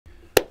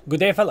Good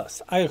day,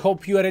 fellas. I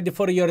hope you are ready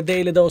for your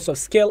daily dose of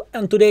skill,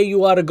 and today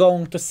you are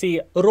going to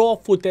see raw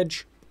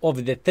footage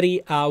of the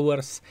 3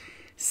 hours,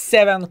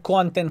 7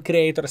 content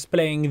creators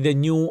playing the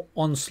new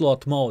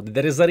Onslaught mode.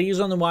 There is a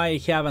reason why I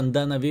haven't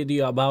done a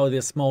video about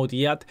this mode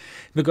yet,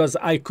 because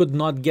I could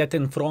not get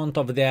in front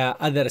of the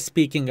other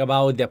speaking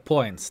about the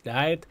points,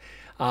 right?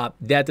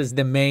 That is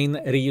the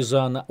main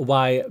reason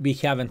why we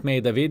haven't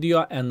made a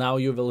video, and now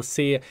you will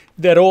see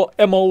the raw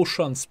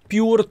emotions,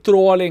 pure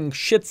trolling,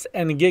 shits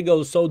and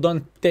giggles, so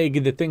don't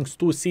take the things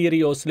too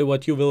seriously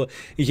what you will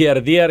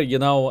hear there. You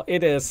know,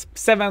 it is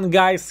 7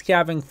 guys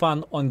having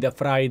fun on the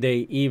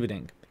Friday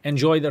evening.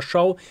 Enjoy the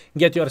show,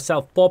 get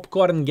yourself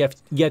popcorn,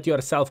 get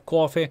yourself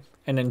coffee,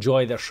 and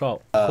enjoy the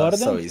show.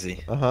 So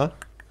easy.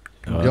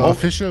 Your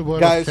official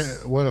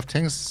World of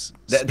Tanks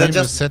stream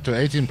is set to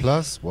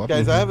 18+. What?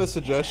 Guys, I have a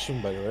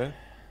suggestion, by the way.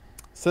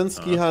 Since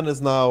Kihan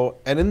is now,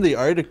 and in the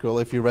article,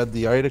 if you read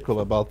the article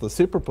about the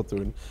Super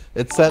Platoon,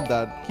 it said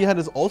that Kihan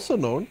is also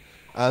known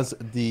as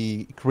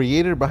the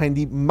creator behind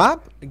the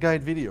map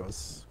guide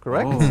videos,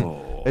 correct?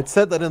 Oh. It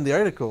said that in the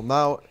article.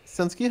 Now,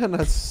 since Kihan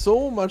has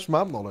so much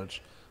map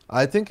knowledge,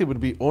 I think it would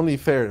be only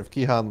fair if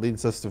Kihan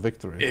leads us to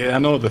victory. Yeah,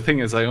 no, the thing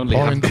is I only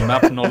have the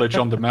map knowledge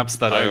on the maps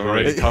that I've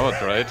already covered,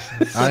 right?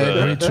 I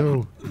agree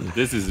too.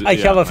 I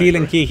have a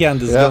feeling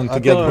Kihan is going to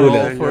get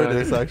bullied. For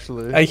this,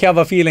 actually. I have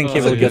a feeling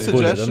he will get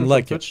bullied. I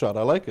like it. Shot.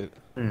 I like it.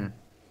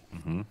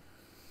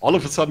 All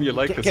of a sudden you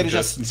like the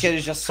suggestions. Can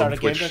you just start a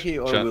game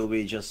here, or will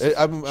we just...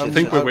 I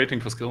think we're waiting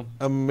for skill.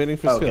 I'm waiting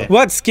for skill.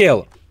 What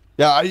skill?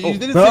 Yeah, you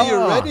didn't say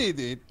you're ready,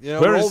 dude. You know,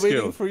 we're all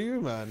waiting for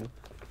you, man.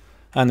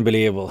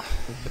 Unbelievable.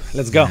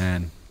 Let's go.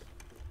 Man.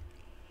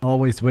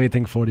 Always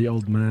waiting for the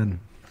old man.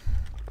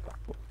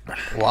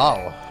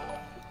 Wow.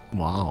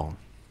 Wow.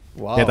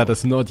 Wow. Yeah, that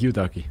is not you,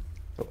 Ducky.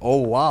 Oh,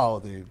 wow,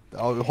 dude.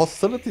 Our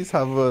hostilities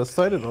have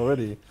started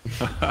already.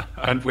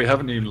 And we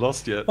haven't even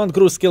lost yet. One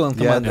crew skill and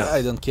commander.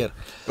 I don't care.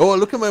 Oh,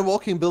 look at my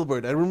walking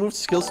billboard. I removed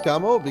Skill's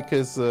camo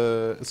because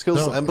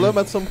Skill's emblem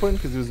at some point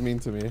because he was mean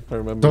to me, I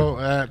remember.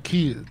 So,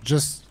 Key,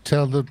 just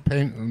tell the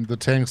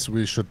tanks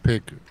we should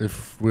pick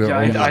if we're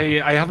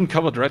I haven't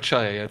covered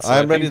Redshire yet, so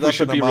I think we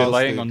should be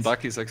relying on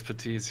Ducky's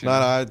expertise.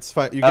 No, it's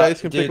fine. You guys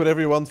can pick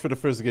whatever you want for the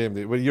first game,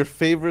 dude. Well, your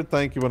favorite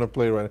tank you want to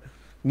play right now.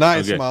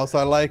 Nice, okay. Mouse.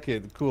 I like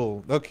it.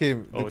 Cool. Okay.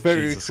 Oh,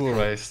 very Jesus cool.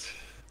 Christ.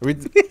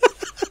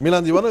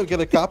 Milan, do you want to get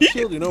a cap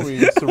shield? You know, we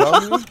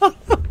surround you.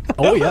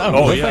 Oh yeah.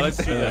 Oh yeah. Let's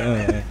do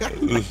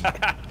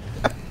that.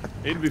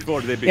 In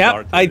before they become.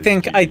 Yeah, I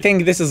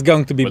think this is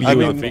going to be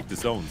beautiful. I mean, pick the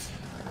zones.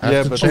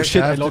 Yeah, but I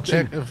have to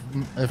check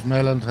if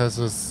Meland has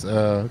his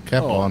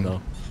cap on.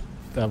 No.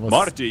 That was...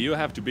 Marty, you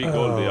have to be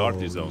all the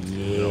arty zones.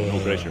 No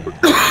pressure.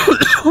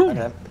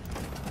 Okay.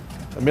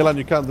 Milan,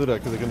 you can't do that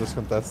because they can just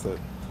contest it.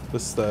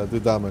 Just do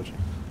damage.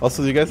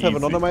 Also, do you guys have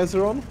an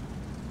anonymizer on?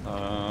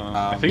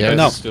 I think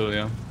I still,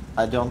 yeah.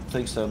 I don't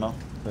think so, no.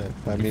 Yeah,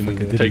 I mean,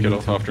 take it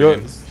off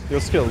after. Your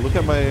skill. Look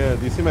at my.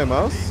 Do you see my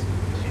mouse?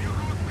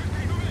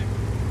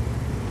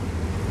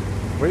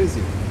 Where is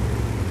he?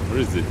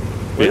 Where is he?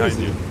 Where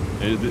Behind you.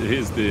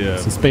 He's the.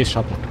 It's a space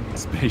shuttle.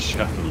 Space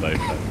shuttle like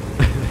that.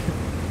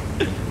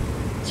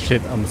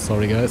 Shit, I'm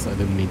sorry guys, I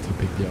didn't mean to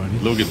pick the army.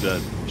 Look at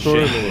that.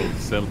 Shit,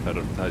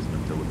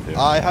 self-advertisement over there.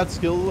 I had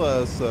skill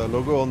as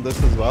logo on this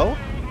as well,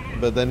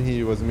 but then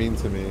he was mean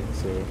to me,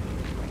 so.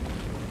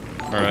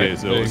 Alright,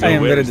 so I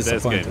am very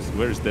disappointed.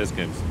 Where's Death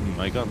Games?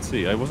 I can't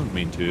see. I wasn't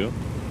mean to you.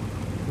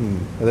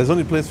 There's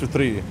only place for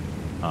 3.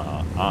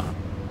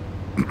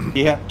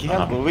 Yeah,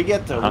 will we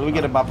get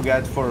a map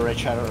guide for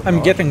Redshire?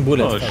 I'm getting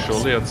bullied. Oh,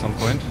 surely at some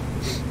point.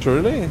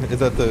 Surely? Is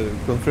that the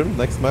confirmed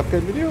next map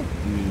guide video?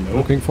 No.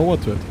 Looking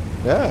forward to it.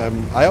 Yeah,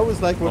 I always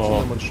like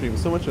watching them on stream.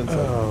 So much insight.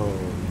 Oh,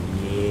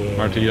 yeah.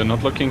 Marty, you're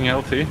not looking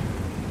healthy.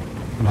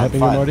 I'm helping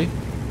you, Marty.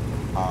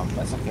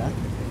 That's okay.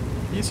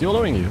 He's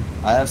YOLOing you.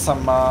 I have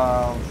some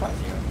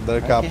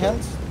They're right key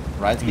hands.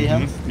 Right key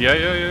hands.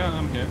 Yeah,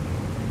 I'm here.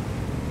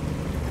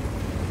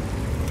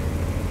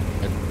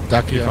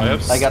 Ducky, I'm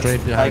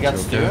straight behind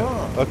you.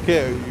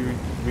 Okay,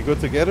 we go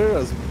together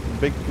as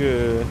big.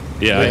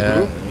 Yeah.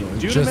 Group.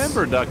 Do you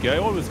remember, Ducky? I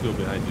always go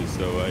behind you,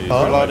 so I.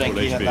 Loading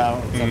key hand now.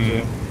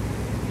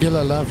 Gil,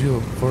 I love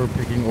you for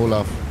picking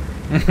Olaf.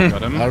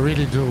 Got him. I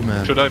really do,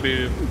 man. Should I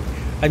be?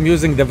 I'm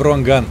using the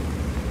wrong gun.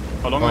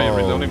 How long are you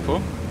reloading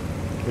for?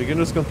 We can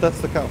just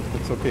contest the count.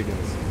 It's okay,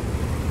 guys.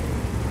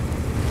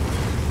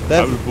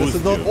 This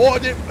is not. Oh,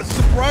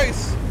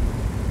 surprise!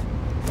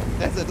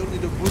 That's I don't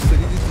need a booster.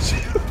 You need to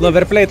shoot.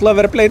 Lover plate,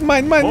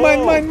 mine. I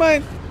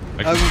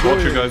can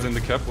support you guys in the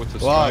cap with the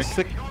strike.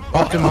 Sick.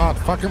 Fuck him hard,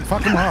 fuck him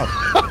hard.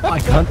 I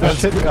can't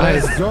shit,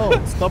 guys. Go.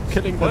 Stop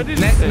killing them.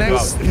 Next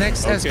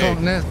ESCOM,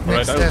 next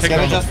I'll take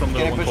ESCOM. off from the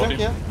 140.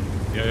 Yeah?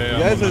 Yeah.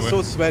 You guys are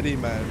so sweaty,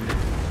 man.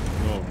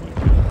 Oh my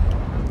god.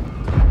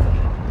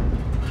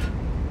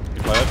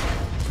 You fired?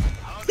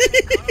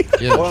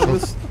 Yeah,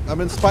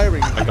 I'm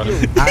inspiring. I got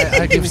it.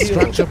 I give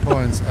structure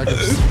points. I give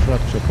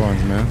structure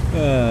points, man.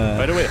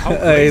 By the way, how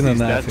crazy is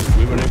that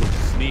we were able to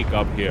sneak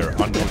up here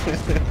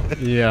unnoticed?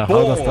 Yeah,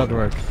 how does that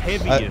work?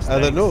 Heaviest I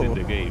don't know. in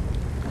the game.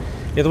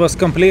 It was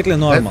completely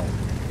normal.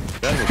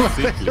 That was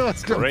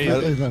simply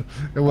crazy.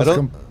 It was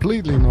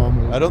completely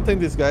normal. I don't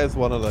think these guys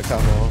wanted a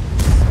camo,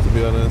 to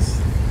be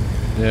honest.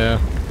 Yeah.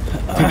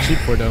 Too cheap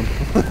for them.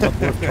 Not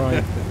worth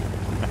trying.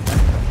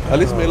 At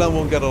least Melan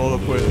won't get a lot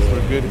of points.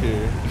 We're good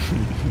here.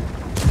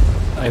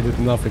 I did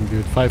nothing,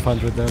 dude.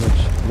 500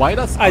 damage. Why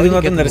does I do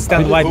not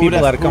understand why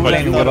people are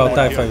complaining about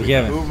type 5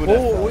 heavy.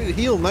 Oh, wait,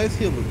 heal, nice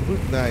heal.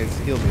 Nice,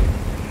 heal me.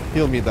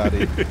 Heal me,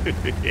 daddy.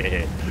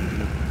 Yeah.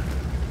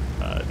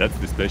 That's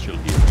the special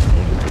heal.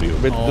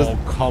 Oh,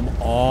 come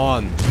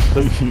on.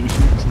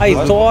 I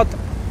thought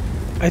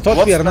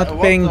we are not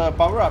paying.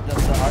 Power up,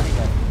 that's the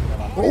article.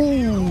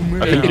 Oh,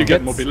 man. I think you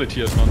get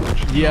mobility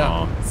advantage.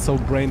 Yeah, so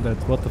brain dead.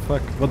 What the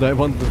fuck? What do I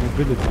want the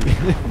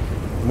mobility?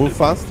 Move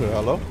faster,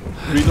 hello?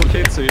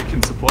 Relocate so you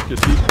can support your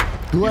team.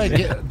 Do I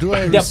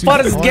The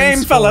first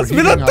game, fellas,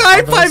 with a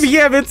type 5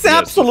 heavy, it's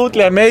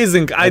absolutely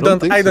amazing. I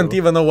don't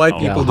even know why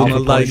people do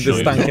not like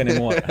this tank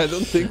anymore. I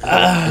don't think so.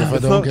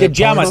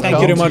 Jamas, thank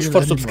you very much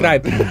for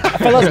subscribing.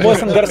 Fellas,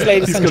 boys and girls,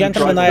 ladies and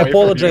gentlemen, I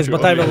apologize,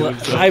 but I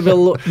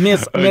will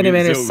miss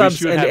many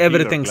subs and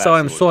everything, so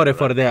I'm sorry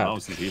for that.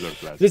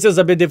 This is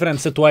a bit different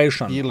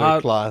situation.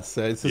 Healer class.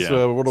 Is this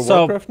World of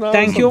So, Warcraft now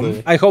thank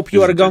you. I hope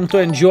you are going to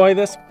enjoy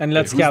this, and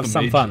let's have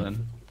some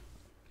fun.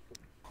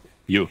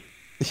 You.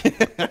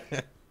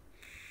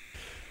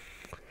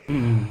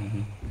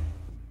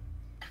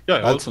 Yeah,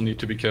 I also need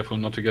to be careful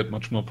not to get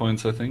much more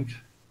points, I think.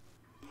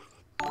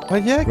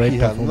 But yeah,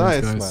 Kihan,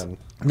 nice, man.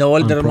 The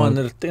older one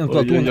in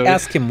Platoon,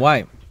 ask him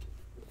why.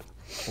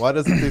 Why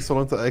does it take so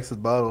long to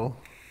exit battle?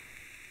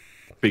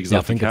 Because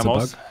of the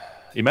camos.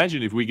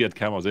 Imagine if we get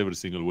camos every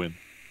single win.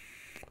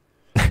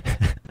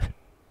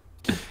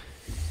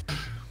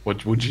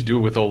 What would you do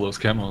with all those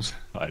camos?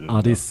 I don't know.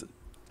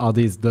 Are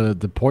these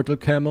the portal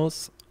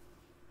camos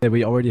that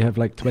we already have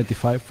like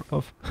 25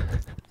 of?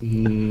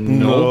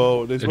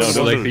 No, it's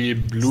like the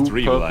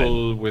blue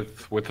purple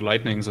with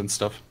lightnings and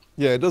stuff.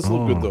 Yeah, it does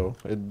look good though.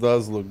 It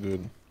does look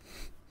good.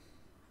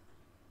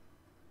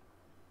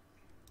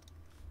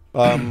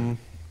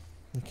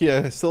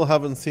 Yeah, I still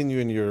haven't seen you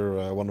in your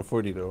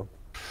 140 though.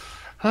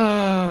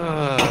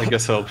 I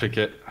guess I'll pick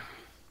it.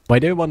 Why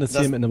do you want to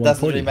see him in the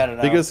 140? Really matter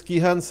now. Because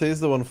Kihan says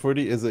the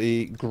 140 is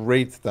a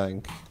great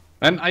tank.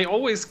 And I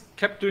always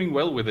kept doing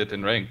well with it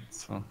in ranked,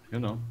 so, you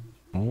know.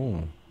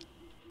 Oh.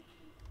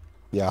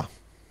 Yeah.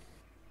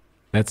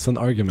 That's an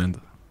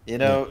argument. You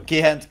know,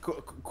 Kihan,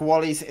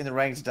 qualities in the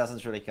ranks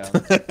doesn't really count.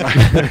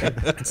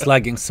 It's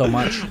lagging so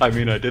much. I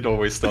mean, I did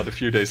always start a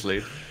few days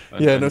late.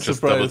 Yeah, no just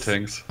surprise. double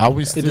tanks. Are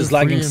we still It is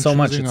lagging so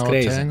much, it's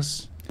crazy.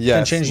 Tanks? Yes, you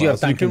can change your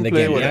tank in the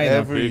game.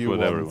 Whatever you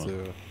want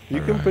to.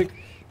 You can pick.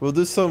 We'll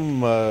do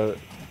some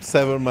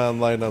 7-man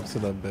lineups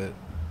in a bit.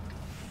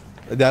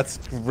 That's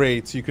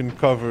great. You can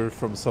cover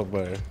from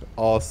somewhere.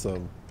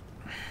 Awesome.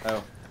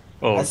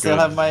 Oh, I still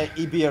have my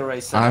EB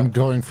array set up. I'm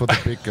going for the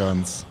big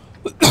guns.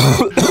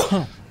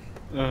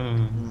 You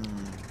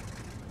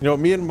know,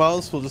 me and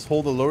Miles will just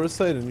hold the lower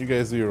side and you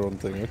guys do your own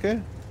thing,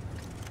 okay?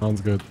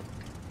 Sounds good.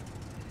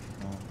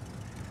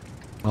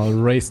 I'll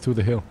race to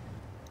the hill.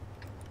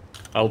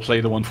 I'll play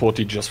the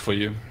 140 just for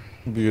you.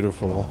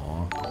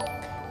 Beautiful.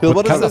 Phil,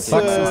 what is this?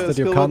 That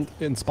you can't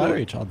inspire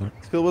each other.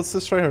 Phil, what's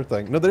this tryhard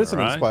thing? No, there is an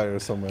inspire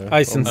somewhere.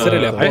 I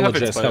sincerely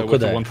apologize. How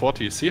could I?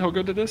 140. See how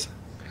good it is?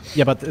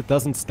 Yeah, but it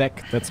doesn't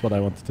stack. That's what I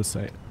wanted to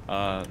say.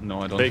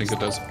 No, I don't think it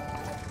does.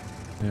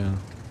 Yeah.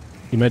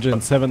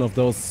 Imagine 7 of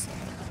those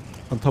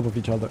on top of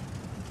each other.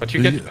 But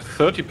you get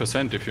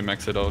 30% if you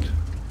max it out.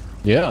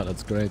 Yeah,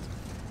 that's great.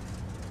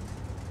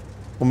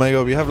 Oh my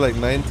god, we have like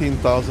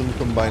 19,000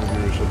 combined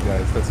viewership,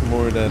 guys. That's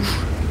more than...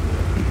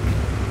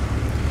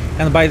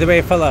 And by the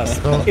way, fellas,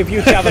 if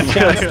you have a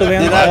chance to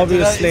win,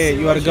 obviously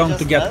you are going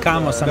to get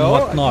camos and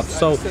whatnot.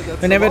 So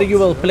whenever you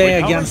will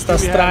play against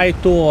us, try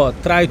to,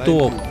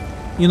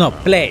 you know,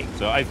 play.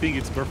 So I think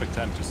it's perfect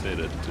time to say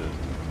that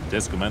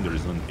Desk Commander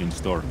is in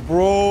store.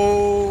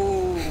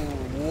 Bro,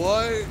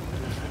 what?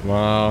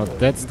 Wow,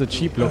 that's the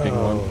cheap looking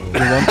one.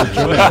 You want to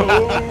join?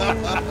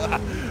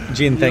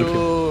 Gene, thank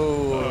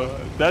you.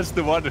 That's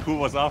the one who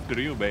was after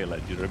you,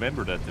 Bayland. You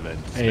remember that event?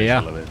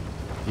 Yeah. Event.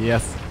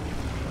 Yes.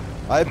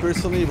 I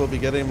personally will be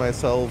getting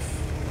myself...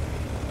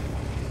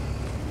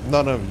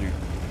 None of you.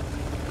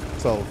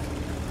 So...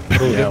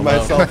 Yeah,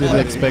 myself didn't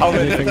expect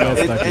anything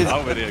else, Ducky.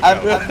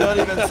 I'm not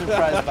even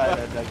surprised by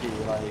that, Ducky.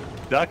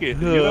 Like... Ducky, you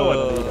know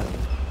what?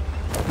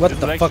 What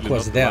the fuck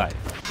was that?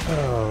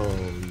 Oh,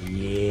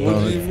 yeah.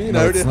 What do you mean?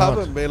 I already have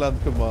a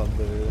Bayland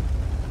commander.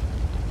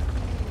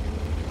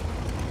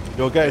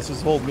 Yo, guys,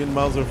 just hold. Me and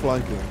Mouse are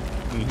flanking.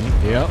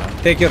 Yeah.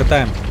 Take your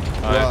time.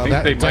 I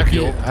think they might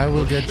Ducky, I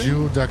will get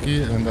you,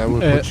 Ducky, and I will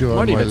put you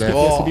on my left.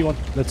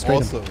 Let's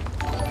trade awesome.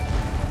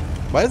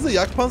 Why is the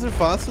Jagdpanzer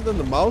faster than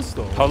the Mouse,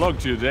 though? How long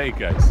do you take,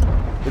 guys?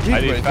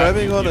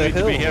 Driving on a hill. You need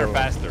to be here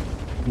faster.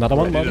 Another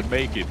one, didn't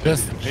make it.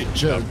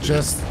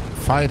 Just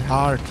fight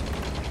hard.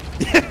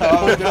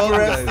 Oh, no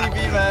rest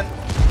TV, man.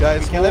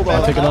 Guys, hold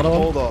on. Take another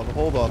one.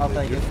 Hold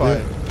on. You're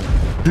fine.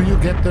 Do you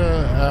get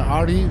the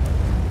RD?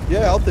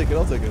 Yeah, I'll take it.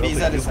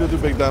 Let's go do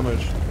big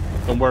damage.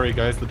 Don't worry,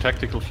 guys. The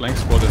tactical flank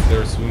squad is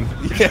there soon.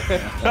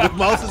 Yeah. The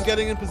mouse is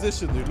getting in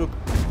position, dude. Look.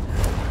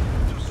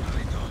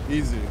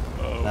 Easy.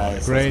 Oh,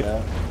 nice. Great.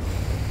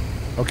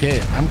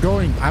 Okay, I'm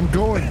going.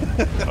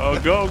 Oh,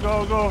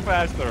 go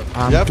faster.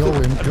 I'm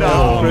going.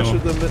 Pressure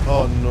the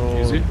oh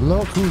no. Easy.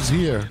 Look who's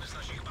here.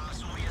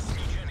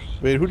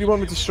 Wait, who do you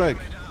want me to strike?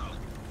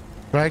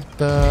 Strike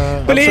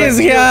the... Please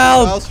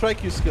help! I'll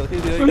strike you, Skill.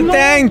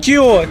 Thank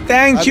you!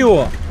 Thank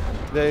you!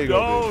 There you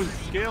go,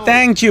 Skill.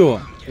 Thank you!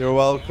 You're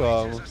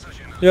welcome.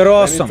 You're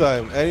awesome.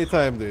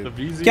 Anytime,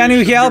 dude. Can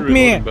you help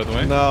me?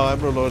 No, I'm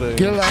reloading.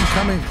 Skill,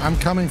 I'm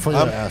coming for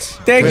your ass.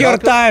 Take your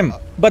time,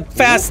 but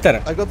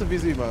faster. I got the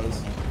VZ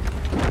mouse.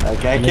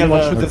 Okay, I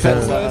killed the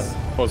defense.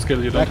 Oh,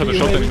 Skill, you don't have a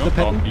shot anymore?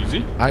 Oh,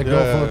 easy. I go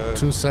for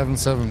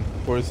 277.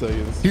 4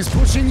 seconds. He's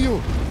pushing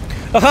you.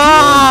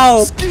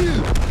 Help!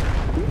 Skill!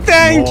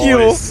 Thank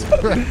you!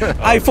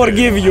 I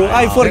forgive you.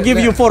 I forgive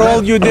you for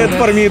all you did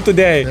for me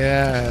today.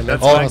 Yeah,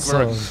 that's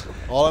awesome.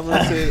 All I'm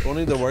gonna say,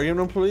 only the wargame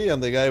employee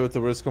and the guy with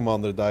the worst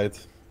commander died.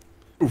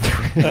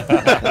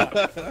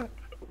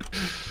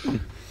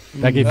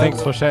 Dagi,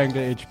 thanks for sharing the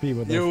HP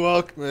with us. You're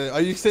welcome.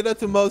 You say that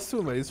to Mouse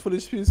too, man. He's full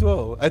HP as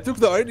well. I took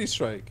the RD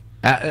strike.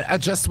 I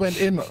just went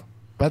in,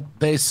 but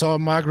they saw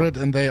Margaret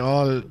and they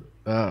all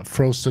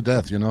froze to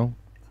death, you know?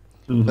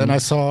 Then I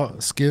saw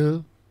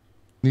Skill,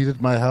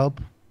 needed my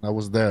help. I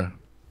was there.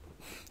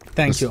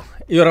 Thank you.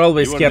 You're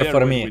always here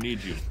for me. We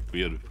need you.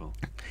 Beautiful.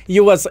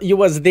 You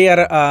was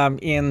there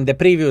in the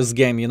previous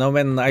game, you know,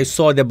 when I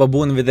saw the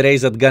baboon with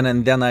raised gun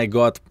and then I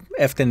got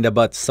effed in the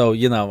butt. So,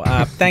 you know,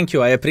 thank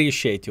you. I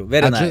appreciate you.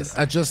 Very nice.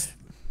 I just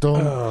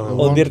don't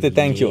want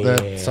thank you.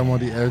 that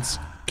somebody else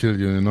kill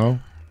you, you know?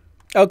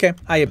 Okay,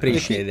 I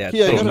appreciate that.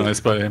 Yeah, Nice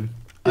by him.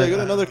 Yeah, I got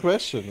another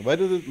question. Why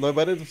did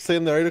it say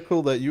in the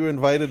article that you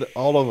invited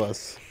all of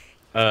us?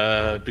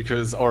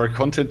 Because our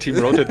content team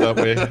wrote it that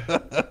way.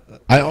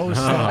 I always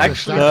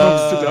actually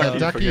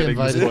Ducky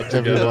invited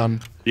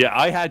everyone. Yeah,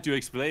 I had to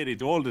explain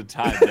it all the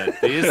time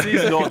that this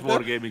is not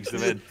Wargaming's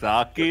event.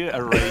 Ducky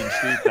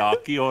arranged it,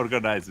 Ducky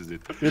organizes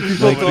it.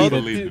 People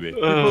believe me.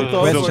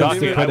 Question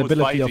the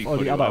credibility of all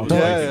the other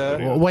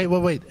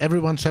Wait.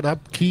 Everyone shut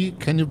up. Key,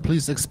 can you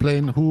please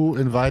explain who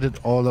invited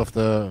all of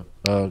the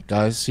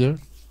guys here?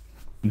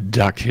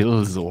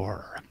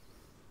 Duckilzor.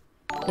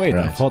 Wait,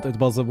 I thought it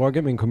was a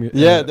Wargaming community.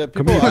 Yeah, the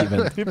people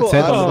event. People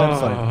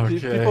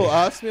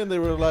asked me and they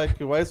were like,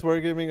 why is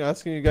Wargaming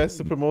asking you guys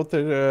to promote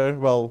their,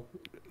 well,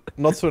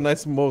 not so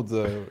nice mode,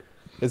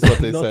 is what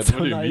they said.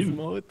 What do you mean?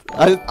 Mode?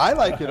 I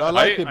like it,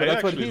 but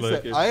that's what he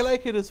said. I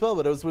like it as well,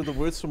 but those were the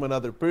words from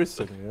another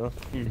person, you know?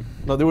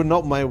 No, they were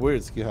not my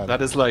words, Gihan.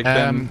 That is like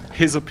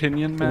his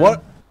opinion, man.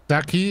 What?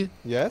 Ducky?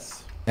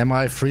 Yes? Am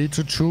I free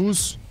to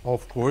choose?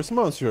 Of course,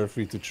 Mouse, you are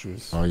free to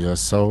choose. Oh, you're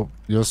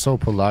so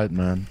polite,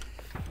 man.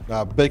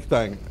 Big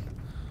thing.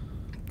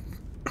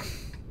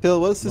 Hill,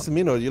 what's this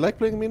Mino? You like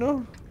playing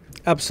Mino?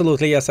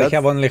 Absolutely, yes. I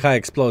have only high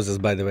explosives,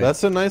 by the way.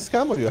 That's a nice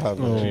camo you have.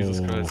 Oh, Jesus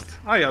Christ.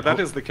 Oh yeah, that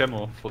is the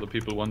camo for the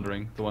people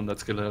wondering. The one that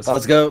Skill has.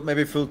 Let's go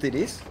maybe full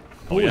TDs.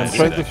 Oh yeah.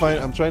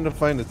 I'm trying to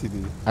find a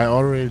TD. I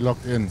already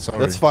logged in, sorry.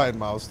 That's fine,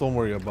 Mouse. Don't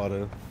worry about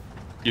it.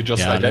 You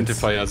just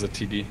identify as a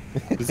TD.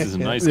 This is a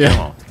nice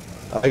camo.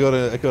 I got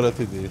a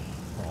TD.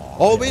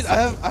 Oh wait,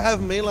 I have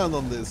Mayland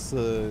on this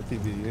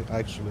TD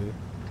actually.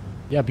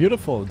 Yeah,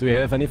 beautiful. Do you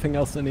have anything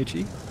else in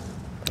HE?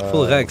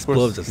 Full high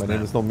explosives. My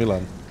name is not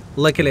Milan.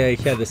 Luckily, I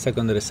had a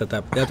secondary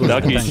setup. That was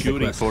Ducky is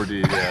shooting for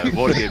the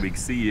Wargaming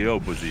CEO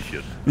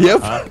position.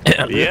 Yep.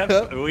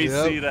 Yep. We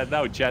see that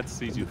now. Chat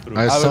sees you through.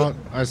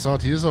 I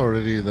thought he's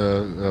already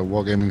the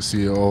Wargaming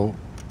CEO.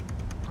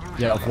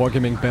 Yeah, of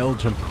Wargaming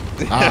Belgium.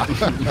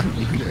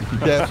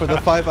 Yeah, for the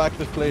 5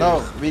 active players.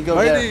 No, we go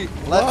there.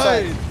 Left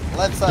side.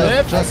 Left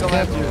side. Just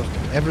cap you.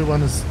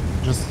 Everyone is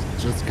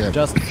just cap.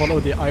 Just follow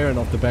the iron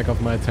off the back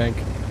of my tank.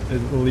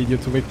 It will lead you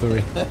to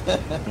victory.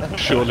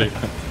 Surely.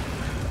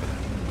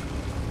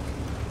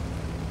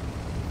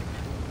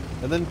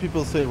 And then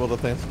people say, well, the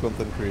thanks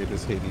content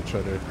creators hate each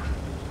other.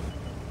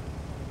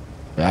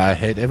 Yeah, I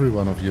hate every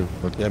one of you.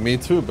 But yeah, me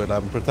too, but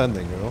I'm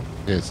pretending, you know?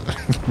 Yes.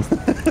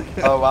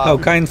 Oh, wow. How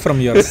kind from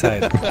your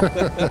side.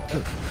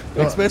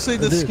 Especially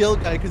the Skill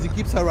guy, because he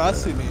keeps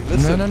harassing me.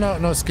 Listen.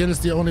 No, Skill is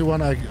the only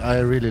one I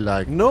really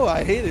like. No,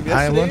 I hate him.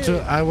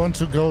 I want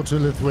to go to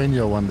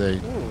Lithuania one day.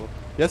 Ooh.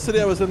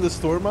 Yesterday I was in the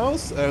store,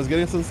 Mouse, I was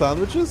getting some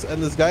sandwiches,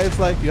 and this guy is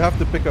like, you have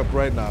to pick up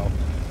right now.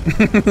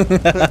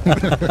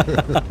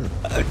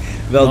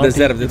 Well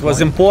deserved. It was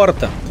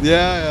important.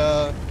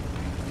 Yeah.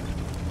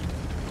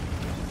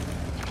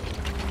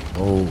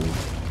 Oh.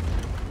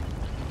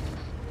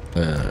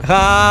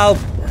 Help!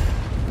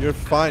 You're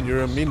fine.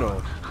 You're a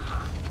Mino.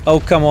 Oh,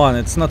 come on.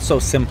 It's not so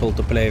simple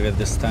to play with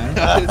this time.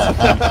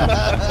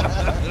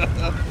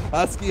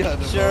 Ask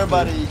Ihan. Sure,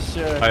 buddy.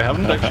 Sure. I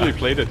haven't actually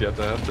played it yet,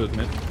 I have to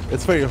admit.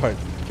 It's very hard.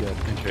 Yeah.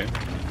 Okay.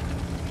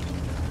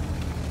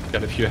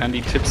 Got a few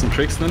handy tips and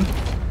tricks then?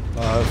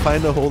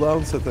 Find a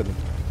holdout, set it.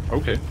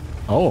 Okay.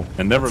 Oh.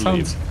 And never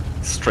leave.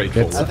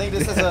 Straightforward. I think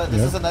this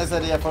is a nice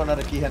idea for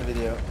another Keyhand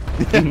video.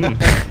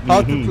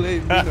 How to play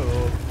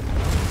Mino.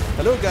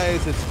 Hello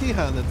guys, it's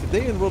Kihan, and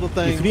today in World of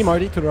Tanks... E3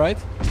 Marty to the right.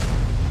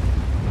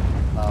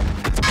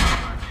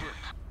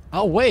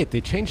 Oh wait,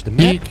 they changed the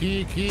map.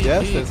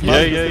 Yes, that's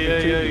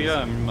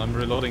Yeah. I'm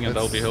reloading and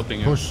I'll be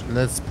helping you.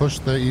 Let's push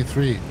the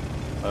E3.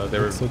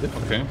 There. So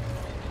Okay.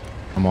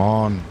 Come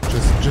on,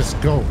 just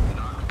go.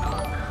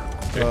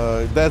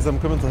 Daz, I'm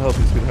coming to help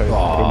you, sweetheart.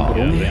 Oh,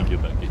 Yeah, thank you.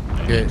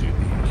 okay.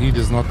 Heat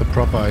is not the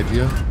proper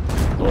idea.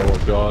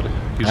 Oh god,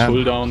 he's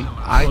full down.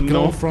 I Oh,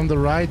 go no. from the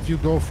right, you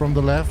go from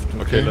the left.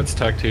 Okay, let's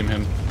tag team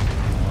him.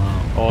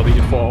 Oh, the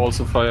E4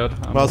 also fired.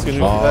 Mouse, can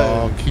you,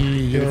 can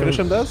you finish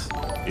him, Daz?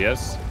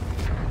 Yes.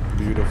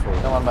 Beautiful.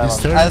 Come on, my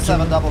He's man. I have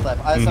 7 double tap.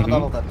 I have 7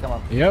 double tap. Come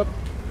on. Yep.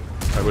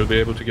 I will be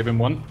able to give him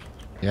one.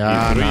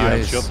 Yeah, E3,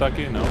 nice. shot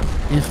Ducky? No.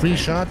 E3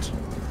 shot.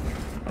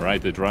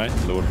 Alright, they try.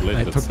 Lower blade.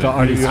 I let's took see. the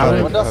Artie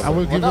I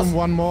will give him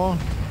one more.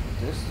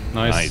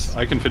 Nice.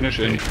 I can finish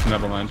in.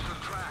 Never mind.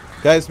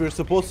 Guys, we're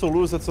supposed to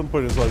lose at some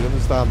point as well. You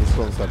understand this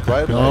concept,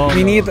 right? No.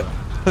 We need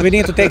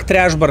to take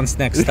trash burns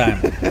next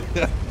time.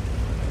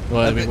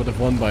 Well, we would have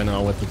won by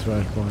now with the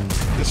trash point.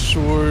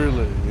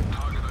 Surely.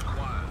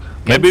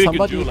 Maybe we could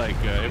somebody- do like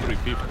every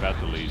fifth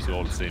battle is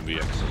all the same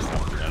VX or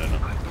something. I don't know.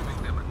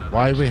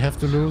 Why we have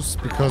to lose?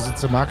 Because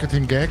it's a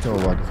marketing gag or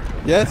what?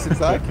 Yes,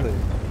 exactly.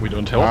 We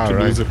don't have to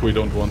right. lose if we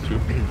don't want to.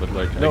 But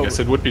like, No. I guess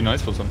it would be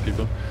nice for some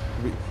people.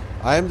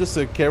 I am just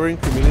a caring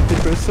community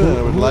person, and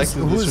I would like to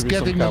Who's distribute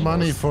getting some the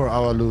money cameras. for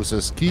our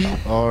losers? Ski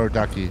or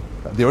Ducky?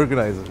 The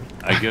organizer.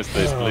 I guess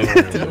they split.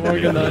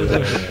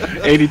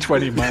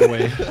 80-20 my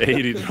way.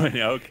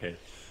 80-20, okay.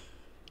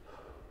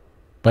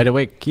 By the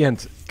way, Kian,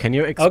 can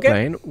you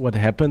explain what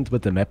happened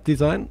with the map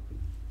design?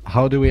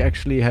 How do we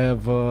actually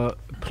have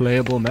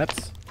playable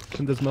maps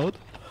in this mode?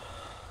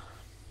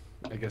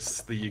 I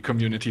guess the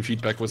community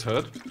feedback was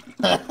heard.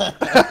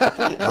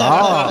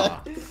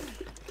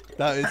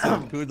 That is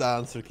a good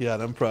answer,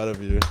 Kian. I'm proud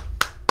of you.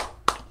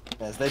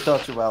 Yes, they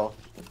taught you well.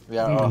 We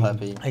are all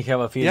happy. I have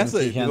a feeling Yes,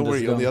 he don't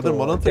worry, is on the going other to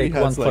monitor take he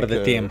one has for like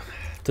the a- team.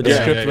 The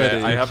Today. script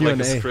ready. I have like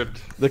a Q&A.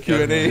 script. The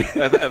Q&A.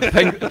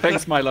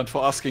 Thanks, Mylan,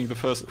 for asking the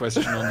first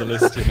question on the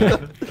list.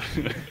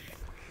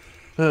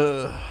 You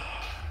know?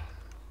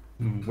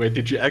 Wait,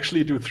 did you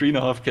actually do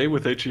 3.5k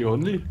with HE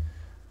only?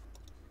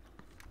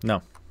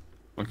 No.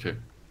 Okay.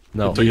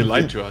 No. So you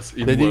lied to us.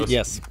 Even Did you? worse.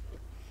 Yes.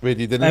 Wait,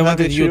 you didn't I have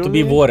wanted you to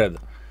be only? worried.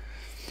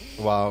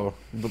 Wow.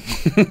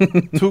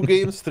 2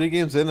 games, 3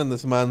 games in, and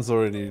this man's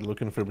already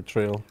looking for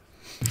betrayal.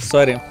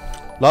 Sorry.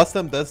 Last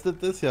time Des did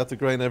this, you had to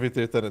grind every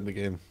tier 10 in the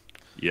game.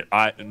 Yeah,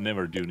 I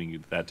never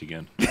doing that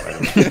again.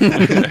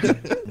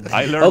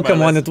 I learned. Oh,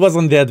 come on, it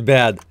wasn't that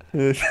bad.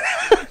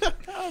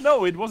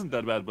 No, it wasn't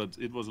that bad, but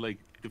it was like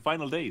the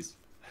final days.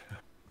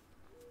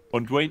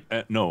 On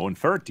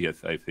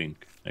 30th, I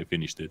think I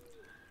finished it.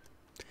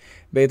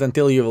 Wait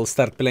until you will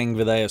start playing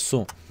with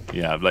ISU.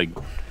 Yeah, like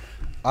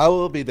I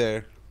will be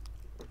there.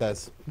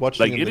 Des,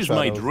 watching like in it the is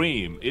my shadows.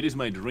 dream. It is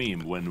my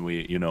dream when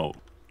we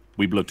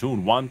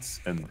platoon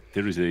once and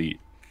there is a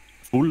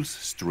full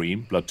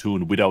stream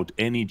platoon without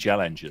any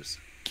challenges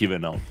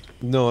given out.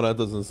 No, that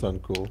doesn't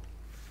sound cool.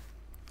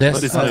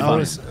 But it's not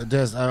fun.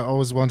 I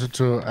always wanted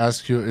to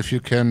ask you if you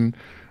can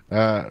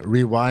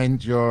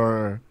rewind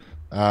your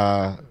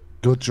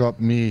good job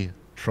me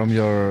from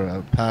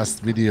your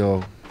past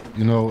video.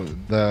 You know,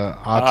 the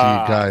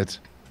RT guide.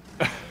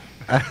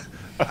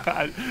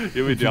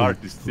 You mean the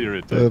artist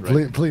stereotype,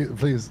 right?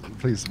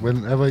 Please,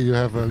 whenever you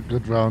have a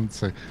good round,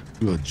 say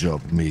good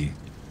job me.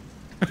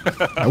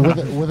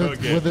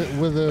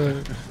 with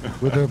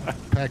a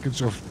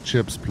package of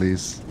chips,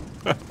 please.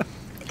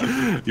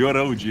 You are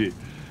OG.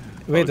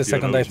 Wait a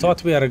second, I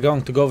thought we are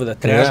going to go with the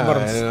trash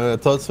burns. I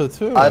thought so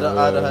too. I don't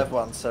have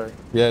one, sorry.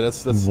 Yeah,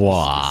 that's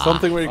Wow.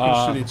 something where you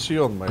can shoot each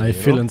on, man. I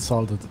feel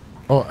insulted.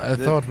 Oh, I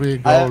thought we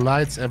go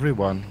lights,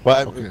 everyone.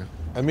 Well, Okay.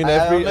 I mean,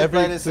 I only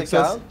play this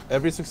account.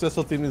 every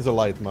successful team is a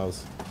light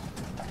mouse.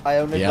 I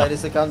only Yeah. play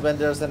this account when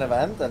there's an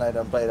event, and I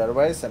don't play it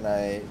otherwise, and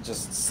I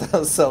just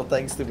sell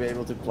things to be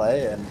able to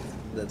play, and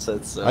that's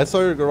it. So. I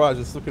saw your garage.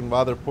 It's looking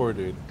rather poor,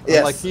 dude.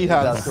 Yes, Like he it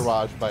has does.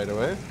 garage, by the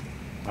way.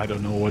 I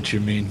don't know what you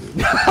mean.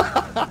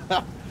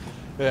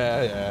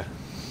 Yeah.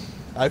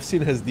 I've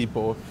seen his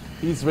depot.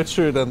 He's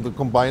richer than the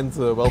combined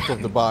wealth of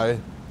Dubai.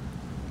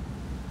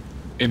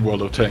 In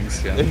World of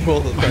Tanks, yeah. In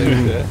World of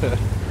Tanks, yeah.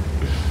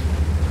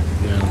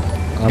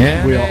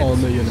 Yeah. We are all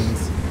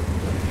millionaires.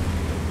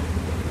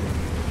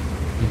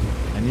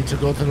 I need to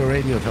go to the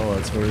radio tower.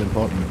 It's very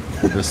important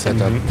for this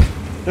setup.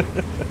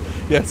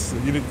 Yes,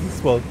 you need this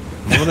spot.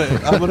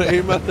 I'm gonna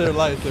aim at their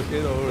light.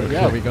 Okay, don't worry.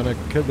 Yeah, we're gonna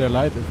kill their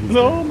light if he's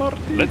No,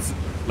 Marty.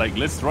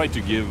 Let's try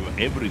to give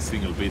every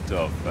single bit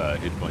of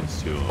hit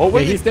points to. Oh Yeah,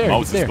 wait, he's there.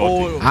 Mouse He's is there.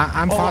 voting.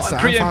 I'm faster.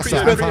 I'm faster.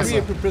 I'm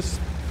faster.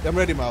 I'm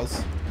ready,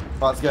 mouse.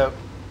 Let's go.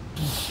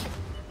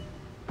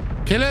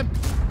 Kill him.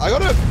 I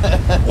got him.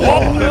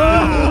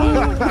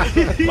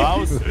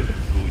 Mouse. Good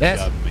Yes.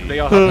 job, me. They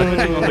are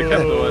hitting on the cap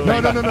though.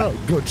 No.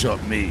 Good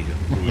job, me.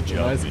 Good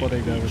job, Nice me.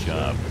 spotting Good damage.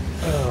 job.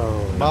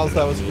 Mouse,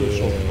 that was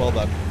crucial. Well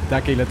done.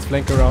 Ducky, let's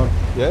flank around.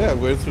 Yeah, I'm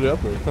going through the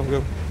upper.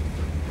 Come.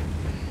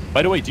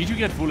 By the way, did you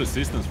get full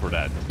assistance for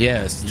that?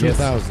 Yes,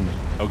 2000.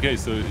 Okay,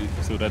 so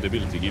that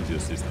ability gives you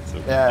assistance.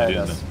 Okay. Yeah, it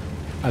does.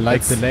 I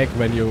like the lag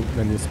when you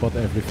spot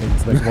everything.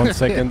 It's like 1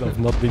 second of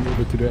not being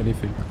able to do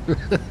anything.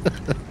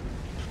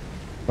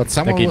 But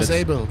someone was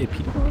able. AP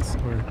was,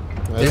 or?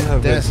 I didn't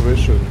have that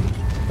intuition.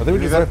 I think we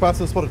just drive past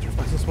and spotted. Drive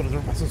past and spotted.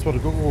 Drive past and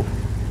spotted. Go, go, go.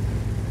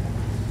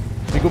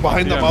 We go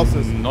behind the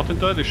mouses. Not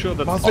entirely sure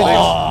that. Mouse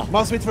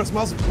wait first.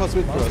 Mouse wait first.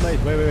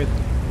 Wait.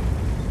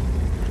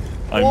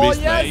 I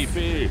missed my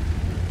AP.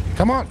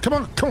 Come on.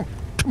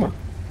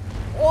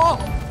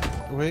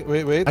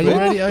 Wait. Are you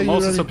ready? Are you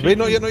ready? Wait,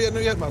 no yet,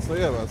 Mouse. No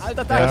yet, Mouse.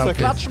 Alter, da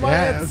klatsch mal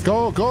jetzt!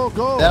 Go!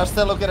 They're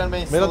still looking at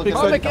me. Komm,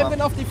 wir geben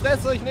den auf die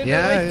Fresse, ich nehme den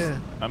rechts!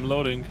 I'm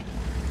loading.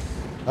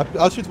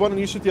 I'll shoot one and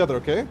you shoot the other,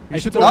 okay? You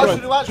shoot I'll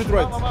right. shoot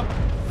right.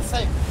 The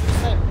same.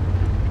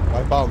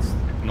 I bounced.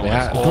 No,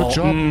 Yeah, good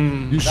job.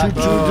 You shoot 2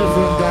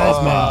 different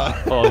guys, man.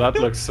 Oh, that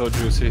looks so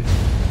juicy.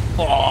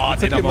 Oh,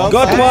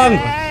 Got one!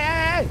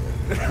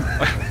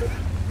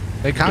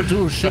 They can't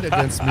do shit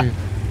against me.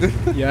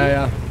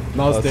 Yeah.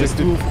 Mouse, there's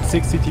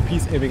 60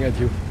 TPs aiming at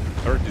you.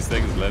 30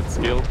 seconds left.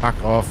 Skill.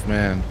 Fuck off,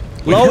 man.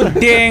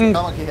 Loading!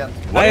 Come on, Kihan.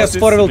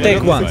 IS4 will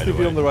take one.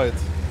 60 on the right.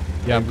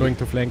 Yeah, I'm going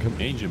to flank him.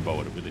 Engine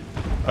power ability.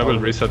 I will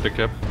reset the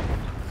cap.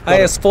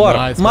 IS4.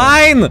 Nice.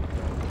 Mine!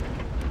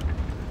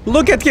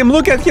 Look at him!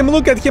 Yes!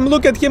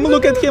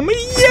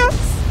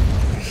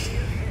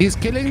 He's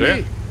killing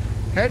me.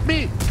 Help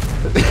me.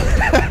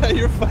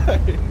 You're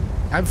fine.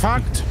 I'm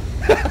fucked.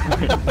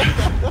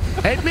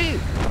 Help me.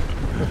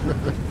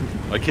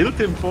 I killed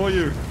him for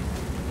you.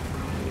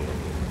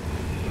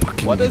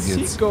 Fucking What is he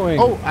idiots. going?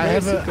 Oh, I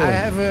have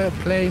a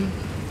plane.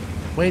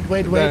 Wait.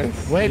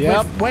 Nice.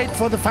 Wait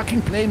for the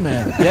fucking plane,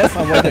 man. Yes,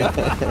 I'm waiting.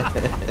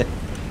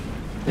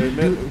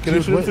 Can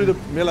you shoot him through the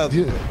Milan?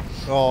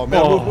 Oh,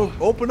 man,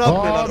 move. Open up,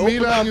 Oh,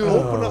 Milan. Milan,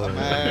 Open up,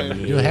 man.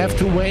 You have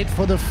to wait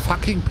for the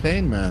fucking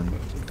plane, man.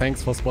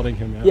 Thanks for spotting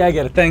him.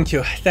 Jäger, thank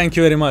you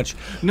very much.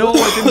 No,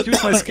 I didn't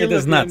use my skill It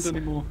is at the end nuts.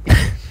 anymore.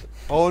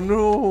 Oh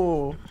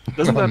no.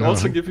 Doesn't that no.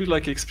 also give you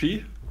like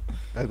XP?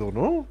 I don't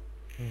know.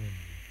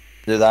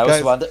 Dude,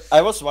 Guys.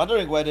 I was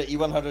wondering why the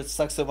E100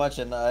 stuck so much,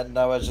 and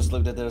now I just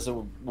looked at there's a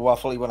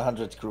Waffle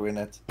E100 crew in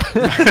it.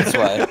 That's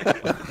why.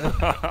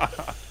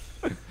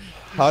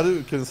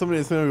 Can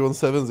somebody tell me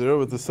 170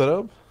 with the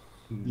setup?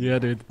 Yeah,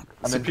 dude.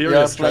 I mean,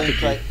 Superior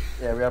strategy.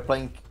 we are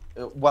playing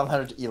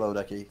 100 elo,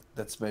 Ducky.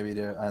 That's maybe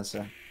the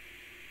answer.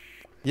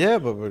 Yeah,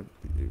 but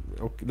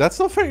okay. That's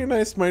not very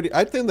nice, Marty.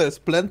 I think there's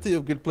plenty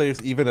of good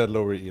players even at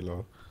lower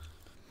elo.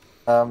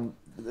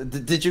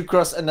 Did you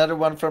cross another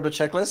one from the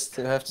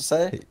checklist, I have to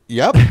say?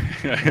 Yep.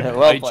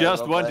 Well I played,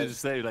 just well wanted played. to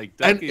say, like,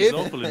 And Ducky is if-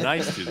 awfully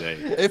nice today.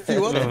 If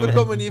you want to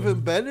become an even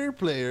better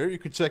player, you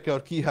could check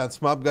out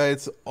Kihan's map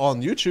guides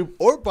on YouTube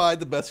or buy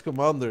the best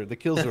commander. The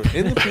kills are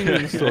in the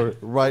premium store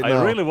right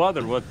now. I really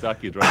wonder what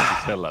Ducky tried to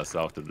tell us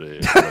after the.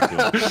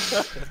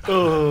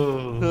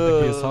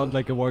 You sound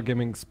like a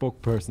wargaming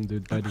spokesperson,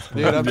 dude, by this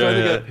point. Dude, I'm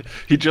trying to get.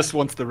 He just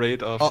wants the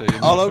raid after. you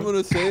know. All I'm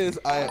gonna say is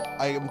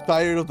I am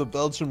tired of the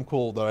Belgium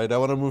cold. Alright, I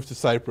want to move to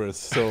Cyprus.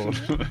 So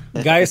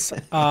Guys,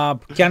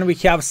 can we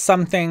have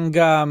something,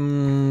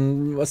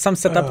 some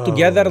setup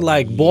together,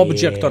 like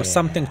Bobject or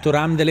something to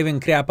ram the living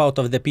crap out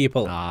of the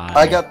people?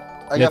 I got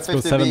Let's go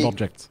 50 7 B.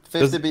 objects.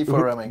 50 B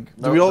for ramming.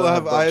 do we all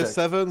have Bobject.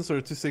 IS7s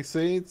or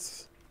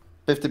 268s?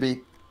 50 B.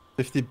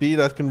 50B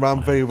that can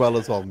ram very well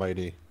as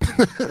Almighty.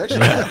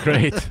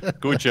 Great.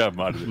 Good job,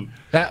 Martin.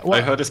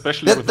 I heard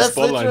especially with the That's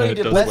spotlight literally it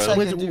the does best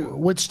well. I can do.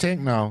 Which tank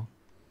now?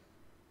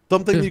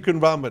 Something you can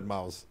ram with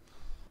mouse.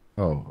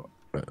 Oh,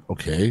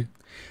 okay.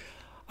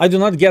 I do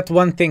not get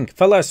one thing.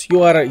 Fellas,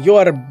 you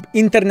are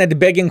internet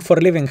begging for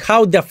living.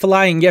 How the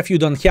flying if you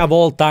don't have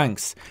all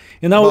tanks?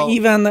 You know, Well-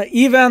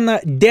 even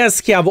Des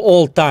have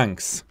all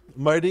tanks.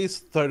 Marty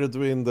started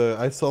doing the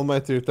I sell my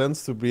tier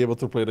 10s to be able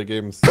to play the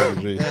game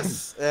strategy.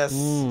 Yes.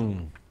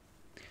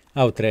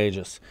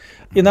 Outrageous.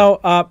 You know,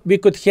 we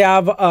could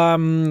have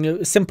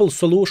simple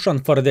solution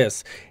for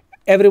this.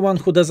 Everyone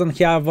who doesn't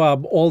have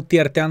all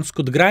tier 10s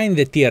could grind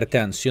the tier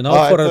 10s, you know, Oh,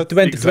 I for thought-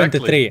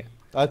 2023.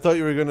 I thought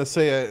you were gonna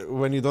say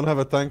when you don't have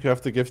a tank, you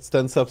have to give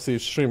 10 subs to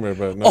each streamer,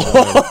 but no.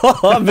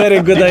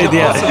 Very good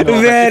idea.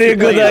 Very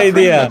good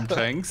idea.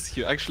 Tanks,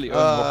 you actually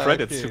earn more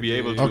credits to be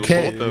able to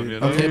Okay. afford them. You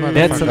know? Okay,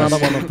 That's motherfuckers. another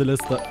one of the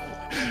list.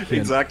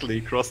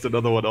 Exactly, crossed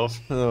another one off.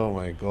 Oh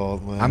my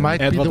god, man. I might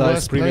be the Advertise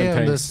worst premium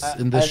player in tanks. this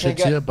in this I shit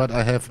think here, but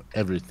I have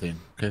everything.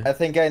 Okay. I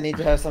think I need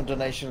to have some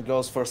donation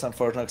goals for some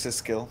Fortnox's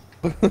skill.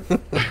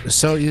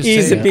 So you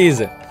Easy say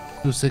peasy.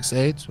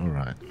 268? All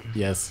right.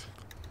 Yes.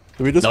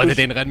 Do we just Leute, push,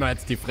 den rennen wir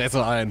jetzt die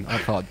Fresse ein.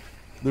 Abfahren.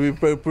 do we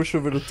push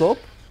over the top?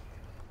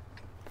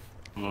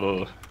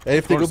 Oh. Hey,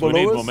 if they go Of course, we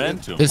need below us,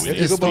 momentum. Ist, We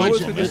need ist, Deutsch-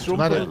 Deutsch, ist Deutsch-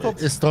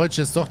 warte, ist Deutsch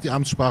jetzt doch die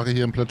Amtssprache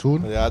hier im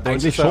Platoon? ja, Deutsch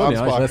Eigentlich ist ja schon, ja. Ich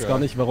Amtssprache. weiß gar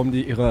nicht, warum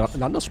die ihre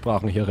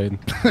Landessprachen hier reden.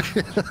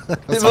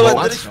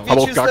 Aber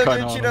auch gar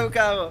keine Ahnung.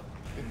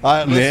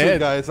 Ah, listen, Nee,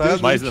 guys. I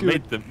have Mais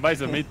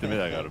ou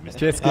menos, Mr.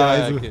 Cheski, Ah,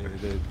 also. okay,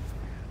 we did.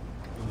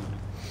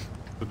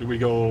 So do we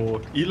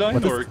go E-line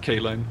What is- or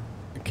K-line?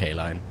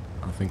 K-Line.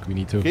 I think we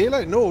need to. Okay,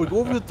 like, no, we go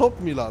over the top,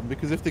 Milan,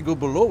 because if they go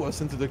below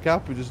us into the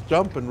cap, we just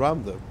jump and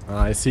ram them.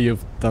 I see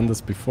you've done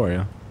this before,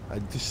 yeah? I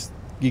just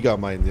giga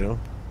mind, you know?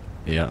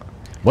 Yeah.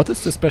 What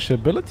is the special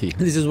ability?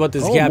 This is what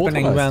is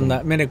happening when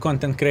many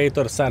content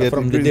creators are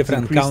from the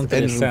different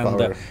countries,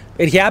 and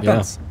it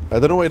happens. Yeah. I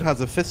don't know why it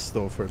has a fist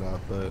though for that,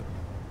 but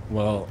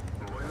well.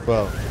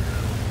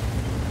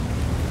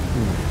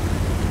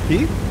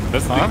 He?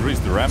 That's the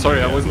increased RAM.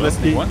 Sorry, I wasn't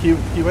listening.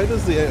 Why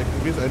does the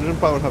increased engine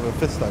power have a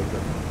fist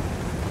icon?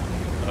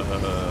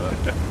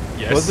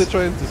 Yes. What's it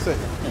trying to say?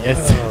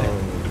 Yes.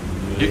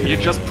 You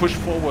just push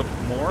forward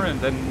more, and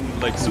then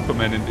like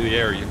Superman in the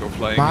air, you go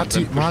flying.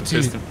 Marty,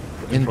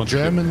 in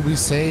German we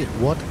say,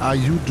 "What are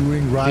you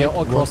doing right?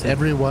 What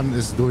everyone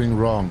is doing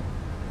wrong."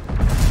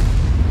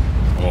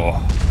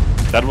 Oh,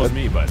 that was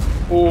me, but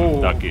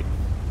lucky.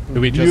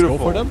 Do we just go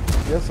for them?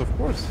 Yes, of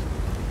course.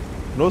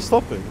 No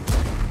stopping.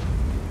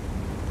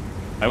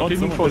 I want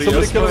someone for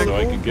somebody the kill him so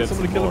I can get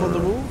somebody kill him on the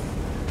move?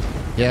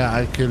 Yeah,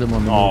 I kill him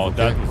on the move. Oh,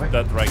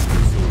 that right is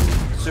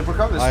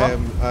Supercom is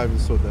I'm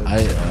so dead.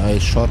 I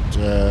shot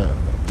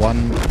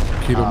 1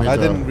 kilometer. I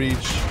didn't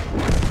reach.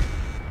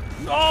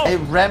 No! I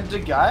rammed the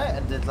guy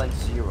and did like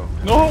 0.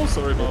 No,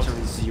 sorry, boss.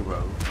 Literally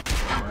 0.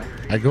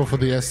 I go for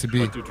the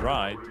SCB. But you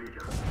tried.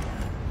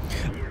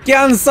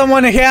 Can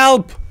someone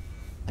help?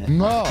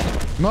 No,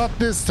 not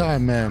this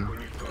time, man.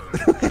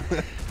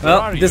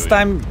 Well, this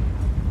time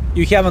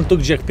you haven't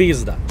took Jack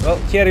Pizda. Well,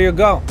 here you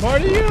go.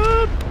 Party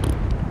up!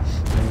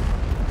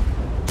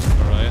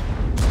 Alright.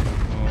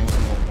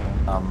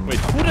 Wait,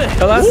 who the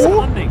Tell hell us. is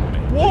running me?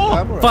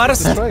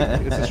 First,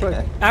 It's a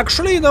strike.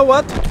 actually, you know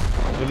what?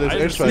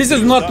 This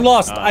is not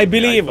lost. I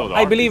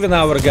believe in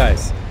our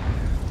guys.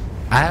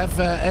 I have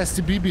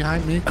SCB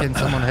behind me. Can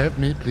someone help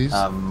me, please?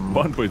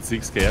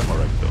 1.6 km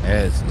right though.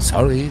 Yes,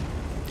 sorry.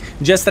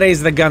 Just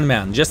raise the gun,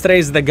 man. Just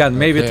raise the gun.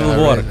 Maybe it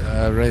will work.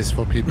 Raise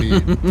for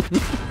PP.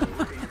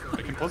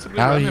 I can possibly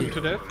run him to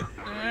death.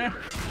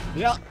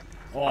 Yeah.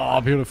 Oh,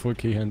 beautiful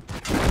key hand.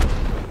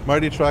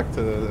 Marty tracked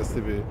the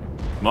STB.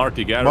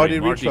 Marty Gary. Marty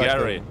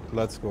Gary.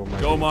 Let's go,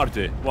 Marty. Go,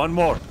 Marty. One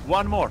more.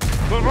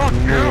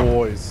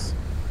 Noise.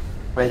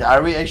 Wait,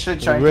 are we actually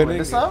trying to win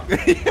this now?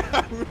 Yeah,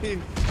 I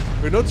mean,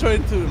 we're not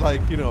trying to,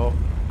 like, you know.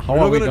 How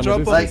are we gonna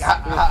jump do on this?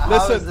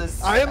 this?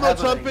 Listen, I am not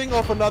happening? jumping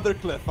off another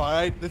cliff,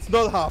 alright? It's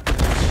not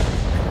happening.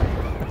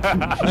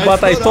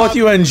 But I thought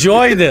you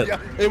enjoyed it.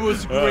 Yeah, it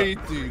was great,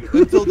 dude.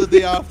 Until the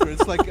day after,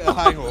 it's like a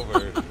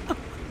hangover.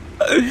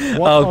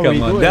 Oh,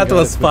 come on. That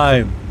was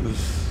fine.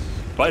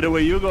 By the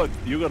way, you got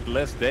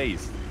less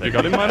days. You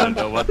got him, man?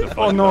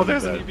 Oh no,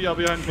 there's an EBR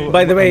behind me.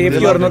 By the way,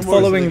 if you're not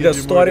following the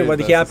story,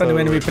 what happened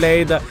when we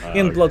played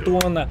in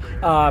Platoon,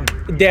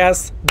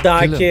 Des,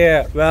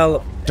 Daki,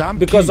 well,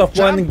 because of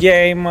one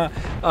game,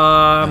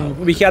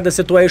 we had a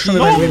situation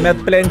when we met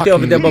plenty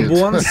of the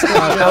baboons.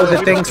 How the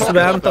things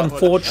went,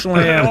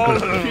 unfortunately,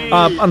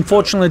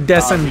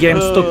 Des and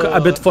games took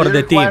a bit for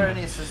the team.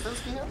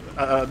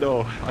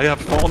 No, I have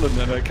fallen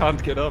and I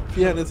can't get up.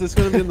 Yeah, is this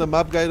going to be in the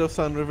map guide of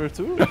Sun River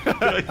too?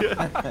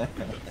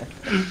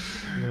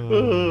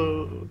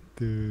 Oh,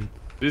 dude.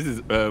 This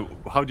is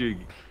how did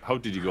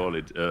you call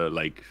it?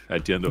 Like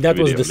at the end of that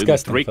the video, was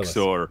disgusting, tricks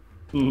fellas.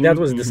 or that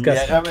was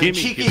disgusting. Yeah, I mean,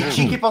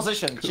 cheeky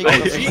position. Cheeky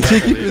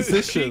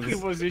positions. Cheeky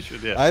position,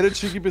 yeah. Either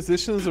cheeky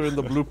positions or in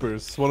the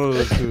bloopers. One of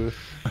the two.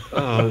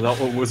 Oh, that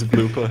one was a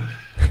blooper.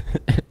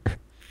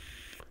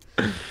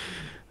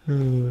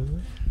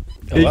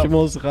 Ich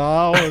muss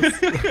raus.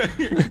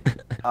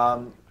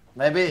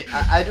 Maybe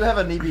I do have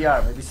an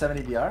EBR. Maybe 7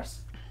 EBRs.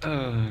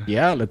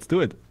 Yeah, let's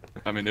do it.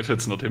 I mean, if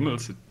it's not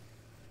Himmels, it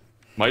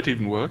might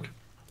even work.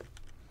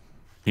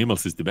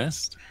 Himmels is the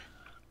best.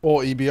 Oh,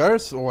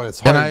 EBRs? Oh, it's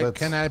hard.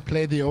 Can I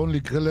play the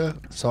only griller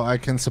so I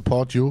can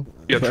support you?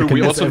 Yeah, true.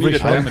 We also need a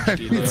damage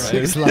dealer,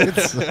 6 right?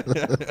 lights.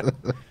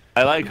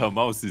 I like how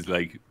Mouse is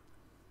like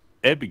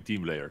epic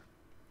team player.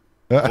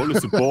 All the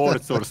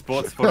supports or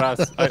spots for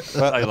us.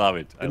 I love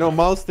it. You know,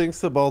 Mouse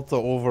thinks about the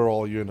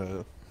overall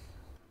unit.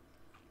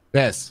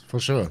 Yes, for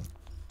sure.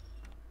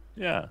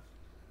 Yeah,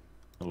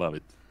 I love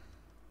it.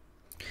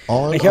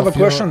 All I have a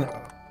question.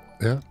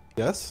 Yeah.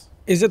 Yes?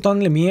 Is it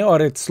only me or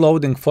it's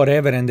loading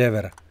forever and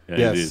ever? Yeah,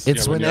 Yes. it is.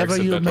 It's when you whenever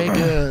accept you that. make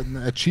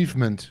an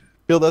achievement.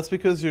 Bill, that's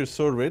because you're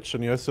so rich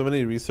and you have so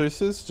many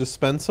resources. Just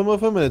spend some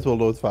of them and it will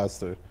load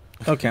faster.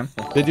 Okay.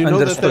 Did you know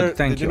Understood.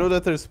 that you know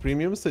that there's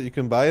premiums that you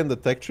can buy in the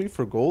tech tree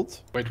for gold?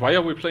 Wait, why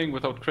are we playing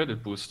without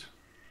credit boost?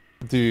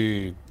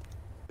 Dude,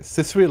 is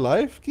this real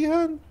life,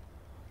 Kihan?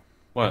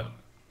 What?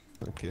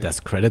 Okay. Does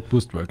credit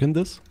boost work in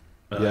this?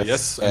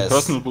 Yes, and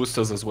personal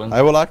boosters as well.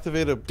 I will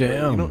activate a.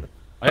 Damn. You know,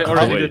 I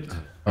already wait. did.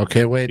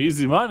 Okay, wait.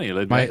 Easy money.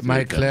 Let me My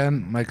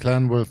activate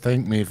clan will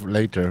thank me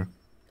later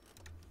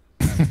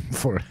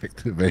for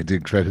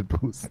activating credit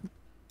boost.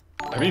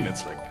 I mean,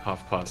 it's like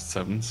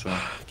 7:30, so...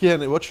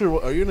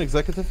 Kihan, are you an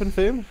executive in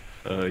Fame?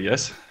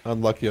 Yes.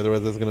 Unlucky,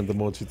 otherwise that's gonna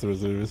demote you to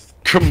reservist.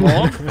 Come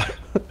on!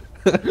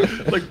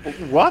 Like,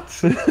 what?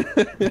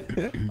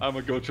 I'm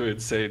gonna go to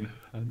insane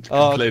and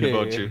complain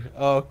about you.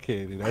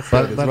 Okay, dude, that's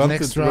But run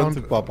next to, run round,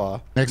 to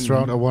Papa. next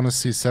round I want to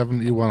see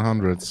 7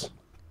 E100s.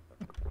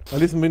 At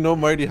least we know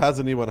Marty has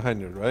an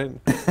E100, right?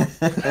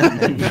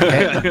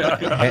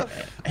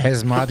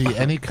 Has Marty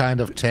any kind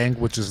of tank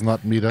which is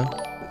not meter?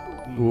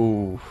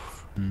 Ooh.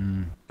 I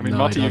mean, No,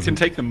 Marty, it you can doesn't.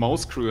 take the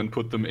mouse crew and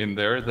put them in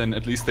there, then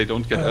at least they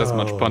don't get as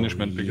much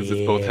punishment because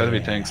it's both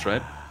heavy tanks,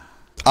 right?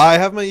 I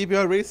have my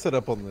EBR race set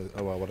up on the.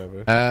 Oh well,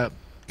 whatever.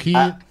 Key.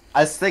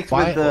 I stick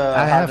Why, with the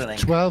I have hardening.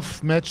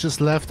 12 matches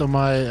left on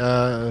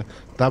my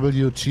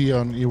WT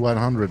on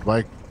E100.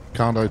 Why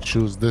can't I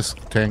choose this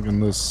tank in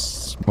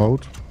this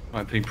mode?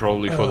 I think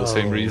probably for the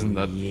same reason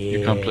that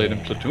you can't play it in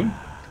Platoon.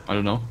 I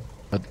don't know.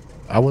 But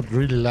I would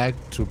really like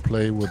to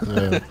play with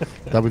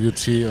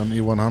WT on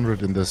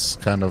E100 in this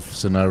kind of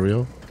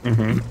scenario.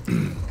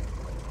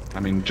 I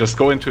mean, just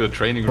go into a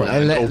training room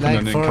and open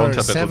an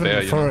encounter battle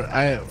there. You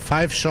know?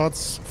 5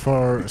 shots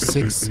for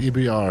 6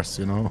 EBRs,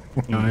 you know.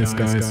 Nice,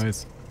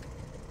 guys.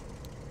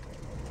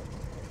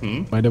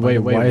 By the way,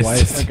 why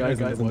is the guys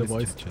in the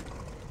voice chat?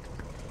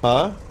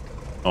 Huh?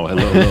 Oh,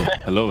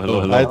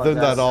 hello. I turned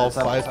that's- that off.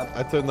 that's-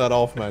 I turned that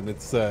off, man.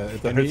 It's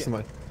it hurts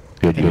my.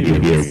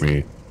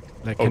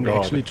 Like, can we God.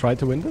 actually try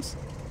to win this?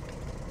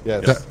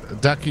 Yes.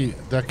 Ducky.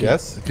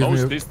 Yes?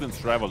 Most distance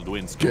traveled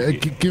wins.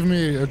 Give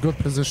me a good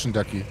position,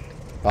 Ducky.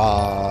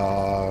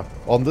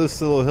 On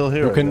this little hill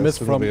here. You can I miss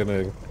guess, in the from-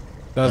 beginning.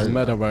 Doesn't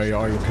matter where you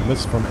are, you can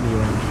miss from any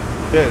range.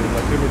 Yeah,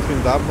 like in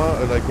between that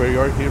like where you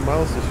are here,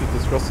 Miles, to shoot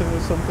this crossing or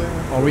something.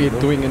 Are we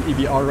doing an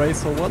EBR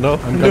race or what? No.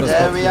 I'm gonna Yeah,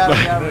 stop. we are.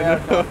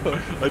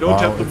 I don't Wow,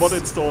 have the mod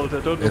it's- installed.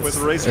 I don't know where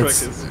the racetrack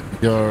is.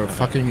 Your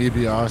fucking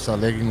EBRs are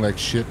lagging like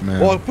shit,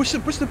 man. Oh, push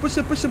him.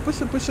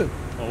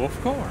 Oh,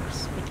 of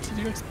course. What did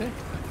you expect?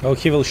 Oh,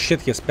 he will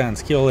shit his pants.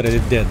 He already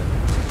did.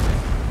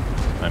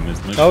 I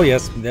missed my Oh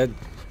yes, that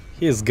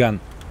he is gone.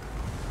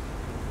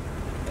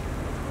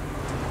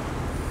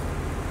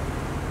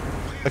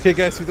 Okay,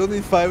 guys, we don't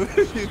need 5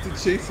 of you to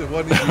chase him.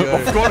 One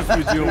EBR. Of course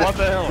we do. What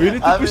the hell? We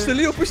need to I push mean- the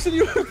Leo, push the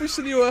Leo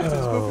after.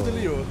 Let's go for the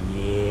Leo.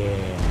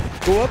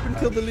 Yeah. Go up and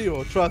kill the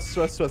Leo. Trust.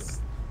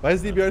 Why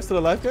is the EBR still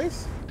alive,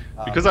 guys?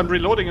 Because I'm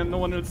reloading and no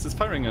one else is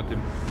firing at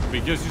him.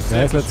 Because you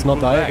said Guys, let's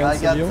not die I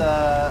against got you.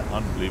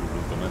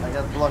 Unbelievable comment. I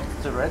got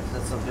blocked to red.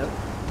 That's not good.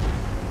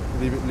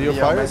 Leo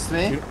Leo fire. missed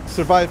me.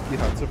 Survive,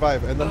 Kihan,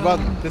 survive. And then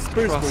run.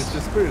 Disperse, boys,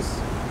 disperse.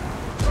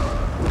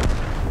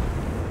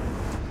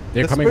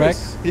 They're coming back.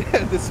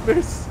 Yeah,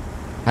 disperse.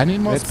 I need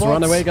more Let's spots.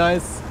 run away,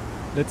 guys.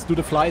 Let's do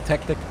the fly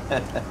tactic.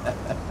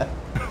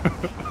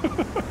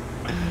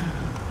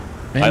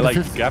 Man, I the like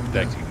 50 gap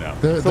tacking now.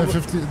 The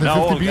 50B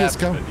Now all is gaps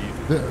coming.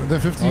 are The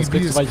 50B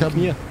is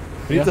coming.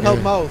 We need to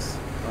help Mouse.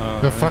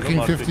 The fucking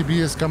 50B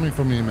is coming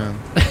for me, man.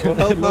 Go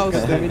help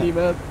Mouse. The mini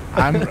map.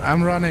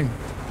 I'm running.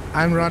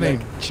 I'm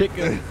running.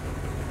 Chicken.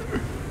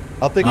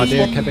 I'll take Ah, a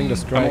they're spot. capping the I'm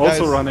strike.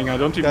 also Guys- running. I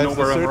don't even know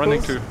where I'm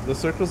running to. The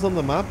circles on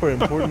the map are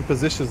important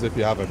positions if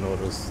you haven't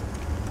noticed.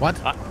 What?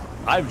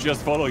 I'm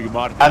just following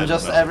Martin. I'm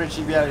just average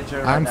EBR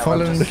right I'm now.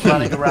 following I'm just Key.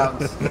 running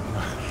around.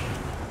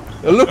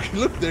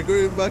 Look, they're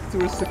going back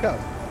towards the cap.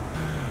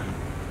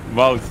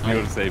 Mouse,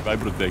 you're safe. I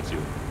protect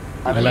you.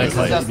 I mean, like this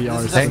is just, EBR. this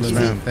is just Thanks, easy.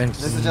 man. Thanks.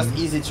 This is just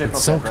easy triple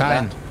It's so cap, right?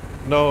 kind.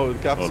 No, the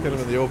cap is kind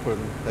of in the open.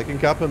 They can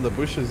cap in the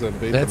bushes and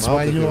bait That's them out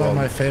why if you they are want.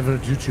 my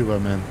favorite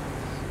YouTuber, man.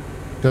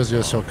 Because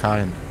you're so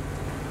kind.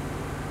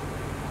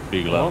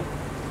 Big love.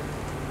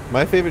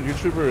 My favorite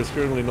YouTuber is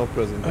currently not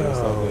present here,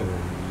 sadly.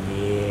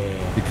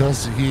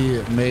 Because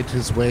he made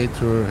his way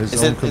to his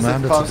Is own it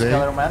commander Post today.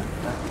 Color Man?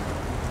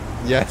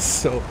 Yes,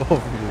 so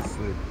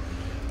obviously.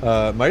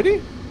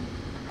 Mighty?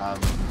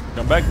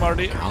 Come back,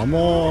 Marty. Come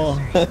on.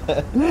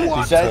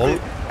 What?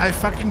 I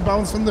fucking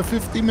bounced on the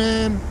 50,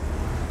 man.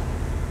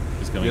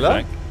 He's coming Mila?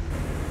 back.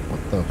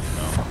 What the No,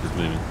 fuck? he's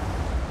leaving.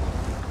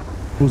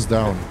 Who's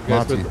down?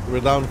 Guys, Marty. we're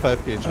down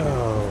 5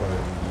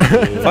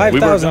 kg. 5,000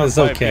 down is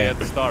 5K okay. at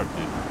the start,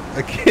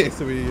 dude. Okay,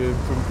 so we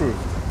improved.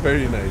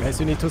 Very nice. Guys,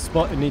 you need to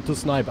spot. You need to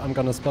snipe. I'm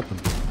gonna spot them.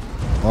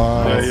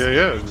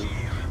 Yeah.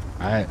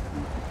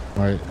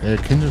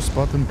 Alright. Can you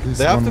spot him, please?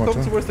 They have one to more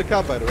come time? towards the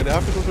cap, by the way. They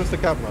have to come towards the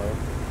cap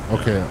now.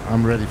 Okay,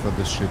 I'm ready for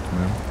this shit,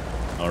 man.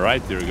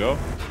 Alright, here we go.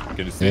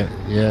 Can you see? Yeah,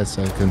 yes,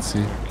 I can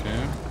see.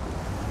 Okay.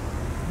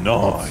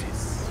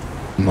 Nice.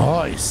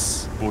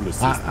 Noise. Full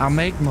assist. I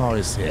make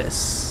noise,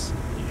 yes.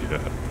 Yeah.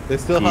 They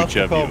still Good have to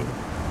job, come.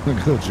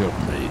 you. Good job,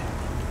 mate.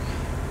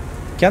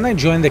 Can I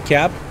join the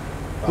cab?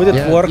 Would it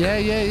Yeah, work?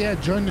 yeah.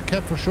 Join the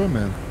cap for sure,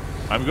 man.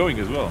 I'm going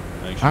as well,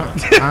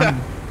 actually.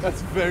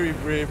 That's very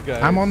brave,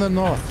 guys. I'm on the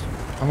north.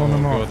 I'm on the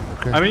north.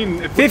 Okay. I mean,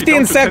 it would be 15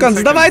 down to 10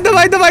 seconds.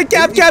 Давай,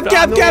 cab,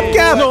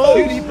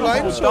 Dude, he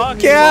blind shot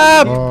me.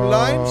 Cab. He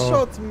blind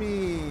shot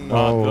me.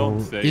 Oh,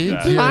 don't say idiot.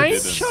 that. Blind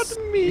Didn't. shot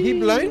He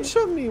blind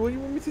shot me. What do you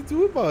want me to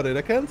do about it?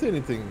 I can't do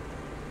anything.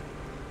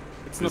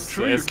 It's not This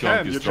true, you S-Clamp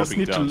can. is You just dropping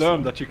need to down learn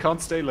soon. that you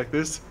can't stay like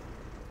this.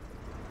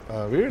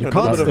 We're in You a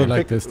can't little bit stay of a like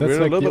pick- this. we're That's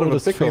in a like the little bit of a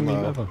oldest pickle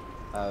framing now. ever.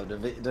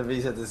 The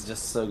VZ is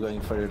just so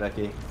going for you,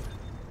 Ducky.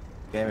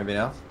 Okay, maybe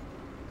not.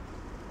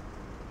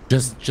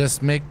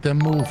 Just make them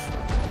move.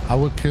 I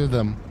will kill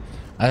them.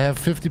 I have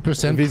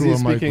 50% VZ crew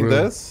on my speaking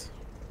grill. this.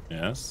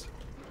 Yes.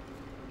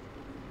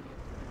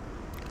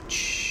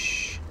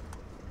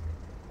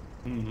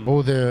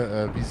 Oh,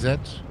 the VZ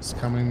is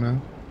coming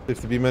now.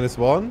 If the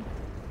B-1.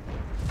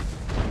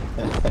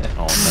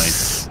 Oh,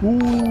 nice.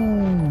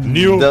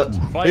 New.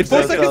 Wait,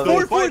 4 seconds,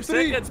 4, 5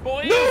 3. seconds,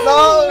 boys!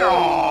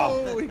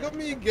 No! He got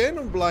me again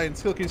on blind.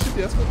 Skill, can you shoot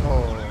the escort?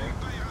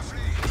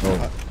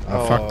 Oh,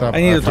 I fucked up.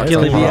 I needed to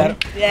kill him.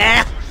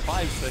 Yeah.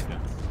 5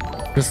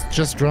 seconds.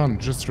 Just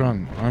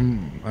run.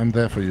 I'm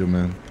there for you,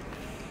 man.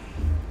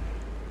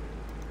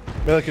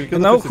 Mela, can you kill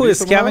You the know first who is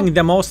somehow? having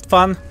the most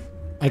fun?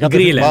 I got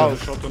Grille. Wow.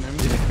 Shot on him.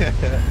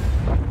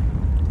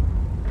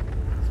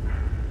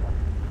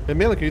 Hey,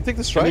 Mela, can you take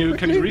the strike?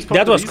 Can you respawn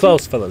That the was easy?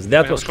 close, fellas.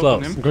 That I was have shot on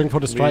close. him. I'm going for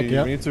the strike, We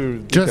yeah. need to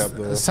decap Just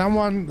though.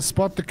 someone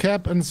spot the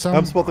cap and some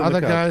I'm spotting the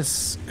other cap.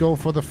 guys go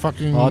for the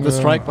fucking. Oh, the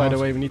strike, by the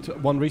out. way, we need to,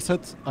 one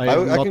reset. I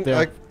am not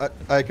there.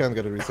 I can't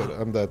get a reset.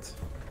 I'm dead.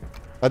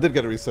 I did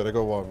get a reset. I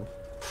got 1.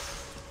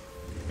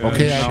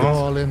 Okay, I now- go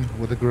all in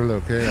with the gorilla.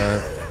 Okay, I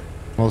have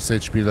most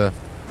HP left.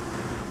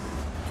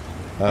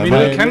 I mean,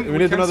 we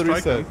need can another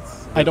strike reset. them.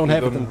 I don't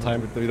have it in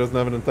time. He doesn't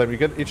have it in time. You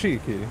get itchy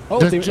key. Oh,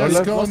 Just, they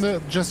just go lost- on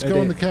the, just Uh, go they-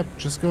 on the cap.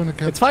 Just go on the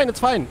cap. It's fine,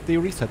 it's fine. They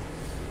reset.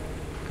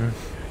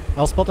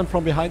 I'll spot them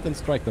from behind and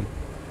strike them.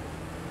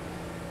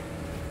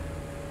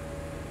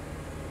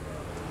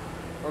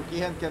 Or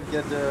Kihan can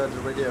get the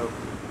radio.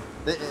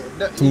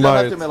 No, you don't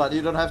have to, Milad.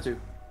 You don't have to.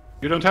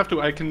 You don't have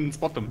to, I can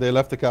spot them. They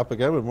left the cap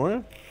again with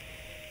more.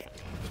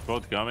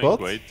 Spot coming, Spot?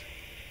 wait.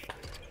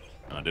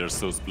 Oh, they're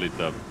so split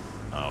up.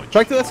 Ouch.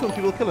 Strike the S1, he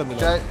will kill him.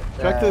 Try-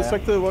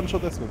 Strike the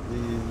one-shot S1.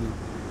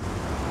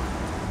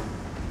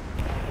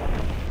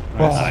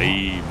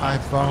 Aye, I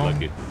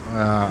found. unlucky.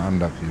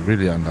 Unlucky.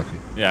 Really unlucky.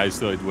 Yeah, I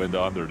saw it went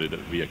under the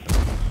vehicle.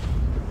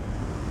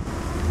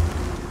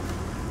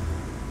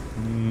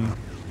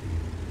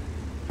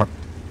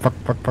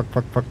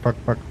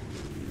 Fuck.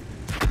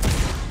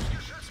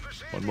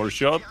 One more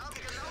shot.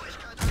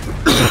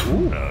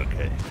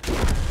 Okay.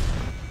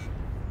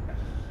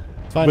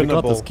 Fine, we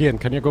got Winnable. this. Kian,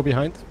 can you go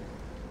behind?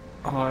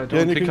 Oh, I Yeah,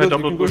 don't you think can I go- you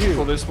double can go pushed here.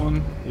 for this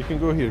one. You can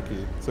go here,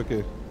 Key. It's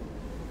okay.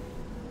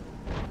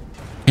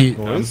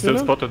 I'm still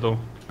spotted though.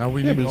 Now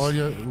we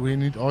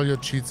need all your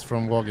cheats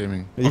from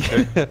wargaming.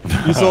 Okay.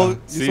 you saw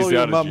Seize your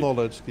the map energy.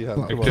 knowledge, Key. Come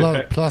Okay.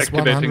 on. Plus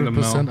Activating them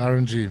 100% now.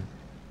 RNG.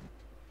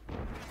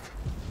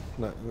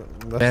 No,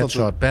 that's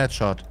not Bad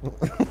shot.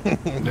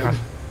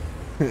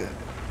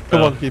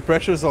 Come on, Key.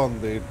 Pressure's on,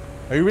 dude.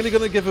 Are you really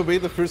gonna give away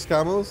the first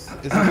camos?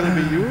 Is it gonna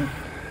be you?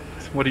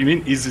 What do you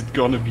mean, is it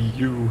gonna be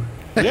you?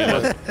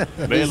 Yeah.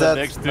 Mela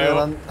next to you.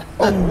 Melon.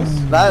 Oh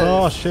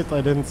Nice. shit,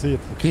 I didn't see it.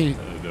 Key,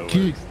 No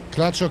key,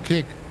 clutch or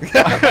kick.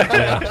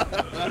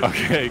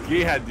 Okay,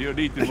 Gihan, you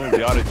need to move the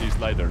RNG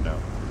slider now.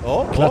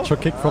 Oh, Clutch or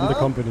kick from the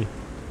company.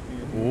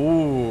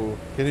 Ooh.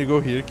 Can you go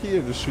here, Key,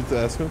 and just shoot the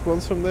S-Munk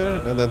once from there,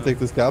 and then take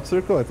this gap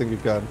circle? I think you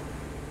can.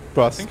 I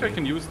Trust think me. I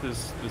can use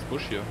this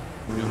bush here.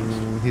 to be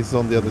honest. He's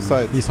on the other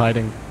side. He's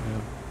hiding.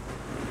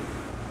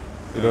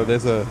 You know,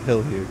 there's a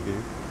hill here, Key.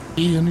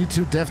 Key, you need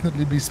to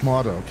definitely be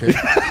smarter, okay?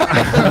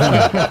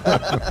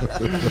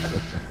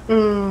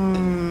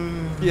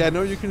 Yeah, I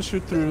know you can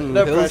shoot through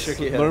No hills pressure,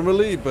 Key.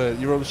 normally, but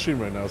you're on stream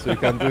right now, so you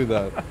can't do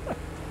that.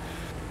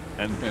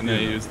 And Can I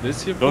use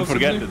this here? don't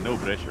forget possibly? that no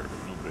pressure.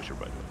 No pressure,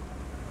 by the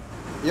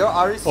way. Your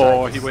Ari strike.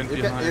 Oh, he is- went you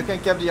can, behind. you can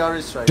cap the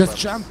Ari strike.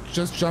 Just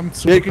buttons. jump.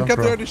 Yeah, you can super cap the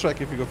control. early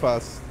strike if you go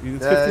fast.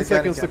 It's Yeah, 15 you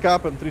seconds can. to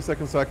cap and 3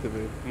 seconds to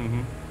activate.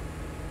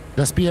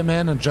 Just be a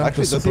man and jump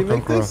Actually, to does he super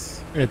make control.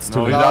 this? It's too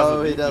No, late. he No,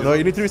 doesn't. he doesn't. No,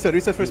 you need to reset.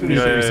 Reset first. We need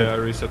Yeah, to yeah, reset. yeah,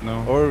 reset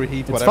now. Or reheat,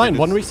 It's whatever fine, it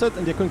one is. reset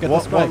and you can get the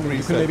strike. One You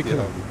reset, can maybe kill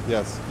Kian. him.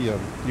 Yes, Kian.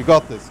 You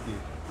got this,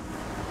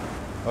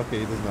 Key. Okay,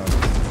 he does not.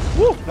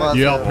 Well,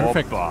 Yeah, so-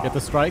 perfect. Oppa. Get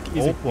the strike,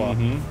 easy.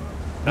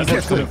 That's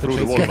what's coming through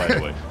the wall, by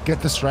the way.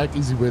 Get the strike,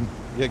 easy win.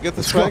 Yeah, get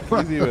the strike,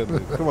 easy win.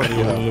 Dude. Come on,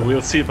 Kihan.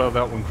 We'll see about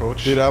that one,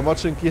 coach. Dude, I'm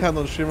watching Kihan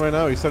on stream right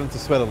now. He's starting to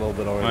sweat a little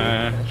bit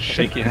already.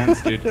 Shaky hands,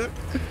 dude.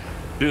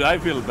 Dude, I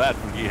feel bad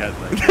for Gihan.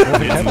 Like,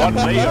 it's one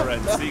layer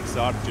and 6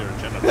 archer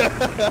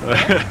generators.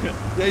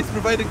 Yeah, he's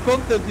providing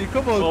content here.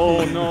 Come on,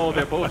 Oh Key. no,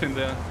 they're both in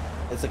there.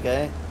 It's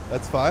okay.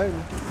 That's fine.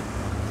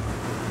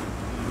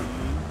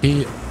 Hey,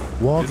 Is it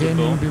wargaming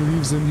though?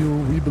 believes in you.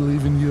 We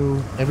believe in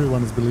you.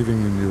 Everyone is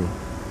believing in you.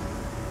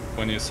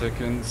 20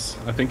 seconds.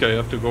 I think I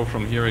have to go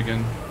from here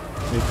again.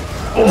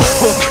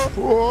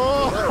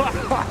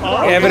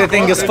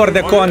 Everything is for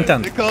the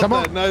content. Come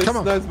on, Nice, come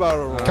on. nice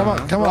barrel roll. Come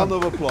on. Round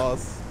of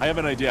applause. I have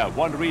an idea.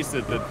 One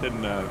reset that then, you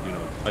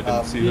know. I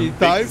didn't see He them.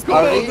 dives. Come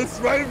Are on, we- this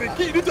is right of it.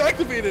 Key, you need to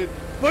activate it.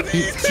 What are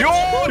you Yeah,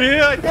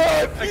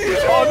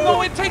 oh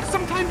no, it takes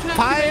some time to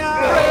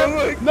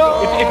activate.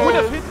 No! It would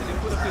have hit.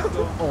 It would have hit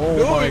though. Oh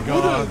No, my it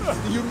god.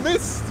 wouldn't. You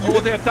missed. Oh,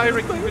 they're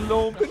directly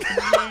below.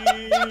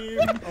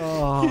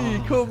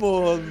 Key, come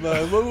on,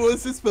 man. What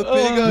was this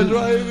Papega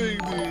driving,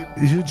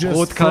 dude? You just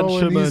Rot kann throw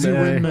an schimmeln, easy ey.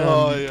 win, man.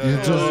 Oh, yeah. You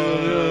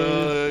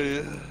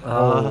just...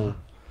 Oh.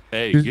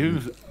 Hey,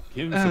 give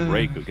us a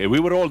break, okay? We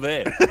were all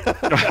there.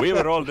 We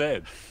were all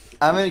there.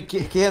 I mean,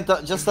 Kian,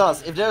 just tell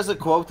us if there's a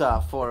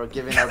quota for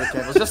giving out the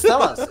cables. Just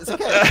tell us. It's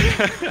okay.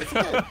 It's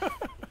okay.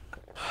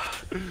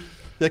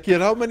 Yeah,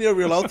 Kian, how many are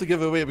we allowed to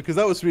give away? Because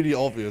that was really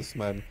obvious,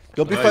 man.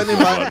 You'll be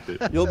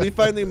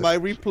finding my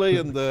replay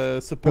in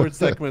the support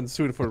segment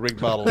soon for Ring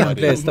Battle.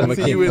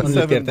 See you in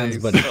 7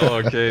 days.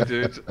 Okay,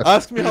 dude.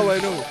 Ask me how I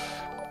know.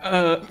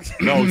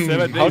 No,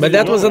 7 days. But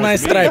that was a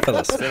nice try,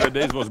 fellas. 7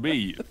 days was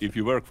me. If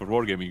you work for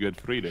Wargaming, you get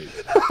 3 days.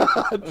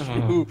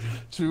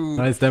 True.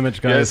 Nice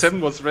damage, guys. Yeah, 7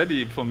 was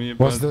ready for me,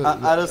 but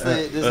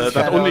honestly, this is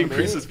that kinda only on me.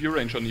 increases view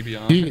range on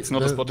EBR. It's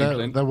not a spotting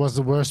plane. That was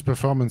the worst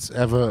performance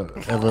ever.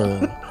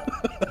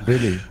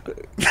 Really.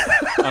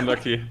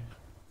 Unlucky.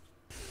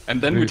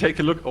 And then we take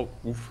a look. Oh,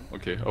 oof.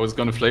 Okay, I was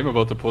gonna flame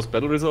about the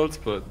post-battle results,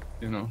 but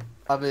you know.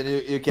 I mean,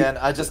 you can.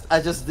 I just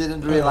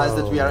didn't realize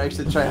that we are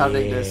actually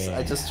tryharding this.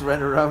 I just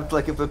ran around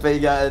like a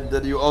papega, and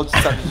then you all just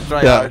started to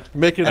try hard.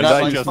 Make it And a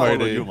I nice just Follow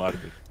Friday. you,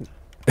 Martin.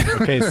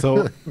 Okay,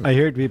 so I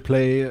heard we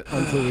play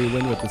until we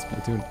win with this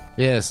platoon.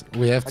 Yes,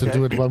 we have to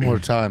do it one more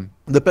time.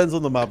 Depends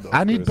on the map, though.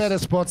 I need Chris. better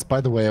spots, by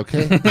the way.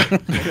 Okay.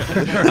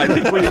 I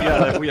think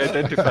we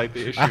identified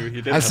the issue.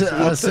 He didn't.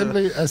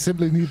 I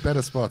simply need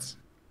better spots.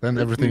 Then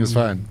everything is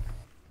fine.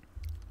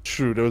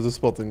 True, there was a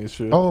spotting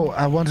issue. Oh,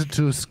 I wanted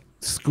to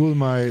school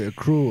my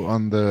crew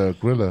on the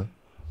griller.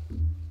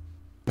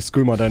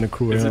 School mal deine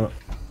Crew, Is ja.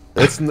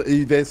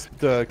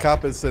 The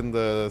cap is in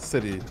the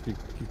city. You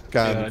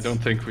can't. Yeah, I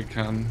don't think we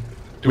can.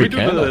 Do We we do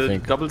can, I the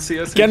think. double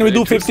CS? Can we do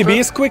into 50 A2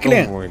 Bs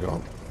quickly? Oh my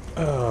god.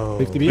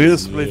 50 We beats?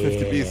 just play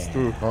 50 beats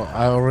through. Oh,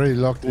 I already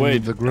locked Wait,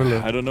 in the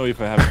griller. I don't know if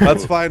I have.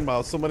 That's fine,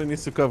 Mouse. Somebody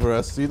needs to cover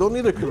us. You don't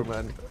need a crew,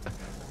 man.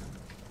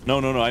 No.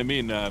 I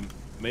mean,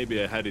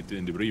 maybe I had it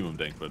in the premium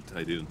tank, but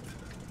I didn't.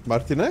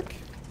 Martinek?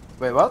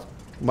 Wait, what?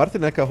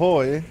 Martinek,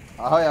 ahoy.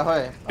 Ahoy,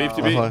 ahoy.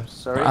 50 Ahoy. B.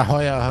 Sorry.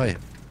 Ahoy, ahoy.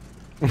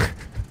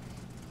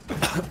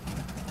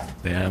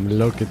 Damn,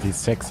 look at these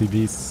sexy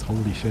beasts.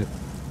 Holy shit.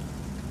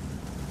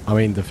 I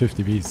mean, the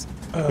 50 beasts.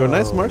 You're a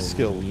nice mark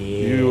skill.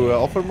 You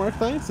offer mark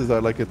tanks? Is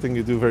that like a thing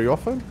you do very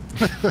often?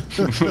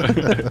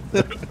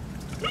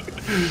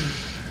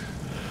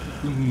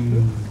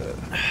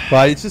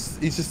 Wow,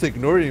 he's just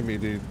ignoring me,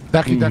 dude.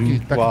 Ducky.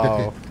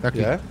 Wow.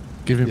 Yeah?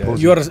 Give him Yeah.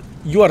 pose.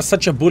 You are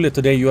such a bully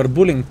today. You are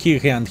bullying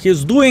Kihan.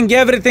 He's doing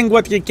everything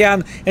what he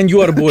can, and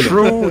you are bullying.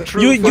 True.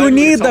 You Finally,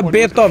 need a someone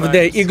bit with of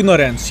the facts.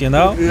 ignorance, you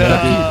know.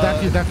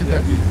 Ducky.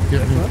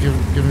 Give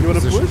him You wanna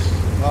position. push?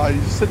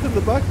 You just sit in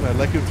the back, man,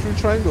 like a true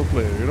triangle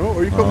player, you know?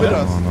 Or you come with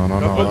us. No.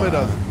 Come with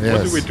us.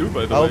 What do we do,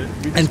 by the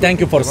way? And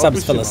thank you for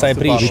subs, fellas. I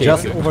appreciate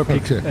Just it.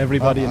 overpicked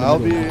everybody in the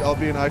middle. I'll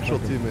be an actual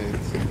teammate.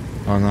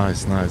 Oh,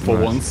 nice. For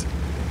once.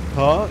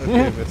 Huh?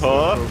 Okay, mister.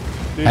 Huh?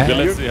 Yeah,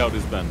 let's see how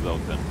this pans out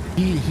then.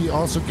 He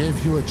also gave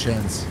you a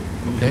chance.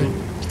 Okay.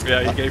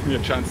 Yeah, he gave me a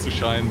chance to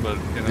shine, but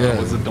you know, Yeah. I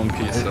was a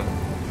donkey, so.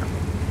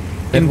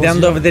 In the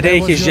end of the day,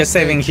 that was he's your just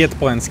saving stage. hit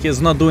points.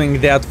 He's not doing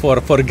that for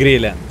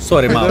grilling.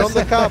 Sorry, They're on mouse.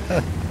 the cap.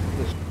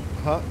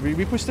 Huh?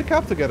 We push the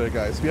cap together,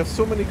 guys. We have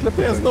so many clippers.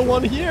 There's no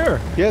one here!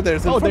 Yeah,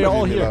 there's in Oh, front they're of you,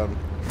 all here. Milan.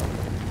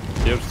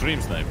 You have stream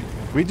sniping.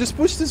 We just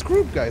pushed this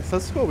group, guys.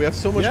 Let's go. We have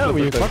so much Yeah, clipper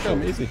we fuck protection.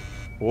 them easy.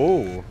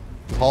 Oh.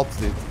 Halt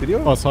the video?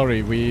 Oh,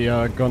 sorry, we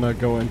are gonna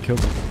go and kill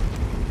them.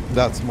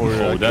 That's more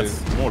Oh, okay. that's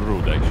more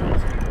rude actually.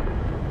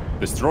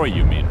 Destroy,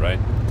 you mean, right?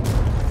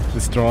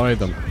 Destroy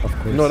them, of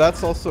course. No,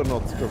 that's also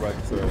not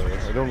correct.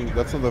 I don't.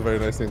 That's not a very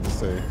nice thing to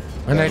say.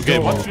 When I Okay,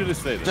 go, what should I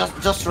say then?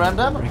 Just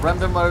random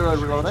while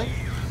reloading.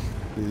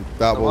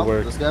 That The will one,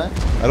 work. This guy.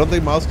 I don't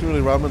think Mouse can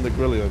really ram in the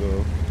griller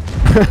though.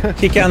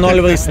 He can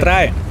always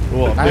try.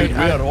 Well, I-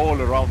 we are all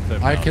around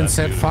them I now, can that's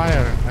set beautiful.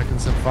 fire. I can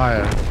set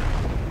fire.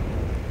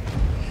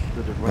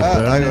 I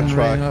got Burning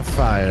track. ring of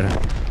fire,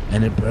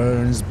 and it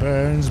burns.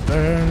 Can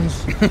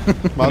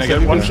Mouse, I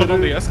get one shot on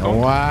the S-Count?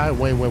 Why?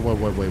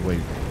 Wait.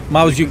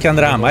 Mouse, you can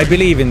ram. I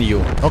believe in you.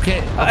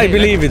 Okay. I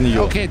believe in you.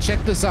 Okay, check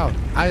this out.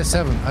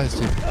 I7, I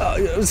see.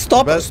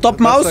 Stop, Best- stop,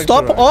 best mouse, thing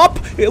stop, to up!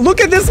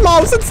 Look at this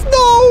mouse, it's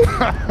no!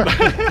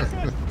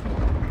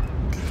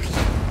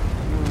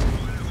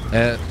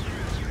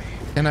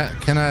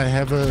 Can I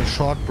have a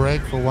short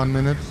break for 1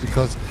 minute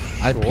because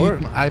I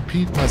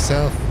peed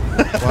myself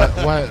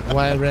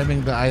while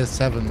ramming the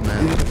i7,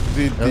 man.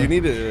 do you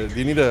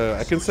need a?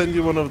 I can send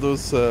you one of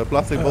those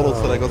plastic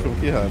bottles that I got from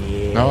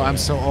Kihan. No, I'm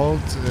so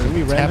old.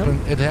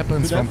 It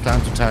happens from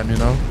time to time, you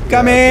know.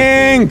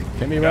 Coming!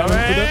 Can we ram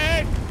into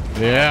them?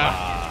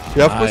 Yeah!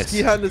 Yeah, of course, Nice.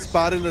 Kihan is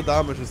bad in the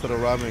damage instead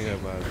of ramming him,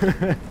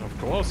 man. Of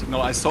course. No,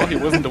 I saw he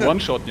wasn't the one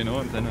shot, you know,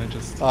 and then I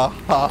just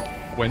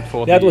went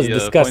for That the was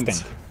disgusting.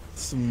 points.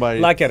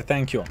 Smite. Lacker,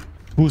 thank you.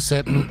 Who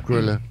said noob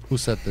griller? Who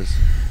said this?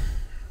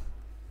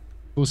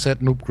 Who said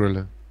noob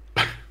griller?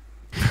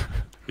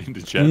 In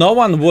the chat. No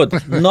one would.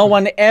 No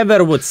one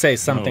ever would say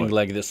something No,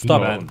 like this.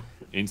 Stop. Ban.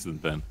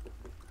 Instant ban.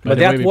 But By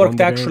the way, that we won worked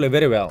the game. actually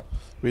very well.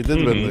 We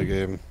did win the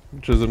game,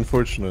 which is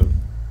unfortunate.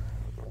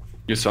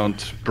 You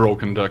sound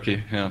broken,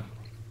 Ducky, yeah.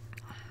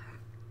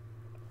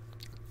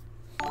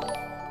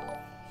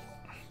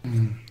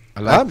 I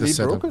like Me this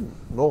setup. broken?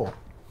 No.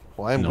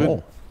 Oh, I'm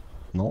good.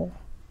 No.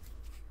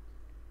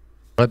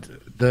 But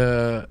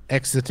the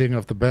exiting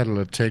of the battle,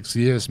 it takes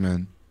years,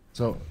 man.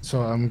 So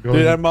I'm going.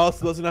 Dude, our mouse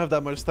doesn't have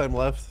that much time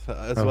left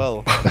as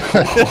well.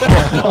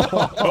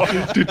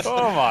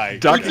 Oh my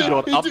Ducky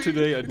god. got up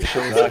today and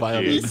shows He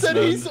violence. said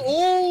man. he's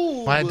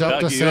old. My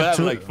doctor Ducky, you said have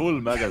 2. like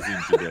full magazine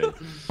today.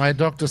 My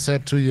doctor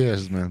said 2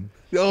 years, man.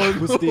 Oh,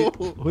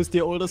 Who's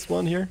the oldest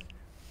one here?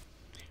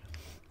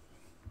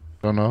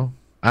 Don't know.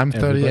 I'm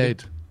Everybody?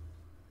 38.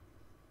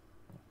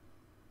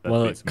 That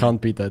Well, beats me.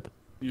 can't beat that.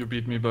 You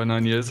beat me by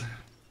 9 years.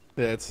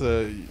 Yeah, it's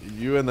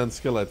you and then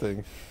Skill, I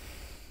think.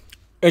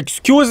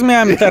 Excuse me,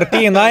 I'm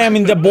 13. I am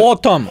in the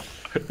bottom.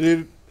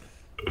 Dude,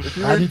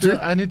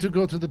 I need to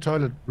go to the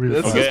toilet real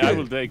That's fast. Okay, I okay.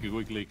 will take a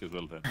quick leak as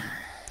well then.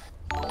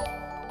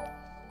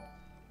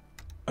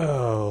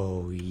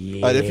 Oh yeah.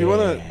 Alright, if you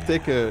wanna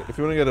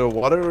get a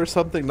water or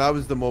something, now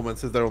is the moment.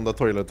 Sit there on the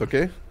toilet,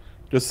 okay?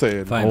 Just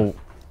saying. Fine. Oh,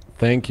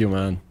 thank you,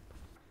 man.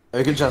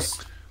 You can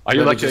just. Are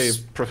you Maybe like a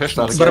just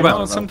professional start streamer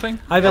again. or something?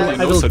 I will, Probably I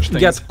no will such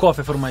get things.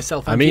 coffee for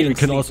myself. I I'm mean, we feeling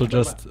can sleepy. also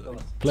just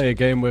play a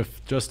game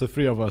with just the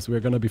 3 of us. We're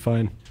gonna be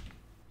fine.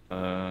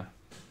 Huh?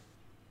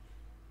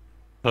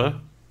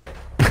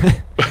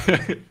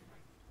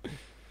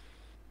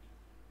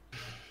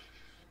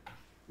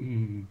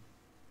 Hmm.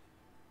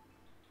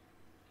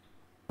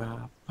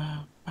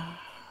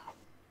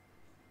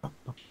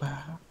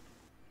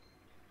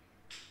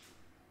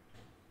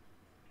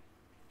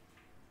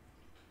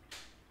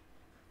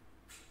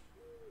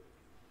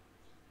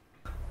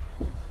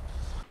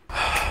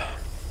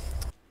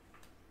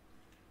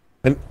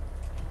 And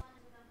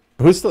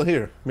who's still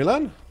here?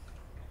 Milan?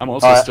 I'm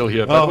also still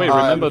here. By the way,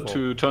 hi, remember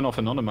beautiful. to turn off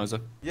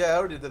anonymizer. Yeah, I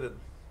already did it.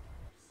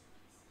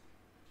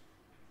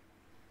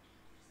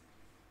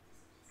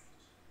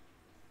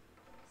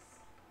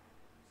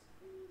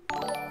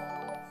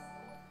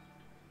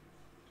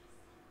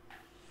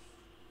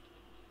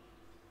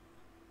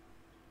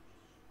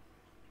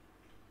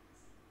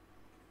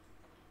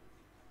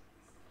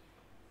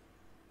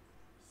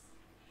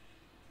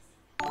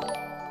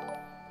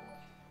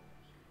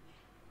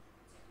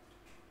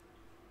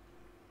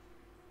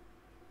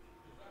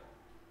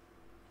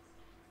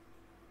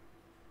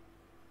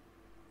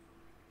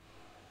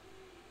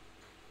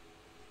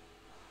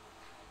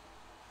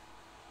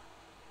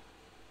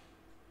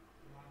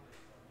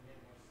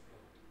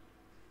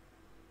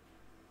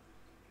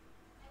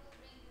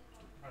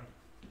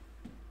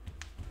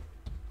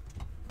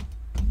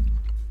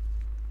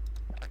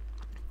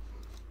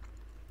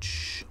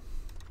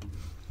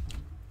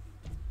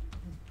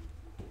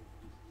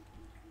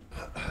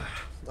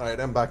 Alright,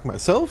 I'm back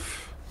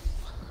myself.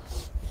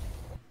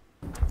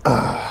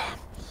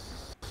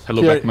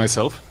 Hello Here- back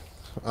myself.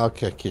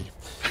 Okay, key.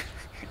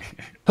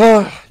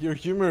 Your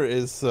humor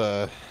is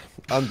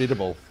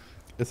unbeatable.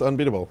 It's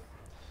unbeatable.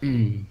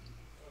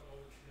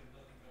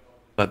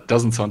 That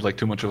doesn't sound like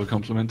too much of a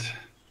compliment.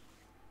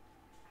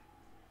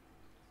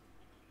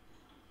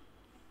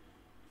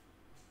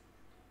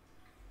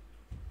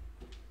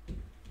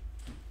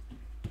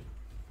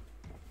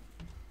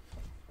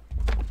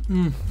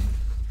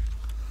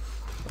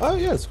 Oh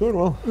yeah, it's going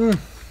well.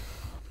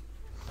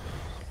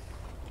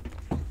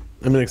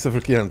 I mean, except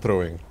for Kian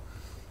throwing.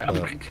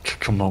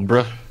 Come on,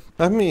 bro.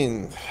 I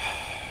mean,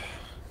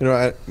 you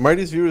know,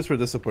 Marty's viewers were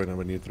disappointed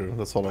when you threw.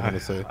 That's all I'm gonna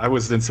say. I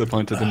was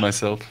disappointed in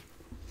myself.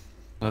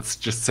 Let's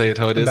just say it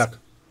how it is. back.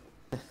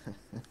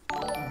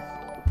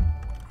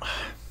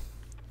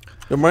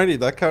 Yo, Marty,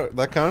 that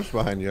couch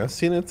behind you. I've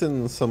seen it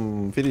in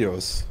some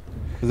videos.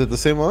 Is it the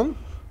same one?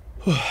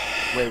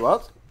 Wait,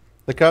 what?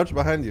 The couch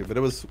behind you, but it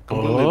was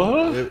completely.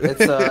 Oh?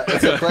 It's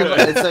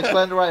a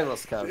clan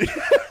rivals couch.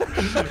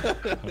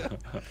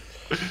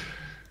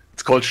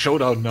 It's called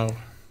Showdown now.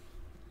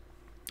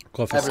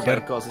 Coffee Everybody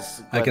scared. calls it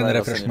I clan can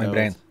rivals, refresh and my you know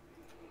brain. it.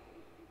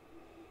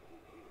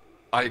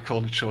 I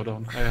call it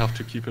Showdown. I have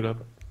to keep it up.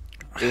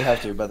 You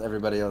have to, but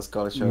everybody else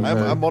calls it show.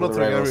 I'm monitoring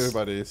rivals.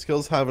 everybody.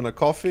 Skills having a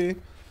coffee.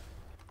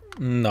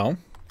 No.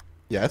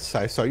 Yes,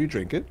 I saw you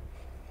drink it.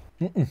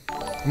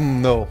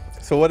 No.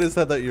 So what is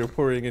that you're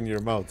pouring in your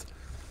mouth?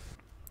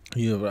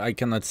 I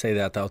cannot say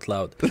that out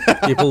loud.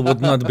 People would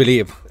not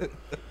believe.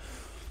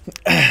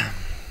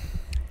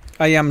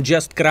 I am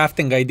just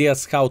crafting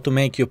ideas how to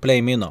make you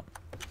play Mino.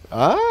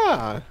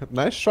 Ah,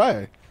 nice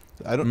try.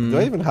 I don't. Do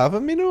I even have a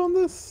Mino on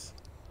this?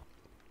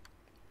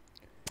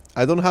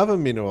 I don't have a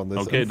Mino on this.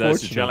 Okay,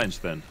 that's the challenge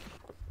then.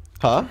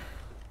 Huh?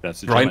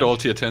 That's the Grind all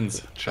challenge. tier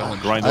 10s.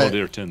 Challenge. Grind all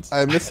their tins.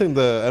 I'm missing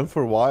the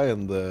M4Y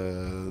and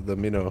the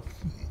Mino.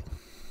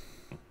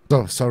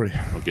 Oh, sorry.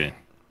 Okay.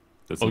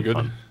 That's All not good.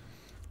 fun.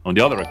 On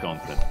the other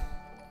account then.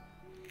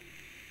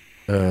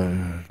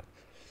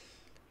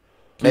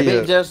 Maybe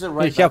Yeah. there's a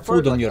right You have now for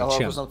food on like your a hub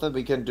chin. or something.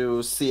 We can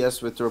do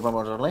CS with turbo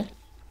mode only,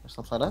 or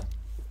something like that.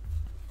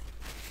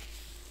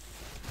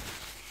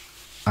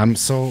 I'm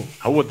so.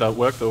 How would that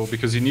work though?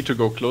 Because you need to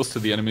go close to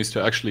the enemies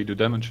to actually do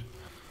damage.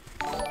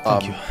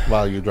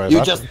 While you drive You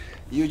up. just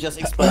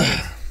explained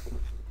it.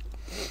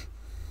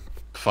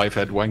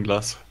 5-head wine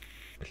glass.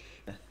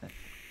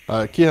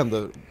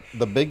 Kian,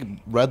 the big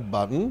red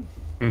button.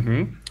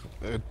 Mm-hmm.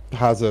 It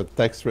has a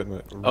text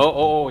written.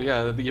 Oh,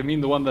 yeah. You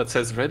mean the one that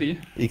says ready?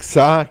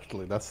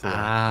 Exactly. That's the one.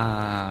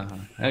 Ah.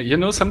 You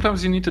know,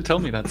 sometimes you need to tell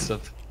me that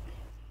stuff.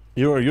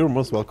 You're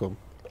most welcome.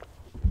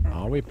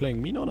 Are we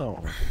playing Mino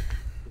now?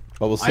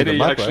 But we'll see I the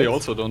map, actually right?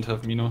 also don't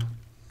have Mino.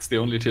 It's the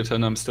only tier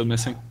 10 I'm still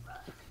missing.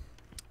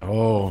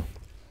 Oh.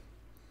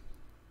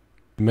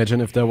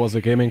 Imagine if there was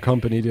a gaming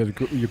company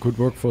that you could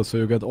work for, so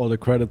you get all the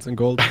credits in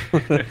gold.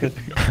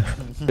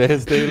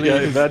 His daily,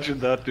 Yeah, imagine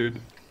that, dude.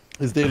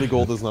 his daily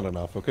gold is not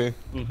enough, okay?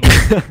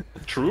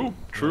 True.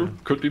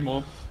 Could be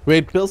more.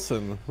 Wait,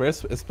 Pilsen.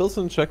 Is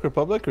Pilsen Czech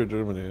Republic or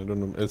Germany? I don't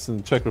know. It's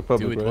in Czech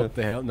Republic, Dude, right? what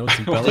the hell? No, it's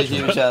in Did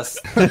Belgium. you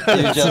just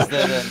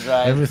didn't,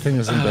 right? Everything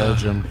is in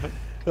Belgium.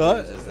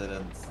 What? Just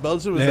didn't.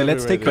 Belgium is Yeah,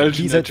 let's take everywhere,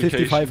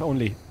 Belgian VZ55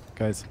 only,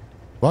 guys.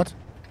 What?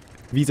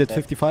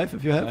 VZ55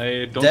 if you have.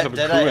 I don't That- have a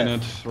that crew I in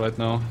have. it right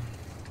now.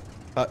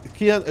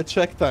 Kian, a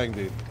Czech tank,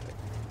 dude.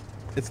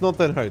 It's not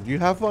that hard. You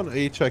have one,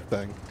 a Czech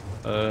tank.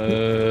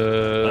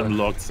 I'm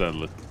locked,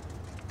 sadly.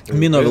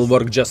 Mino will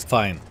work just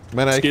fine.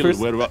 Man, I Skill, first,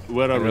 where are we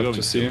We'll have going?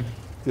 to see.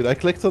 dude, I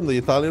clicked on the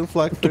Italian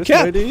flag first,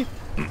 cap. already,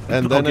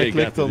 and then Okay, I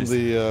clicked got on this.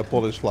 the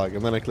Polish flag,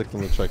 and then I clicked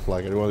on the Czech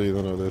flag. I want you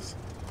to know this.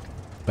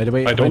 By the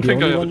way, I am don't the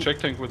think I only have one? a check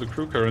tank with a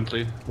crew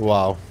currently.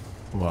 Wow.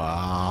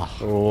 Wow.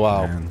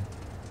 Wow. Man.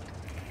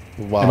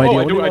 Wow. Am I the Oh,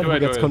 I only do, one I do, who I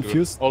do. gets I do.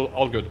 confused?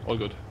 All good, all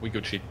good. We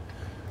Gucci.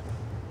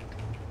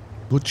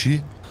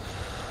 Gucci.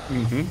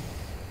 Mm-hmm.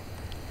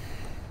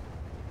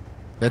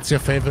 That's your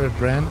favorite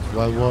brand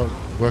while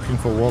working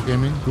for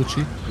Wargaming,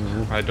 Gucci?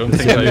 I don't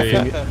think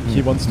I...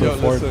 He wants to Yo,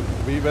 afford.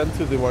 listen, we went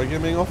to the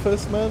Wargaming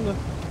office, man,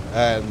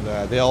 and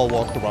they all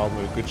walk around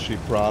with Gucci,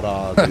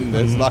 Prada. Dude,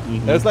 there's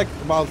like,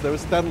 Miles, there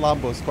was 10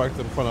 Lambos parked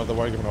in front of the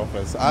Wargaming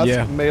office. Ask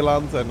Yeah.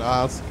 Mayland and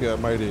ask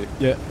Marty.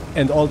 Yeah,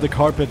 and all the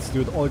carpets,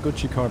 dude, all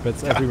Gucci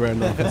carpets everywhere in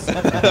the office.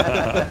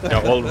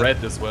 Yeah, all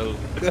red as well.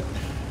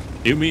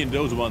 You mean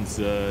those ones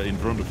in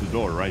front of the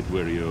door, right?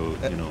 Where you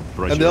know,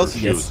 brush And they your also,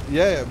 shoes.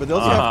 yeah, but they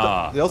also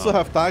have they also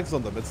have tags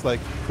on them. It's like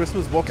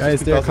Christmas boxes Guys,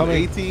 they're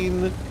coming.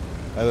 2018.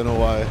 I don't know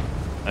why.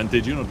 And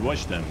they do not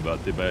wash them,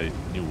 but they buy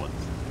new ones.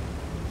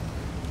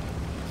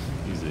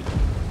 Easy.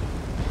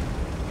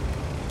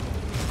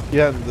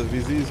 Yeah, and the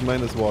VZ is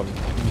 -1.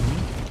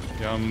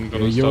 Yeah, I'm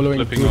gonna Yeah, start YOLOing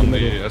flipping through on the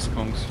the middle.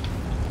 S-Kongs.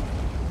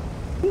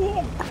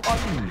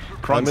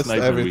 Crunch missed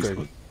sniper everything.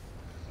 with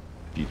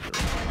Peter.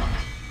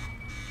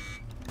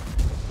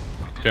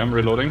 Okay, I'm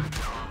reloading.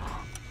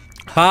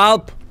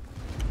 Help!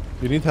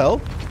 You need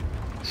help?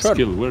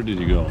 Skill, where did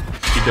you go?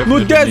 He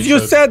definitely Nudez, needs you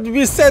that.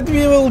 we said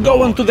we will go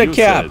No, into the you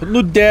cap. said.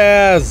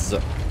 Nudez!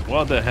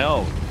 What the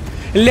hell?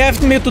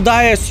 Left me to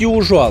die as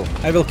usual.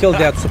 I will kill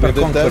that super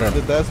conqueror.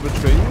 Did Des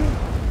betray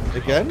you?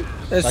 Again?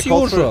 As That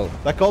calls usual.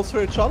 that calls for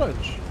a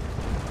challenge.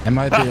 Am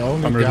I the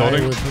only I'm guy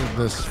reloading. with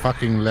this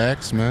fucking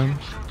legs, man?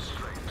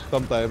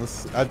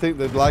 Sometimes. I think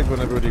they lag when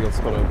everybody got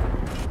spotted.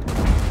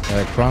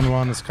 Crown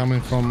one is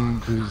coming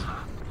from the...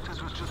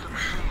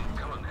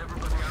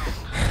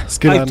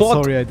 Skill, I I'm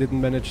thought- sorry I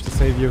didn't manage to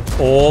save you.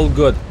 All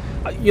good.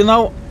 You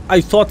know, I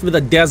thought with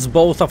the Des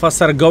both of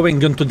us are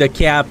going into the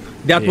cap.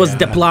 That was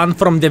the Yeah. plan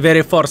from the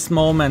very first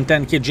moment,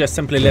 and he just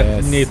simply left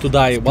Yes. me to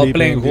die while Sleeping,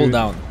 playing hold dude.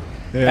 down.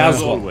 Yeah. As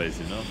As well. always,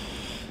 you know.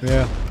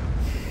 Yeah.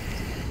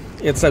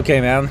 It's okay,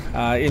 man.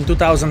 In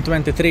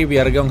 2023, we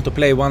are going to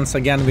play once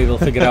again. We will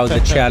figure out the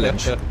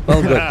challenge.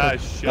 Well, good.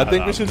 I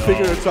think we should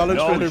figure a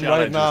challenge for him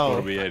right now.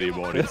 For me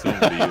anymore. It's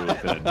only you,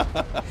 Ted.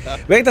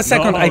 Wait a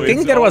second. No, I think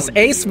it's there was only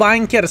Ace you.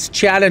 Vanker's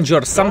challenge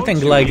or something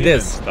Don't you like even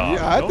this. stop.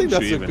 Yeah, I Don't think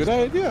that's you a even good stop.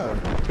 idea.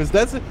 Because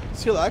that's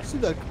still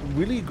actually like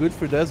really good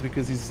for Des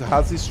because he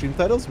has these stream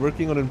titles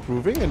working on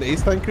improving, and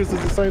Ace Tankers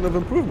is a sign of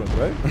improvement,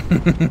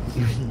 right?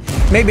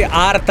 Maybe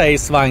Arta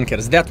Ace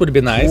Vankers. That would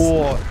be nice.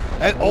 Oh,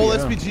 and all yeah.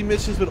 SPG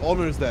missions with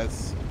honors,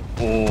 that's.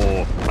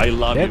 Oh, I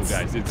love That's- you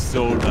guys. It's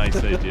so nice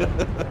idea.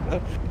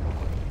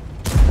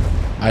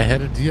 I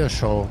had a deer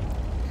show.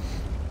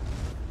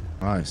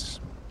 Nice.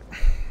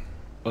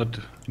 But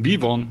we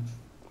won.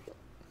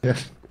 Yeah.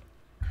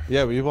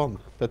 Yeah, we won.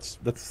 That's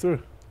true.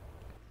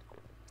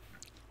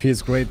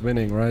 Feels great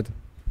winning, right?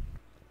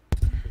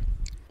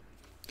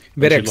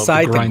 Very Don't you love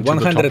the exciting. grind to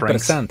the top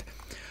 100%.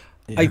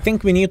 I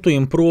think we need to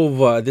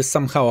improve this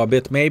somehow a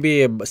bit.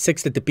 Maybe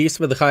 60 TPs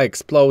with high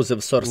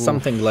explosives or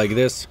something like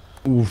this.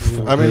 Oof.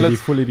 I mean, maybe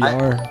let's- fully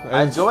VR.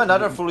 I do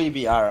another full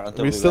EBR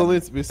until We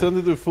still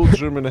need to do full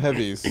German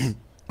heavies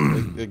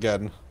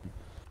again.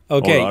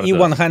 Okay, Arta.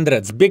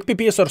 E100s. Big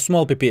PPs or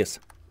small PPs?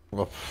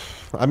 Well,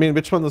 I mean,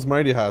 which one does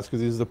Marty has?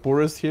 Because he's the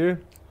poorest here.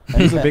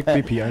 He's a big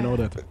PP, I know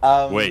that.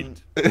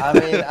 Wait. I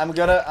mean, I'm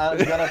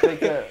gonna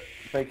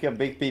pick a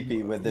big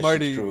PP with this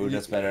Marty, crew.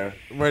 That's better.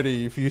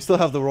 Marty, if you still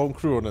have the wrong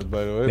crew on it,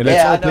 by the way. Yeah, let's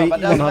Yeah, all I know, play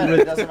but doesn't matter. E100.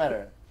 It doesn't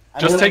matter.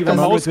 Just take the even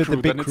mouse with the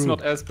crew, big then it's crew.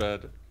 not as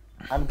bad.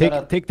 I'm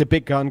gonna Take the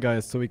big gun,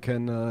 guys, so we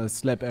can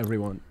slap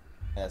everyone.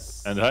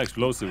 yes. And high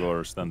explosive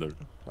or standard?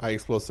 High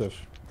explosive.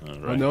 All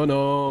Oh, right.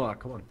 no. Ah,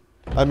 come on.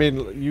 I mean,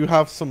 you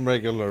have some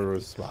regular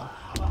as well.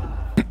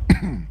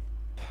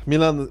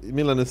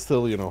 Milan is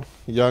still, you know,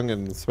 young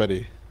and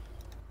sweaty.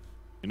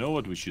 You know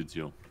what we should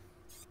do?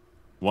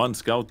 One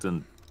scout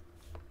and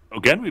Oh,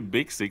 can we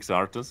big 6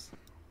 artists?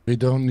 We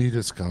don't need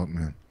a scout,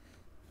 man.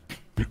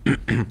 No,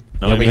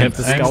 Yeah, we have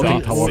the six scouting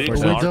artists, tower six for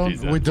that.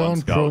 artists and one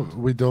scout.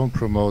 We don't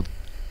promote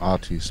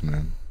artists,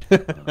 man.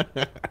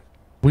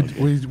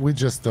 we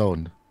just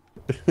don't.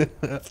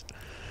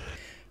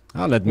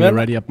 Let me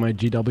ready up my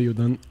GW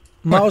then.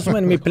 Mouse,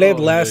 when we played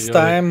last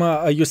time,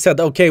 you said,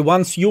 okay,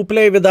 once you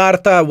play with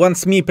Arta,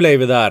 once me play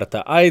with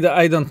Arta.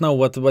 I don't know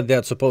what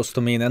that's supposed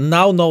to mean. And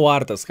now no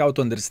Artas. How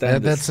to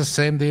understand this? That's the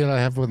same deal I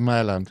have with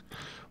Myland.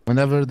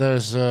 Whenever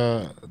there's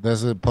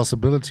a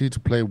possibility to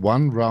play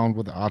one round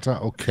with Arta,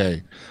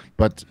 okay.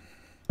 But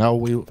now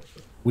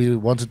we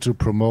wanted to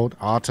promote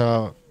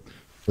Arta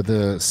with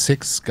the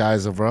 6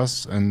 guys of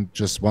us and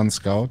just 1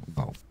 scout.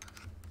 No.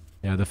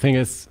 Yeah, the thing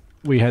is,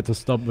 we had to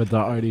stop with the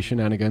RD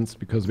shenanigans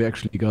because we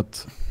actually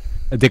got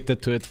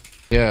addicted to it.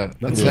 Yeah,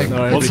 That's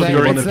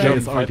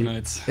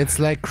it's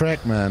like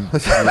crack, man.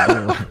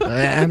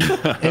 And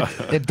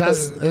it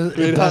does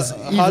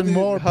even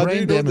more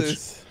brain damage.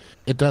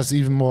 It does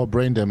even more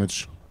brain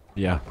damage.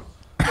 Yeah.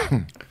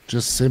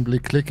 Just simply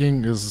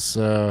clicking is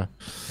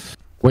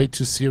way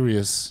too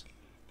serious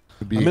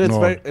to be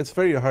ignored. It's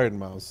very hard,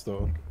 Mouse,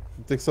 though.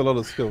 It takes a lot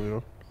of skill, you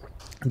know.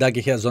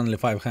 Dagi has only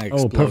 5 high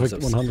explosives. Oh,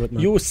 perfect 100 now.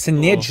 You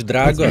snitch,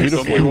 Drago.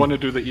 Don't we want to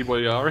do the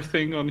EYR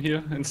thing on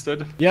here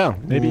instead? Yeah,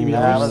 maybe.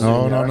 No.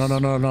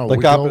 The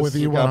We cap go is, with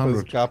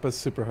E100. cap is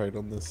super hard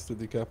on this, to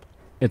decap.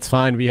 It's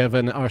fine. We have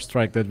an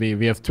airstrike that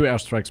we have 2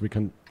 airstrikes we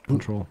can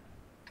control.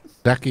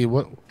 Ducky,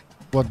 what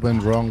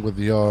went wrong with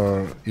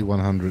your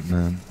E100,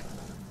 man?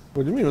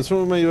 What do you mean? What's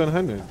wrong with my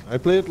E100? I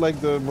play it like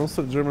the most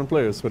of the German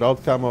players,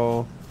 without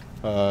camo,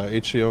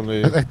 HE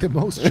only. Like the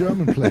most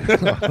German player.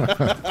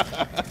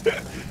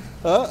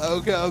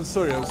 Okay, I'm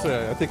sorry.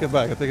 I take it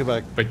back.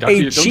 But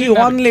Ducky, don't HE you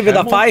have only with a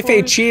camo 5 for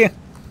it? HE.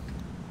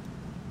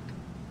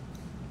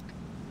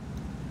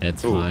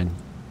 It's fine.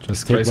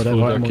 Just take Disgraceful,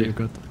 whatever ammo Ducky. you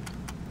got.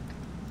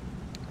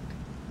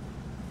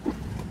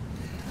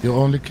 You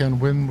only can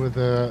win with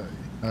a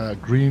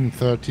green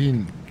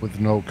 13 with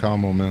no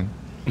camo, man.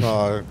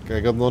 I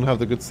don't have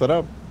the good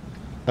setup.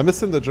 I'm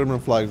missing the German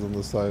flags on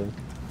this side.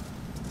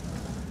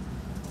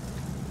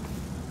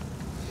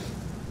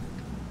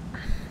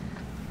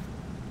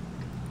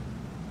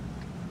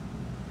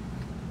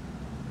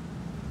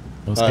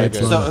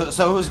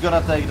 So who's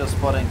gonna take the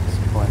spotting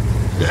point?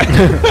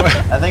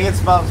 I think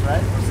it's Mouse,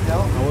 right?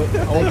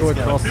 I'll go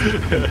across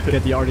and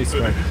get the RD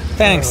strike.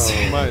 Thanks.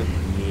 Mine.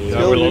 Yeah,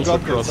 Still, we'll you also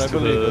got cross this, I to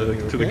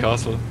believe the in you,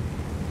 castle.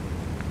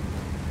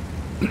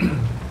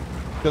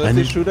 If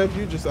they shoot at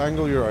you, just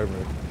angle your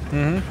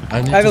armor.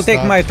 I will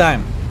take my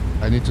time.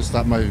 I need to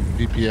start my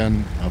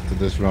VPN after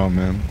this round,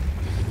 man.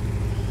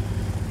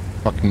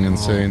 Fucking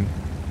insane.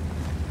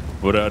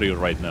 Where are you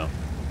right now?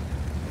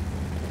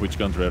 Which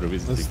country are you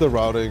visiting? That's the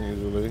routing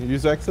usually. You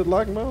use exit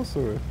lag, Mouse,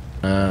 or?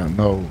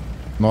 No,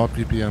 not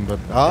VPN, but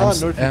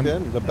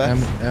NordVPN, the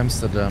best.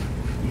 Amsterdam.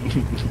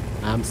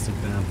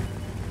 Amsterdam.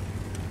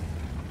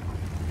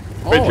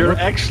 Wait, you're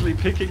actually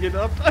picking it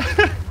up?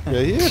 Yeah,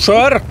 he is.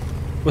 Sure.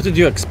 What did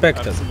you expect?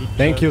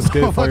 Thank you,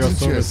 Skill, for your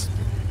service.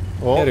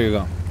 There you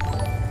go.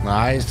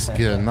 Nice,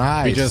 Skill,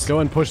 nice. We just go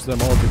and push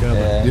them all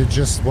together. You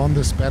just won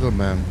this battle,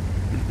 man.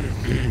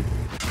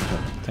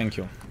 Thank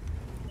you.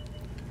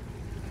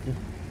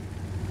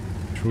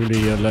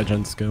 Truly a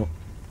legend, Skill.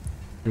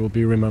 You will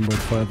be remembered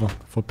forever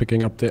for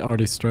picking up the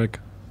RD strike.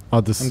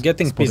 I'm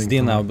getting pissed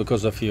in now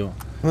because of you.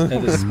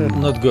 That is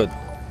not good.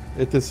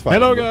 It is fine.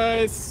 Hello,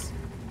 guys!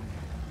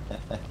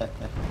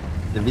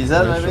 The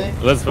visa, maybe?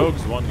 Let's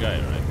focus one guy,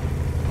 right?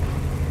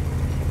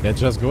 Yeah,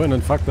 just go in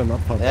and fuck them up.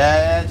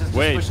 Yeah, just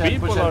Wait, push in,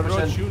 people push in, are push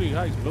not in. shooting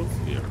high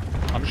explosives here.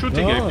 I'm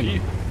shooting No.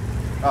 AP.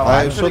 Oh,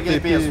 I I'm shooting shot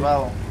AP the as P.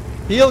 well.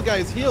 Heal,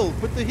 guys, heal.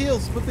 Put the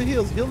heals.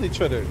 Heal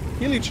each other.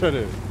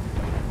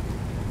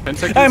 10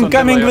 seconds I'm until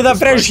coming I with have a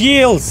the fresh strike.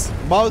 heals.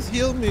 Mouse,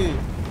 heal me.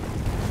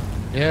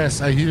 Yes,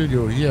 I heal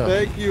you here.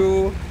 Thank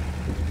you.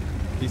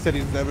 He said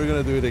he's never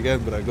gonna do it again,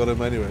 but I got him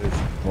anyways.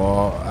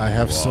 Well, I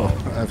have so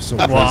crazy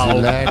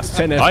lags.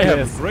 10 I have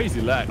FPS.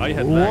 crazy lag. I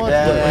had What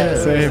lag.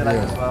 the Same hell?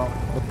 as well.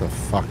 What the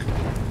fuck?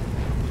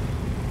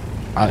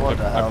 What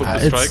the I hell? put the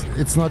strike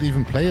It's not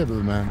even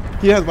playable, man.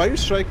 Yeah, why are you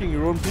striking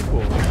your own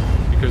people?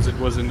 because it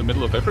was in the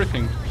middle of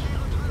everything.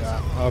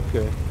 Yeah,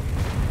 okay.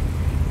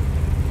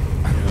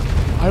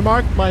 I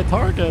marked my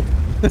target.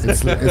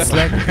 It's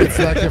like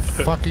a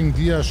fucking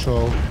Dia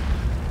show.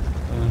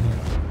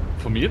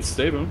 For me, it's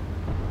stable.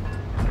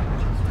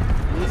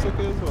 It's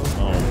okay as well.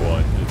 Oh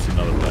boy, it's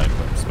another lag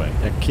from Spain.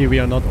 Yeah, Key, we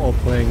are not all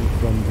playing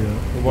from the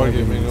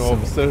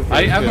Wargaming so-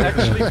 I am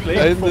actually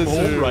playing from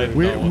home right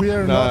now. We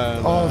are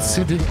not all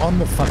sitting on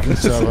the fucking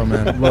server,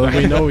 man. Well,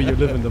 we know you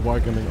live in the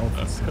Wargaming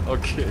office. So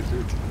Okay,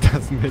 dude.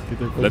 doesn't make a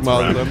difference. Let's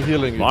Martin, ramp. I'm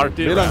healing you.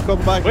 Marty, Milan, ramp.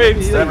 come back. Wait,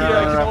 Heal Stevie, me.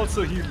 I can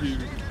also heal you.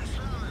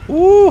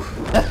 Ooh.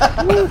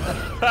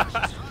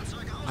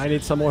 I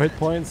need some more hit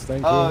points,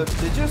 thank Oh, you.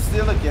 did you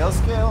steal a kill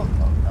scale? Oh,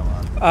 come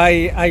on.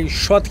 I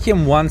shot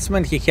him once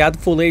when he had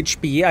full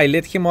HP. I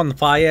lit him on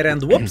fire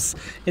and whoops,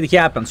 it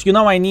happens. You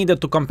know, I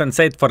needed to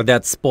compensate for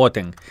that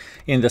spotting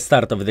in the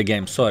start of the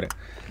game. Sorry.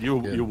 You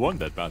won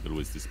that battle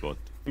with the spot.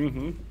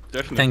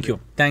 Definitely. Thank you,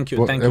 thank you,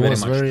 Well, thank you it very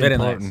was much. Very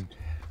nice. important.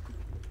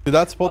 To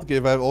that spot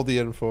gave I have all the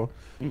info.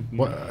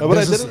 What, but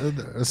I this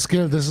is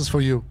Skill. This is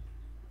for you.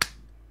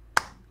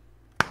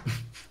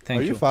 Thank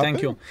Are you, you thank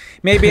fapping? you.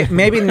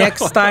 Maybe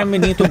next time we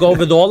need to go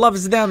with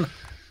Olaf's then.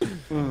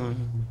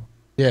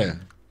 Yeah.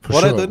 For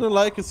What sure. I didn't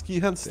like is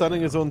Kihan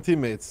stunning his own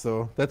teammates,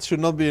 so that should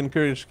not be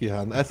encouraged,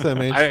 Kihan.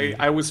 SMH.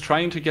 I was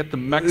trying to get the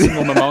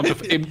maximum amount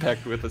of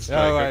impact with the strike.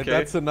 Alright, Okay.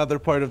 that's another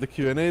part of the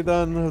Q&A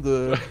done.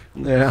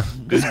 Yeah.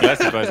 This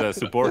classifies as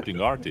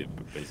supporting our team,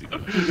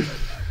 basically.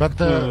 But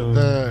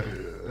the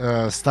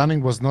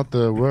stunning was not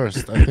the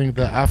worst. I think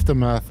the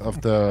aftermath of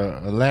the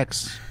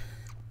legs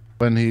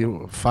when he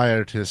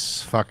fired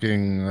his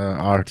fucking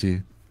RT.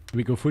 Do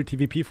we go full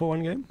TVP for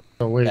one game?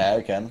 Oh wait, Yeah,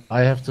 I can. I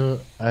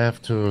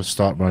have to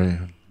start my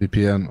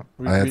VPN.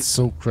 I had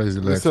so crazy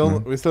We legs. still,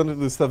 Man. we still need to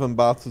do 7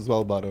 bats as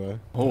well, by the way.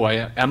 Oh,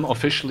 I am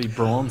officially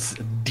bronze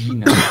D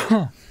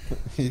now.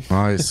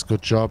 Nice,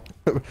 good job.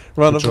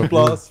 Round of job,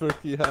 applause for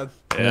Kihan.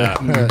 Yeah.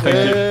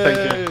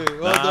 Thank you.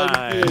 Well done,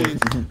 Nice.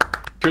 Ki.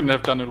 Couldn't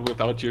have done it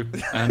without you.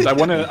 And I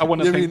wanna Yeah,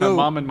 we thank my know.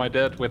 mom and my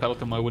dad. Without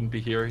them, I wouldn't be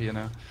here. You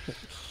know.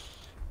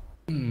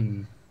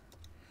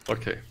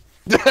 Okay.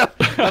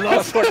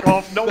 Fuck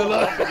off! No one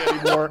laughing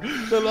anymore.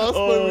 The last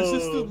part was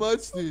just too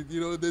much, dude. You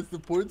know, there's the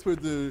point where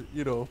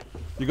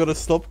you gotta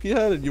stop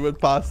Kihan and you went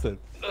past it.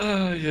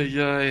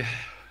 Yeah.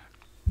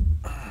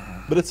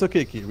 But it's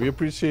okay, Ki. We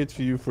appreciate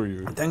you for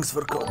you. Thanks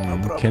for calling. No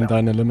problem. Kennt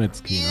deine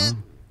Limits, Ki, ne?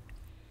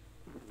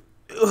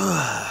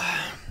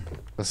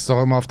 Das ist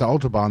doch immer auf der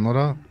Autobahn,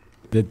 oder?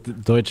 Die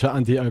deutsche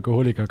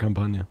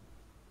Anti-Alkoholiker-Kampagne.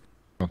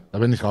 Da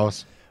bin ich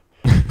raus.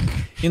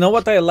 You know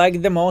what I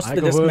like the most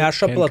with this Alcohol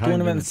mashup can Platoon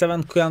kind when of-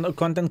 7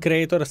 content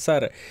creators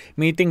are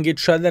meeting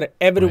each other?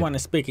 Everyone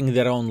is speaking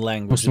their own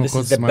language. Muss nur This is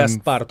kurz the mein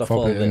best part of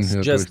all VPN this.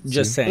 hier Just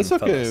durchziehen. saying. It's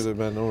okay, fellas.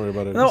 man. Don't worry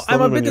about it. No, Just I'm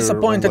tell a me bit when you're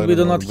disappointed online we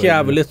do and not all,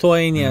 have baby.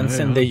 Lithuanians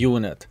in the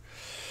unit.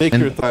 Take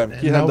your time. now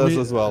Kihan does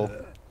we- as well.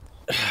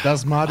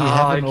 Does Marty I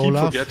have an keep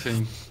Olaf?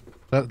 forgetting.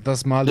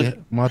 Does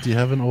Marty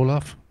have an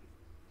Olaf?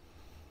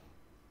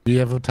 Do you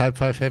have a Type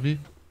 5 Heavy?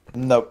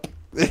 Nope.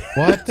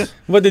 What?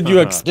 What did you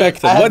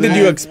expect? What did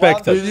you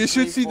expect? Dude, you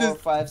should see this.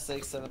 5,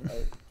 6, 7,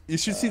 8. You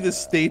should see the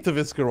state of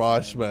his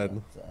garage,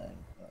 man.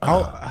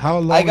 How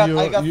long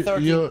got you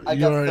 13 I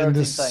got are in 13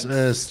 this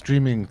thanks.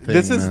 streaming thing?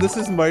 This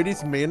is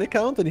Marty's main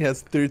account, and he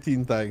has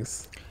 13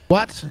 thanks.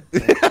 What?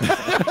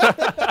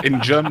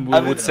 In German, we I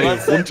mean, would say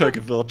let's say-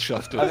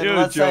 runtergewirtschaftet. I mean, You're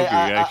let's say joking,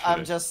 I'm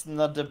actually. just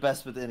not the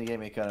best with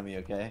in-game economy,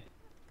 okay?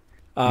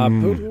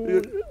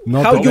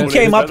 Not How the you only-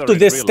 came up better to in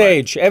this real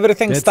life. stage?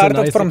 Everything That's a started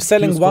nice from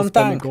selling excuse for one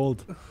spending tank.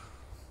 Gold.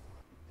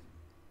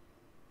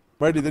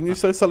 Marty, didn't you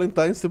start selling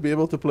tanks to be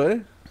able to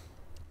play?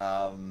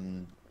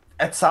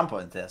 At some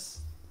point,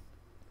 yes.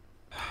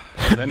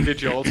 Then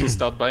did you also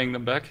start buying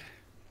them back?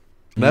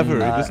 Never.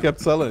 He just kept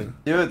selling.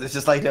 Dude, it's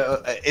just like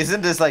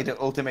isn't this like the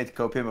ultimate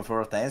copium of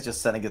World of Tanks?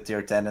 Just sending a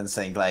tier 10 and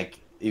saying like,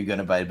 you're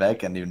gonna buy it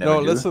back and you never No,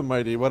 do. listen,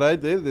 Marty. What I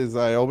did is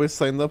I always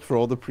signed up for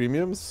all the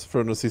premiums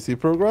for an OCC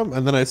program,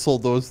 and then I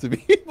sold those to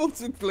be able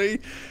to play.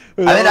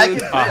 I mean, I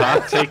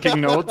can,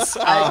 Taking notes.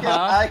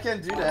 I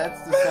can do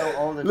that to sell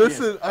all the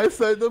Listen, I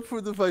signed up for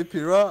the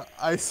Vipera.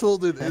 I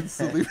sold it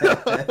instantly.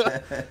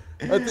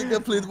 I think I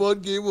played one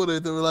game on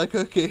it, and we're like,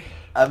 okay.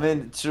 I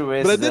mean, true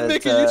is But I that, did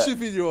make a YouTube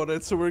video on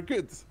it, so we're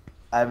good.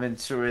 I mean,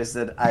 true is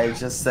that I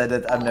just said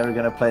that I'm never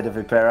gonna play the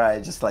Vipera. I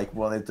just like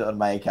wanted to on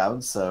my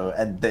account, so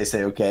and they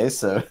say okay,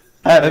 so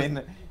I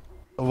mean.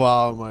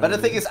 Wow, man. But the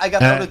thing is, I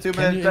got only 2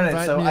 Can million you credits,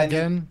 invite so me I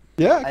again?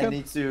 Yeah, I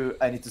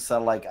need to sell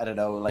like I don't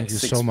know, like Thank you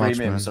 6 so much,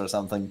 premiums man. or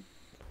something.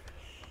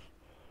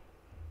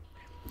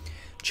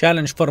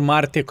 Challenge for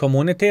Marty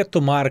community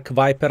to mark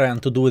Viper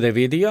and to do the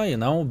video, you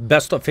know,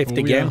 best of 50 Oh,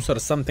 yeah. games or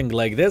something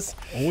like this.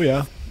 Oh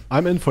yeah,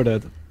 I'm in for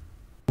that.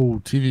 Oh,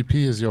 TVP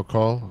is your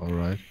call. All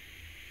right.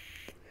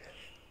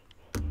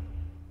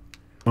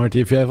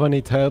 Marty, if you ever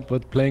need help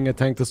with playing a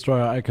tank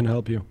destroyer, I can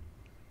help you.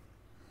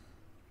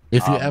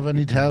 If you ever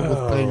need help with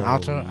playing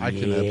Arthur, I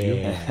can help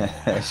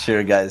you.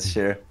 Sure, guys,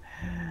 sure.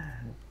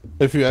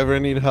 If you ever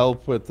need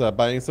help with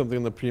buying something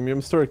in the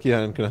premium store,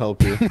 Kian can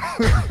help you.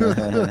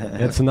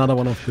 That's another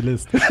one off the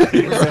list.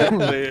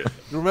 Exactly.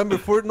 Remember,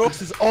 Fort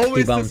Knox is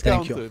always Rebound,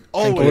 thank you. discounted.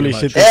 Thank you Always. Holy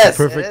much. shit, that's Yes,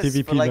 the perfect it is,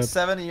 TVP for like map.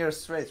 7 years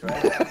straight,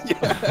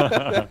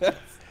 right?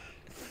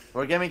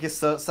 Wargaming is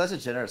such a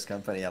generous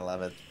company. I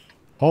love it.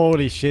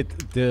 Holy shit,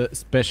 the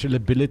special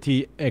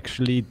ability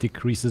actually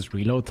decreases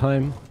reload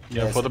time.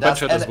 Yeah, Yes, for the it does.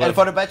 budget as well. And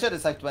for the budget,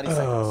 it's like 20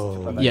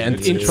 seconds. Yeah, and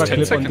It's 10 intra-clip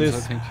on seconds, I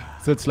this. think.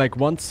 So it's like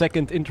 1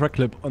 second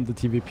intra-clip on the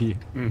TVP.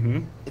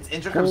 It's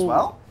intricate as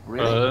well?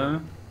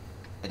 Really?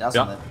 It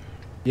doesn't. yeah. it?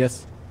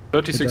 Yes.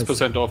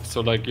 36% off,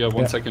 so like, yeah, 1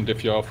 Yeah. second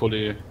if you are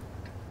fully...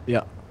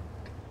 Yeah.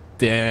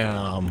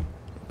 Damn.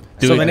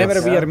 So Dude, whenever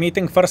that's- we are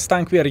meeting first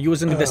tank, we are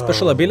using the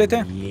special ability.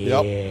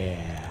 Yep.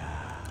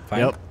 Fine.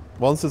 Yep.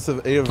 Once it's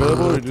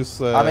available, you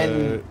just I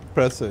mean-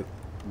 press it.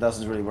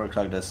 Doesn't really work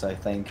like this, I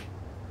think.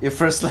 You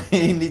firstly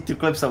need to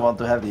clip someone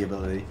to have the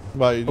ability.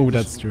 But you Oh, just-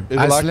 that's true. it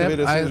I will slept. activate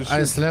as soon as I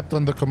you slept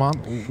on the command.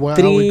 Where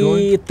are we 3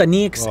 going?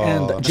 Tanix Oh.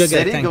 and Just Jagger,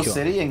 city, thank go you.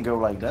 city and go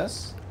like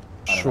this.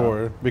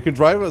 Sure. We could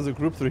drive as a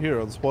group through here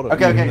on spot.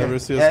 Okay, okay. Never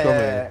see us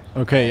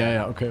coming. Okay,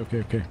 yeah,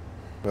 okay.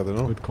 I don't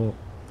know. Good call.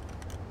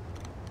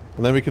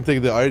 And then we can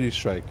take the ID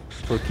strike.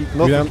 For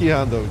not for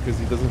Keyhand though, because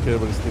he doesn't care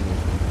about his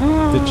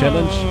teammate.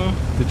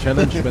 The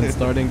challenge when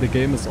starting the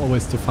game is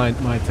always to find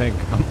my tank.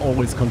 I'm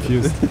always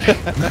confused.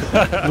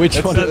 Which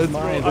one is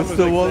mine? That's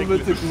the one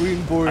with the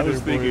green border. I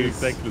was thinking boys.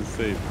 exactly the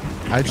same.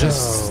 I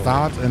just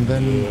start and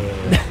then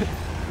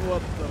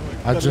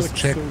I just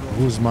check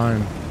who's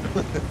mine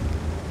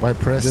by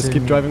pressing Just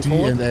keep driving D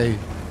forward? and A.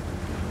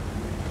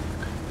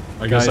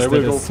 I guess Guys, I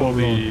will that go is so for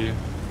the.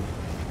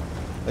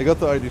 I got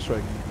the ID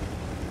strike.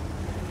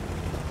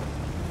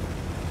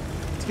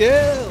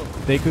 Skill!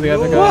 Stay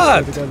together, No.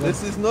 guys. What? Stay together.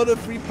 This is not a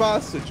free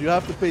passage. You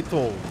have to pay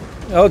toll.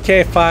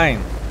 Okay, fine.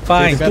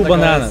 Fine, together, two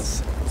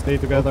bananas. guys. Stay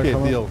together, Okay,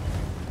 come deal. on.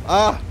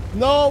 Ah!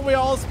 No, we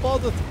are all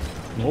spotted.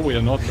 No, we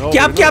are not. No,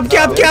 Cap, we're cap, not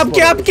cap, now. cap, That's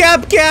cap, what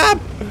cap, cap!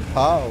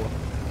 How?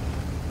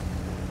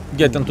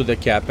 Get into the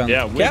cap and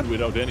Yeah, cap. win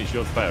without any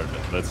shots fired.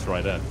 Let's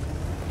try that.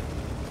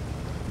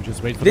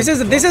 Just wait for This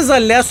them is to a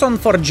lesson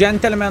for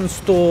gentlemen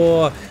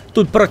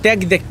to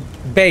protect the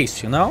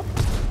base, you know?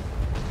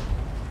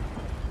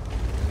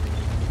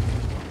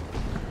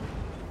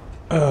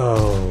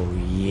 Oh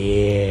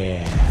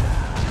yeah.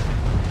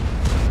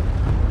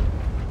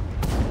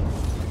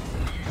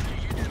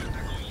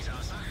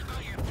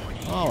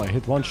 Oh, I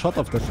hit one shot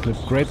off that clip.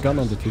 Great gun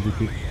on the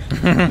TVP.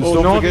 Oh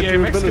don't no, forget the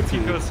your AMX ability.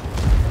 because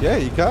Yeah,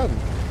 you can.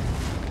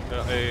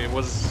 I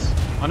was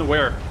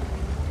unaware.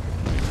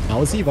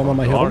 Ausi, wollen wir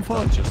mal hier Arta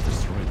rumfahren? just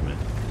destroyed me.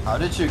 How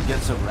did you get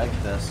so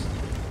wrecked this?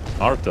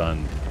 Arta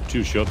and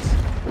 2 shots.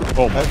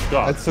 Oh my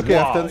god. It's okay,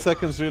 I have wow. 10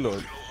 seconds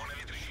reload.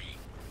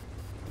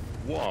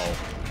 Wow.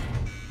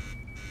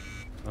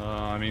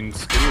 I mean,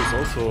 Skill is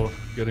also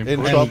getting In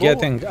pushed.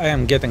 trouble? I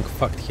am getting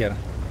fucked here.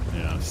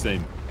 Yeah,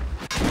 same.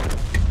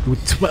 Du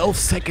 12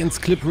 seconds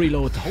clip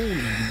reload. Holy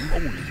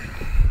moly.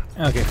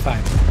 Okay,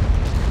 fine.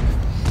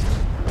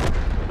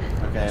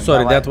 Okay.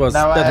 Sorry, now that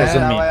wasn't now me. I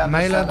understand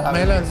Mailand, how it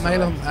Mailand, is,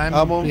 Mailand, right?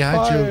 I'm on behind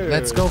fire. you.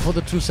 Let's go for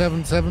the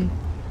 277.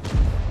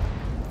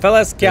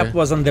 Fellas, cap Okay,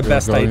 wasn't the we're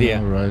best going, idea.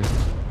 Alright.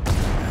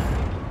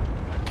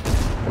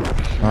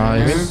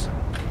 Nice.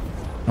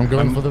 I'm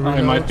going for the reload.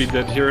 I might be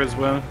dead here as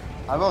well.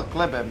 I will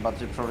clip him, but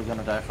you're probably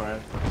gonna die for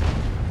it.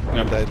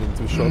 I died in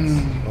 2 shots.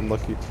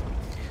 Unlucky.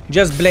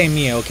 Just blame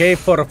me, okay,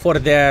 for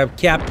the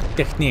cap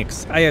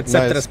techniques. I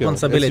accept Nice,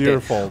 responsibility. Skill.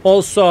 It's your fault.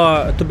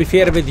 Also, to be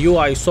fair with you,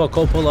 I saw a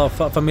couple of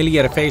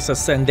familiar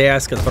faces and they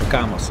asked for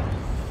camos.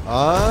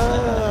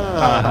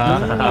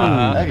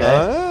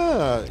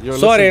 You're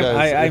Sorry, listening,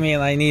 guys. I mean,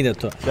 I needed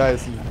to.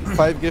 Guys,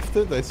 5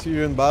 gifted, I see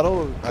you in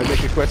battle, I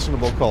make a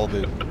questionable call,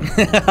 dude.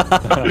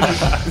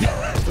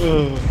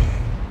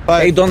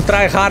 Hey, don't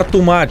try hard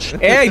too much.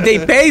 Hey,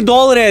 they paid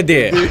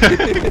already.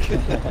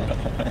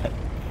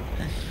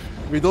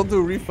 We don't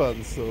do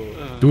refunds, so...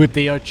 Dude,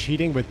 they are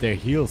cheating with their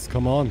heels.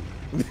 Come on.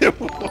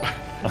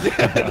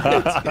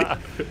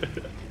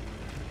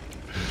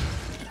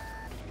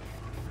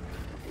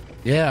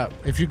 Yeah,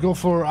 if you go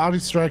for Adi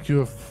Strike, you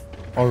have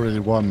already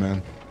won,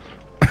 man.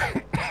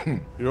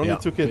 You're only Yeah,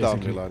 2k down,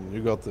 basically. Milan.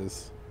 You got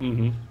this.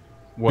 Dude,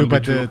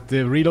 but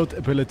the reload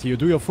ability, you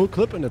do your full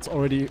clip and it's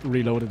already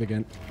reloaded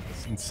again.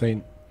 It's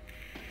insane.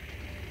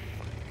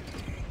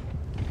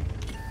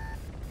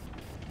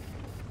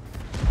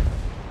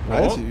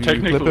 Nice, Oh, you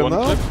technical clip him one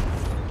now? clip.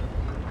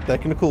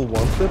 Technical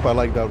one clip, I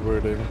like that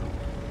wording.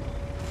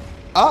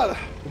 Ah,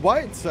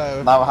 white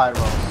sound. Now high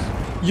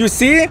rolls. You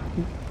see?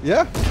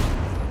 Yeah.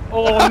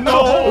 Oh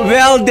no!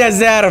 Well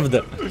deserved.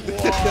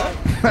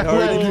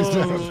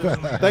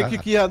 Thank you,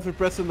 Kihan, for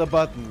pressing the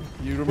button.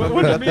 You remember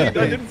What do you that? mean? I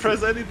technique? didn't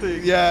press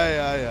anything.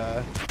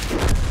 Yeah.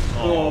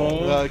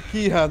 Oh.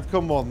 Kihan,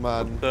 come on,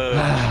 man.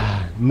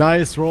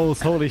 Nice rolls.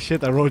 Holy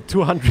shit, I rolled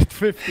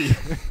 250.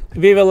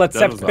 We will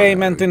accept was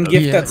payment in nice.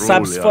 gifted Yeah.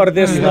 subs Roll, for yeah.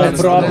 this, no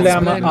Let's problem.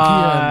 blame Kian,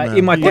 man.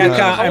 Imateka,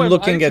 Yeah. I'm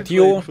looking at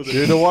you.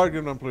 You're the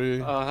Wargun employee.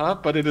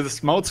 But it is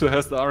Smout who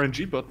has the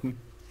RNG button.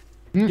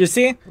 You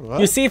see? What?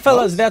 You see,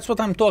 fellas, What? that's what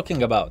I'm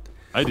talking about.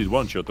 I did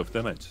 1 shot of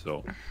damage,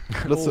 so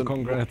Listen,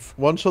 congrats.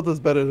 1 shot is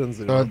better than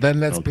 0. So then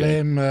let's Okay.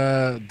 blame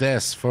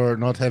Des for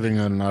not having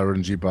an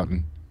RNG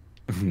button.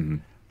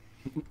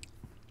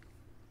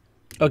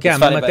 Okay, It's I'm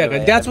funny, by the Imateka.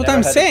 way, That's I've what never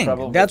I'm had a saying.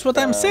 problem That's with,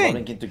 what I'm loading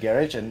saying. into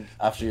garage, and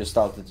after you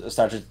started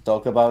to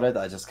talk about it,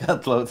 I just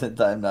can't load in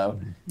time now.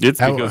 it's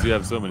How- because you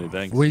have so many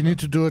tanks. We need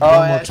to do it Oh,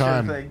 one yeah, more sure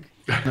time. thing.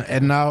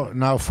 And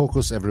now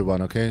focus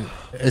everyone, okay?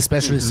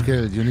 Especially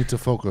Skill, you need to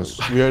focus.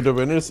 We are the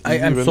winners. I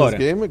Easy am win sorry. this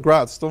game.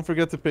 Grats, don't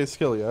forget to pay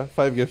skill, yeah?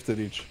 5 gifted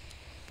each.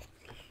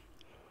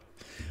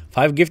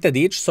 5 gifted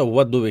each, so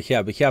what do we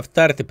have? We have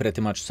 30 pretty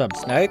much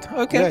subs, right?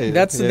 Okay, Yeah,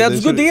 that's they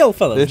good should- deal, they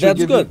fellas. should That's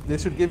give good. You, they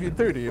should give you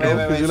 30, you know? Wait,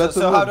 'cause wait, you wait. let So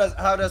them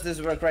how win. does this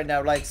work right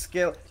now? Like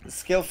skill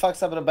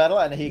fucks up in a battle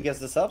and he gets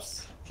the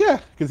subs? Yeah,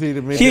 because he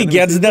made He enemy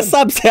gets team the win.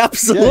 subs, Yeah, he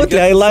absolutely. gets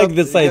I a like sub-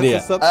 this he gets a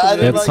idea. sub I from the don't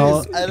enemy That's like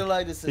how- this. I don't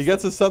like this system. He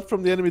gets a sub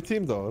from the enemy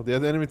team, though. The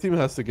enemy team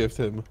has to gift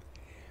him.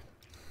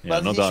 Yeah,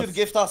 but not he us. should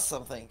gift us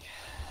something.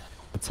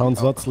 It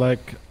sounds lots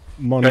like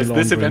money Guys,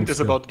 this event laundering is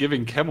skill. about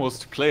giving camos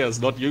to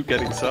players, not you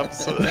getting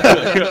subs.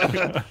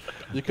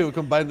 You can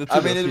combine the two. I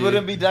mean, it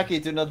wouldn't be ducky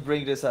to not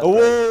bring this up. Whoa,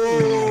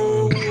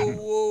 right? whoa,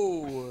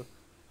 whoa, whoa.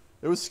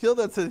 It was Skill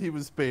that said he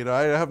was paid,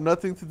 alright? I have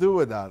nothing to do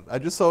with that. I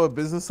just saw a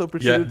business Yeah,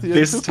 opportunity. and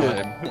this took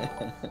it.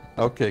 time.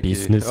 Okay, Key.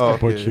 Business Okay.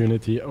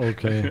 opportunity,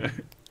 okay.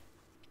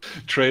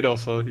 Trade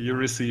offer, you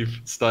receive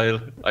style,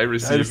 I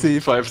receive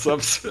receive- 5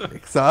 subs.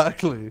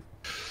 Exactly.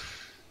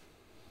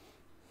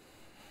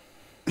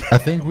 I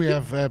think we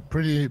have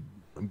pretty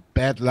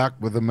bad luck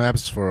with the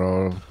maps for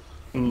our.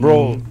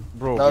 Bro,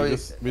 No, we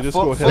just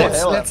full- go full ahead.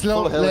 hell. Let's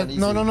full hell and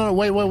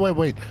no, easy.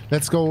 wait.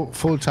 Let's go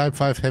full type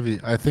 5 heavy.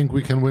 I think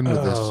we can win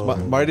with this.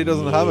 Marty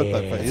doesn't have it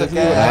that way. It's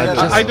okay.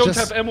 I don't just-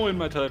 have ammo in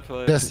my type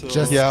 5.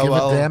 Just Yeah, give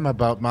well- a damn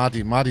about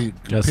Marty. Marty,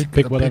 Just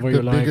pick whatever the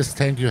you like. biggest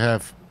tank you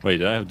have.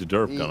 Wait, I have the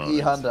derp gun on. E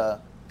it.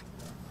 Honda.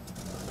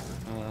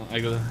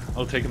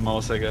 I'll take a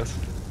mouse, I guess.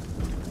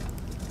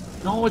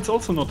 No, it's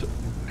also not.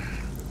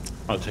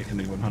 I'll take an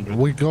E100.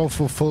 We go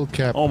for full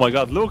cap. Oh my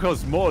god, look how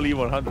small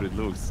E100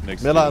 looks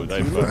next Milan, to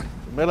do you. you,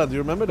 Milan, do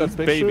you remember that Who's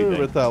baby picture thing?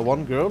 with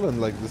one girl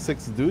and like the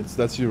 6 dudes?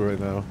 That's you right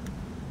now.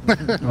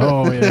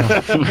 Oh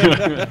yeah.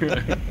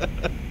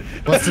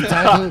 What's the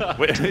title?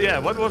 Wait, yeah,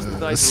 what was the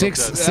title?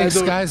 Six of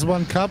that? guys,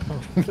 1 cup.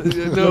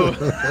 No,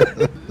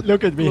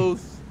 Look at me.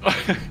 close.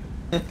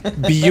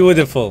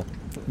 Beautiful.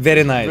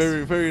 Very nice.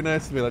 Very, very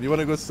nice, Milan. You want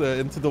to go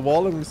into the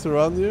wall and we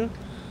surround you?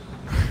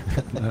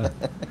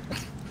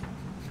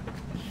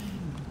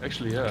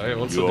 Actually, yeah, I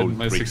also You did old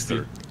my 60.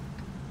 trickster.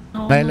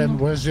 Mylan,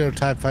 where's your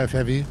type 5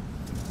 heavy?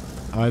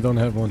 I don't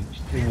have one.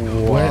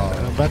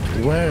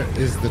 Where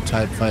is the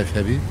type 5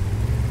 heavy?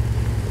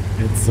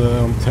 It's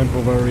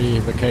temporary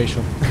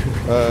vacation.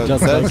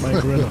 Just like that's, my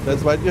gorilla.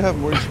 that's why you have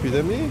more HP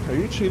than me. Are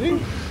you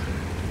cheating?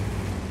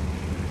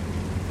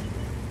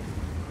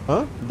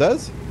 Huh?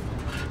 Des?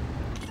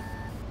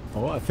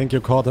 Oh, I think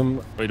you caught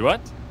him. Wait,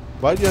 what?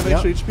 Why do you have Yeah.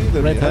 extra HP than me? Huh?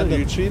 Are Red-handed.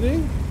 you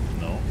cheating?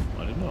 No,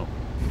 I don't know.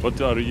 What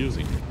are you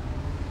using?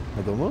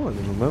 I don't know. I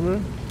don't remember.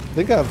 I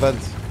think I have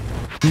vents.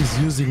 He's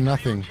using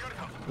nothing.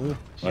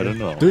 I don't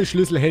know. Du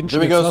Schlüsselhändchen, Do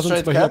we jetzt go lass uns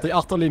straight mal hier cap? die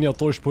Achterlinie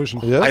durchpushen.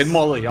 Yes?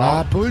 Einmal, ja.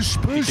 Ah, push.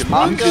 Ist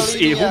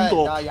eh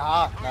 100. Na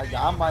ja,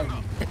 mein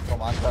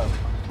Commander.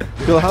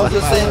 Phil, how's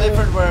Just say a this,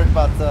 different word,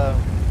 but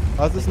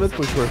how's this mid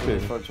push working?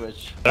 for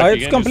Twitch.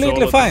 It's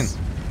completely fine.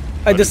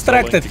 I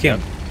distracted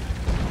him.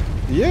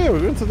 Yeah,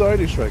 we're going to the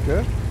early strike,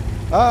 eh?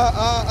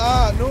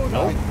 No.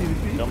 No.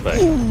 TVP. Come back.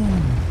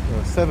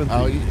 70.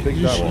 Oh,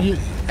 Big double.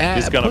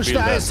 He's gonna push the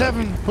feel that,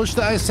 I7. Push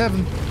the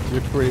I7.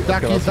 You're free.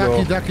 Ducky, Okay, let's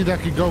go.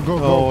 ducky. Go.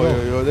 Oh,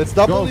 yo. Let's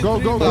double Go.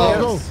 these three Go.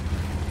 players.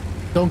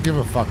 Don't give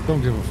a fuck.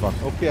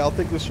 Okay, I'll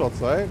take the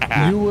shots, alright?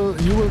 You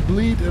will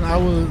bleed and I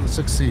will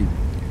succeed.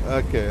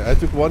 Okay, I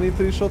took 1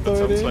 E3 shot That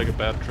already. sounds like a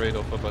bad trade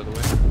offer, by the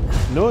way.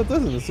 No, it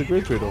doesn't. It's a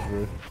great trade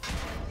offer.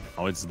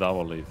 Oh, it's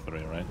double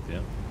E3, right? Yeah.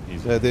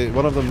 Easy. Yeah,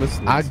 one of them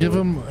missed me. I so- give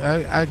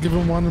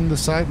him one in the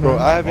side, Bro,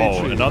 man. I have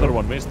Oh, E3. another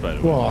one missed by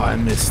the way. Whoa, I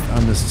missed.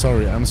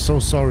 Sorry. I'm so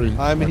sorry.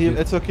 I'm Ducky. healed.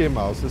 It's okay,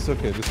 Mouse. It's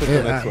okay. Just take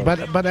the next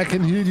one. but I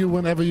can heal you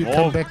whenever you Oh.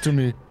 come back to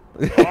me.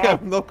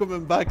 I'm not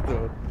coming back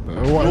though.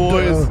 What,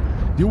 Boys.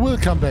 you will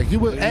come back. You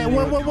will.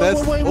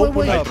 Let's Wait.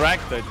 open I up.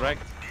 dragged.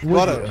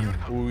 Got Wait.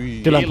 it.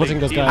 We- Still, I'm pushing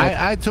this guy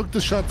out. I took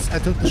the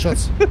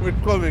shots. We're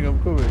coming.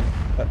 I'm coming.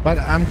 But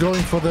I'm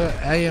going for the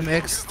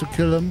AMX to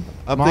kill him.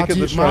 I'm taking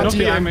the shot. One of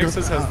the I'm AMXs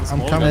has the I'm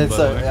small coming. gun, It's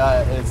by the way.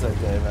 yeah, it's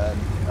okay, man.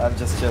 I'm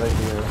just chilling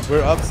here.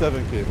 We're up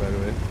 7k by the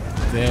way.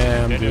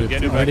 Damn, Can you- dude.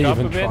 can you Are back they up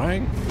even a bit?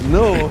 trying?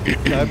 No.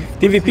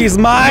 TVP is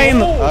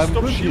mine! I'm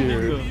Stop good shooting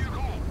here. them.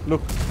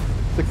 Look,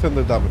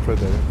 600 damage right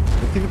there.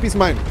 The TVP's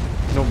mine.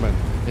 No man.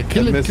 Yeah,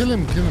 kill I him, missed. kill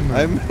him, man.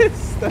 I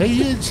missed.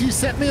 Hey, she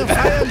set me on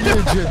fire,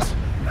 you idiot.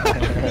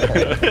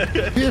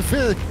 Here,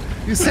 Phil,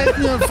 you set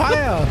me on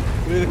fire.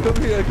 Wait, come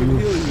here. I can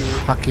heal you.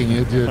 Fucking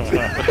idiot.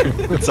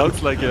 It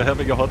sounds like you're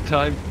having a hot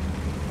time.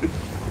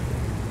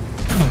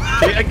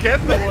 Okay, I get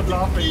the one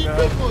laughing,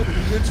 man.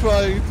 You're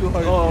trying too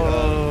hard.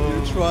 Oh.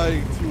 You're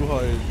trying too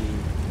hard. Dude.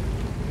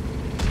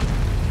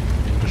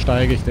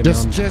 Besteige ich den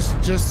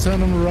Just turn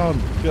him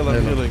around. Kill,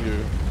 I'm healing you.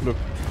 Look.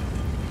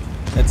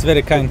 It's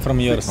very kind from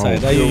your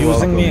side. Are you you're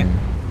using me?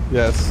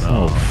 Yes.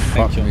 Oh,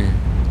 fuck you. me.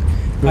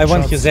 I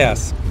want shots. his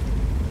ass.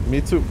 Me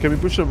too. Can we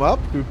push him up?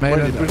 Mate,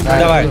 Can we push him I-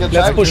 up? Давай, can let's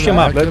try, push him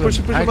up. Let's push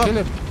him I up. kill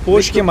him.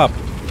 Push him up.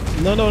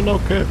 No,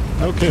 okay.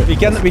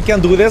 We can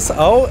do this.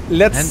 Oh,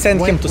 let's And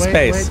send him to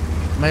space.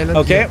 Malin,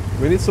 Okay,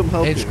 We need some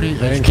help HP, here.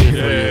 Thank HP. you.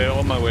 Yeah,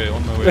 on my way.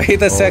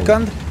 wait a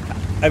second.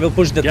 I will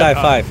push the TIE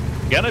 5.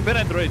 Can I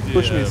penetrate the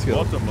Push me, Skill.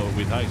 bottom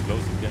with high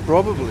explosive? Yeah.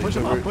 Probably. Push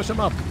him but up, we're- push him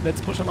up.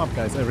 Let's push him up,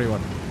 guys,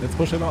 everyone. Let's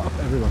push him up,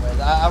 everyone.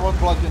 I won't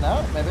block you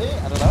now, maybe?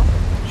 I don't know.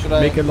 Should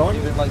I Make it long?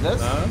 leave it like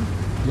this?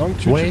 Long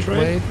choo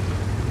Wait.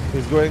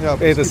 He's going up.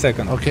 Wait a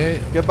second.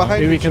 Okay, Get behind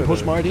Maybe we each can other.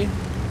 push Marty.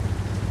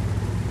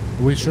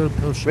 we should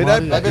push. Wait,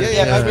 Marty. maybe-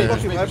 yeah, yeah, I'll maybe- block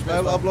him.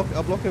 maybe-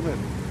 I'll block him in.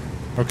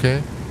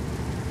 Okay.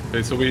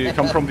 Okay, so we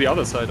come from the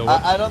other side, or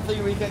what? I don't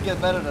think we can get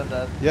better than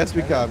that. Yes,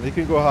 we can. He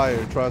can go higher.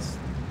 Trust.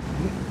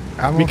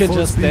 I'm We on can full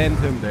just speed. stand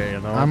him there,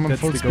 you know. I'm on That's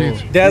full the goal.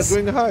 speed. He's There's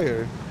going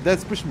higher.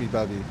 That's push me,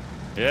 buddy.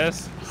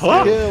 Yes.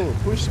 Skill,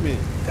 push me.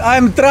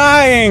 I'm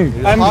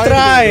trying. I'm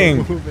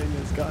trying.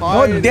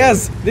 Oh,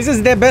 Des, this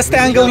is the best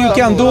angle you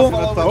can do.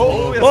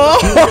 Oh, yes.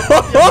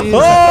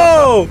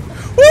 Oh!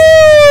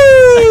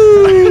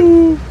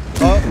 Woo!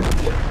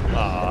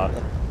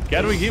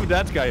 Can we give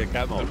that guy a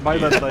camo? My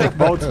bad, like,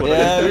 mouse for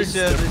Yeah, we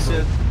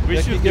should.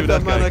 We should Give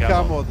that man a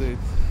camo. camo, dude.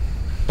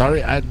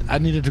 Sorry, I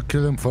needed to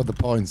kill him for the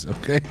points,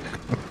 okay?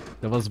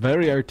 That was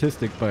very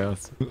artistic by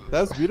us.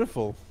 That's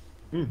beautiful.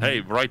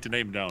 Hey, write the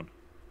name down.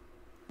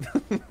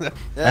 Yeah,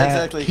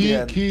 exactly.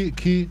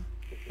 Key.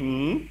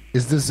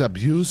 Is this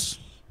abuse?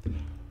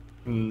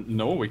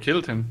 No, we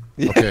killed him.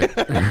 Okay.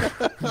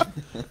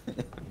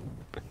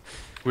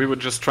 We were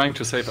just trying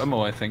to save ammo,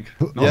 I think.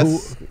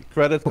 Yes,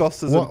 credit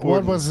cost is important.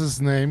 What was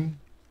his name?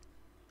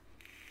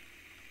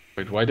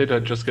 Wait, why did I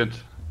just get...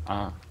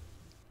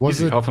 Was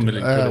Easy, it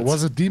 500,000 credits.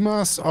 was it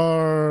Dimas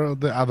or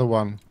the other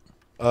one?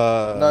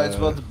 No, it's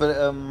what,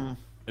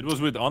 It was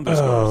with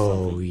underscore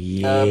or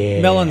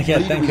something.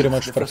 Melonhead, thank you very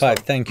much for 5.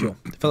 Thank you.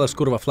 Fellas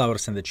Kurva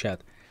flowers in the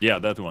chat. Yeah,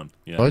 that one.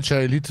 Yeah. Deutsche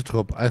Elite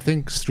Trupp. I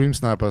think stream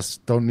snipers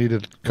don't need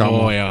it.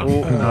 Camo. Oh yeah.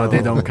 No,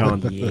 they don't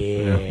count.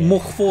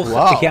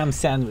 Mukhfuh ham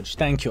sandwich.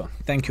 Thank you.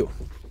 Thank you.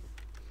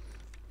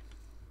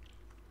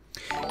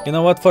 You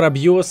know what? For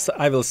abuse,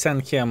 I will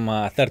send him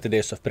 30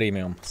 days of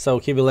premium, so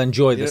he will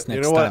enjoy this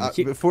next you know time.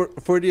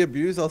 what? For the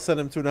abuse, I'll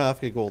send him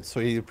 2.5k gold, so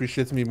he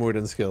appreciates me more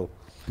than Skill.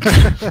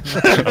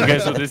 Okay,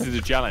 so this is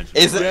a challenge.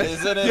 Isn't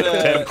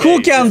it?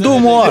 Who can do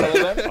more?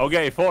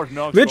 Okay, 4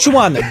 knocks. Which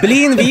one?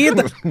 Blean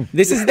Weed?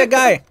 This is the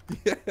guy.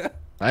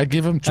 I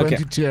give him 20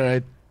 Okay.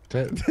 tier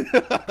 8.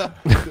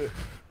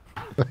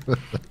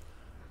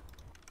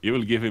 You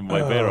will give him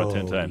my Vipera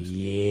 10 times.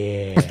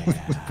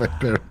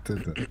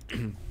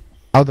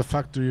 How the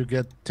fuck do you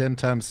get 10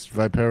 times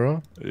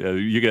Vipero?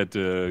 You get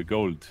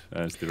gold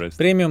as the rest.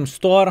 Premium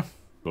store.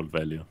 Gold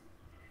value.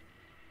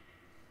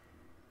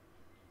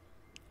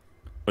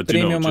 But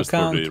Premium you know, just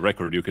account. for the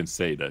record, you can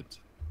say that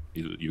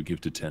you give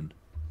to 10.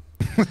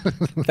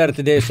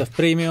 30 days of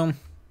premium.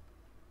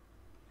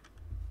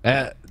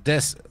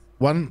 There's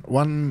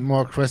one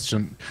more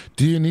question.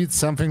 Do you need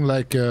something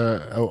like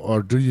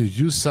or do you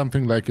use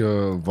something like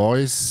a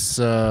voice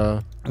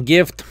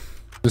Gift.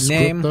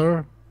 Name.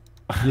 descriptor?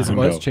 He's a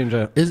voice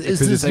changer. Is Because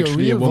this it's your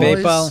actually a real woman.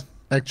 voice? PayPal.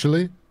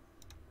 Actually?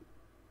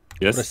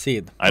 Yes.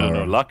 Proceed. I don't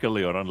know.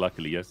 Luckily or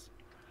unluckily, yes.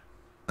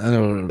 I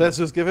know. Let's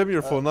just give him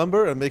your phone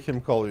number and make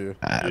him call you.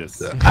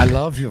 Yes. I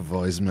love your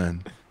voice,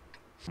 man.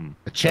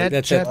 Chat,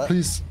 That's chat,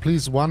 it.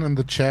 please, one in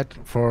the chat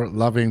for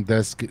loving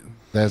this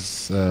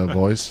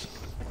voice.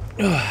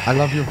 I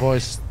love your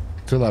voice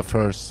till I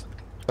first.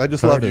 I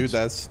just Heard love you, it.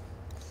 Des.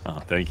 Oh,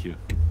 thank you.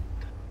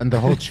 And the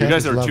whole chat You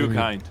guys is are loving too you.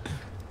 kind.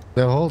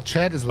 The whole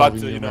chat is But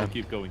loving you, you know, man.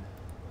 keep going.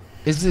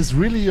 Is this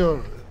really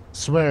your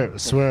swear?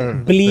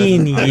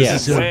 Blean, that-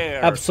 yes.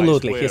 Swear,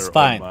 Absolutely, I he's swear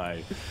fine. on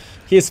my-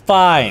 He's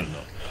fine.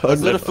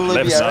 Is it a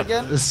fully left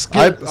again?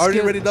 Skill, I'm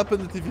already ready up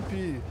in the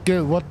TVP.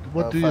 Skill, what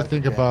do you fuck,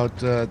 think yeah. about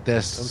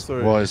Des'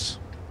 sorry. voice?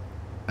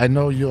 I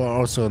know you are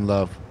also in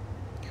love.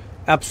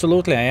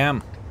 Absolutely, I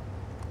am.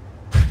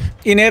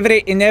 In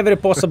every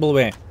possible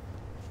way.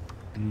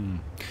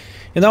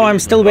 You know, I'm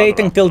still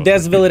waiting till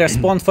Des will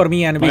respond for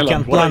me and we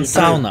Milan, can what are plan you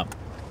doing? sauna.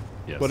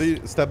 Yes. What are you,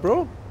 step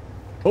bro?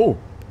 Oh,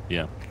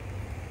 Yeah.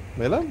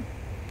 Milan?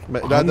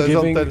 I'm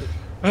giving-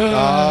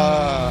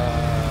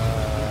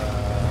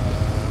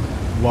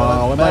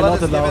 wow, am I Milan not is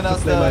giving allowed to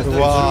us play my the voice?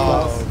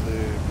 Wow,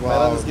 dude. Wow.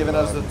 Milan is giving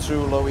us the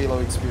true low elo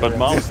experience. But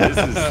Mouse,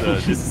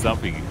 this is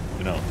something,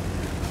 you know.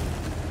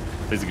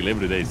 Basically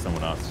every day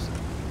someone asks.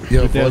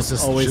 Your There's voice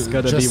is always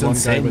gotta be just one guy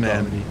insane, with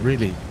man. harmony.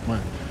 Really.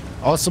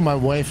 Also, my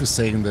wife is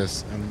saying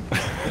this. And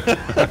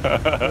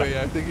Wait,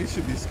 I think he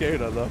should be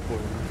scared at that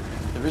point.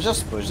 Did we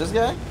just push this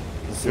guy?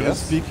 Should we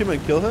speak him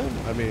and kill him?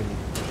 I mean,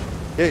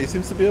 yeah, he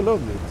seems to be alone,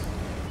 dude.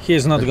 He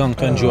is not going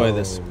to enjoy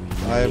this.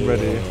 I am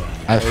ready.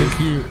 I think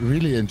he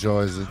really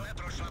enjoys it.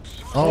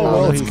 Oh,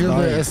 well, let's he's kill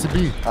the dying.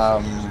 SCB.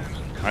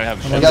 I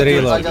have on the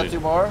reload. I got 2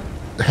 more.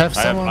 Have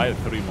someone. I have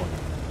 3 more.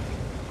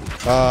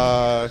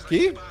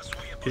 Key?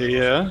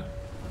 Yeah.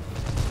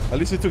 At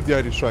least he took the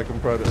ID strike, I'm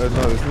proud of no,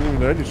 it's not even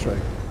the ID strike.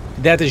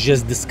 That is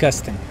just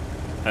disgusting.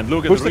 And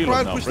look at Push the the reload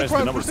crown, now. push the Press crown,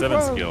 the number push the 7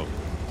 crown. skill.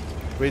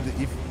 Wait,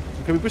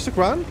 can we push the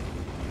crown?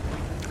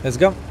 Let's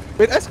go.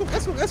 Wait, ask him.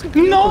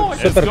 No!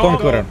 Super go,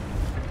 Conqueror.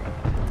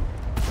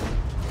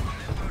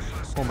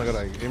 Oh my god,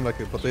 I aim like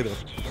a potato.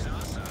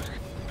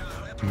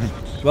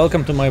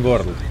 Welcome to my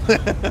world.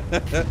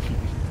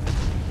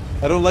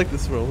 I don't like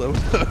this world. I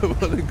want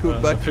to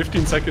go back.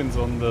 15 seconds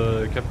on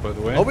the cap, by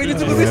the way. Oh, we need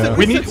to do reset.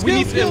 We need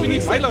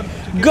Milan.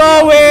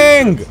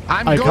 Going!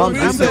 I can't I'm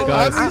do that,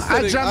 guys.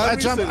 I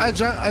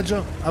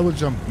jump. I will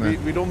jump,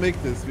 man. We don't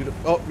make this. We don't,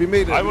 oh, we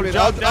made it. I will we made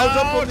jump it. I'll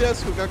jump down. on the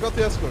escort. I got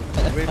the escort.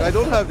 Wait, I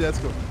don't have the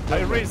escort.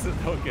 I raised it.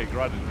 Okay,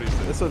 granted, raised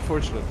it. That's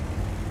unfortunate.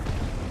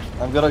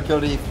 I'm gonna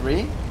kill the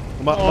E3.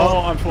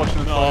 Oh,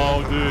 unfortunate.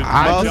 Oh, dude.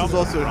 Mouse jumped is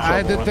also in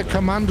I trouble. did the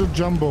commando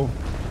jumbo.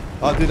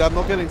 Oh, dude, I'm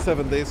not getting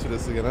 7 days for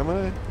this again, am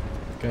I?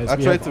 Guys, I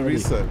we tried have to already-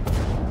 reset.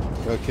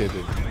 Okay,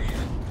 dude.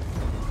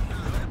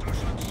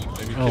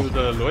 kill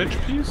the low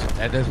HPs?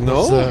 And that No.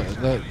 was,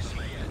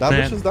 Damage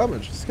Man. is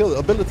damage. Skill,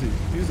 ability.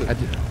 Use it.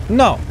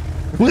 No.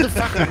 who the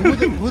fuck?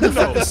 Who the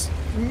fuck is?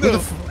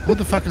 Who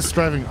the fuck is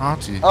driving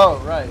Artie? Oh,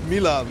 right.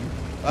 Milan,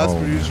 as Oh.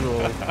 per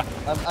usual.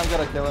 I'm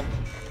gonna kill him.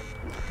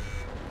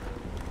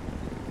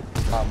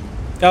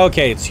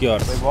 Okay, it's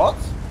yours. Wait, what?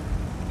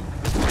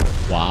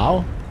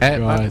 Wow.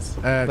 Guys,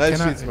 Nice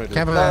can sheets, my dude.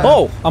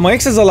 Oh,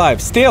 Amx is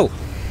alive, still.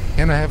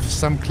 can I have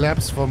some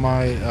claps for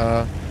my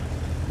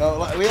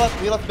No, we let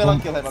Milan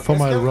kill him. for okay,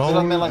 my Skill? We let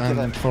roll Milan kill him.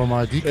 and for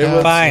my It decal?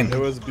 was, Fine. It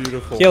was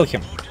beautiful. Kill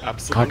him. I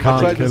Absolutely.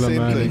 tried can't the kill him,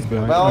 same man. thing. He's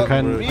behind. Well, I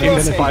can we even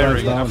also- if I Inspiring,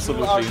 was down.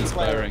 absolutely Archie player.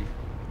 inspiring.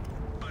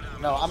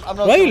 No, I'm not.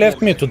 Why you killing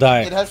left him. me to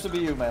die? It has to be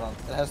you, Milan.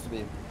 It has to be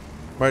you.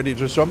 Marty,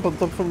 just jump on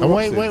top from the Oh,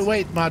 rock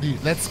wait, Marty.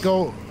 Let's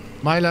go.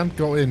 Myland,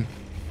 go in.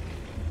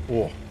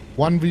 Oh.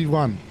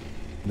 1v1.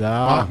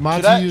 Yeah.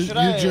 Marty, Should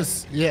I- you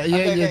just yeah.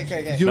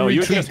 Okay. You No, you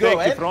retreat. just Go take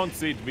the ahead. front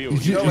seat view.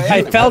 You- Go you-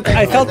 ahead.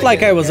 I felt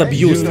like I was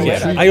abused You here.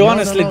 retreat. I No,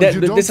 honestly, no,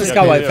 you don't this is take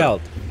how I it.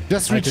 felt.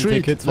 Just I can retreat.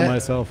 take hits for Let-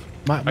 myself.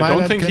 I don't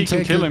Myland think he can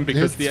take kill it- him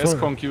because the hits for-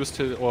 S-Conk used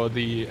his, or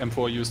the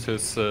M4 used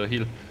his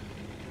heal.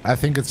 I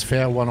think it's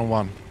fair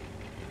 1-on-1.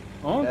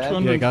 Oh, Yeah.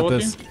 240. Yeah, I got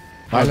this.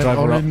 I'll Myland drive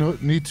only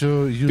around. need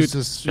to use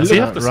this does he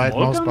have the right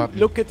small mouse gun? button.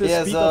 Look at the He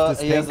has speed of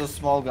this he has tank. a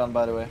small gun,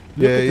 by the way. Look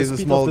Yeah, at the he's a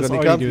speed small of this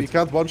gun. arty, He dude.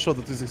 can't one-shot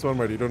the 261,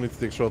 Marty. You don't need to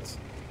take shots.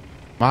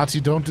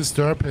 Marty, don't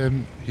disturb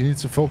him. He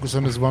needs to focus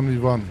on his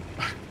 1v1.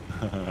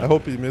 I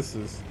hope he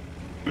misses.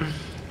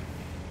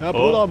 Ja,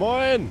 Bruder,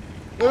 moin!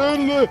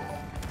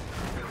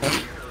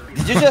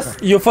 Did you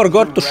just? You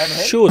forgot to Red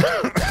hit? shoot.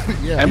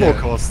 Ammo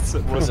costs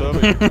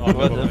preserving.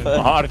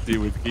 Arty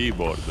with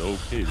keyboard,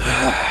 okay.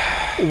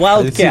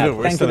 Wildcat,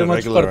 worse thank you than very a much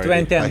regular for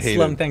 20 ID. I and hate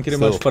Slum, it. thank you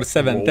very much So- for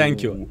 7.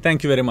 Thank you.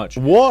 Thank you very much.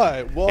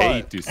 Why? Why?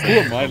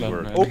 87 Mylan,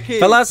 number. man. Okay,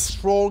 Fellas,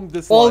 strong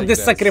dislike All this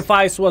this.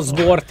 sacrifice was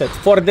worth it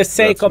for the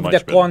sake That's of the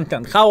much better.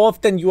 content. How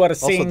often you are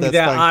seeing that's the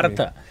thank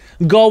art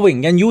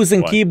going and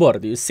using Why?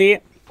 keyboard, you see?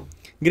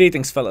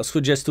 Greetings, fellas,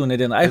 who just tuned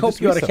in. I hope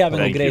just you are reset. having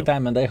a Thank great you.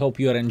 time and I hope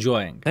you are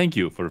enjoying. Thank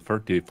you for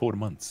 34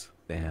 months.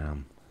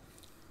 Damn.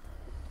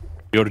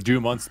 You're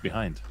 2 months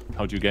behind.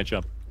 How'd you catch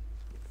up?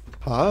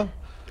 Huh?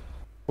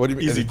 What do you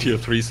mean? Easy tier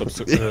 3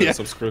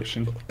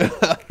 subscription.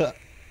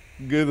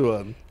 Good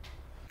one.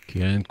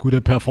 Okay,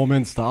 gute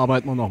Performance, da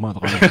arbeiten wir noch mal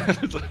dran.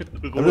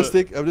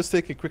 I'm just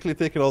quickly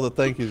taking all the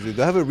thank yous.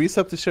 Do I have a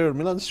resub to share on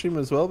Milan's stream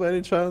as well, by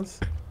any chance?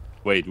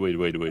 Wait.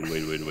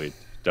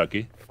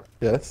 Ducky,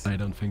 Yes. I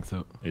don't think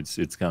so.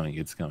 it's coming.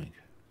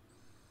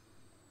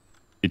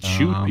 It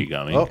should be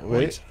coming. Oh,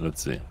 wait.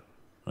 Let's see.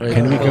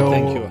 Can we go?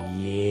 Thank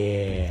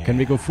you. Can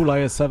we go full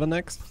IS7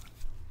 next?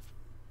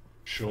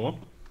 Sure.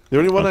 The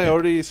only one I Okay.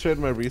 already shared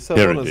my resub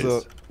There on it is a.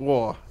 is.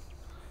 Whoa.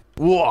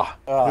 Whoa.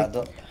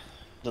 Don't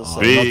I'm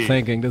say. not Big.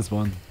 thanking this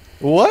one.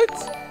 What?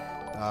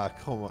 Ah,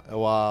 come on.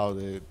 Wow,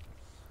 dude.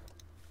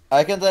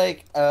 I can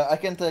take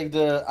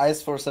the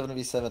ice for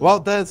 7v7. Wow,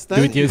 that's Dude,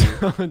 thank you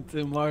you.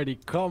 don't, Marty,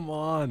 come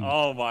on.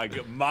 Oh my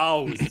god,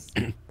 mouse!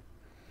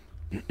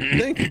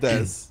 Thank you,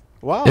 Des.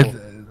 Wow. It's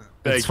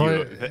Thank for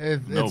you.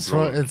 No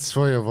problem. it's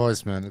for your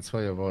voice, man. It's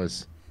for your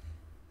voice.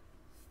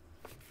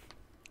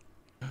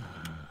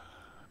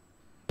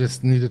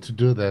 Just needed to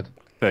do that.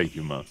 Thank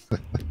you, mouse.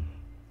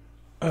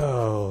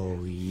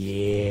 Oh,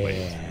 yeah.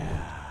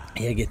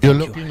 Yeah, You're thank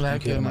looking you.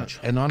 like Thank you very an much.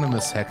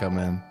 anonymous hacker,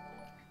 man.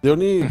 The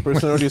only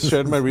person I already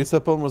shared my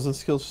resub on was on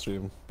Skill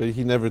stream, but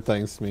he never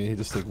thanks me. He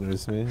just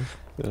ignores me.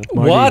 Yeah.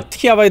 Marty, What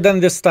have I done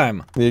this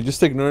time? You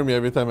just ignore me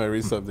every time I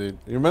resub, dude.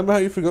 You remember how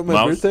you forgot my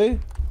Mouse? birthday?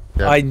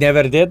 Yeah. I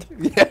never did.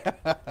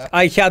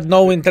 I had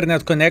no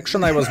internet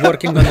connection. I was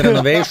working on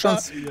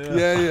renovations.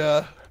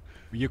 Yeah.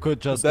 You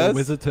could just That's-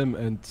 visit him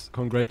and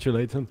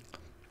congratulate him.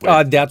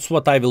 That's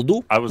what I will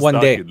do I was one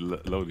stuck day. in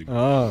loading.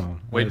 Oh.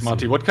 I Wait, see.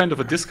 Marty, what kind of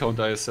a discount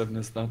IS7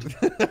 is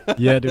that?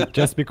 Yeah, dude,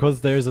 just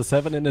because there's a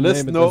 7 in the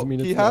Listen, name, it no, doesn't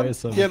mean it's Kian, an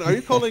IS7. Kian, are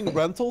you calling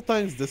rental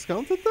times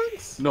discounted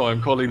times? No, I'm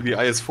calling the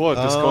IS4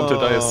 discounted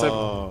IS7.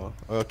 Oh,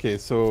 okay,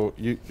 so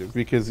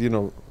because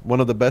one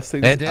of the best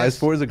things, It is.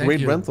 IS4 is a Thank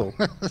great you. rental.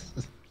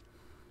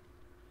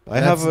 I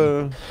have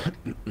a.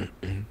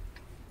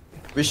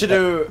 We should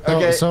do.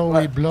 Okay, so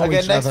we blow okay,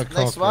 each next, other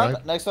next cock, one.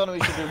 right? Next one we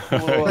should do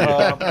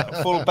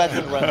full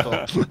patent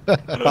rental.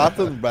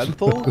 patent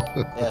rental.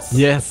 Yes.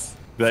 Yes.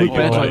 Thank Full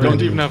you. Oh, I patent don't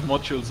rental. even have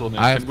modules on it.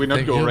 I Can we not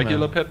thank go you,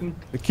 regular man. pattern?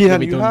 Kian,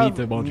 we you don't have need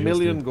the modules,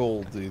 million dude.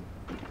 gold, dude.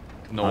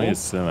 No,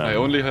 IS7. I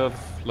only have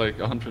like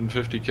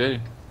 150k.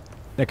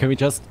 Yeah, can we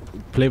just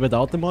play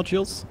without the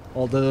modules?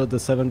 All the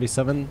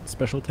 7v7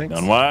 special tanks?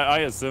 And why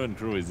IS7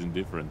 crew is in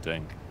different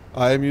tank.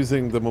 I am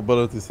using the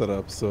mobility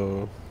setup,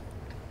 so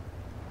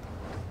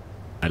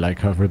I like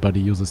how everybody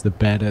uses the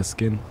badass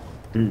skin.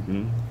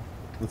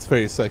 it's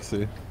very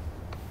sexy.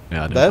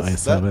 Yeah, the That's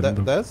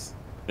IS7. that's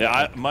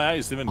Yeah, my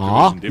IS7 crew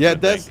Ah. is in different yeah,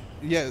 that's tank.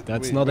 yeah.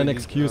 That's not an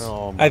excuse.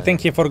 Oh, I think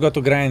he forgot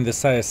to grind the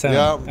ISM.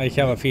 Yeah. I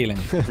have a feeling.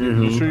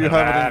 You sure you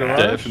have it in the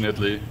garage?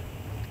 Definitely.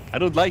 I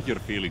don't like your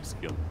feeling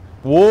skill.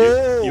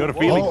 Whoa! You're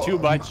feeling Oh, too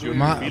much. You're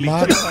Ma- feeling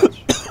Ma- too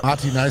much.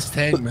 Marty, nice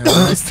tank, man.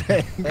 Nice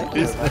tank.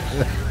 This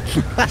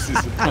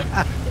is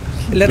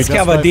let's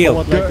have a deal.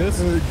 Like this?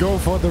 Go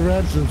for the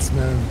rentals,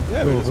 man.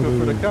 Yeah, we just go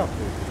for the cup.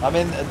 I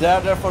mean,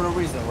 they're there for a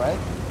reason, right?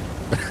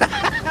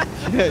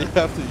 Yeah, you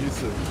have to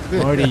use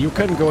it. Marty, you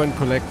can go and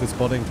collect the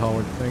spotting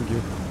tower. Thank you.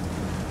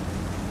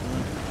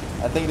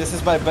 I think this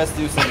is my best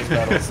use in this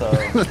battle, so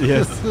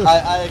Yes.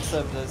 I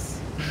accept this.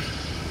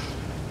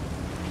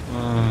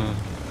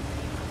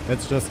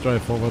 Let's just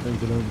drive forward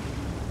into them.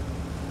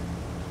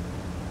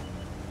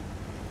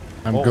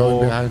 I'm going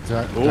behind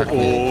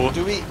Oh.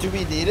 Do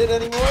we need it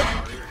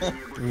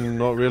anymore?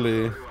 Not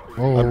really.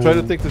 Oh. I'm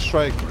trying to take the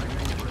strike.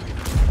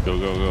 Go,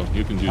 go, go.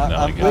 You can do it now,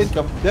 I I'm guess.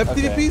 They have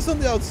TVPs on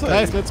the outside.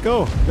 Guys, let's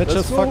go. Let's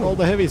just go. fuck all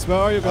the heavies. Where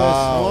are you guys?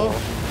 Hello?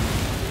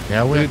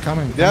 Yeah, we're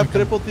coming. They have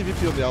triple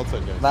TVP on the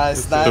outside, guys.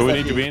 Nice, nice. So we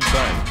need to be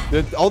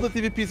inside. All the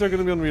TVPs are going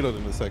to be on reload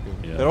in a second.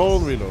 Yes. They're all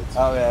on reload.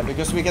 Oh yeah,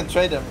 because we can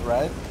trade them,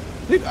 right?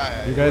 Dude, You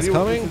guys what do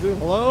coming? want me to do?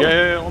 Hello?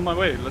 Yeah, on my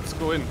way. Let's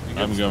go in.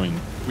 I'm going.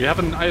 We have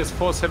an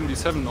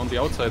IS-477 on the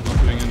outside, not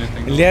doing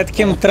anything. Let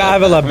him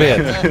travel a bit.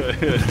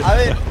 I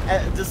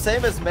mean, the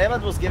same as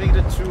Mayland was giving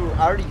the true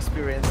art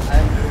experience.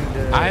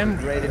 I'm doing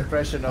the great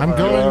impression of I'm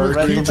going with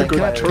rental creature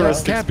tank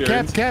tourist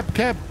player.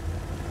 cap.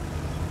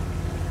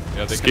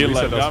 Yeah, they Skill can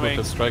reset us with coming.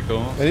 the strike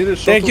though. I need a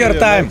shot Take to your the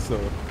time. left, so.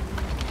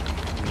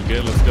 Okay,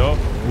 let's go.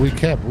 We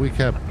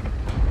cap.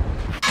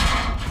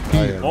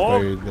 I am Oh.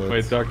 very dead.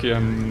 Wait, Ducky,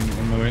 I'm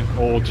on my way.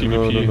 Oh,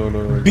 TVP.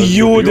 No.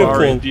 You are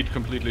Beautiful. indeed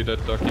completely dead,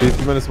 Ducky.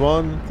 TVP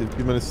 -1,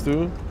 TVP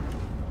 -2.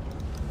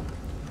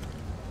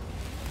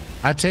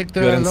 I take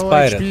You're the low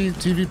inspired. HP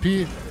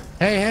TVP.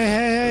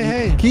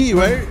 Hey. Key,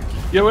 where?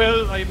 Yeah,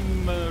 well,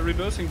 I'm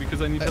reversing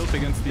because I need help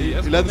against the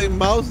You let the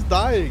mouse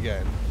die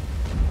again.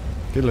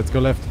 Okay, let's go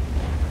left.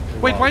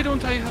 Wait, why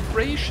don't I have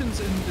rations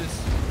in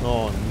this?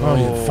 Oh no. Oh,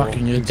 you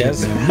fucking idiot.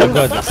 Yes. man. You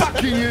got this.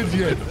 Fucking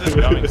idiot.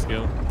 Coming,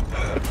 Skill.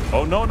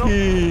 Oh, no.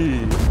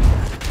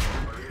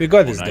 We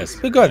got this, Nice.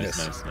 guys. We got this.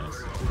 Nice.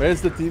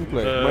 Where's the team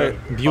play? Where?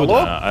 Beautiful.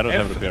 I don't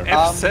have the pair.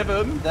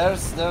 F7?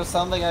 There's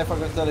something I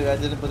forgot to tell you. I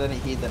didn't put any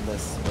heat in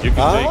this. You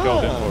can take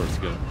out that horse,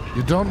 Skill.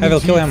 You don't I will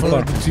need kill heat him for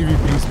for- the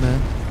TVPs,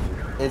 man.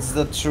 It's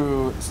the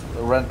true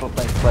rental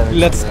tank player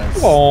Let's. experience.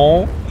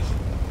 Oh.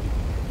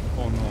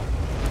 Oh no.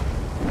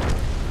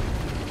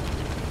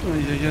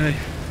 Ay.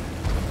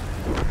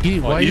 He,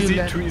 Oh, why easy,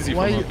 you let, too easy for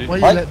why, Marty. why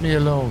you What? let me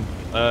alone?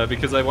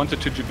 Because I wanted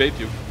to debate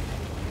you.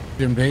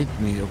 You invade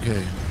me,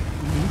 okay.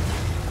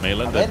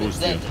 Mayland, I that mean,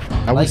 boost you.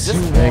 I like was this,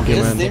 too Thank you,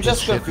 this man. team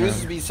just Shit, confuses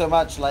man. me so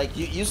much. Like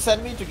you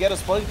send me to get a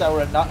spotting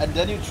tower and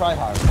then you try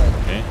hard. Like,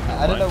 Okay.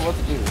 I don't know what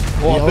to do.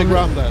 Oh, The big only-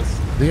 ram does.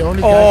 The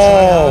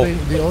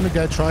only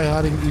guy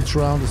tryharding each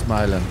round is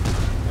Mylan.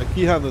 A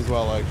key hand as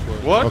well, actually.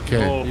 What?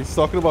 Okay. Oh. He's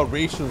talking about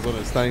rations on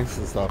his tanks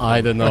and stuff. I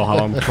don't know how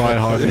I'm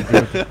tryharding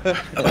good.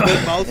 And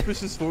then mouse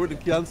pushes forward and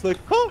Kian's like,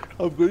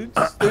 I'm going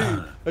to stay.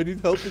 I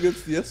need help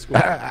against the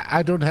escort.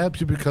 I don't help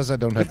you because I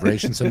don't have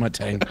rations in my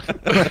tank.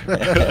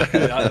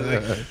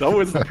 That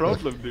was the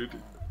problem, dude.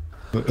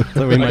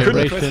 So in I my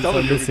couldn't press rations are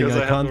W missing, because I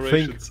I have can't no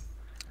think. rations.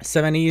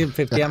 70,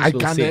 50 amps, I we'll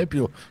can't see. help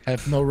you. I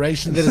have no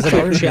rations. There is a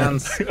good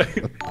chance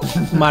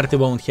Marty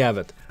won't have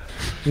it.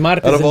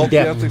 Marty's Out of all in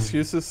debt. Kian's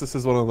excuses, this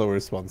is one of the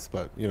worst ones,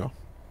 but you know.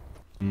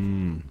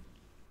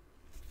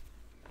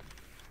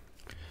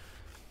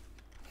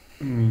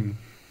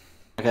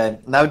 Okay,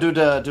 now do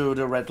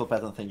the rental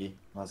pattern thingy.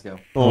 Let's go.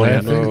 Oh, I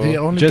think the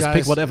only Just guys,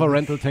 pick whatever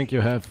rental tank you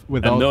have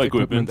without no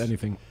equipment, equipment.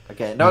 anything.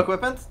 Okay, no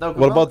equipment. No equipment.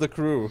 What about the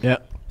crew? Yeah.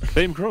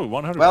 Same crew,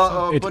 100%.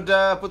 Well, It-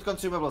 put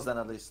consumables then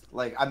at least.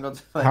 Like I'm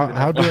not. Like,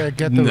 How do I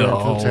get the No.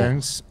 rental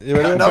tanks? Yeah,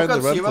 we're gonna no find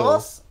the rental.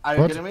 consumables? Are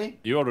you What? kidding me?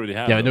 you already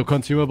have Yeah, those. no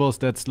consumables,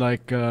 that's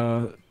like,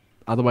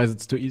 otherwise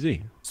it's too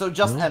easy. So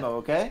just ammo,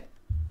 okay?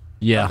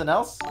 Yeah. Nothing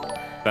else?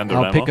 Standard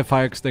I'll ammo. pick a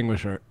fire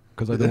extinguisher,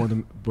 because I don't want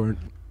to burn.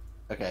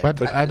 Okay.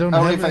 But I don't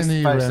only have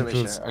any fire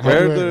rentals. extinguisher,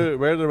 okay. How do I-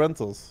 Where are the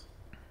rentals?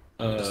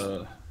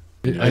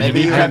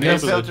 Maybe you I have your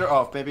guess, filter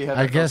off. Maybe you have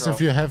I your guess filter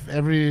if you have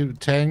every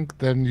tank,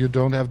 then you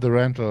don't have the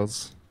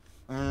rentals. off.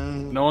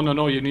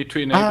 No, you need to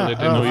enable it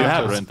in No, the you have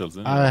filters. rentals.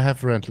 eh? I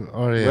have rental.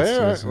 Oh yes.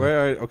 yes. Where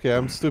are, okay,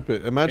 I'm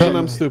stupid. Imagine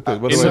I'm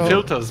stupid. What In do I the do?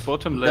 filters,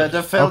 bottom left.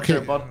 The filter,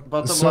 Okay,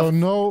 bottom So left.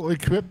 no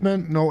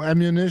equipment, no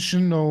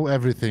ammunition, no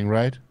everything,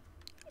 right?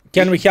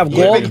 Can we have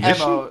Yeah, gold? big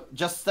ammo,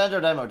 just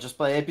standard ammo. Just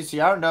play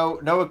APCR.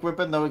 No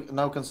equipment.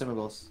 No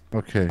consumables.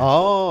 Okay.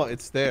 Oh,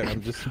 it's there.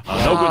 I'm just.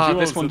 No good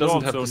this one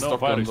doesn't have so the no stock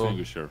fire one, though.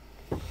 extinguisher.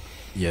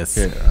 Yes.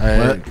 Okay,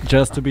 Well,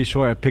 just to be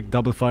sure, I picked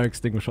double fire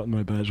extinguisher on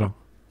my Badger.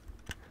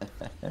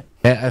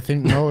 I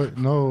think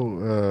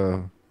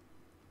no.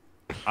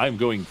 I'm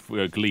going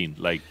clean,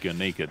 like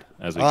naked,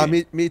 as I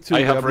came. Me too. I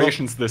but have I'm not-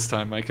 rations this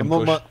time, I can I'm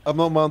push. not, I'm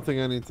not mounting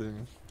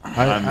anything.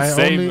 I'm I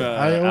same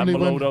I only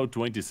ammo went. loadout,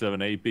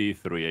 27 AP,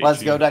 3 HE.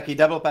 Let's go, Ducky.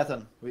 Double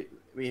pattern.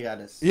 We got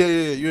this. Yeah.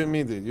 You and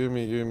me, dude. You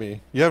and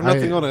me. You have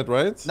nothing on it,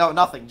 right? No,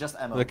 nothing. Just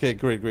ammo. Okay,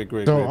 great. So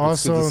great. It's good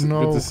also to see-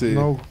 good to see.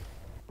 no.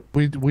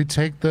 We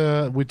take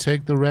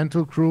the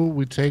rental crew.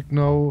 We take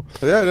no.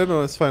 Yeah,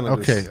 no, it's fine. like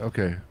Okay, this.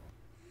 okay.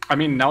 I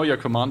mean, now your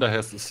commander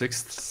has the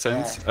sixth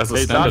sense as a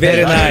Hey, standard.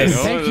 Very guy, nice. you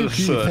know, Thank you, it's,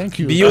 Key. Thank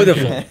you.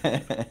 Beautiful.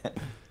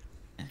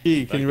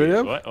 Key, can you read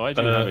him? Why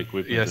do you have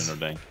equipment yes. in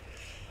your tank?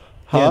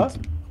 Huh?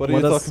 What are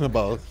you talking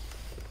about?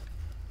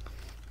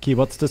 Key,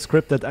 what's the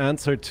scripted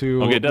answer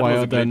to Okay, that why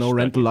was are a there glitch, no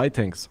rental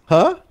lightings?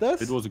 Huh?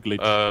 It was a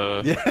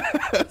glitch. Yeah,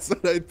 that's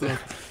what I thought.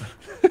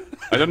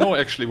 I don't know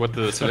actually what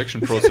the selection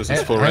process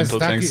is for rental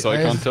tanks, so I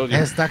can't tell you.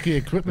 Has Ducky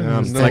equipment? Yeah,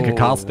 in it's his like a tank?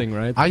 casting,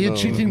 right? Are you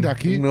cheating,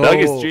 Ducky? No. Doug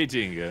is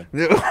cheating.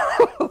 No.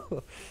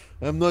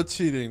 I'm not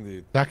cheating,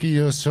 dude. Ducky,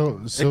 you're so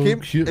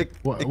cute.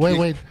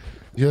 Wait.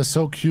 You're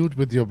so cute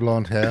with your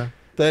blonde hair.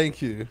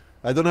 Thank you.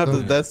 I don't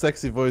have that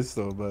sexy voice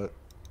though, but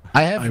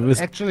I have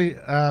actually.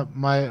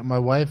 My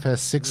wife has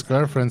 6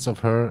 girlfriends of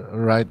her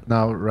right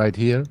now, right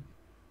here.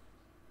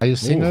 Are you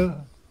single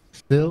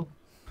still?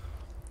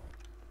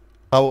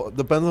 how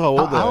depends on how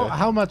old they are.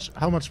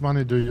 How much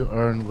money do you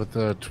earn with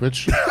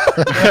Twitch? Enough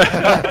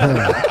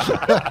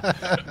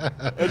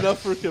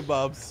for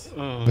kebabs.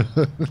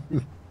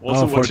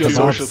 Also, what's your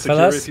social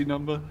security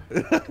number?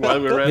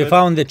 While we're at We it.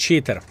 found the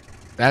cheater.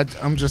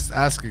 I'm just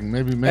asking.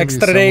 Maybe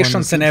Extra someone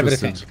rations is and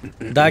everything.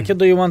 Daki,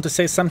 do you want to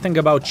say something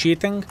about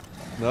cheating?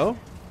 No?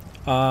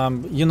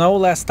 You know,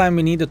 last time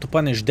we needed to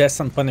punish Des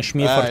and punish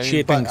me for I-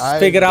 cheating. but I-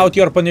 Figure out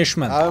your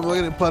punishment. I'm not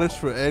getting punished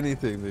for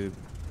anything, dude.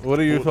 What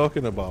are you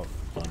talking about?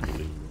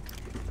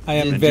 I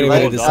am And very, you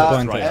very all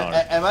disappointed. try hard.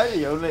 Am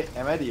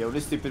I the only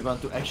stupid one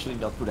to actually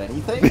not put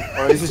anything,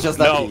 or is it just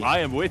like No, I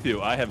am with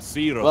you. I have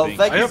 0 Well, things.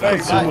 thank I you have very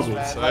much,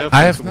 consumables. man.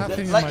 I have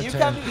nothing in my Like you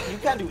tank.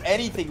 can't do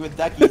anything with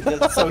Ducky,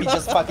 so he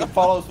just fucking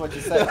follows what you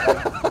say.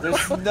 Like,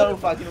 there's no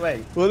fucking way.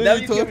 What are now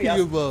you give me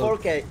talking us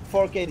about?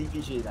 4K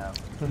DPG now.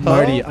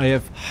 Marty, I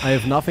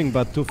have nothing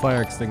but 2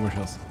 fire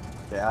extinguishers.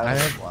 Yeah, I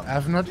have have one. I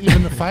have not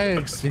even a fire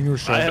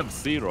extinguisher. I have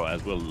 0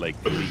 as well, like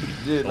 3.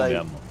 Dude, only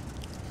like- ammo.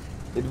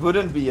 It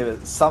wouldn't be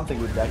something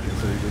with Ducky,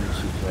 so he didn't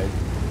shoot, right?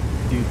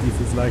 Dude, this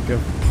is like a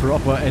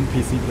proper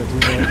NPC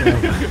platoon right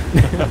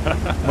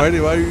now.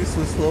 Marty, why are you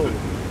so slow?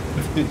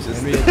 Can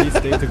we at least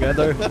stay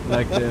together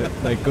like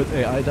good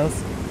AI does?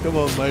 Come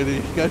on,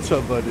 Marty. Catch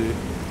up, buddy.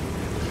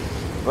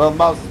 Well,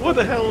 Mouse. What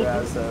the hell?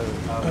 Yeah, so,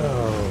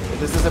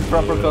 this is a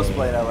proper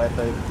cosplay now, I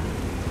think.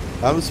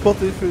 I'm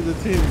spotting through the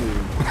team,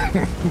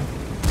 dude.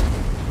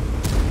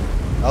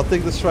 I'll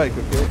take the strike,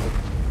 okay?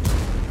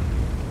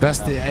 Does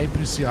the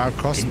APCR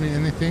cost me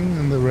anything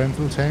in the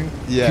rental tank?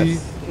 Yes.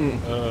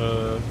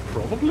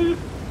 Probably.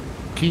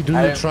 Key, do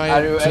you try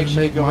are you to actually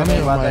make going money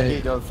in one that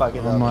you don't fuck it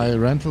on up? my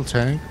rental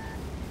tank?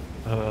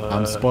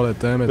 I'm spotted,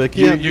 damn it. But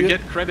You, Kian, you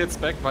get credits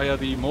back via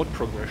the mode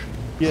progression.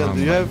 Kian,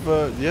 do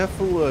you have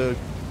full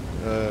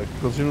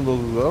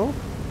consumables as well?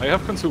 I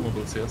have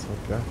consumables, yes.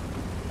 Okay.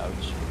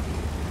 Ouch.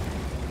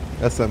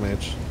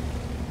 SMH.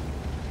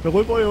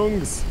 Rüber,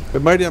 Jungs!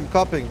 But Marty, I'm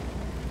copying.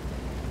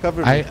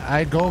 Cover me.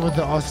 I go with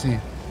the Aussie.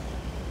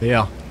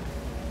 Yeah.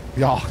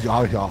 Yeah.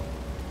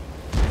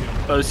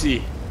 Oh,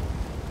 see.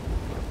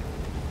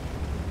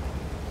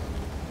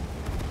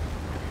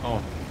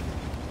 Oh,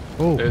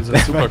 Oh, there's a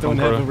I super don't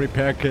have a conqueror.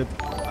 repair kit.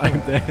 I'm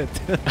dead.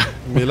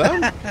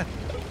 Milan?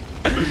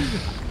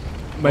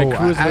 My Oh,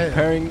 crew is I-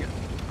 repairing.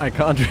 I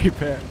can't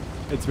repair.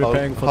 It's How-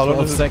 repairing for how long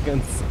 12 is it?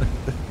 seconds.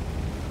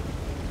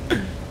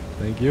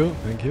 Thank you.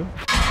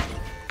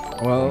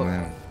 Well,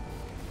 man.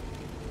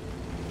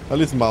 At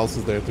least Mouse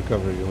is there to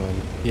cover you, man.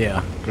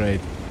 yeah, great.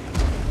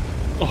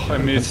 Oh, I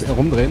missed.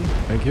 Rumdrehen.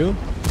 Thank you.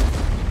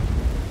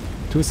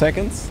 2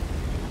 seconds.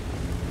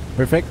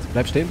 Perfect.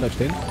 Bleib stehen.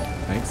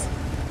 Thanks.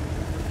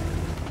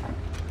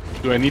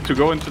 Do I need to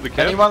go into the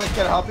cab? Anyone that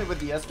can help me with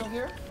the Escom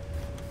here?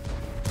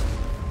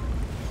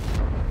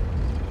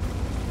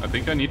 I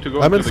think I need to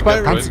go I'm into the cab,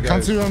 inspiring right?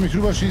 Kannst du über mich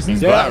rüberschießen?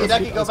 Ja,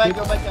 Ducky, go back,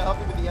 and help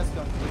me with the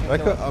Escom.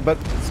 But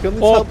Skill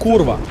needs Oh, help too.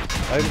 kurwa.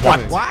 I'm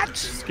coming.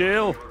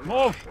 Skill,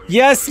 move!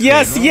 Yes,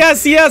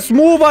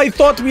 move. I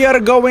thought we are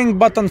going,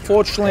 but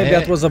unfortunately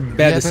that was a bad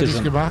Wie hat er das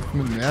decision. gemacht?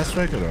 Mit einem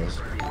Airstrike oder was?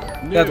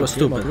 That was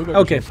stupid.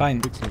 Okay,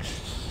 fine.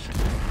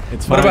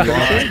 It's fine. Whatever.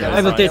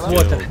 I will take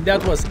water.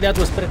 That was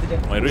pretty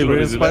damn. My We're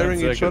reload is inspiring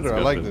 11 each other. I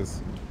seconds, like Captain.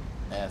 this.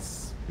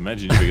 Yes.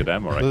 Imagine if we get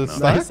ammo right Does it now.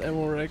 start? Nice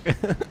ammo rack.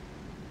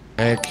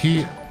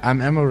 Key,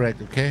 I'm ammo rack,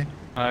 okay?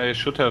 I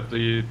should have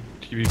the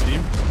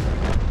TVP.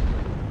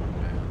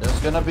 There's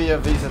gonna be a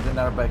visit in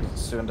our back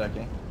soon,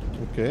 Ducky.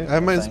 Okay. I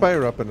have my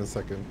Inspire up in a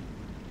second.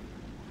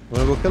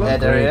 Wanna go kill Yeah, him?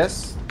 there he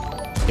is.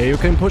 Yeah, you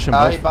can push him. He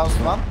Boss. bounced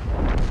one.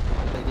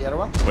 Take the other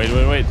one.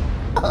 Wait.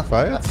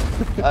 Fire?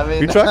 I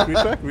mean,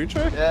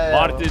 Retrack? yeah,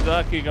 Marty,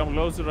 Ducky, come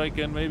closer, I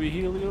can maybe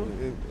heal you.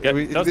 Get,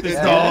 We- does this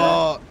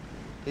Oh,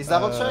 He's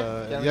double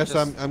check. Can we yes,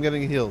 just- I'm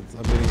getting healed.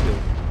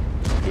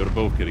 You're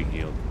both getting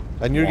healed.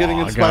 And you're getting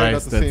Aw, inspired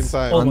guys, at the same that's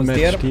time. Almost there.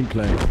 Unmatched team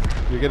play.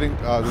 You're getting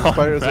the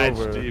Inspire is Match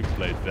over. team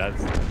play.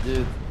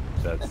 Dude.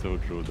 That's so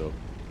true though.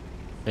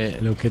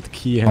 Look at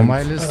key On my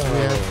hands. list we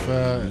have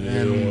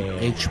an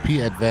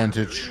HP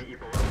advantage.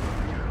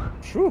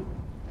 True.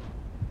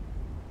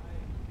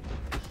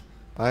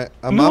 I'm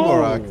ammo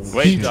racked.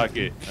 Wait,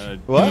 Ducky.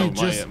 What? No, You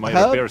just my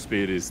help? repair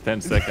speed is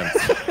 10 seconds.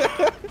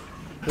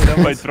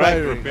 I'm My track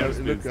inspiring. repair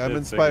speed Look, is I'm 10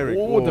 inspiring.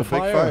 Oh, Whoa, the big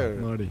fire.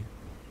 Marty.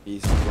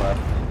 Easy clap.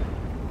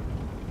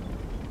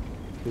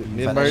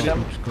 Me and Marty.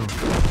 Finish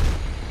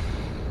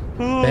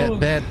him.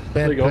 Bad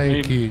They got play,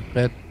 me. Key.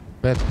 Bad.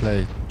 Bad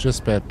play.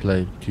 Just bad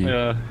play, Key.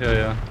 Yeah.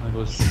 It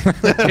was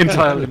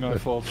entirely my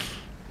fault.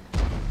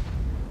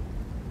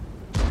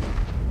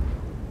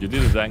 You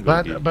didn't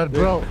angle. But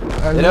bro,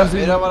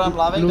 You know what I'm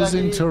loving,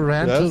 losing Ducky? to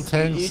rental Yes?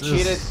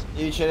 tanks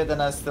You cheated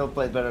and I still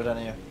played better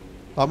than you.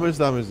 How much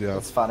damage do you have?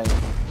 It's funny.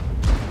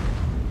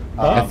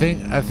 I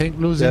think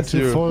losing Yes, to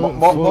you.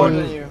 More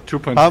than you.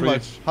 2.3. How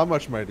much? How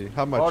much, Marty?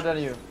 How much? More than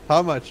you.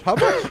 How much? How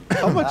much?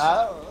 How much?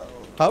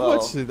 How well,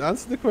 much?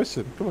 Answer the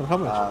question. Come on, how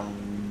much?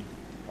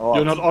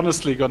 You're not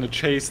honestly gonna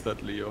chase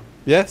that, Leo.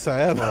 Yes,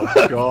 I am.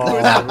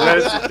 God,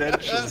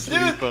 residential Dude,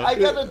 sleeper. I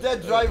got a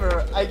dead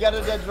driver.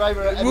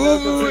 And no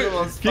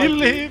consumables.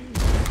 Kill him!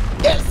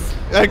 Yes!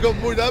 I got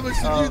more damage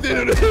than you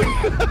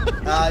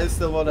did. I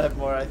still want to have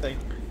more, I think.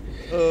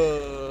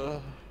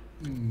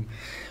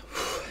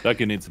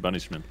 Ducky needs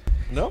punishment.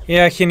 No?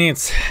 Yeah, he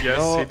needs. Yes,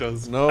 No, he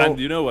does. No. And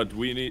you know what?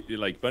 We need,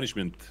 like,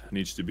 punishment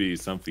needs to be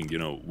something, you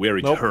know, where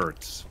it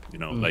hurts. You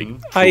know, like.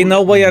 I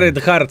know where it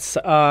hurts.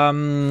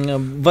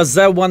 Was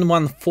that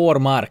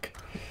 114 mark?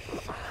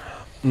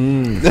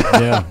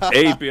 Yeah.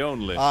 AP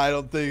only. I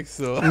don't think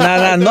so.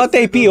 No, not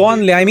AP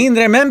only. I mean,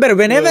 remember,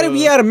 whenever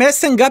we are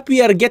messing up,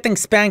 we are getting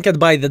spanked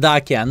by the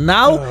Dacia.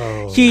 Now,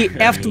 he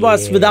effed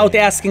us without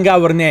asking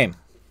our name.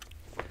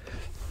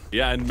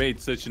 Yeah, and made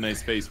such a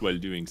nice face while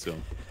doing so.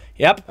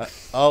 Yep.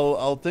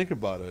 I'll think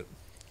about it.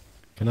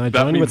 Can I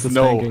That join with means the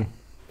no. spanking?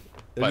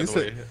 By the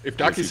way, if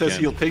Ducky you says can.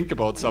 he'll think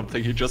about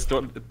something, he just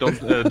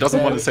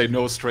doesn't want to say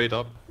no straight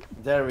up.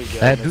 There we go. Do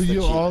Mr. you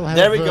Cheater. all have?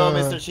 There we go,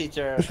 Mr.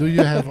 Cheater. Do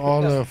you have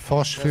all the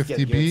Foch Let's get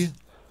 50B? good.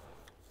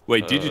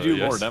 Wait, did you do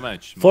more yes.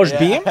 damage? Force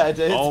beam? I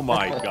did. Oh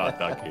my god,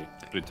 Ducky.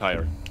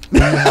 Retire.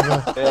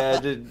 Yeah,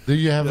 I did. Do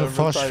you have a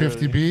Foch retired.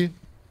 50B?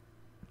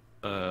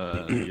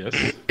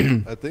 Yes.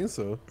 I think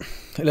so.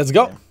 Let's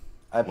go.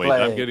 I Wait,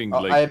 play, I'm getting,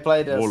 like, I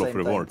play the wall of same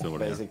rewards thing, over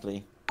there.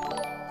 basically.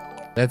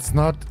 That's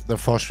not the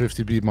Foch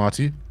 50B,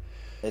 Marty.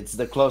 It's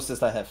the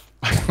closest I have.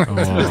 Oh.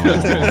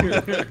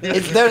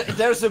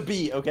 There's a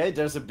B, okay?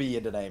 There's a B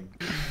in the name.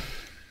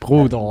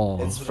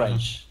 Bruder. It's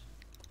French.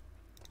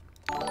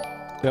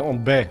 Yeah,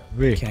 on B.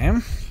 Oui. Okay.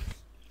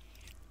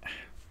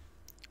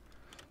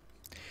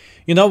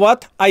 You know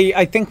what?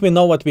 I think we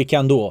know what we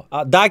can do.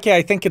 Daki,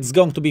 I think it's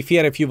going to be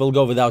fair if you will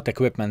go without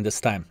equipment this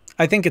time.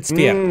 I think it's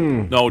fair.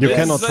 No, You this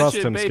cannot is such trust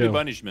a him, baby Skill.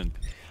 punishment.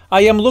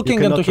 I am looking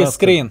cannot into his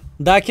trust him. screen.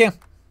 Daki?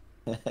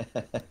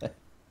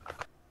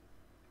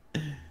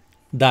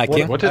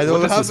 Daki? What I is,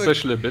 don't what is the have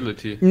special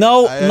ability?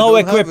 No, I no don't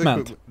have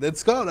equipment.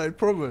 It's gone, I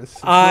promise.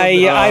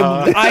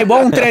 I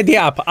won't ready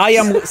up. I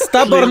am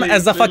stubborn Clearly-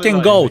 as a clearly fucking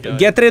lying, goat. guy.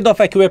 Get rid of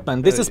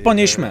equipment. This is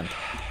punishment.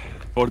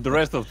 For the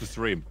rest of the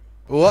stream.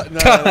 What?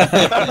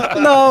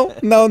 No,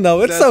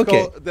 it's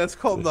okay. Let's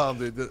calm down,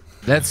 dude.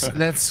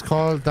 Let's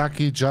call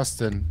Ducky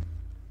Justin.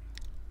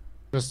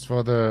 Just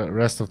for the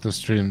rest of the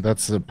stream.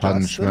 That's a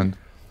punishment.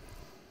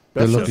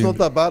 That's looking- not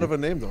that bad of a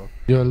name, though.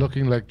 You're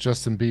looking like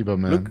Justin Bieber,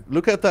 man.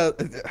 Look at that.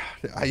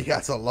 He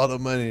has a lot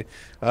of money.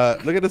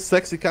 Look at the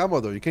sexy camo,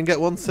 though. You can get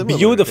one similar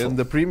Beautiful. in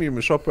the premium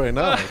shop right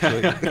now.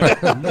 actually.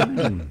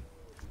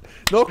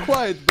 Not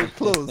quite, but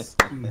close.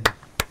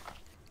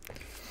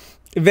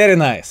 Very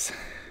nice.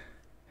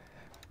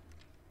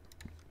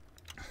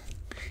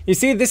 You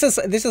see, this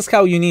is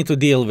how you need to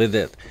deal with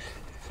it.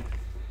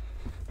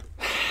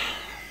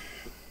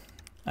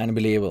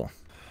 Unbelievable.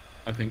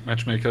 I think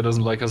Matchmaker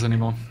doesn't like us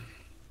anymore.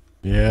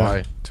 Yeah.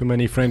 Why? Too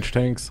many French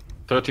tanks.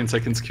 13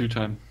 seconds queue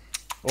time.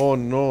 Oh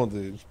no,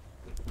 dude.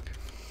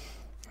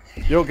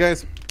 Yo,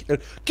 guys.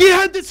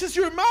 Kihan, this is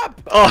your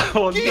map!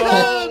 Oh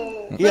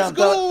Kihan! Let's Kihan,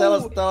 go! tell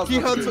us what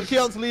to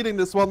Kihan's leading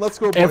this one. Let's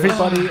go,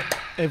 boys.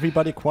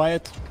 Everybody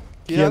quiet.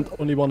 Kihan, Kian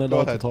only one go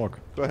allowed to ahead. talk.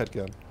 Go ahead,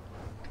 Kihan.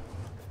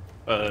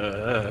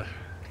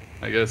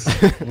 I guess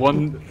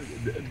one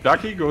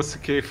Ducky goes to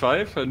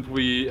K5 and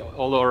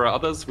all our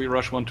others we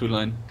rush 1 to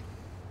line.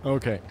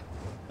 Okay.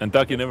 And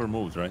Ducky never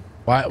moves, right?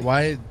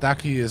 Why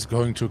Ducky is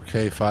going to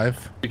K5?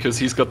 Because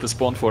he's got the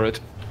spawn for it.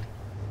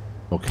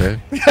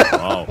 Okay.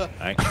 Wow,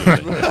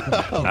 actually.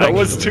 That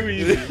was too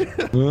easy.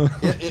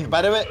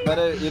 By the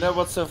way, you know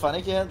what's so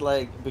funny, Kihan?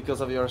 Like, because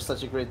of you're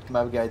such a great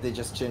map guy, they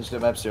just changed the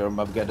maps. Your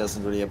map guy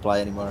doesn't really apply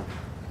anymore.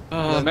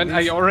 Man,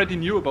 I already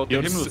knew about the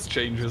Your Himmel's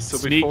changes, so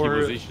Sneaky before...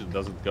 position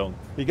doesn't count.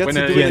 He gets When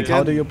to I- do Kian, it again.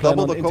 How do you plan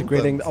double on the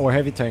integrating content. our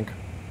heavy tank?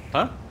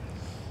 Huh?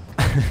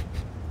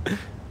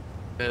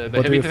 The What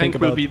do heavy you tank think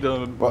will about- be the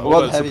What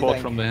mobile heavy support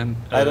tank? from the hand.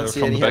 I don't see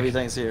from any the back. heavy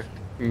tanks here.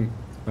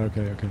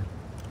 Okay.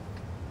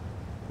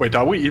 Wait,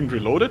 are we even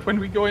reloaded when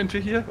we go into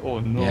here? Oh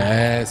no.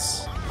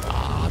 Yes.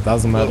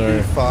 Doesn't It'll be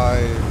matter.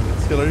 fine.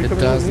 Skill, are you It coming with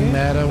doesn't me?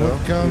 matter No?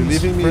 what You're comes.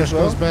 leaving me Fresh as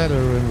well? goes better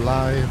in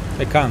life.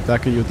 I can't.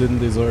 Ducky, you didn't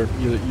deserve.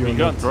 We You're can't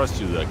not. trust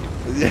you, Ducky.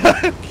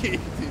 Yeah, okay,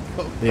 dude,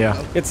 come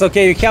Yeah. It's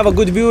okay. You have a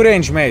good view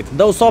range, mate.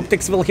 Those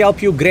optics will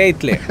help you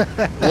greatly.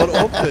 What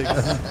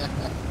optics?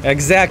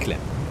 Exactly.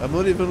 I'm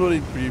not even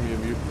running premium.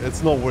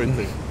 It's not worth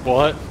it.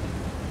 What?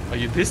 Are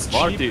you this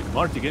cheap?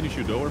 Marty, can you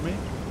shoot over me?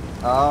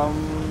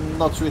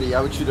 Not really.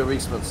 I would shoot the weak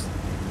spots.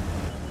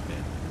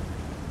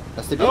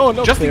 STB? Oh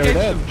no, Just they are engage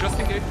dead. them, just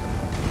engage.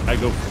 I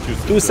go shoot.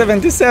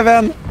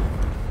 277.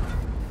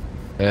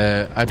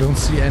 I don't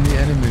see any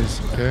enemies,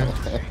 okay?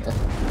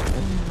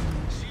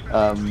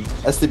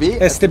 STB?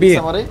 STB.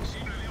 Somebody?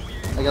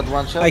 I got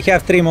one shot. I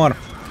have 3 more.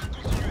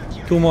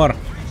 2 more.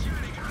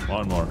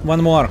 One more.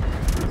 1 more.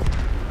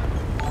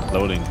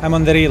 Loading. I'm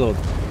on the reload.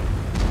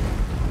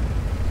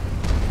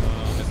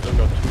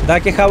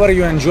 Ducky, how are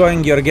you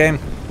enjoying your game?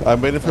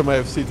 I'm waiting for my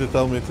FC to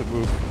tell me to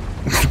move.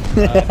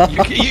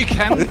 You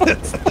can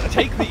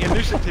take the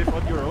initiative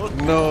on your own.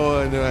 No,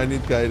 I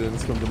need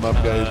guidance from the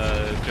map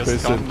guide. Just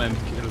Person. come and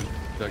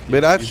kill.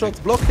 Wait, I have shots.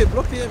 Block him,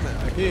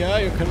 Okay, yeah,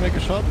 you can make a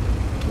shot.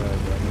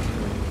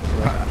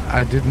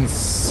 I didn't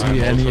see I'm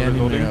any also enemy,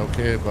 reloading.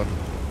 okay, but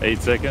 8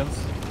 seconds.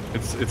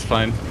 It's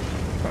fine.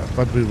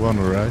 we won,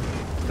 alright?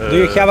 Do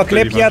you have a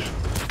clip pretty yet?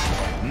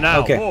 much. Now,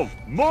 Okay. move!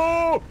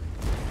 Move!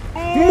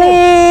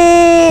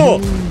 Moo!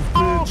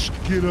 Bitch,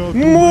 get out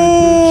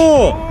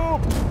Moo!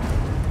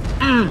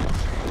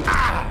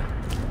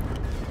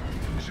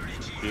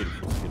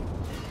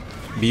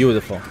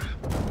 Beautiful.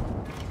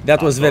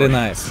 That was very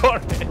nice.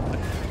 Sorry.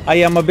 I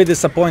am a bit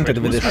disappointed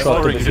with this who's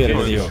shot, to be sorry? fair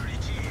with you.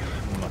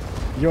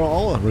 You're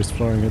all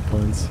restoring hit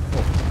points.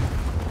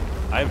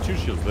 I have 2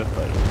 shields left,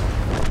 by the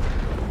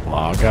way.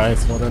 Wow,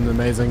 guys, what an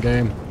amazing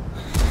game.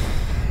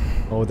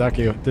 Oh,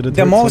 Ducky, did it The hurt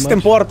so most much?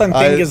 important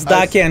thing is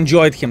Ducky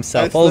enjoyed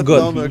himself. All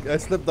good. I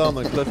slipped down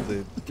a cliff,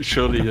 dude.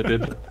 Surely you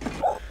did.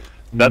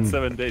 That's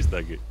 7 days,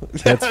 Ducky.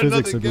 That's Not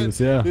physics again.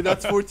 abuse, yeah. Dude,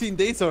 that's 14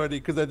 days already,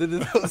 because I did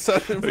it on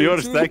Saturday.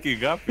 You're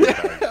stacking up. Do you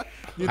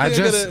think I I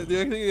just- do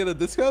you think I get a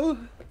discount?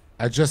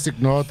 I just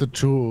ignored the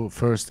 2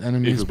 first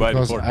enemies you buy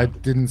because before. I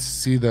didn't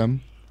see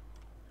them.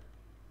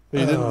 You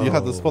didn't. You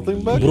had the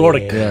spotting back.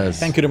 Brorik, Yes.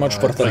 thank you very much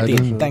for I 13.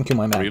 didn't- Thank you,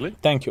 my man. Really?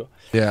 Thank you.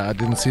 Yeah, I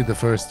didn't see the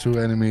first 2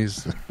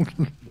 enemies.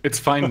 It's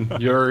fine.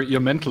 Your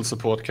mental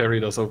support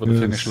carried us over the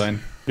finish line.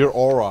 Your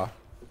aura,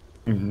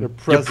 your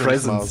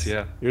presence, Mouse.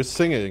 yeah. Your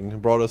singing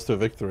brought us to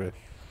victory.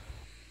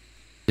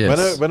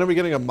 Yes. When are we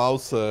getting a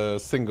mouse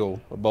single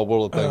about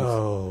World of Tanks?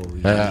 Oh,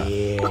 I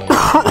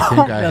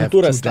think I have 2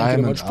 Venturas, thank you very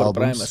diamond much for Prime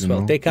albums, as you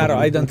well. know. Take care.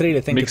 I don't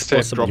really think it's Mixtape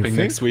possible. dropping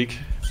next week.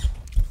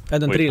 I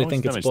don't Wait, really how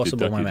think much it's damage did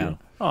possible, my Ducky man. do?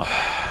 Oh,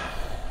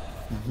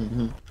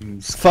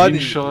 Funny.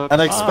 Screenshot.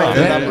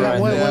 Unexpected Yeah,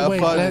 number. wait, Yeah, wait,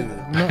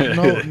 fun.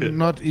 no,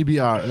 not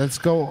EBR. Let's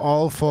go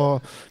all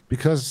for,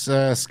 because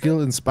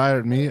Skill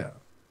inspired me.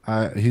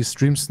 He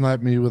stream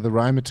sniped me with a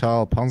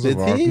Rheinmetall Did he?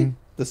 Panzerwagen.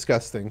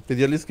 Disgusting. Did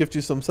he at least give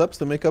you some subs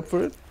to make up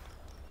for it?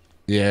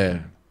 Yeah.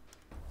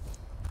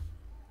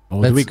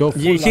 Oh, do we go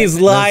full He's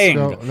live?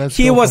 lying. let's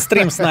He go was for-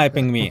 stream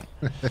sniping me.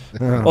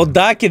 Oh,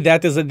 Ducky,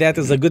 that is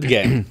a good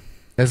game.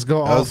 Let's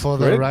go all was for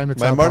the great. My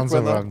Rheinmetall mark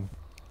went up. Panzerwagen.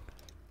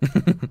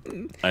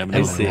 I am I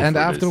no see. proof And for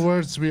this.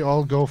 afterwards, we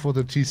all go for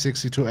the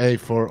T62A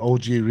for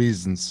OG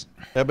reasons.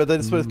 Yeah, but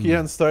that's where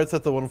Kian starts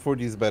at the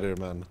 140 is better,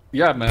 man.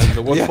 Yeah, man.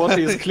 The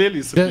 140 is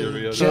clearly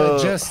superior.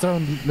 Just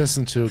don't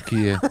listen to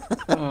Kia.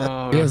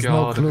 Oh He has no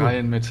god, clue.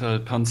 Rheinmetall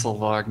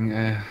Panzerwagen,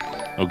 eh.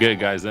 Okay,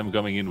 guys, I'm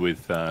coming in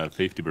with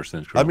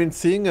 50% crew. I mean,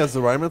 seeing as the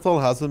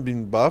Rheinmetall hasn't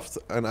been buffed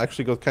and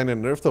actually got kind of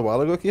nerfed a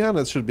while ago, Kian,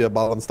 it should be a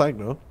balanced tank,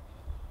 no?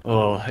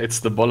 Oh,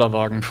 it's the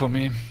Bollerwagen for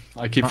me.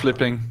 I keep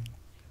flipping.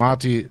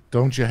 Marty,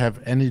 don't you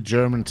have any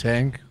German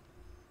tank?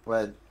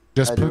 Well,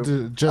 Just I put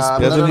do. the just Yeah,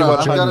 put then the, you I'm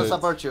want gonna 100.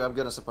 support you. I'm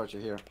gonna support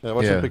you here. Yeah,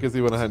 what's Yeah. your pick is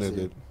you 100,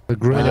 dude? the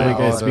great. By the way,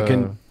 guys, we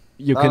can.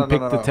 You No, can no,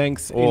 pick no, the no.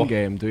 tanks Oh. in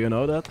game. Do you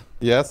know that?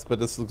 Yes, but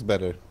this looks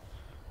better.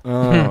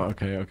 Oh,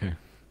 okay, okay.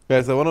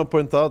 Guys, I want to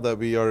point out that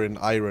we are in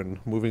iron,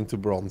 moving to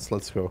bronze.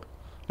 Let's go.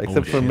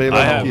 Except for shit. melee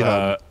I and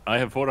have Kian. I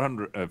have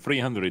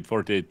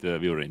 348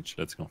 view range.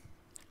 Let's go.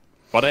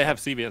 But I have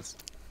CVS.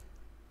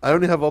 I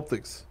only have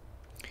optics.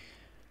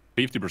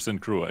 50%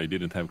 crew. I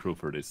didn't have crew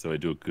for this, so I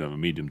took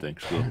medium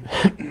tank crew.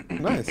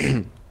 Nice.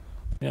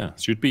 Yeah,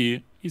 should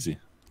be easy.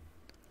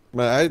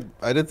 Man,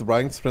 I did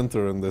ranked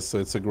sprinter in this, so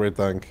it's a great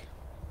tank.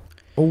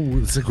 Oh,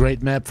 it's a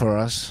great map for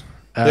us.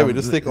 Yeah, we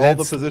just take all the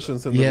let's-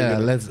 positions in the Yeah,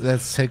 beginning.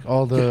 let's take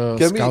all the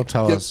Can scout we,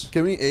 towers.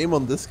 Can we aim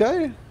on this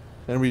guy?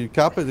 And we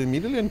cap it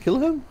immediately and kill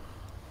him?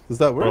 Does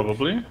that work?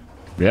 Probably.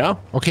 Yeah.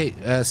 Okay,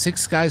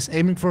 6 guys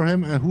aiming for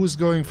him, and who's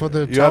going for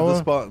the You have tower? the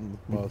spot.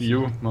 Mouse.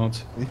 You, Maud.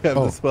 You have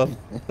Oh. the spot.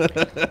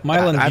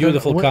 Mylan, I don't-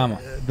 beautiful what- camo.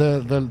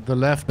 The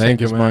left Thank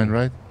tank you, is man. mine,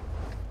 right?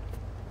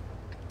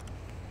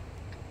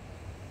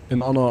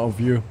 In honor of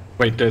you.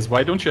 Wait, Des,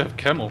 why don't you have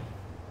camo?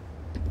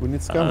 We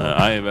need scam.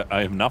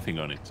 I have nothing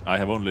on it. I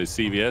have only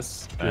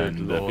CVS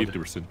and lord.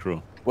 50%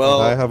 crew.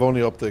 Well, I have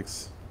only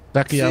optics.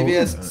 Lucky I w-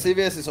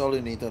 CVS is all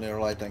you need on your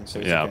lighting, so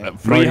it's Yeah, okay.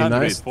 348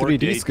 nice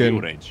 3D skin.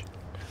 view range.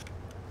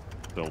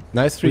 So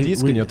Nice 3D We-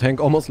 skin. we- Your tank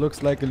almost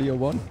looks like a Leo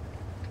 1.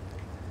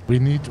 We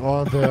need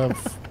all the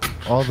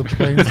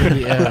planes in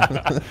the air.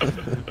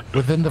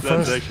 Within the That's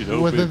first actually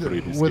no big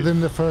 3D skin. within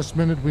the first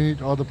minute, we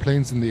need all the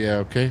planes in the air.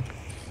 Okay.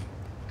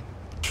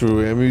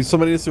 True. I mean,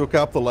 somebody needs to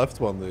cap the left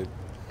one, dude.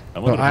 I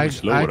So wonder how I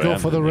much lower go am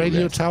for the than you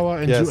radio guys. tower,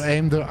 and Yes. you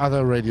aim the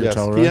other radio Yes.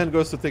 tower. Kian Right?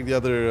 goes to take the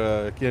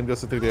other. Kian goes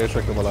to take the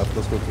airstrike on the left.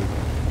 Let's go to.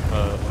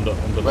 On the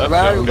Where, left.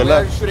 where, yeah. are you, the where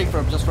are you left. shooting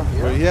from? Just from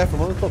here? Yeah,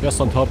 from on the top.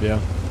 Just on top, yeah.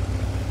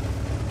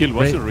 Kill,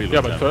 what's Wait. your real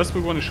Yeah, but time? first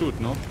we want to shoot,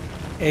 no?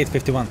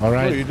 851. All No,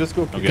 right. you just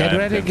go. Okay, I Get have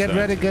ready. 10 Get seconds.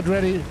 ready. Get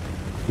ready.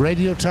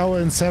 Radio tower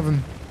in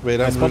 7. Wait,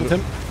 I I'm spotted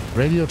him.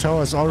 Radio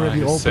tower is already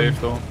He's open.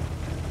 safe though.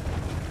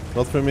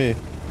 Not for me.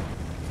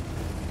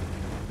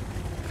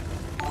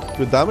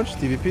 Good damage,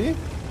 TVP.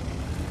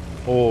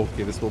 Oh,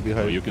 okay, this will be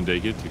high. Oh, you can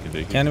take it. You can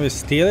take it. Can we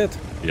steal it?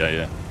 Yeah,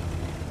 yeah.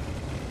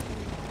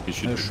 You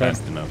should be sure.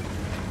 fast enough.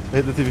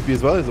 Hit the TVP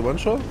as well. Is it one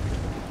shot?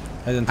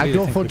 I don't I really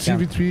go think for we can.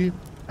 TVP.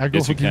 I go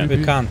Yes, for you can. TVP.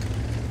 We can't.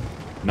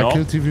 No, I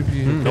kill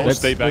TVP. no,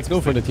 stay back. Let's go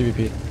for the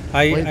TVP.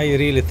 Wait. I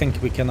really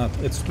think we cannot.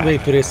 It's way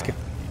too risky.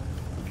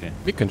 Okay.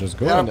 We can just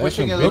go They are and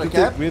pushing action. a little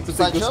cap. we need to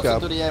Side take this shots cap.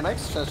 into the AMX.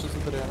 Side shots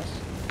into the AMX.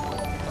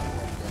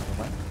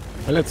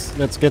 Well,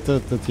 let's get the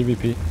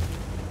TVP.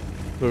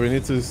 So we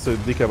need to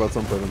decap at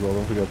some point as well.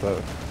 Don't forget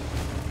that.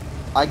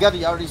 I got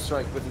the RD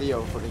strike with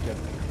Leo for the cap.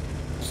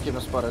 Just keep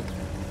him spotted.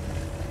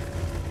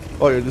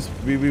 Oh, you're just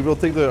we will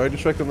take the RD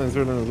strike and then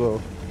zero in as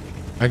well.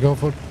 I go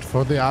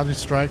for the RD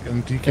strike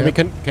and decap.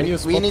 Can you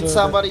spot We need the-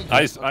 somebody.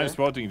 I'm okay?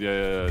 spotting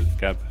the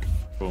cap.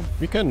 Boom.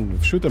 We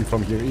can shoot them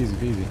from here, easy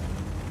peasy.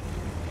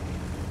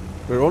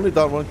 We're only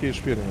down 1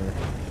 HP anyway.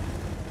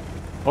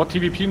 Or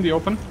TVP in the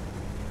open.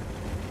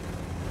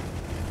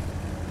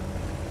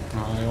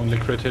 I only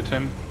crit hit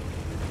him.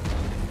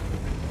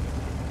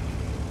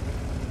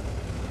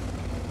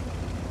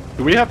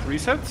 Do we have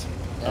resets?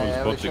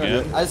 Yeah, we spot should.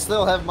 again. I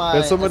still have my.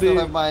 There's somebody- I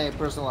still have my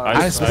personal RD.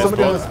 I spot-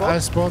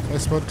 spot, I I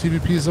spot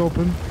TVP is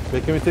open.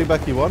 Wait, can we take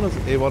back E1 as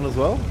A1 as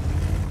well?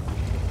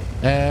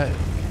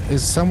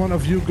 Is someone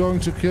of you going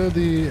to kill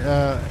the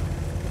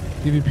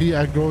TVP?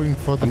 I'm going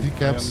for the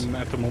decaps. I'm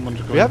at the moment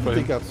going We have for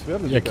the him. decaps. We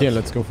have the Yeah, decaps. Kian,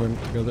 let's go for him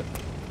together.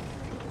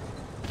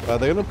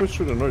 They're gonna push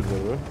through the north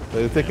there, right?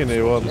 They're taking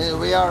A1.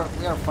 We are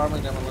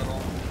farming them a little.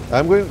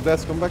 I'm going.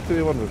 Let's come back to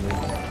A1 with me.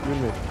 You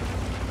and me.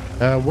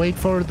 Wait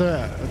for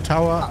the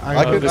tower.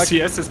 I can- The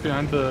CS is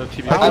behind the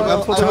TVP. Power-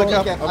 I'm following the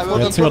cap. decap. I I'm will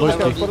Let's see what decap. we I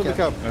can- will following the decap.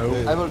 cap. Oh.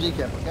 Yeah. I will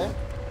decap. Okay.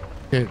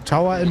 Okay,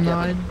 tower in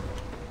 9.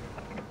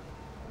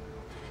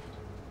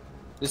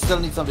 We still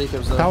need some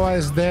decaps though. Tower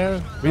is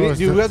there. We Or need, is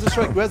you, the- where's the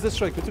strike? Where's the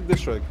strike? We took this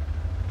strike.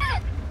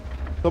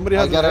 Somebody I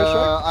has an got air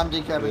strike? I'm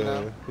decapping Yeah,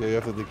 now. yeah, you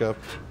have to decap.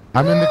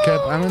 I'm in the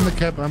cap. I'm in the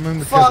cap. I'm in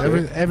the Fuck. cap.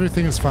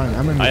 Everything is fine.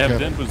 I'm in the I have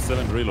cap.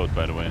 10.7 reload,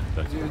 by the way.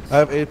 I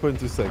have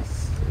 8.26.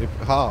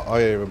 Oh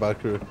yeah, we're bad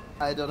crew.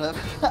 I don't have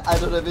I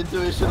don't have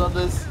intuition on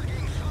this.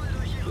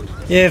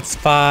 It's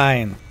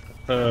fine.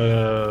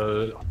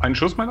 Ein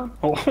Schuss, meiner?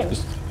 Oh.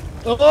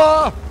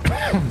 Oh!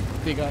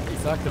 Digga, ich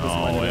sagte, das ist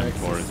Oh, meine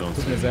M4 Max. ist on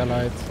Tut mir sehr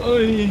leid.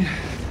 Ui.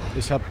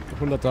 Ich hab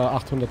 100er,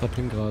 800er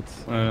Ping grad.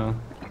 Ja.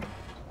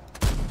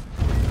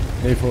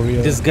 Nee, for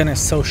real. This gun is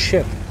so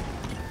shit.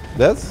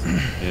 That's?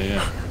 Yeah,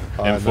 yeah.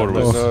 Ah, M4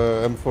 no, was.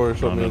 M4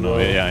 shot No, me no, as no. well.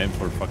 Yeah,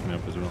 M4 fucked me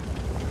up as well.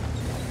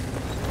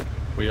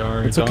 We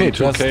are It's down okay, 2k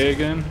just-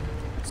 again.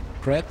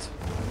 Brett?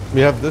 We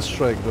have this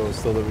strike though,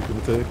 still that we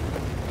can take.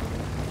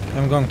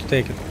 I'm going to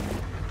take it.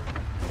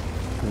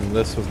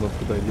 This was not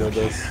a good idea,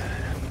 das.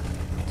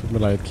 Tut mir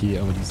leid, Ki,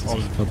 aber das ist All-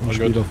 gerade ein all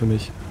Spiel good. auch für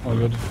mich. All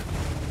good.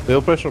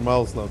 They'll pressure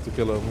Miles now to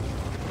kill him.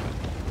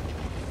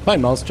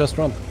 Fine, Mouse, just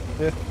run.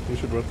 Yeah, you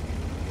should run.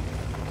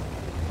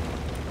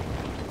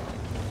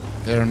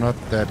 They're not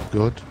that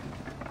good.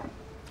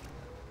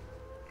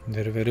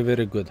 They're very,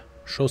 very good.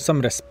 Show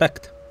some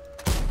respect.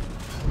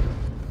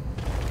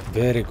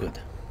 Very good.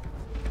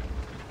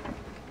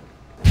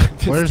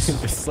 Where's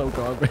This is so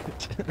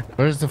garbage.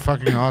 where's the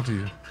fucking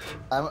RT?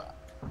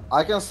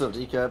 I can still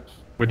decap.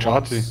 Which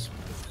once. arty?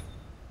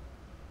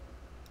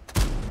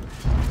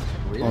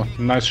 Really? Oh,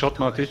 nice shot,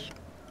 Marty.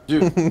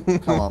 Dude,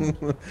 come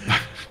on.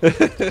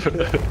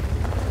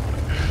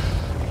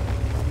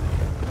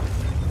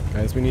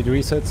 Guys, we need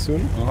resets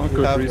soon. Oh,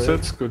 good have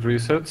resets, good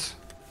resets.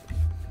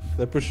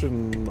 They're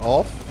pushing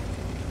off.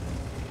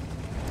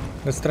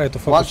 Let's try to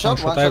One focus shot, on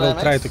shot. one I shot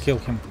will try MX. to kill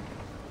him.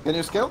 Can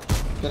you skill?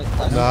 Can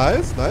you,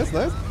 Nice, nice,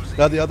 nice.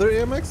 Now the other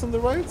AMX on the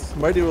right.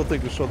 Marty will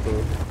take the shot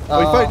though. Oh,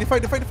 he fired. He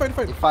fired,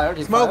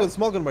 he Small fired. gun,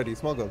 small gun, Marty,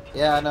 small gun.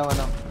 Yeah, I know.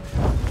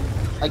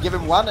 I give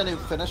him one and you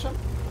finish him.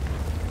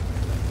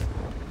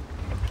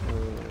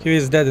 He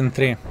is dead in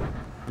 3.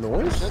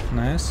 Noise.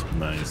 Nice.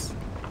 Nice.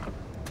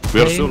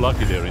 We are so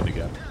lucky they're in the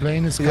gap.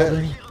 Plane is Yeah.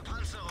 coming.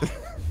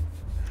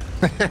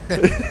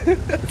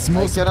 It's I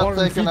most cannot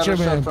important take another feature,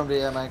 shot man. from the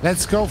MX.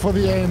 Let's go for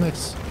the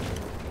AMX.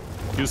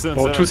 277.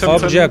 Oh,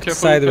 277. Object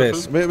Careful,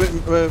 sideways. Wait,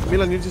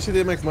 Milan, you just see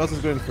the AMX mouse is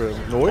going for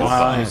him. Noise.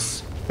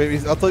 Nice.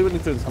 Wait, I'll tell you when he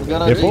turns. I'm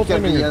gonna They're both recap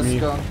aiming the at me.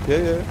 S gun. Yeah,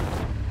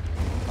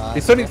 yeah.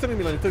 He's turning,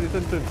 Milan. He's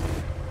turning.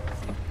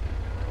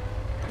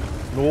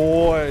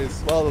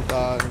 Nice. Well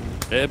done.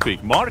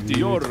 Epic. Marty,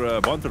 your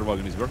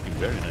Bunterwagen is working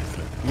very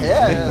nicely.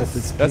 Yeah,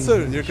 That's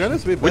sir. Your gun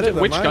is way better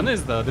than Which mine. gun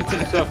is that? It's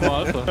in Surf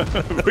Alpha.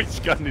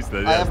 Which gun is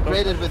that? I Yeah,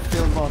 upgraded with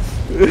field mods.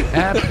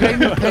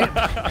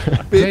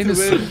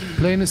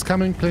 Plane is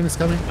coming. Plane is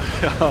coming.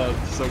 Yeah,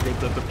 it's so good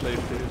that the plane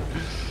did.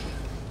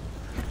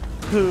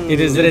 It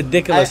is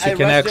ridiculous I you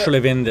can rushed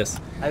actually win this.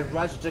 I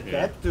rushed the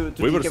cap to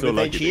We were decap so with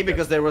lucky HE to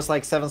because there was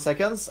like 7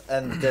 seconds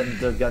and then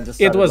the gun just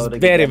It started was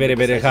loading very, again very,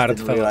 because very I just hard,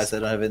 didn't fellas. realize I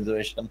don't have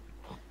intuition.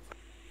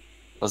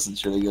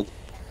 Wasn't really good.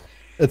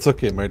 It's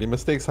okay, Marty.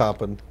 Mistakes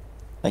happen.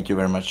 Thank you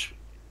very much.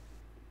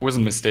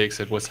 wasn't mistakes,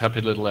 it was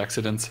happy little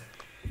accidents.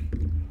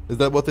 Is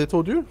that what they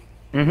told you?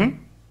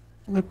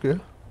 Mm-hmm. Okay.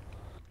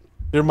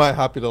 You're my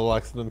happy little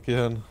accident,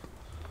 Kihan.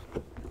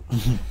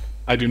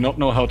 I do not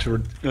know how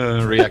to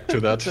react to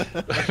that.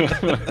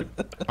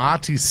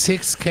 Marty,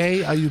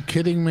 6K? Are you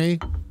kidding me?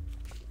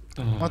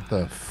 What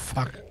the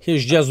fuck?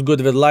 He's just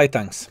good with light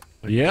tanks.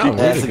 Yeah, Yes,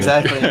 really good.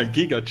 exactly.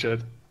 Giga chat.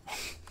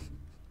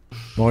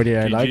 Morty,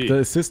 I GG. like the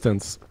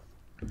assistance.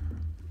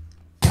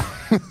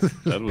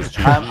 That was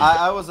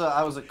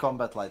I was a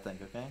combat light tank,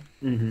 okay?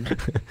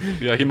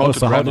 Yeah, he Oh, mounted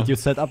so how Rana. did you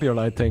set up your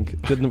light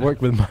tank? Didn't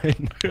work with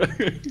mine.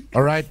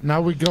 All right,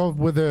 now we go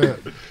with the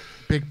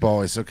big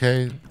boys,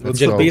 okay? Let's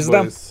Jet go. pizza?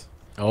 Boys.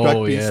 Oh, Black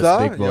yes, pizza?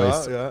 big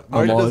boys. Yeah, yeah. I'm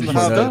Marty all doesn't for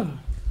have that.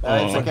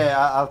 that. It's okay,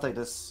 I'll take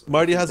this.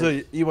 Marty has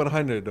a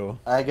E100 though.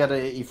 I got a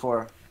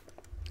E4.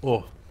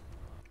 Oh.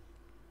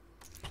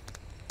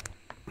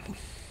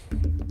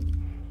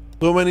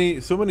 So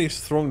many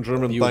strong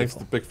German tanks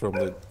to pick from.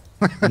 Dude.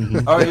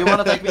 Oh, you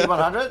want to take me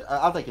E100?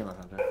 I'll take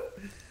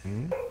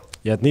E100.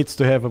 Yeah, it needs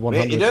to have a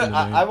 100. Wait, you know, in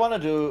the name. I want to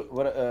do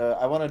what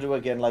I want to do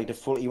again, like the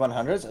full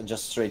E100s and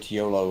just straight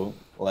YOLO,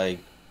 like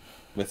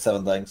with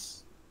 7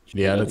 tanks. Should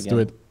we Yeah, that let's do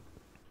again?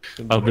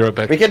 it. I'll be right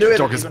back. We can do it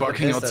Dog is even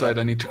barking with this outside,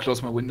 setup. I need to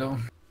close my window.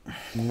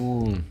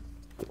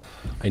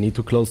 I need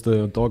to close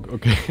the dog.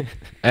 Okay.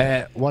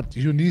 What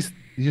you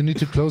need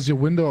to close your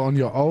window on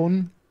your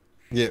own?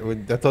 Yeah,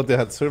 I thought they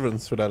had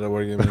servants for that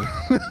wargaming.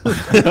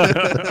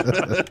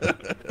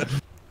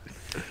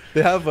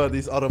 They have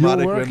these You're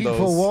automatic working windows.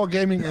 for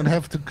wargaming and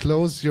have to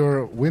close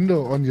your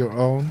window on your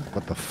own?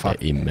 What the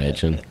fuck?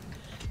 Imagine.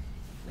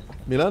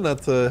 Milan,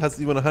 that has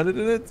E100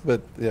 in it,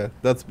 but yeah,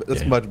 that's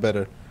Yeah. much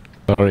better.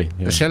 Sorry.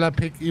 Yeah. Shall I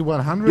pick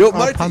E100 Yo, or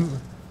Marty!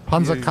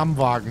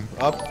 Panzerkammwagen?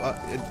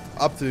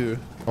 Up to you.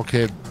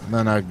 Okay,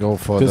 then I go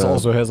for This the...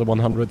 also has a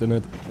 100 in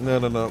it. No.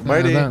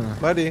 Marty, no.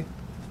 Marty,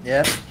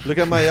 Yeah. look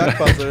at my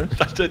Jagdpanzer.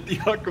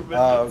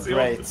 Oh,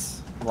 great.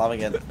 I'm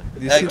loving it.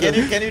 You see Can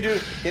you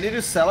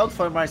do sellout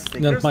for my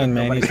stickers? Don't mind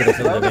me, I need to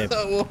refill the vape.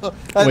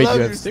 I Wait, love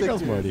you your have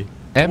stickers, Marty?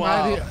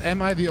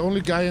 Am I the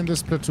only guy in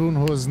this platoon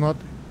who is not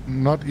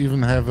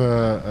even have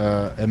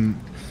a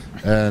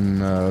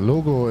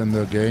logo in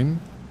the game?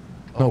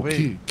 No,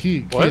 wait.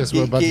 Key What? as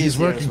well, but Key he's is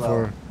here working as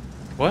well. for...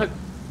 What?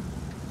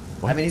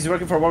 I mean, he's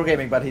working for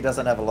Wargaming, but he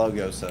doesn't have a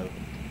logo, so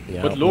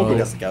Yeah. What logo? it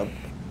doesn't count.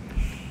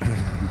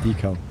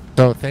 Decal.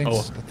 So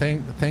thanks, Oh.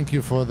 thank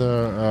you for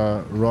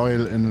the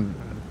royal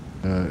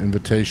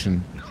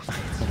invitation.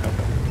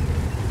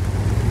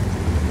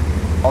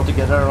 All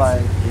together,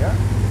 like here.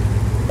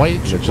 Why you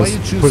just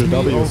choose put a me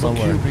W over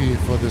somewhere. QB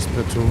for this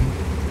platoon?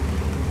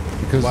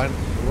 Because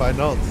Why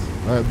not?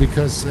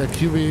 because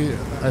QB,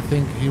 I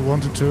think he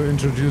wanted to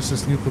introduce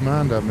his new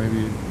commander,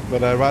 maybe.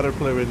 But I'd rather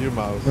play with you,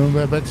 Mouse.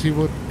 But he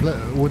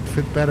would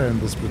fit better in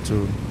this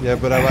platoon. Yeah,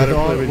 but I'd rather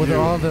play with With you.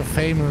 all the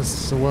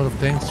famous World of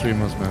Tanks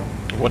streamers, man.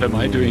 What am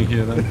I doing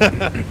here then?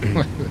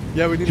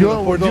 Yeah, we need You to are,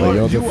 report you on are,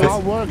 you're you the are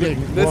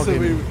working. Listen,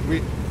 working.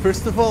 we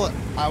first of all,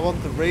 I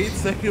want the raid.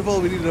 Second of all,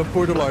 we need a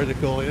portal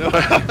article. You know?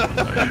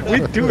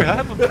 We do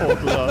have a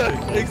portal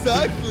article.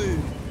 Exactly.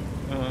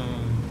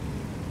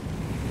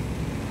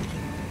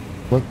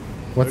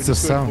 What's the Are you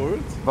just going sound?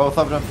 forward? Both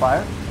of them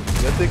fire.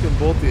 They're taking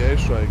both the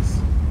airstrikes.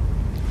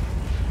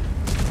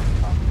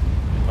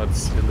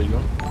 That's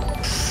illegal.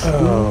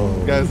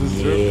 Oh. Guys,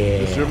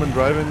 is German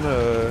driving?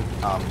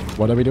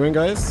 What are we doing,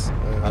 guys?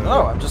 I don't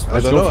know. I'm just I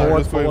Let's don't go know, I'm forward,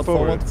 just going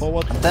forward,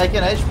 forward. forward.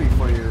 taking HP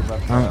for you, but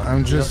I'm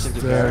you don't just seem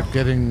to care.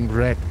 getting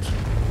wrecked.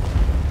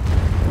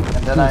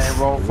 And then I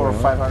roll for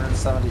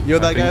 570. Yo,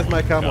 that guy's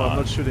my camo. I'm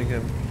not shooting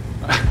him.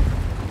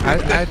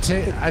 I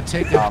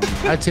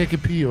take a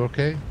pee,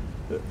 okay?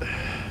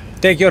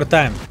 Take your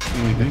time.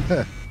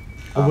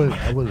 I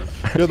will.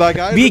 Yo, that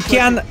guy. We looks like-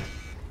 can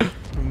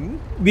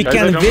we Guys, I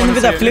can don't win wanna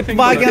with say the flip anything,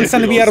 but wagons I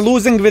and we are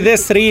losing with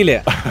this really.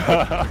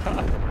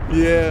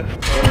 Yeah.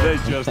 They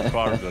just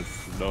farmed us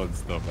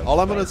non-stop. All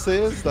I'm gonna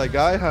say is that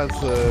guy has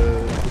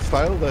the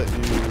style that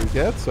you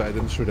get, so I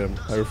didn't shoot him.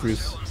 I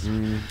refuse.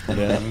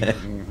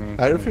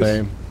 I refuse.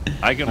 Same.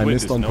 I can I win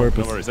missed this, on no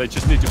purpose. worries. I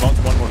just need to bounce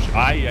one more shot.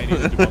 I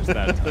needed to bounce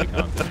that. I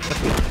can't.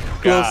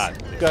 Close,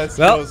 God. guys.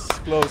 Well-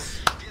 Close.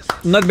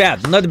 Not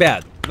bad, not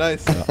bad.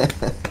 Nice.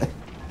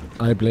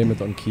 I blame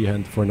it on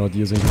Keyhand for not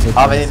using his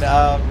I mean,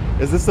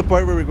 Is this the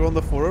part where we go on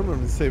the forum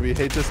and say we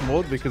hate this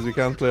mode because we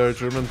can't play our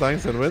German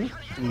tanks and win?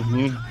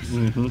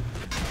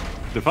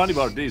 The funny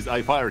part is,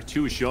 I fired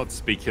 2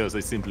 shots because I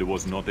simply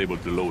was not able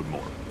to load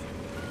more.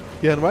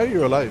 Yeah, and why are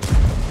you alive?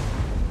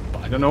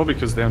 I don't know,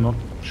 because they're not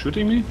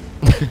shooting me?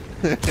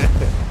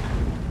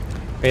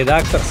 Paid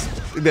actors.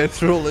 They're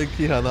trolling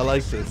Kihan, I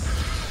like this.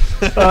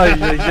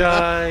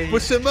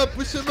 Push him up,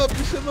 push him up,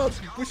 push him up,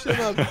 push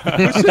him up,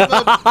 push him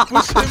up,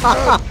 push him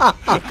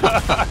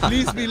up.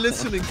 Please be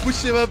listening,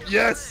 push him up,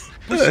 yes,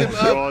 push him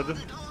up.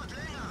 God.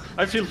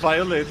 I feel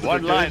violated.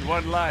 One okay?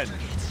 line.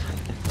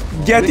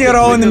 Get your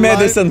Make own a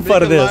medicine line, for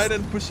make a this. line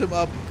and push him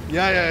up.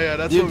 Yeah,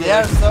 that's dude, what they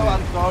are we're so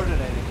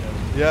uncoordinated.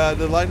 Yeah,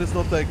 the line is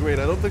not that great.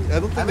 I don't think I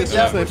mean, this they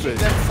are is pushing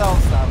sniping.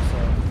 themselves now, so.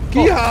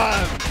 Kihan!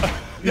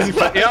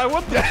 Yeah, I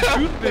want to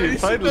shoot me, You shouldn't have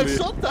finally.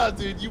 shot that,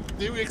 dude.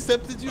 They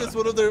accepted you as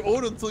one of their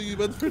own until you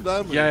went for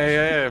damage.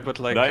 Yeah, but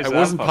like, Nice I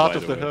wasn't alpha, part by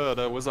of the the way. herd,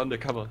 I was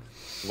undercover.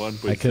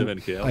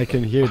 1.7k. I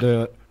can hear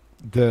the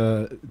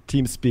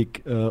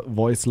TeamSpeak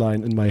voice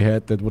line in my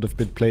head that would have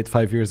been played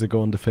 5 years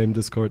ago on the Fame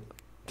Discord.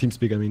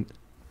 TeamSpeak, I mean.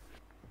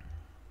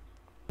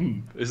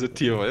 Is it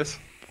TOS?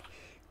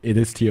 It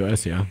is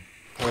TOS, yeah.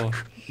 Oh.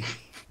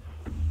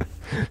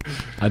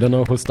 I don't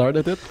know who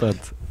started it,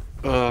 but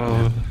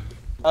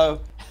Oh,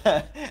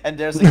 and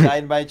there's a guy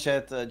in my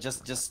chat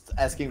just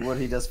asking what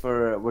he gets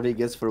for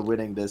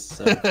winning this.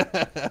 So,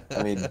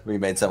 I mean, we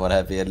made someone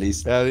happy at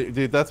least. Yeah,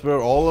 dude,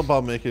 we're all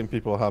about making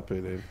people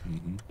happy, dude.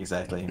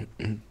 Exactly.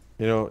 You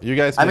know, you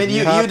guys. I make mean, me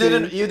you happy.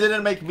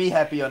 didn't make me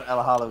happy on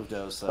El Halo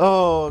though. So.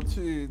 Oh,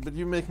 dude, but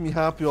you make me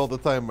happy all the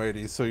time,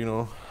 Marty. So you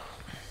know.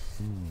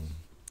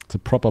 it's a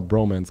proper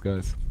bromance,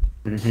 guys.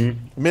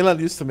 Milan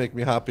used to make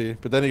me happy,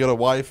 but then he got a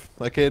wife,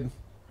 a kid.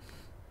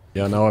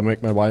 Yeah, now I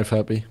make my wife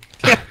happy.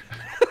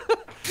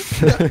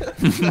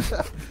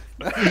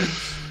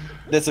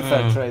 That's a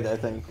fair trade, I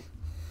think.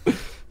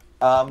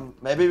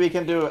 Maybe we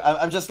can do.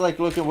 I'm just like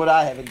looking what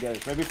I have in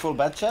games. Maybe full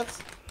bad chats.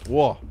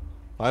 Whoa,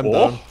 I'm Oh.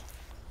 down.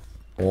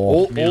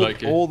 Old, Me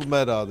like it. old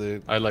meta,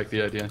 dude. I like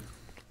the idea.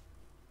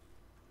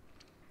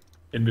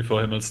 In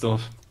before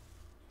Himmelsdorf.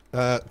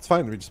 It's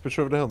fine. We just push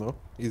over the hill, no?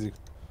 Easy.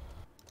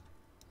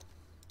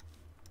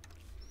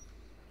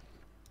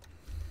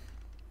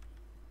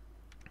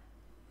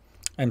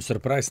 I'm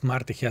surprised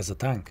Marty has a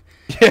tank.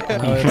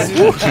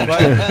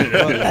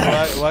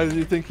 Why do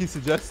you think he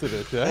suggested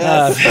it?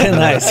 Yeah. Very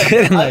nice,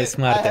 very nice,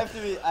 I Marty.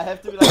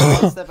 have to be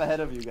like one step ahead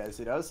of you guys,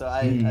 you know. So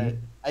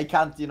I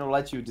can't, you know,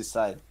 let you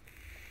decide.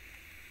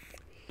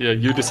 Yeah,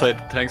 you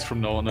decide tanks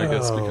from now on, I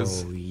guess,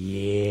 because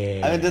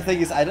yeah. I mean, the thing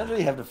is, I don't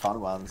really have the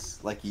fun ones,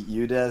 like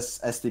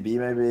UDES, STB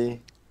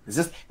maybe. It's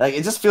just like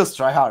it just feels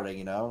tryharding,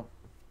 you know.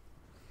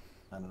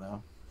 I don't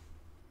know.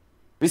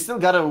 We still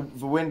gotta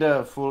win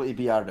the full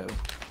EBR though.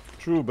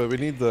 True, but we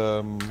need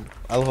the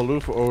Al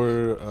Haluf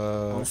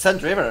or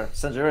Sand River.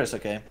 Sand River is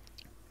okay.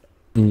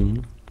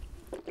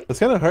 it's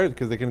kind of hard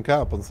because they can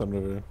cap on some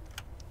river.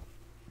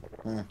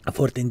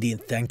 14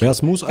 thank you. Yeah,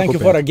 smooth. Thank you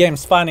for a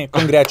game's funny.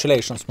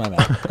 Congratulations, my man.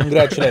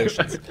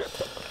 Congratulations.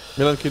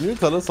 Milan, can you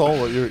tell us all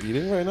what you're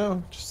eating right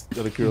now? Just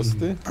out of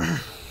curiosity.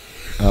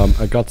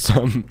 I got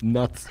some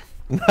nuts.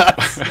 I'm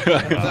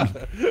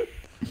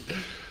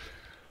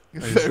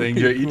saying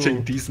you're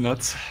eating these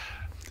nuts.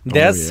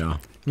 Des, yeah.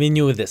 we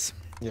knew this.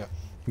 Yeah.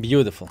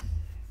 Beautiful.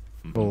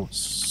 Oh,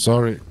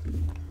 sorry.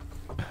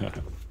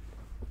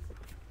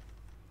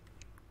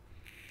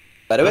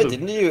 By the way,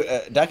 didn't you,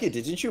 Ducky?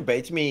 Didn't you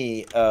bait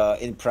me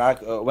in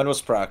Prague? When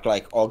was Prague?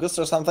 Like August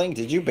or something?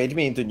 Did you bait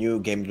me into new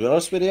Game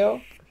Dwellers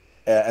video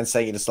and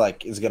saying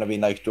it's gonna be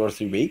in like 2 or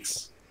 3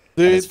 weeks?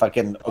 Dude, and it's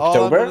fucking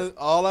October.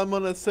 All I'm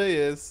gonna say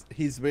is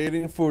he's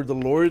waiting for the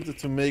Lord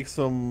to make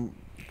some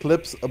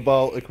clips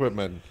about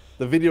equipment.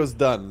 The video's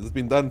done. It's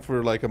been done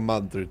for like a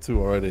month or 2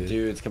 already.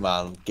 Dude, come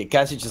on!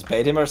 Can't you just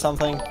bait him or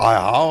something?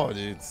 How,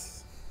 dude?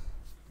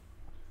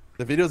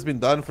 The video's been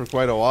done for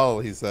quite a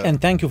while, he said.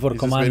 And thank you for He's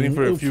just waiting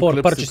for a few clips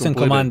to purchasing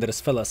complete it. commanders,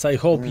 fellas. I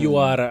hope you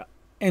are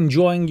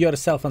enjoying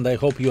yourself and I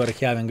hope you are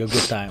having a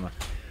good time.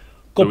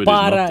 So it is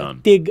not Kopara,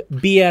 done. Tig,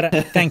 Beer,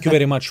 thank you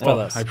very much,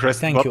 fellas. I pressed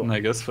thank the button, you.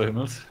 I guess, for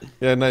Himmels.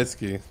 Yeah, nice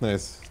key.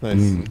 Nice,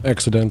 nice.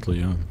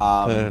 Accidentally,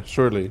 yeah.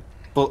 Surely.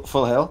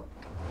 Full hill.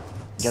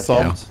 Get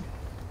Some. camped.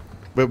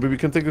 But we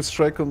can take a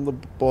strike on the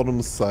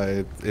bottom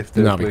side if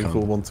they're No, we playing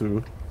can't. full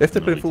 1-2. If they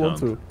No, play we full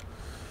can't. 1-2.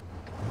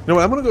 No,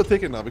 I'm gonna go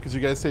take it now because you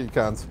guys say you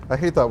can't. I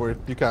hate that word.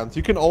 You can't.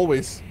 You can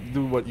always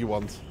do what you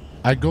want.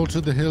 I go to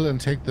the hill and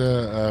take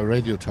the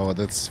radio tower.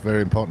 That's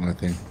very important, I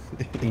think.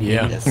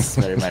 Yeah. Yes,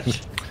 very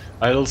much.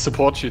 I'll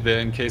support you there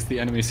in case the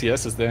enemy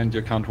CS is there and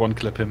you can't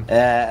one-clip him.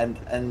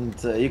 And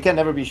you can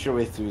never be sure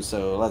with 2,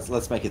 so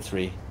let's make it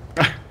 3.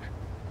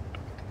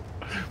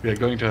 We are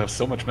going to have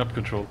so much map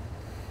control.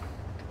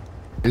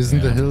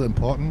 Isn't the hill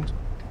important?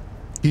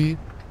 Key?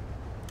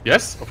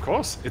 Yes, of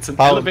course. It's an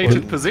How elevated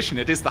important? position.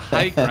 It is the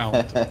high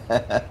ground.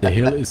 The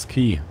hill is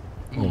key.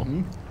 Oh.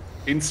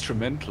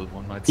 Instrumental,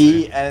 one might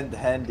Key say. and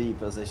handy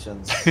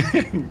positions.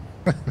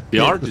 The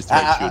artist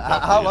makes you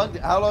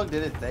How long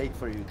did it take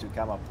for you to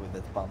come up with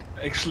that pun?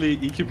 Actually,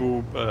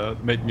 Ikibu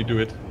made me do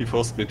it. He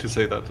forced me to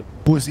say that.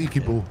 Who is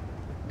Ikibu?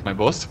 My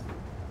boss?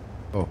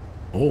 Oh.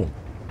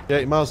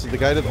 Yeah, Mouse, the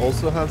guy that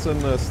also has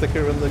a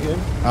sticker in the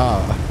game.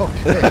 Ah,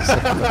 okay.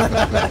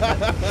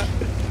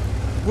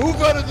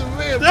 Move out of the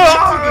way!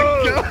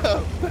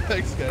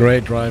 Thanks, guys.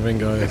 Great driving,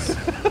 guys.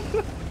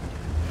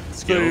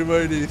 Sorry,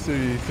 Marty.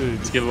 Sorry.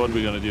 Skill, what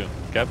we gonna do?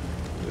 Cap?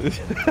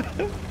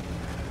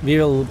 We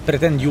will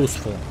pretend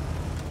useful.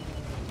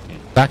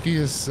 Ducky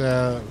is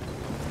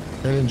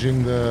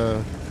challenging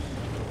the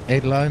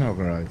 8 line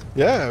override.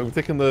 Yeah, we're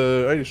taking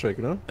the ID strike,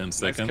 you know? 10 Nice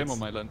seconds. cam on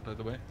my land, by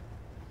the way.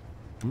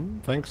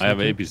 Thanks. I have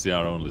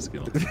APCR only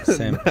skill.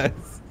 Same.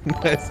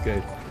 Nice,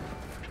 guys.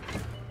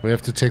 We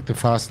have to take the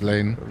fast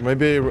lane.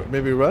 Maybe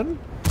run?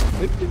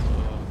 Maybe.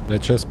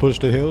 Let's just push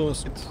the hill.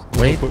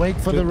 Wait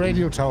for the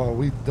radio tower.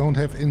 We don't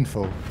have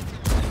info.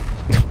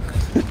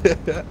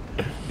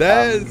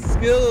 There's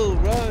skill,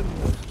 run!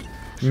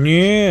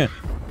 Yeah.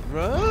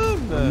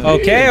 Run!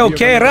 Okay,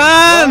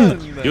 run!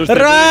 Use the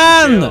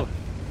Run! skill.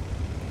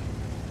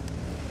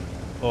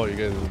 Oh, you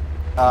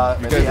guys...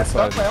 Maybe guys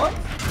are escort fine. my one?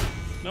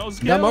 No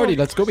skill. Yeah, Marty,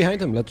 let's go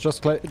behind him. Let's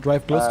just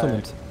drive close to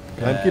him.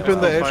 I'm keeping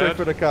the I'm airstrike fired.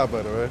 for the car,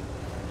 by the way.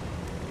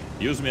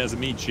 Use me as a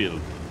meat shield.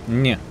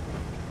 Yeah.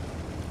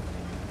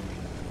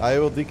 I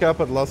will decap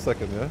at last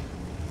second, yeah?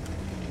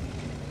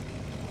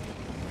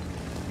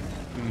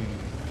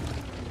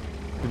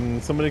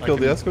 Can somebody kill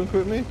the S-Conk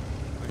with me?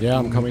 Yeah,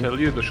 I'm coming. Tell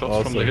you, the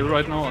shots from the Awesome. hill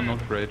right now are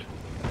not great.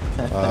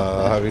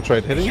 Have you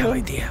tried hitting No them?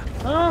 idea.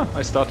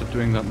 I started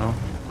doing that now.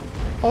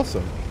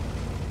 Awesome.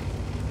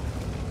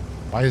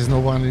 Why is no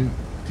one in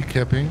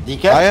decapping?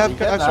 Decap? I have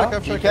Decap now?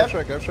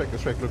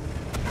 Abstract, look.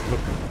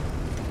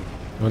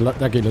 Well,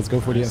 okay, let's go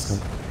for the S-Con.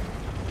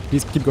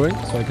 Please keep going,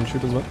 so I can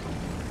shoot as well.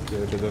 Yeah,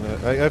 but then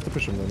I have to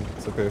push him then,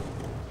 it's okay.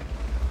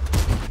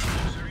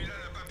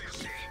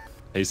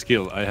 Hey,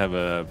 Skill, I have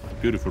a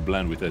beautiful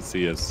blend with that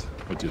CS.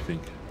 What do you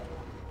think?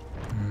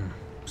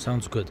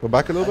 Sounds good. Go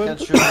back a I little can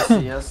bit. shoot the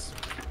CS.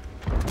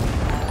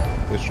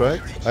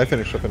 Distract. I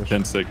finished.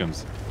 10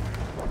 seconds.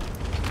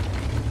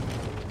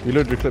 You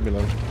literally clip me,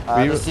 Lan.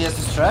 The CS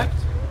is tracked.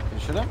 You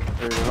shoot him?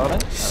 Are you reloading?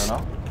 I don't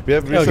know. We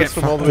have resets Okay.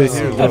 from all the way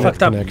here. I though.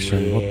 fucked up.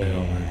 Connection. What the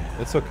hell, man?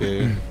 It's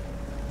okay.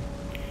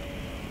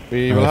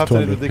 We I will have have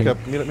to do 200 the ping.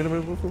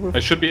 decap. Move. I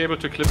should be able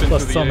to clip into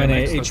Plus the so many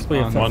AMX, that's HP fine.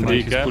 effect. One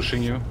He's decap.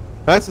 pushing you.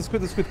 Nice, it's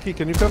good, Key.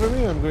 Can you cover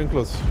me? I'm going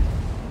close.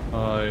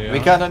 Yeah. We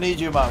kinda need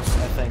you, Mouse,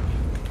 I think.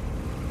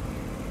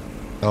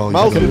 Oh,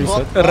 Mouse you is can hot.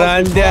 reset.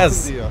 Run, Mouse is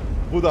yes. hot in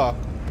the, Buddha.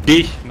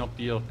 Dich, not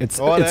deal. It's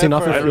Oh, it's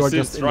enough I if you are received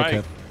just in the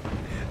strike.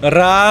 cap.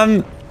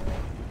 Run!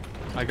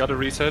 I got a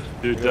reset.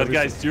 Dude, that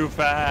guy's too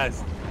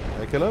fast.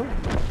 I kill him?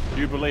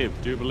 Do you believe?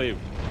 Do you believe?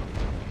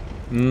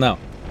 No.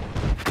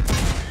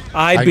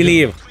 I go-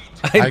 believe.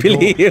 I I go-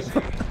 believe.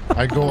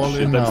 I go all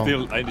in now.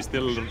 I'm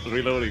still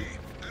reloading.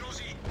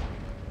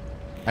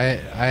 I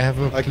have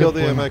a I killed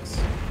the clip one. MX.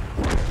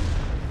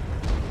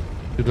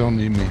 You don't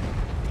need me.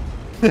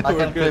 I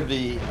can clip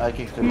the... I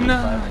can clip the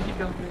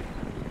five.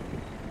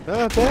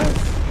 Ah,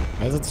 thanks.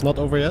 As it's not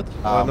over yet.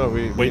 Oh, no,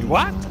 we... Wait,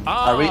 what?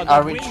 Ah,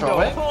 are we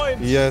throwing?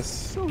 Yes.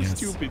 So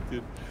stupid,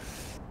 dude.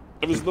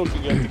 I was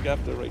looking at the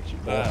gap direction.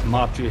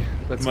 Marty,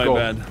 let's My go.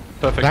 bad.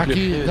 Perfect Ducky,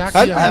 clip. Ducky,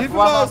 I have Hilfe,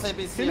 one Maus. more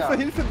ABCR.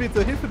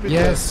 Hilfe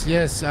bitte.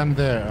 yes, I'm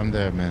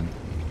there, man.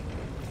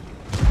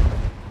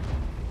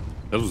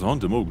 That was on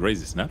the move,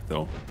 crazy snap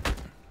though.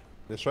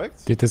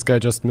 Distract? Did this guy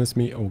just miss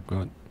me? Oh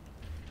god.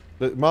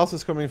 The mouse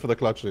is coming for the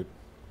clutch lead.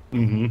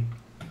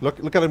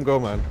 Look at him go,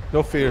 man.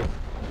 No fear.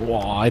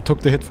 Wow, I took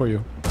the hit for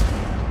you.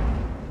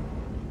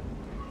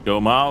 Go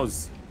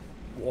mouse.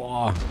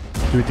 Wow.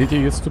 Dude, did you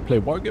used to play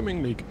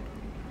Wargaming League?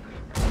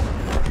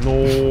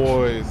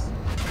 Noise.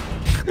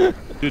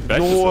 Dude,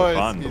 batches are Noise.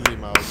 fun. Easy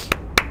mouse.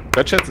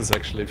 Batchets is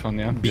actually fun,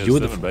 yeah. Yeah,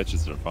 Beautiful. 7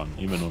 batches are fun,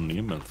 even on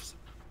emails.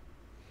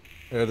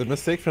 The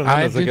mistake from him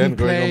I is again didn't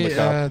going on the play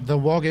cap. the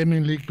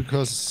Wargaming League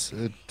because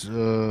it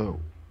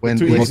went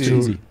Too way easy.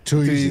 too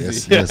Too easy.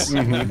 easy. Yes.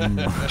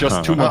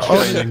 Just too much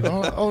training.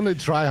 Only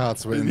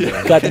tryhards win.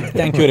 there. Got it.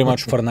 Thank you very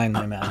much for 9,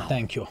 my man.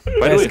 Thank you. the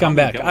Guys, way, come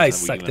how many back. games I have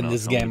we sucked given in out?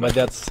 this How game, many but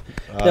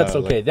that's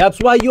okay. like That's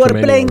why you are too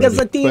many playing as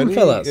a already. team,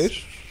 fellas.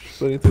 20-ish?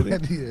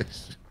 20-ish?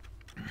 Yes.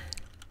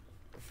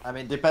 I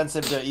mean, depends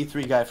if the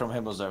E3 guy from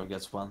Himmelsdorf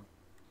gets one.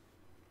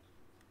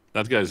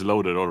 That guy's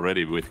loaded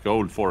already with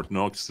gold, Fort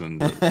Knox, and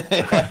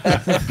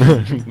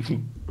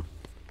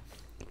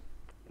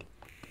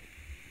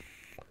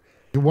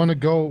You want to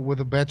go with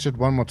a budget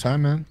one more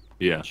time, man?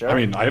 yeah. Sure. I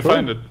mean, I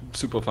find it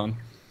super fun.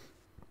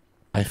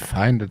 I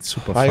find it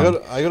super I fun.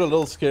 got a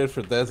little scared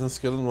for Dez and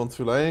Skill in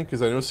 1-2 Lion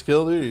because I know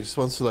Skill dude, he just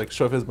wants to like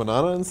shove his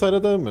banana inside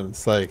of them and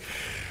it's like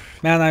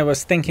Man, I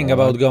was thinking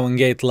about going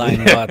gate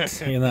line,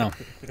 but you know.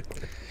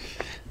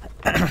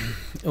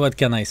 What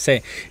can I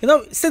say? You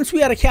know, since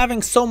we are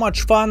having so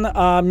much fun,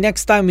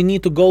 next time we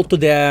need to go to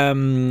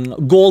the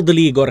Gold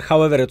League or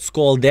however it's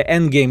called, the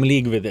Endgame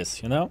League with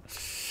this, you know?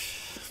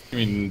 I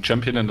mean,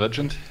 champion and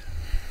legend.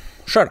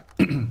 Sure.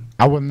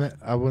 I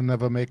will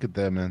never make it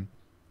there, man.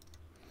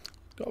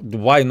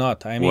 Why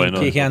not? I Why mean,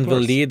 not? Kehan will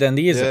lead and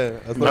easy. yeah,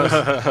 as long as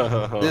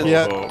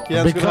Kehan's gonna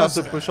have Because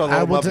to push on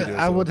I all would videos,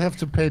 I so. would have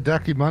to pay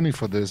Ducky money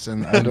for this,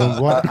 and I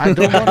don't want to pay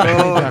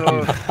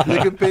Ducky. You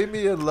can pay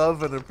me in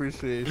love and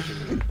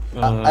appreciation.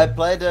 I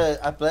played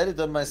it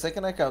on my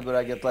second account where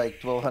I get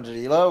like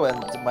 1200 elo, and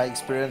my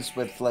experience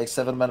with like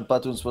 7-man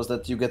platoons was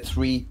that you get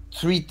three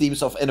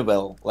teams of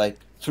Innovel, like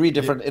 3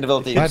 different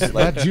Innovel teams.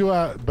 But you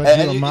are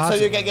so Marty.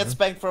 you can get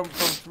spanked from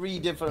 3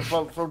 different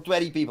from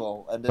 20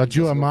 people. And then But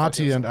you just are go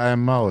Marty fuck and I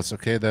am Mouse.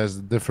 Okay, there's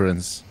a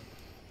difference.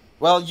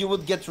 well, you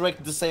would get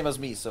wrecked the same as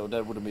me, so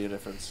there wouldn't be a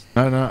difference.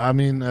 No, I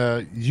mean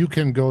you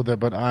can go there,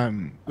 but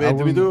I'm. I Wait,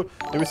 do we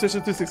wouldn't- switch to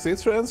 268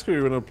 for Ensk or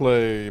you wanna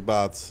play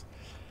Bats?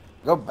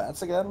 Go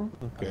bats again.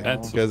 Okay,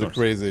 Bats, you guys of are course.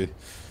 crazy.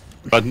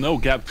 But no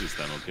gap this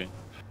time, okay?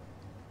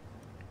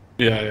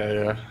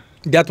 Yeah.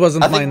 That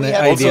wasn't I my think we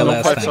have, idea also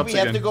last no I time. think we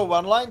have to again. go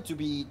one line to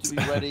be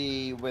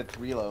ready with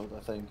reload. I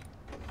think.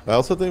 I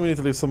also think we need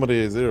to leave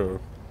somebody A0.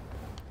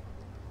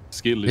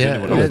 Skill, is Yeah,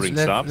 anyone offering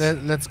subs?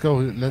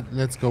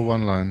 let's go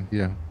one line.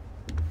 Yeah.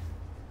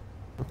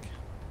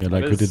 Yeah,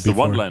 like we It's did the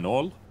before. one line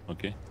all?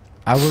 Okay.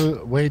 I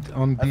will wait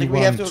on I think we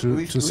have B1 to,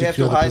 we to have secure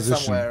to the hide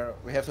position. somewhere.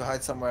 We have to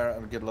hide somewhere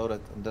and get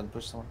loaded and then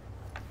push someone.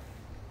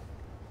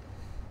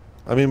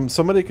 I mean,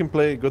 somebody can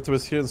go to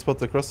us here and spot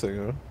the crossing,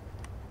 you know?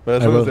 But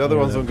as I long as will. the other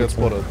ones Yeah, don't get that's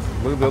fine.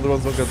 spotted. Look, the other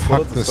ones don't get Fuck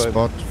spotted. the It's fine.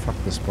 spot. Fuck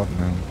the spot,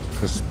 man.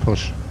 Just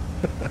push.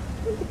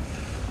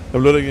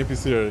 I'm loading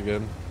APC here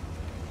again.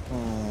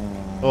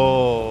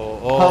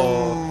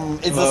 Oh.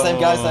 It's the same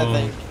guys, I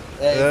think.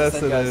 Yeah, Yes, it's the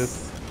same it guys.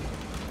 is.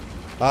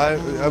 Who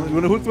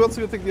wants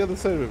to take the other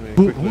side with me?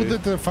 Who quickly?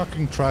 did the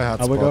fucking tryhard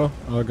I will spot?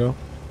 go. I'll go.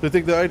 They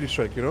take the ID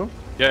strike, you know?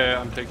 Yeah,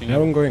 I'm taking Yeah,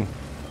 it. I'm going.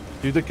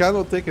 You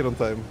cannot take it on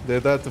time. They're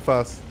that too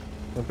fast.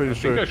 I'm pretty I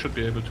sure. think I should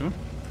be able to.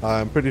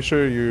 I'm pretty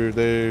sure you're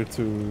there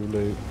too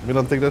late.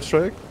 Milan, take that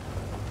strike.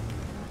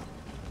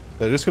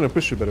 They're just gonna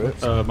push you, by the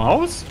way.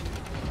 Mouse?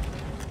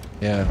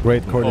 Yeah.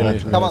 Great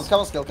coordination. Come on,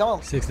 Skill, come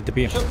on. 60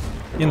 TP.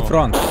 In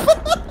front.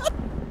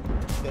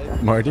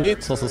 Marty,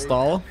 it's also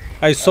stall.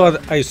 I saw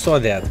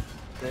that.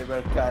 They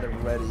were kind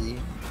of ready,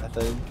 I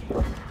think.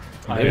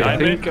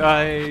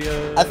 I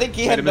I think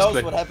he made a knows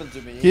misplay. what happened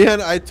to me.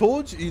 Kian, I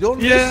told you, you don't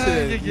Yeah,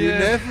 listen. yeah, You yeah.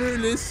 never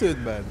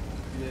listen, man.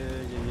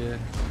 Yeah.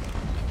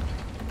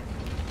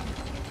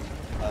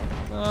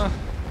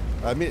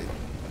 I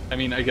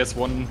mean, I guess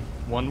 1-1.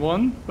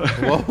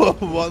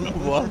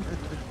 1-1.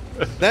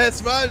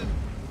 Let's run!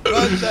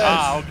 Run,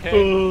 Des!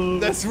 Okay.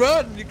 Let's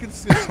run! You can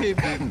escape.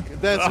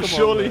 That's come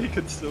Surely on, he man.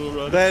 could still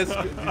run. That's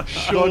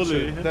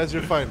Surely. That's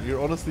you're fine.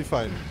 You're honestly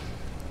fine.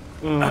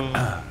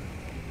 I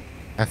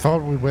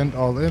thought we went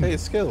all in. Hey,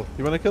 Skill,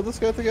 you wanna kill this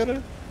guy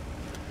together?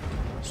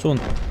 Soon.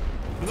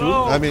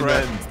 No, I mean,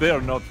 friends. They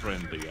are not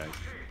friendly, guys.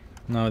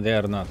 No, they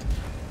are not.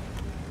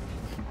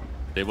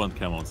 They want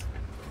camels.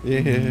 Yeah.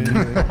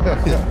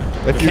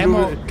 If you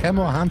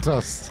Camo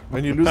hunters.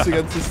 when you lose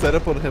against this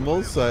setup on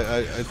Himmels,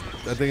 I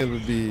think it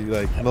would be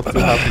like not too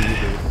happy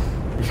either.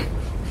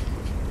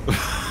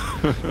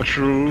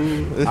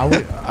 True.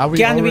 Are we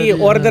Can we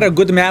already order in, a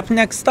good map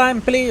next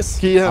time, please?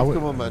 Kian,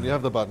 come on, man, you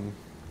have the button.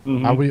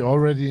 Are we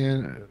already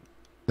in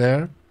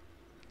there?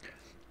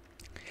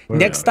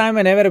 Next time,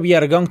 whenever we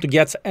are going to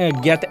get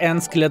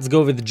Ensk, let's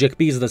go with Jack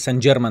Pizdas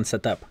and German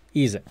setup.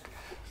 Easy.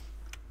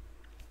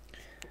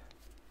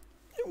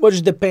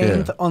 Watch the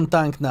paint on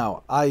tank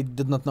now. I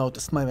did not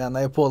notice, my man.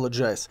 I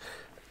apologize.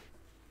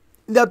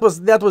 That was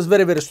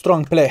very, very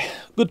strong play.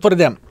 Good for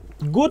them.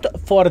 Good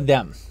for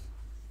them.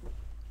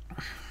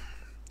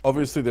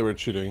 Obviously, they were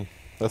cheating.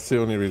 That's the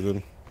only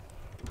reason.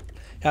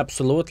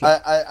 Absolutely.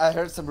 I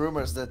heard some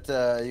rumors that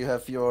you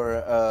have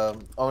your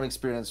own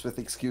experience with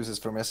excuses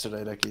from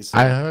yesterday, Lucky. So.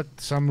 I heard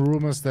some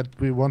rumors that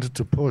we wanted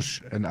to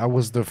push, and I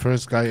was the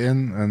first guy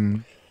in,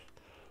 and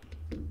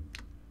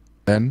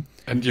then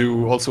And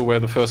you also were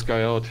the first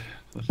guy out.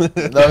 No,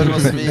 it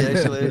was me,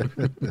 actually.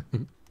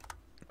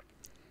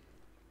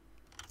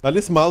 At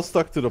least Mal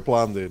stuck to the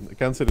plan, dude. I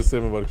can't say the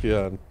same about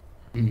Kian.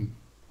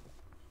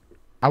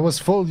 I was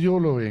full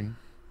YOLOing.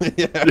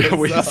 Yeah,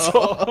 we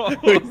saw.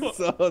 We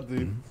saw,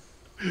 dude.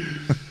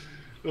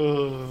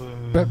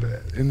 But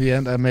in the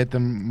end, I made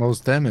them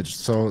most damage.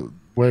 So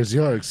where's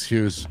your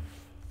excuse?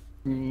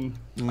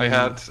 I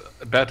had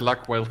bad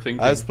luck while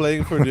thinking. I was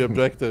playing for the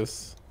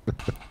objectives.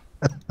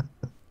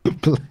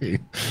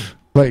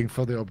 Playing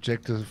for the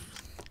objective.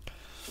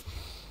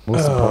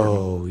 Most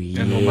important.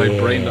 You know, my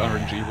brain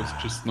RNG was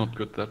just not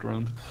good that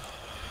round.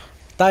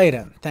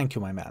 Tyron, thank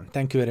you, my man.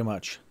 Thank you very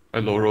much. I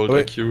low rolled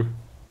Wait. IQ.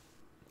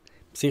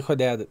 Psycho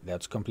Dad,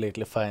 that's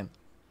completely fine.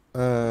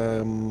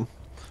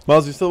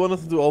 Miles, you still wanted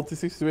to do Alt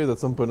 68 at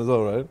some point as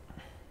well, right?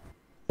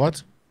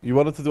 What? You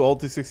wanted to do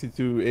Alt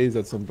 62As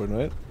at some point,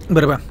 right?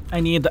 But I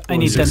need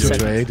 10 seconds.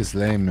 68 is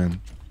lame, man.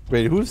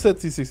 Wait, who said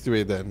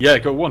T68 then? Yeah,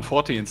 go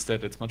 140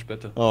 instead. It's much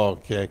better. Oh,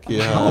 okay, okay.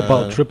 How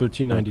about triple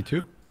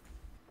T92?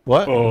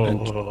 What?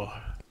 Oh.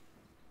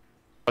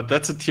 But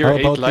that's a tier How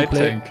 8 about we light play-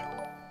 tank.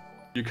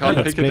 You can't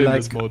Let's pick it play in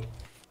this like- mode.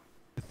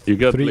 You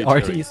got 3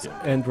 military. RTs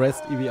and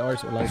rest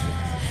EVRs or like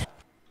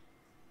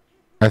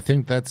I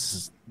think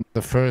that's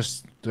the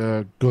first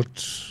good,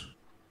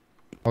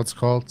 what's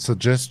called,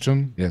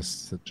 suggestion? Yes,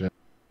 suggestion.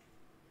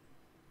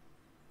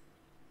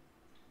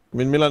 I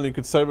mean, Milan, you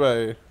could start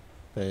by...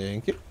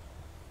 Thank you.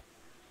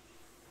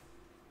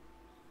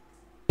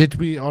 Did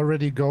we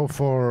already go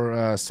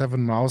for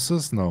 7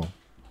 mouses? No.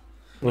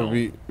 Well,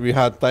 we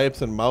had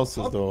types and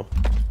mouses, though.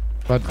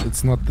 But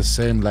it's not the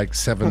same like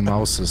 7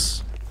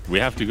 mouses. We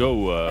have to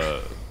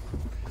go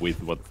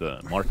with what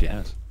Marty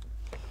has.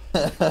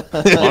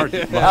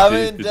 Marty I is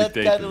mean, the that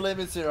dictator. kind of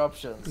limits your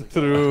options.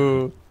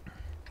 True.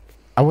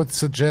 I would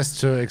suggest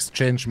to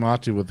exchange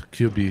Marty with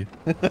QB.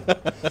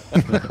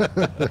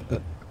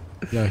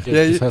 yeah, he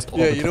Yeah, just has all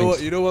the you know what?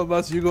 things. You know what,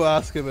 Mas? You go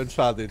ask him and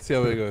chat it. See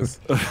how it goes.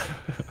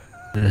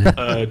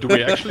 Do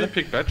we actually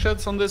pick bad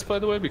chats on this, by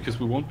the way? Because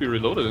we won't be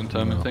reloaded in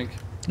time, I think.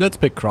 Let's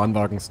pick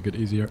Kranwagens, get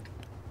easier.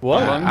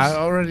 What? I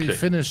already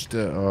finished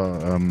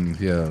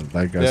here,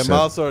 like I Yeah, said.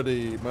 mouse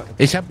already.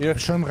 Ich hab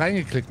schon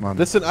reingeklickt, man.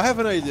 Listen, I have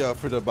an idea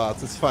for the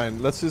bots. It's fine.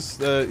 Let's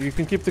just. You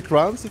can keep the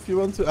crowns if you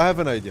want to. I have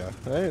an idea.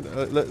 Right?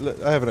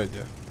 I have an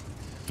idea.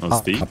 On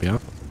Steam? Yeah.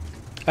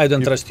 I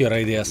don't trust your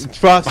ideas.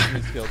 Trust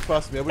me, Skill.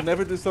 Trust me. I would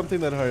never do something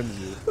that harms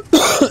you.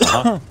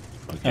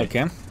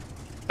 Okay.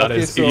 That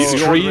Okay, is so-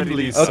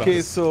 extremely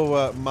Okay, sus.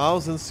 so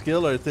Mouse and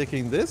Skill are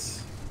taking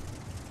this,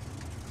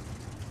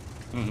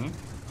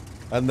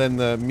 and then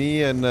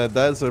me and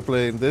Daz are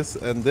playing this,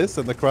 and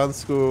the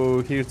crowns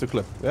go here to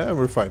clip. Yeah,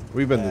 we're fine.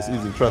 We win this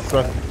easy. Trust.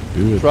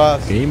 Dude,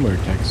 Trust. gamer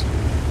text.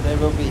 They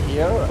will be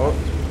here. Or...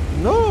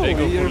 No, They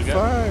go you're full gap.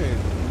 fine.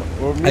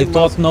 Or me I and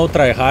thought Mouse- no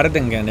try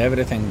harding and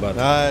everything, but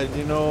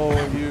you know,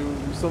 you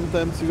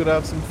sometimes you gotta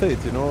have some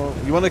faith. You know,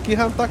 you want a key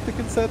hand tactic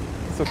instead?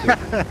 It's okay.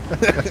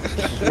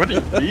 What do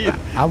you mean?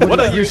 I would What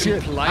are you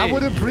appreciate. I implying?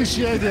 would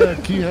appreciate a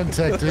key hand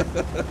tactic.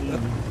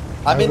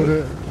 I mean,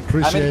 would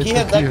appreciate key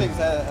hand a key tactics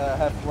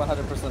have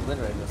 100% win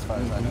rate as far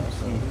as I know.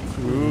 So.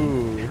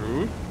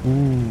 True.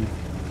 Ooh.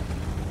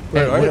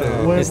 Where are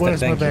they? Where's Mr. my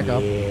Thank you.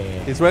 backup?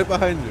 He's right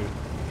behind you.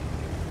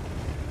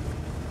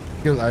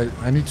 Gil,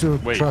 I need to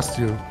Wait. trust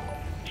you.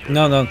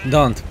 no,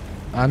 don't.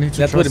 I need to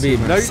That would trust be you,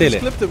 man. Now you silly.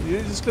 just clipped him.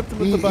 You just clipped him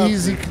with the bat.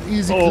 Easy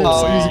clips,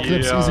 Oh, easy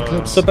clips, easy yeah.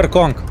 clips. Super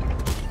conk.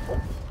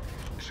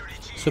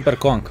 Super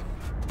conk.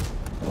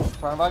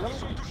 Kranwagen?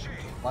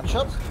 One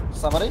shot?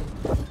 Somebody?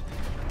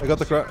 I got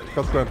the crown.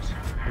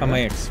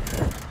 MX.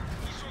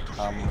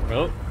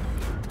 Well,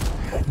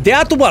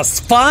 That was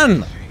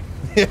fun!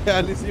 Yeah,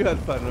 at least you had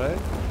fun, right?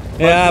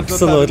 Yeah, it's not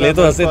absolutely. It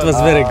that was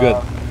very good.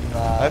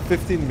 I have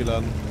 15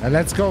 Milan.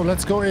 Let's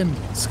go in,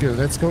 Skill,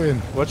 let's go in.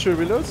 What's your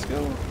reload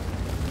skill?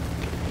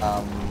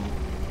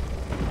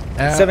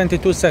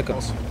 72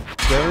 seconds.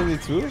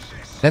 72?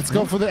 Let's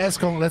go for the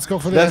S-Kong, let's go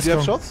for the Does you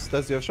have S-Kong. shots?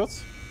 Does you have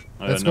shots?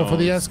 Let's go for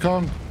the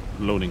S-Kong.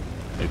 Loading.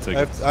 8 I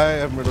seconds.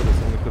 have reloaded,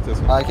 so I'm gonna put this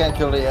one. I can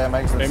kill the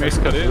MX.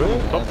 MX cut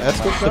in. Top.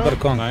 Escort Super now?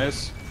 conk.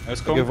 Nice.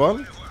 Nice Give comp.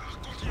 one.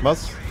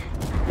 Must.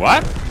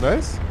 What?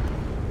 Nice.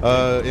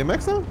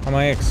 AMX now?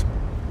 MX.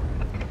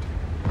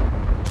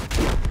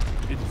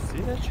 Did you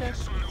see that, Chad?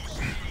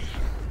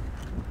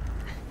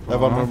 I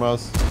have one more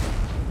mouse.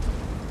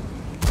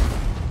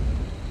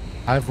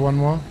 I have one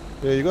more.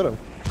 Yeah, you got him.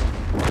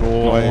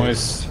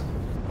 Nice.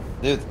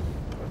 Dude,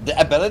 the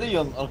ability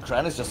on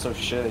Kran is just so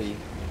shitty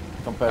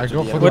compared I to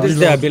go the for other What the is ones.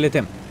 the reload. ability?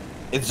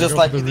 It's I just go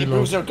like for the it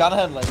improves reload. your gun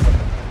handling.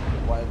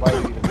 Why do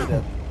you even do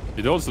that?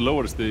 It also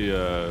lowers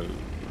the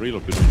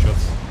reload between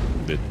shots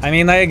a bit. I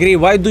mean, I agree.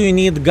 Why do you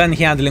need gun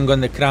handling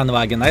on the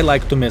Kranwagen? I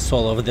like to miss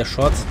all of the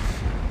shots.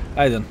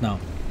 I don't know.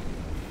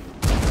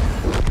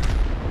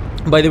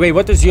 By the way,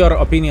 what is your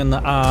opinion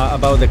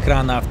about the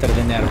Kran after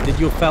the nerf? Did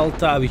you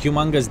felt a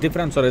humongous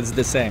difference or it's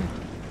the same?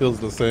 Feels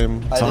the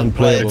same. I didn't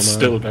play it. unplayable, It's man.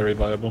 still very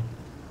viable.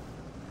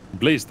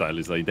 Playstyle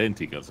is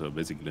identical, so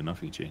basically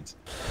nothing changed.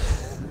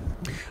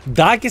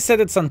 Daki said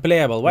it's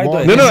unplayable. Why do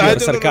I No, think no, you're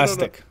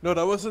sarcastic? No,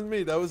 that wasn't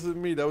me. That wasn't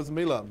me. That was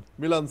Milan.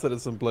 Milan said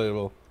it's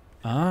unplayable.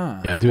 Ah.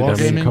 Dude, I mean,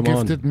 Wargaming come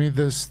on. gifted me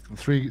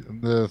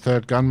the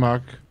third gun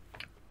mark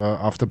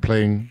after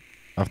playing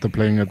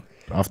it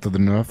after the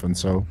nerf, and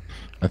so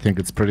I think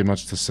it's pretty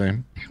much the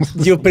same.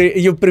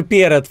 You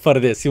prepared for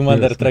this, you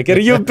mother trucker.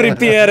 You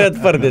prepared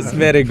for this.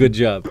 Very good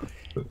job.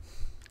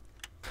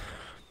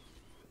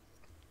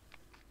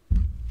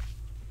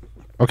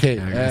 Okay,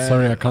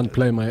 Sorry, I can't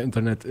play. My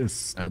internet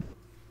is.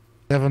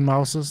 7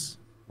 mouses.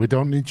 We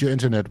don't need your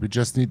internet. We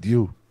just need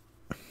you.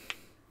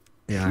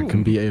 Yeah, I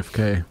can be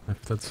AFK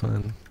if that's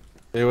fine.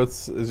 Hey,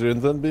 is your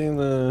intent being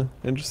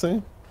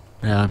interesting?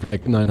 Yeah,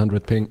 like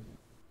 900 ping.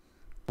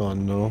 Oh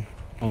no.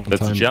 all the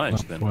That's a time.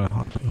 challenge then.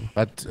 Well,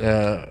 But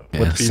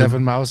with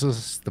 7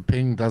 mouses, the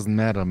ping doesn't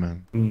matter,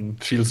 man.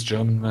 Feels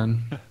German,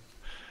 man.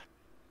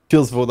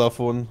 Kills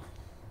Vodafone.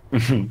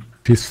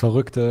 She's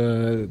verrückt.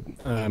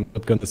 I'm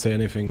not gonna say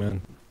anything,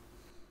 man.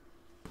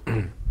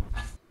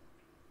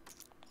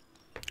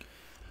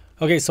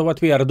 Okay, so what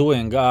we are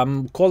doing?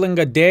 Calling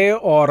a day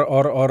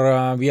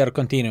or we are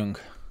continuing?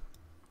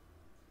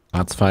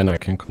 That's fine. I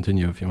can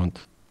continue if you want.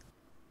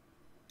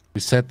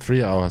 We said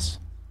 3 hours.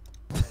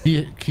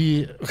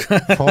 Key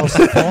force.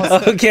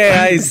 Okay,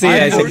 I see.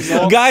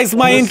 Guys,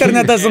 my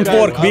internet doesn't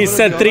work. We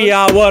said 3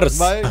 hours.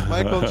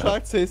 My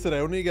contract says that I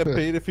only get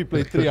paid if we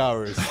play 3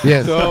 hours.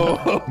 Yes.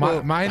 So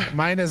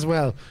Mine as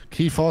well.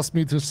 Key forced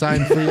me to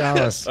sign 3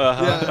 hours.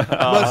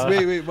 yeah.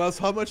 Wait, Mas,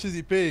 how much is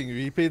he paying you?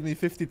 He paid me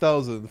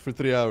 50,000 for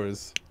 3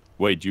 hours.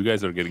 Wait, you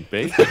guys are getting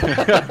paid?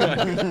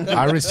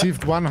 I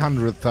received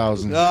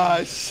 100,000 Ah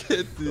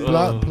shit, dude.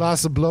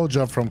 plus a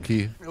blowjob from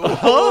Key.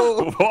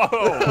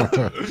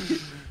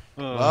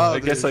 Wow, I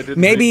guess I didn't.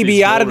 Maybe read we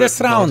these are low this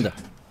red round.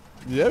 cards.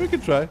 Yeah, we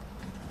can try.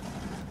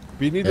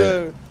 We need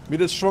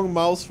a strong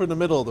mouse for the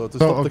middle though to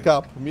So, stop the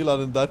cap.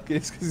 Milan in that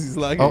case because he's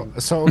lagging. Oh,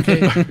 so okay.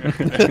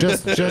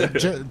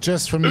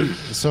 just for me.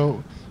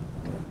 So,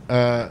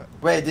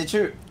 Wait, did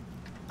you?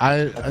 I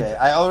Okay,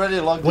 I already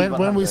logged in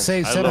when we 100. say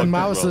I 7 logged in,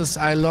 mouses,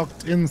 I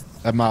logged in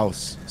a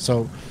mouse.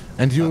 So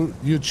and you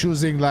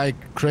choosing like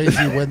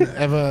crazy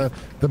whenever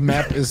the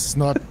map is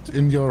not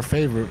in your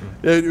favor.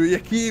 Yeah,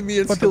 me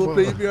and Skill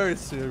play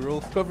EBRs here.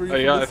 We'll cover you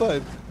from the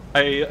side.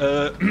 I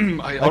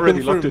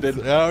already locked it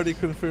in. I already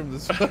confirmed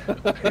this.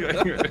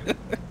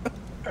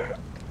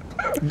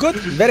 Good,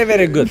 very,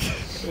 very good.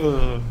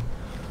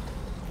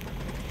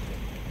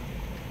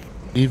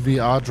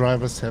 EVR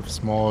drivers have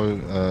small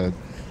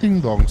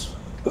ding dongs.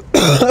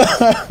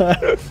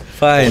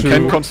 Fine.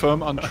 Can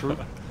confirm untrue.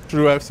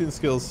 True, I've seen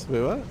Skills.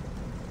 Wait, what?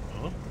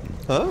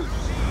 Huh?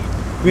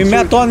 We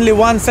met only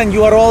once and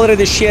you are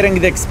already sharing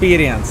the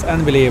experience.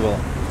 Unbelievable.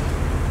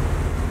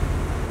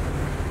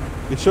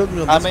 You showed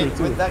me on I Discord mean,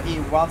 too. with Ducky,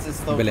 once it's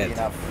totally Billet.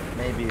 enough.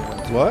 Maybe when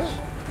it's What?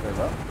 Wait,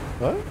 what?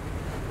 What?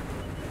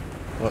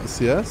 What,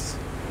 CS?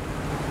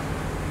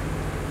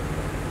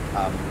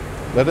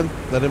 Let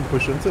him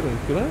push into it and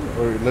kill him?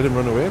 Or let him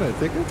run away and I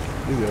take it?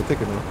 Easy, I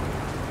take it now.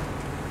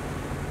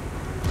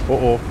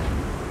 Uh-oh.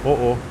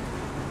 Uh-oh.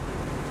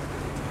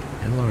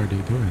 What are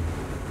they doing?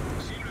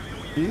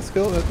 He's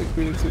Skill, I think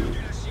we need to...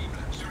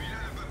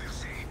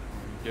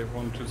 Gave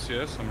one to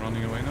CS, I'm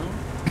running away now.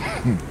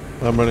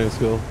 I'm running a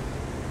Skill.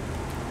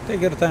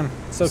 Take your time.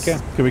 It's okay.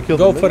 Can we kill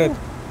Go the for middle?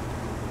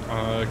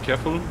 it.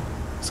 Careful.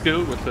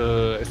 Skill with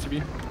the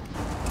STB.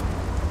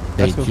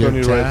 Take That's your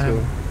going right, time.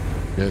 Skill.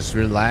 Just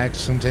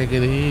relax and take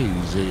it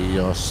easy.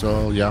 You're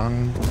so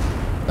young.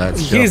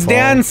 That's your He's fault.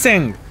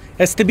 dancing.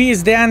 STB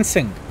is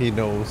dancing. He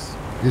knows.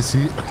 Is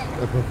he?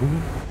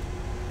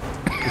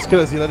 Skill,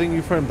 is he letting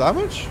you farm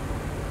damage?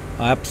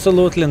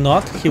 Absolutely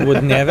not. He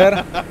would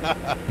never.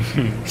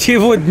 He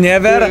would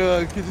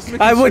never. Just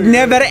I would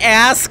never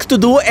ask to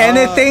do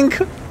anything.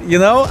 You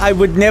know, I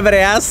would never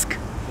ask.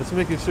 Just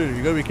making sure.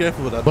 You gotta be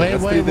careful with that. Wait,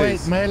 That's 3 wait, wait.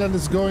 days. Malin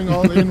is going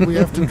all in. We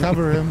have to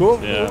cover him. Go,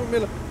 Yeah. go,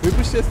 Mila. We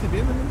push the STB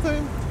in the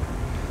meantime.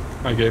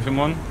 I gave him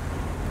one.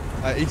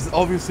 He's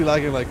obviously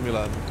lagging like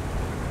Milan.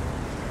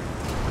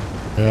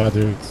 Yeah,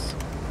 dudes.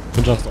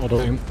 Can just auto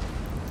in.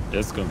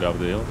 Yes, gonna go up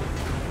the hill.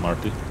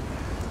 Marty.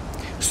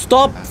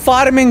 Stop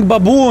farming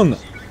baboon.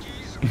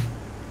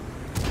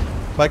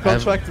 My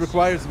contract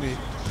requires me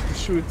to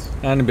shoot.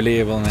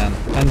 Unbelievable, man.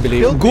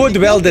 Unbelievable. Killed me, Good, he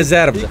well killed me,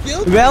 deserved. he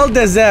killed me. Well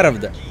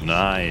deserved.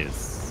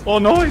 Nice. Oh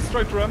no, he's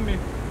trying to run me.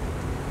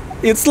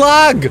 It's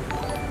lag.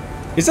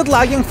 Is it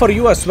lagging for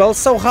you as well?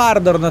 So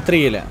hard or not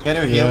really? Can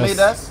you heal me,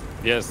 Des?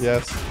 Yes.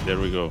 Yes. There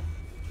we go.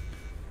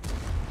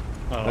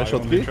 I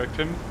shot only B. tracked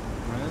him.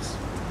 Nice.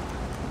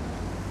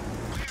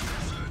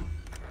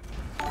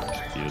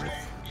 Beautiful.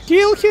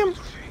 Kill him.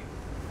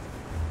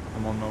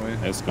 I'm on my way.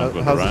 Yes, gonna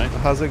go to right.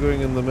 How's it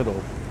going in the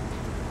middle?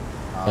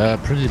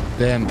 Pretty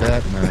damn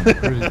bad, man.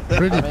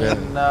 Pretty I bad.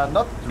 mean,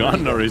 not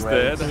Gunner really is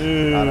great,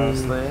 dead.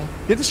 honestly.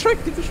 Get the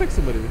strike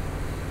somebody.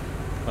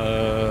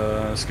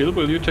 Skill,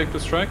 will you take the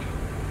strike?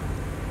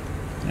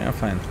 Yeah,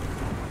 fine.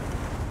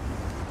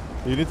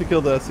 You need to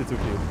kill the SC2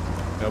 kid.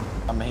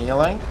 I'm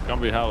healing. Come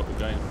behind.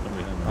 Okay, come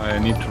behind. I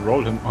need to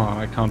roll him. Oh,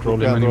 I can't roll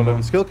him Yeah,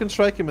 anymore. Skill can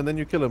strike him and then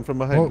you kill him from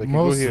behind. Like you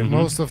go here.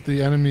 Most of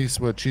the enemies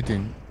were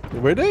cheating.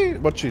 Were they?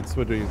 What cheats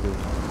were they using?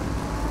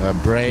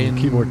 Brain,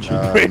 Keyboard cheat.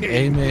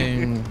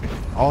 aiming,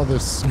 all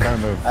this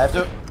kind of I have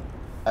to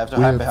hide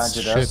weird behind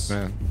you, shit, Des.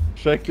 man.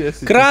 Strike the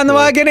SC2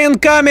 Kranwagen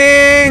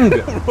incoming!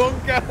 Wrong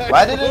guy.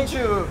 Why didn't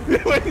you?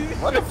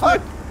 What the fuck?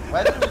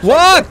 Why didn't you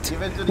What?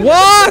 give it to the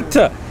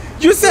What?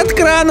 You said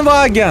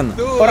Kranwagen!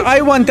 Or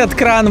I wanted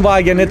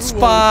Kranwagen, it's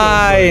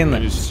fine!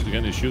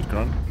 Can you shoot,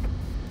 Kron?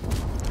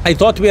 I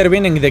thought we were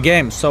winning the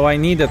game, so I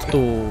needed to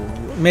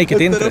make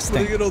it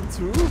interesting. Instead of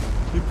putting it on 2,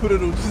 you put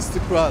it on just the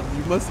Kran.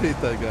 You must hate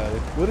that guy.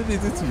 What did he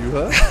do to you,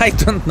 huh? I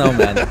don't know,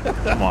 man.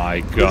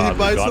 My Did God. he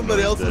buy the gunner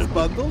somebody is else's dead.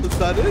 bundle? Is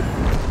that it?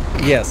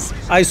 Yes,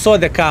 I saw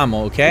the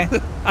camo, okay?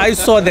 I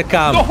saw the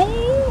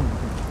camo.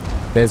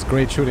 There's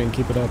great shooting.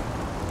 Keep it up.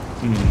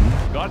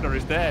 Gunner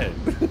is dead.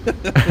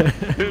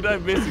 Dude,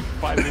 I'm missing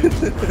 5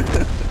 minutes.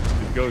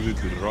 It goes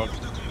into the rock.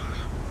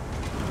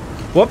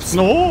 Whoops.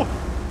 No!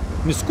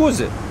 Mi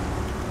scusi.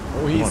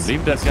 Oh, Come on,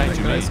 leave that guy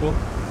to me. nice one.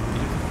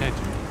 Leave that guy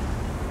to me.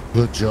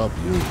 Good job,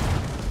 you.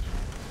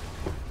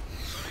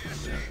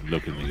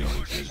 Look at me.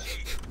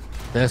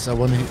 Des, I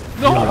want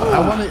to. No. I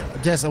want to.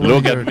 Des, I want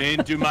Look to at hear. me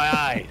into my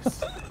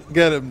eyes.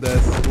 Get him, Des.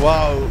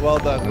 Wow, well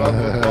done. Round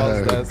of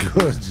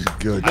applause, Des.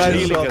 Good I'm Nice job.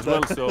 healing shot, as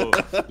well, so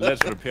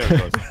let's repair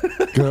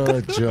first.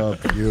 Good job,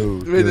 you.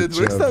 Wait, Good it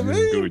works job, that you.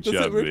 way? Good Does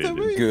job, it work that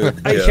man. way?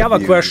 Good. I have a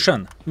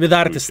question with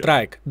Artist job.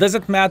 Strike. Does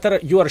it matter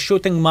you are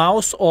shooting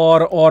mouse or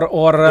does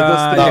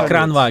the not.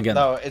 Kranwagen?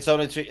 No, it's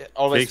only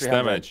always Fixed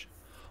 300. damage.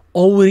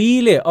 Oh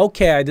really?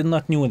 Okay, I did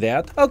not knew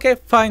that. Okay,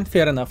 fine,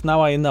 fair enough.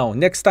 Now I know.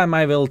 Next time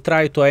I will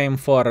try to aim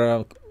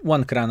for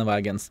 1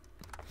 Kranwagen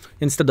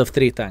instead of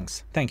 3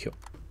 tanks. Thank you.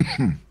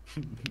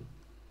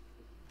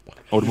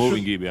 Or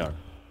moving EBR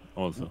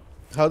also.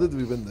 How did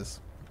we win this?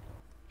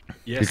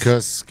 Yes.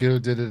 Because skill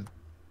did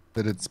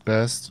its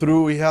best.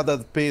 True, we had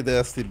that pay the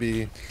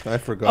STB. I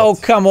forgot. Oh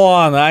come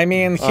on! I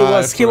mean, he I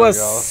was forgot.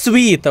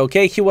 sweet.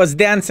 Okay, he was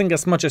dancing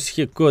as much as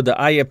he could.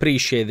 I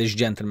appreciate this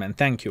gentleman.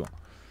 Thank you.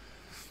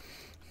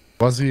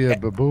 Was he a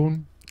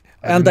baboon?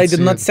 And I did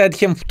not set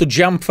him to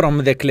jump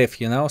from the cliff,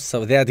 you know,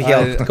 so that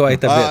helped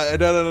quite a bit.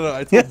 No.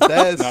 I told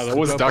Des. No, that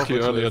was Ducky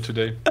earlier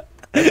today.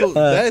 I told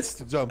Des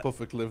to jump off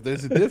a cliff.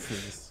 There's a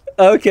difference.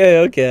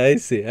 Okay, I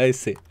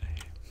see.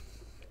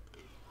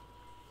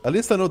 At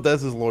least I know Des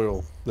is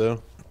loyal,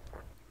 though.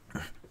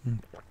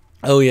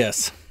 Oh,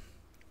 yes.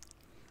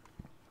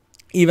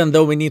 Even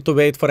though we need to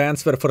wait for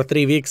answer for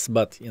 3 weeks,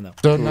 but, you know.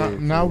 So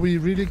now we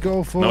really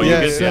go for... No, you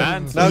get the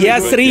answer.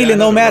 Yes, really,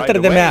 no matter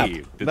the map.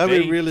 Now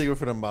we really go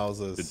for the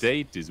mouses. The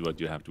date is what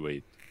you have to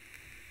wait.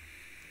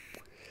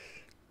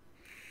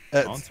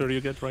 Answer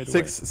you get right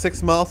away.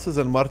 6 mouses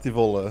and Marty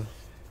Volle.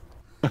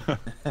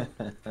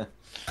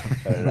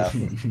 Fair enough.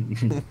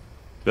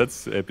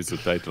 That's episode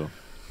title.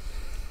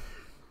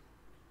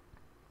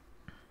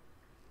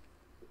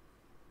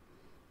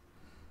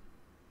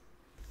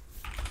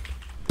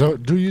 So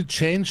do you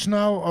change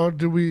now, or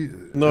do we...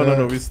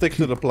 No, we stick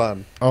to the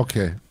plan.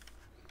 Okay.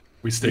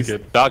 We stick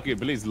it. Ducky,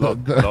 please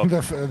lock.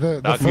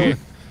 Ducky,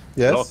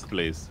 Yes? lock,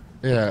 please.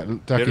 Yeah,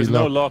 Ducky, There is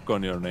no lock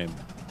on your name.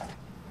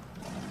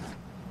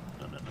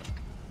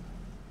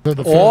 So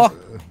the Or...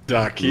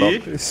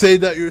 Ducky. Say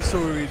that you're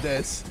sorry,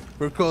 Des,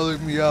 for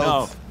calling me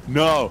out.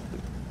 No.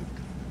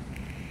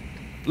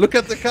 Look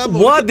at the camo.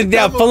 What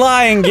the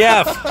flying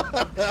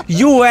F?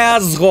 You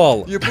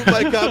asshole! You put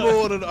my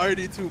camo on an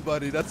RD2,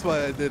 buddy. That's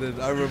why I did it.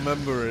 I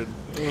remember it.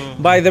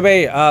 By the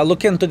way,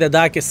 look into the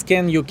Ducky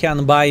skin. You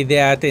can buy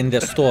that in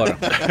the store.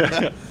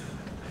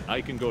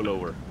 I can go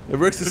lower. It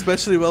works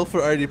especially well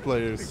for RD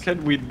players.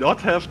 Can we not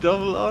have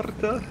double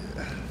Arta?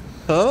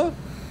 Huh?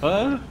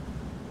 Huh?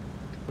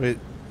 Wait,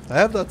 I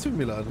have that too,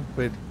 Milan.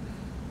 Wait,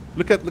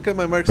 look at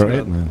my marks,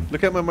 Great, Milan. man.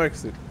 Look at my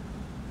marks, dude.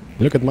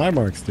 Look at my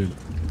marks, dude.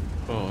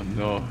 Oh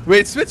no.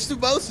 Wait, switch to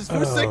mouses.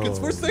 4 seconds.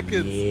 4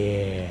 seconds.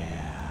 Yeah.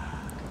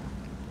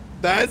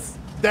 I'll That's.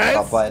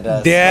 play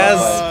that.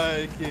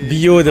 That's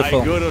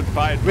beautiful. I couldn't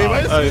find Wait,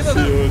 why mouse. does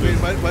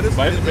why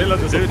does Milan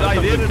is Dude,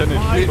 I didn't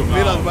find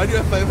Milan, why do you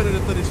have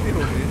 530 HP,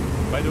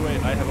 homie? By the way,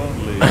 I have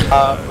only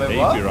wait, 80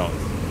 what?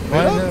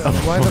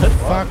 rounds. Why the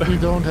fuck we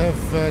don't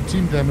have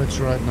team damage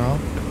right now?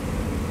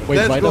 Wait,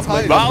 Let's why go does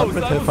my high. Mouse,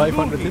 100 I have was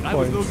 500 hit looking. I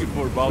was points? looking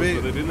for mouse, Wait,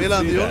 but I didn't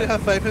Milan, see you only that.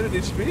 have 500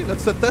 HP?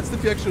 That's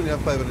if you actually only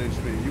have 500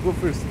 HP. You go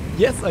first.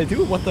 Yes, I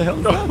do. What the hell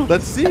is that?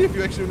 Let's see if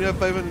you actually only have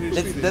 500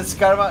 HP. That's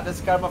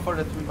karma for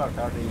the 3 mark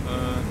RD.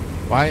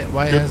 Why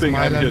Good has thing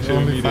I'm here Myland to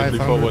only immediately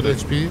 500 forward it.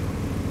 HP?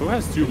 Who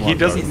has 2 more? He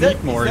doesn't Is that-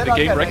 need more. is that The like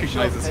game an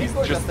recognizes actual he's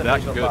thing or just an that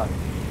actual good. bug?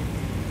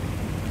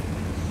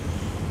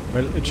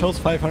 Well, it shows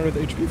 500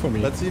 HP for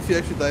me. Let's see if he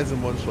actually dies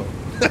in one shot.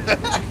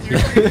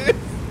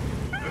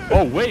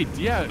 Oh wait,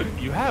 yeah,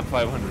 you have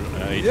 500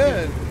 HP.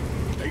 Yeah.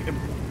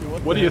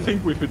 What do you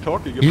think we've been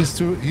talking about? He's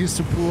too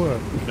poor.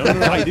 No,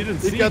 I didn't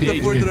see the can't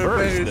afford HP the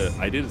repairs. first.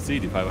 I didn't see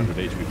the 500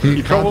 HP He first. He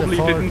can't probably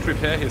afford- didn't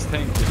repair his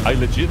tank. I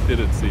legit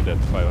didn't see that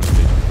 500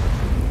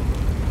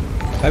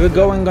 HP. Are we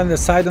going on the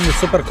side on the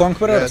Super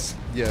Conquerors?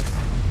 Yes.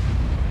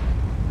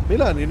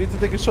 Milan, you need to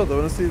take a shot. I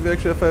want to see if you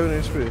actually have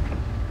 500 HP.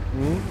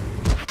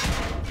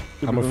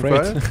 I'm You afraid.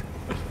 gonna try?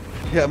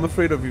 Yeah, I'm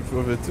afraid of you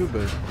of it too,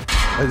 but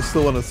I just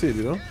still want to see it,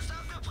 you know?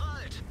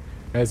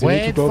 Guys, you need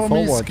to Wait go for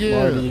me, forward.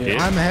 Skill. Marty.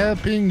 I'm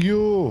helping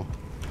you.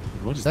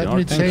 What is Let the me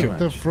art take damage?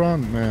 the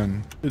front,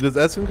 man. This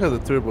Asking has a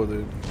turbo,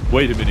 dude.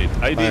 Wait a minute,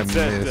 I did missed.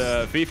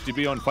 set 50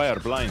 be on fire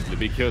blindly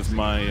because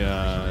my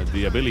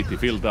the ability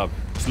filled up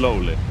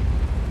slowly.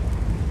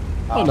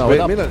 Oh no, Wait,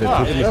 it Milan.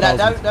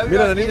 up.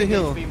 Milan, I need a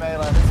heal.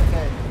 Milan, it's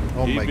okay.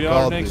 Oh my EBR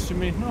god, next dude. to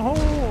me.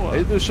 No.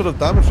 I do a shot of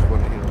damage for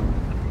one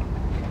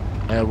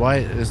here. Why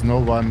is no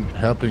one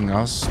helping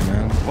us,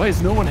 man? Why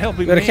is no one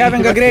helping We're me?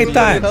 having a great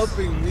time.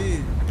 Helping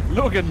me.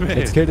 Look at me.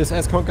 Let's kill this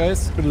S-Con,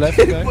 guys. To the left,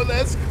 guy. But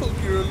that's cool,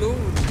 you're alone.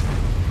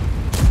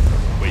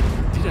 Wait,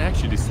 did I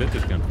actually set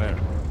this gun fire?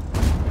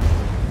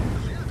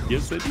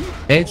 Yes, I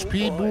did.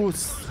 HP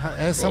boost.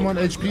 Has someone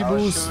HP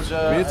boost?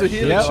 We need to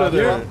heal Yeah, each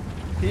other. yeah.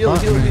 Heal,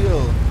 heal,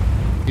 heal.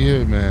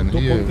 Here, man.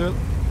 Don't Here. want that.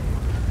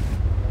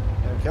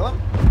 Kill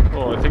him?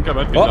 Oh, I think I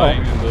might be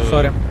lying in the...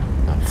 Sorry.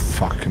 Oh,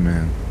 fuck,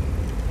 man.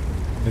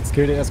 Let's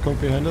kill the S-Con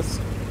behind us.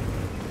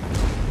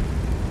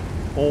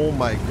 Oh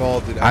my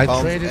god, dude. I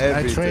found traded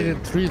everything.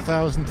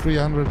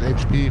 3,300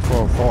 HP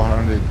for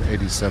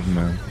 487,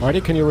 man.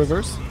 Marty, can you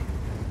reverse?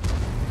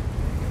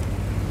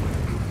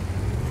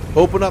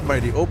 Open up,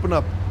 Marty. Open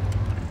up.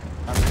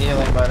 I'm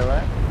healing, by the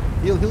way.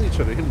 Heal each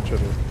other. Heal each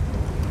other.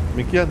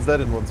 Mikian's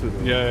dead in one too,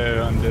 though.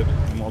 Yeah, I'm dead.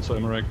 I'm also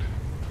Emmerich.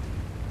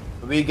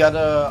 We got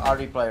a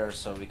RD player,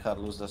 so we can't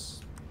lose this.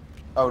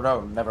 Oh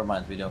no, never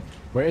mind, we don't.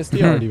 Where is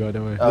the RD, by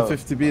the way? Oh. The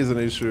 50B is an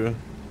issue. You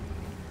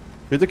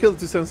have to kill the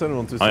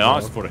 277 I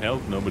asked for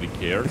help, nobody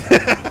cared.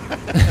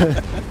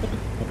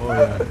 Oh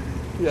yeah.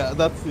 Yeah,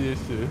 that's the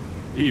issue.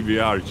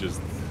 EBR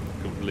just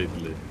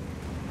completely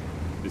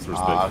Ah,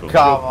 disrespectful.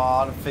 come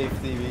on,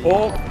 50B.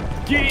 Oh,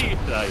 Gee,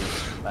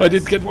 nice. I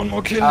did get one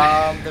more kill. The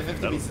That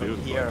 50B was is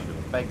beautiful, here. actually.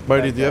 Back,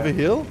 Marty, back do you have a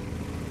there. heal?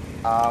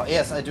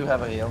 Yes, I do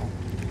have a heal.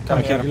 Can Come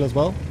I here. heal as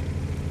well?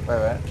 Wait.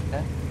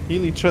 Okay.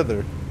 Heal each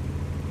other.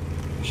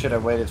 You should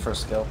have waited for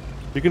skill.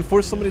 You can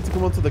force somebody to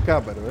come onto the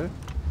cab, by the way.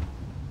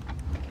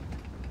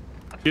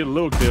 Here,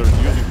 look, they're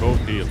using both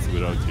heals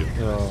without you.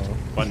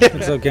 One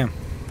It's okay.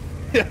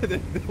 Yeah, they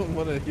don't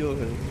want to heal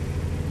him.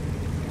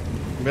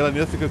 Milan,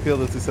 you have to go kill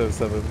the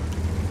 277.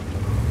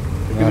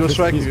 He will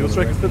strike you, he will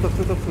strike you, split up,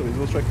 he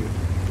will strike you.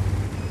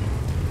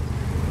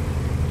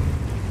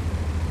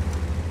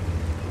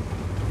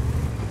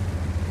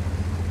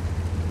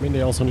 I mean,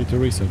 they also need to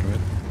reset, right?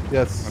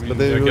 Yes, I mean, but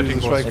they they're will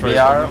getting strike close you. We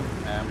are.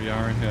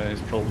 Yeah,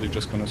 he's probably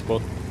just gonna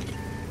spot.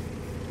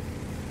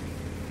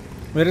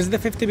 Where is the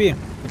 50B?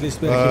 At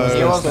least where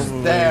He was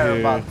somewhere there,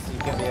 here. but he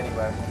can be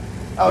anywhere.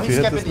 Oh, If he's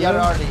you hit camping this the other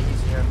Milan? RD,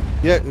 he's here.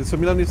 Yeah, so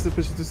Milan needs to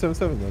push the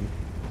 277 then.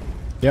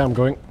 Yeah, I'm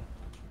going.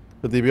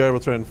 The DBR will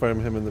try and farm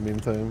him in the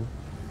meantime.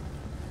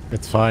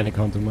 It's fine, he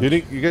can't do much.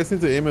 You guys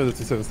need to aim at the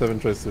 277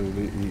 tries to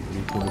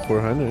lead the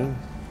 400.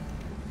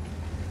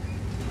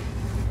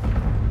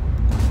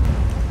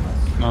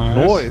 Nice.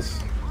 Noise!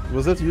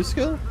 Was that you,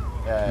 Skill?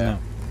 Yeah.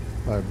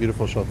 No. Ah,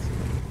 beautiful shot.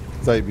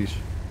 Zajbish.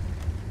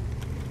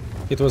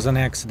 It was an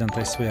accident,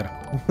 I swear.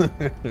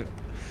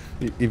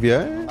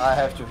 EVI? I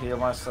have to heal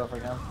myself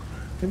again.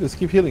 They just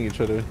keep healing each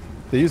other.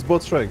 They use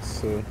both strikes,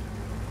 so...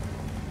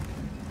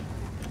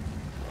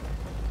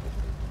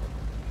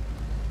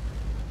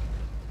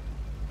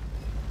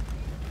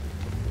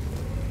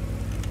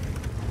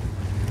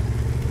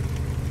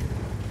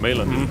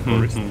 Malin is the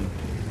forest.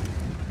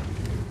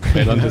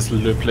 Melan is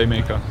the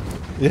playmaker.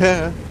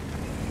 Yeah.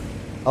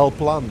 I'll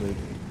plan it.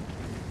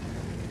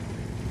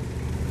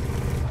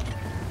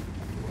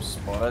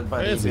 Spotted by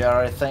Where the is he? EBR,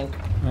 I think.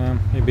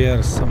 EBR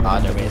is somewhere. Ah,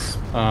 in there the he middle. is.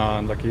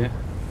 Unlucky.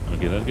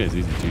 Okay, that guy's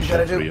easy to gotta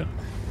shot do- for you.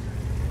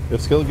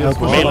 If Skill gets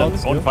Help one us. Malin,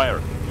 let's on go. fire,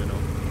 you know.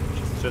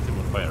 Just set him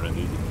on fire and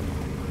easy.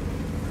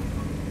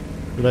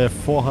 But I have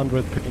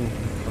 400 picking.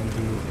 Can't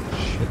do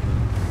shit.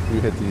 we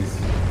hit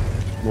these.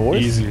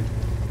 Noise? Easy.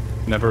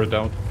 Never a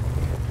doubt.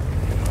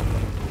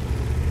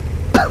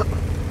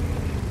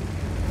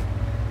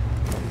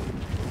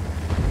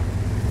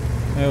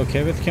 Are you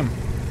okay with him?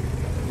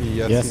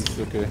 Yes, Yes. it's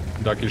okay.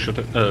 Ducky should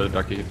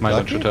Ducky. Melan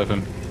Ducky? should have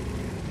him.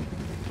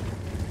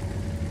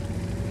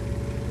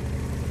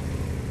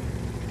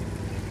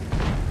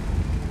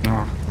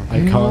 Ah, I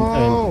can't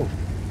aim.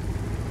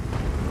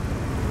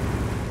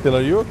 Phil,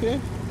 are you okay?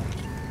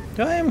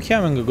 I am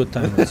having a good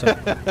time. So.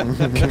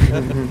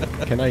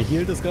 Can I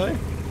heal this guy?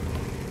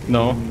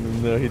 no.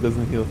 No, he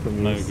doesn't heal from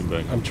you. Now you can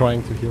back. I'm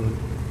trying to heal him.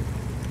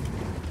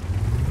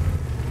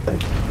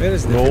 Where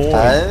is the Noise.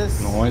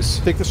 Nice. Noise.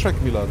 Take the strike,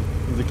 Milan.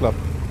 In the club.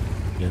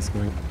 Yes,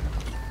 going.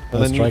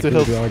 And then you need to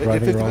will heal. be our if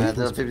driving it- around.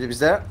 The 50 is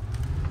there.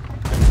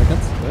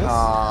 Seconds. Yes.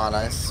 Ah,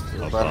 nice.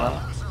 Feel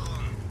better.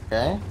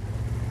 Okay.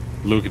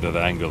 Look at that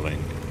angling.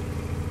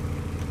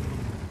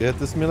 You hit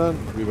this, Milan,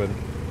 we win.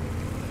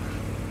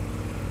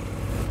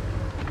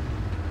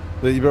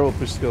 The EBR will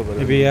push Skill, but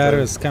EBR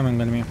is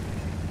coming on me.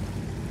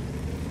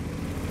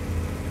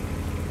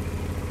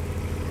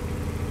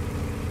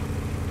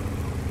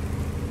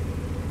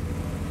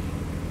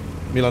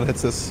 Milan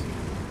hits this.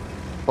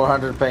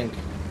 400 pink.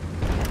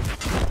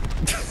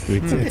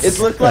 It's, It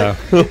looked like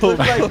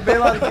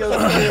Milan kills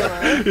me,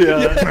 man.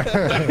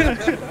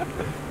 Yeah.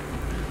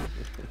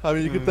 I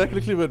mean, you can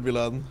technically win,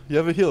 Milan. You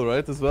have a heal,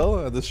 right, as well,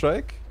 and the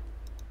strike?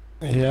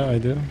 yeah, I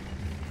do.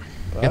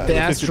 Get the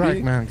ass 50B.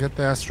 strike, man. Get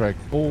the ass strike.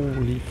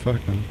 Holy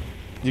fuck, man.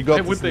 You got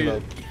Hey, this, would they-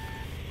 Milan.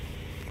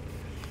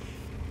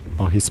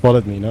 Oh, he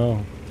spotted me,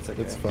 no.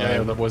 It's fine.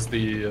 Yeah, that was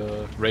the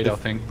radar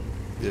thing.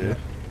 Yeah.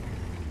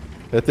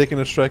 They're taking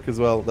a strike as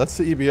well. That's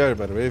the EBR,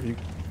 by the way. If you...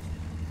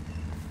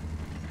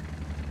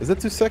 Is that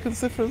 2 seconds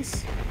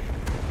difference?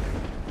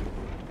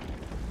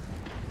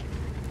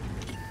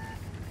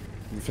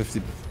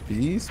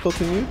 50B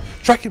spotting you?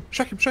 Track him!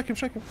 Track him! Track him!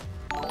 Track him!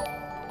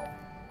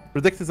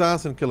 Predict his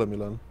ass and kill him,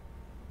 Milan.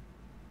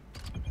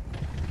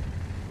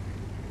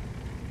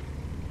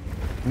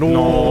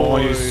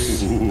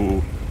 Nice.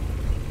 Ooh.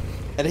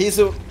 And he's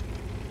a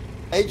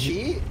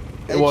HE?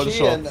 One HE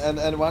shot.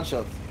 and one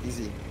shot.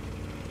 Easy.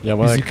 Yeah,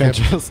 well, Easy I can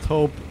cap. just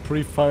hope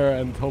pre-fire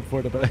and hope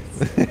for the best.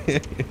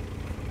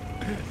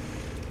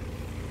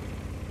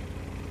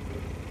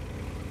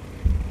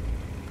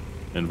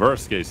 In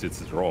worst case,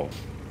 it's a draw.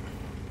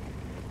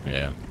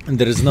 Yeah. And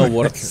there is no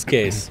worst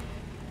case.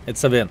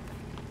 It's a win.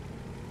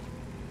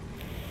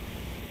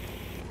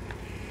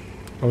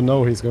 Oh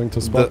no, he's going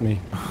to spot The- me.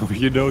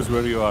 He knows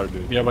where you are,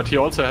 dude. Yeah, but he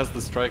also has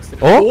the strikes.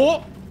 Oh!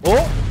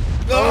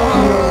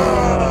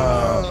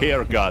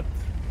 Haircut.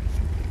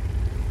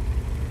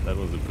 That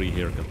was a free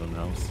haircut on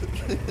house.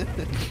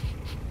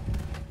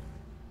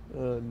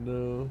 Oh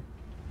no.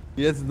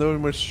 He has no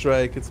more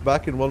strike. It's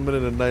back in 1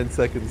 minute and 9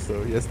 seconds,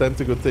 so he has time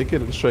to go take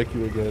it and strike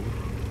you again.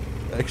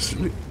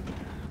 Actually.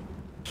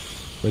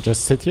 We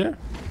just sit here?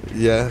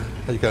 Yeah,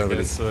 you can't really.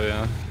 Yes,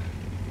 yeah.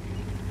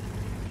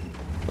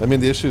 I mean,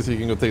 the issue is you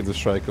can go take the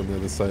strike on the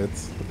other side,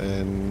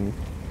 and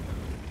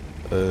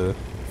if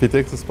he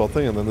takes the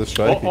spotting and then the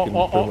strike, Oh, you can.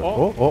 oh, pretty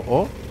oh, much-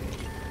 oh.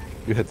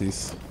 You hit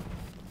these.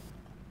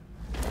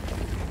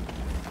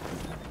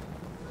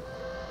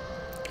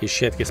 He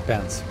shit his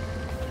pants.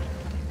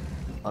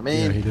 I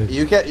mean,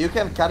 you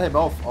can cut him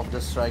off of the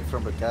strike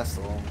from the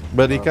castle.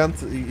 But he can't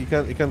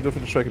go for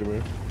the strike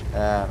anymore.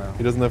 Yeah, no.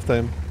 He doesn't have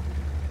time.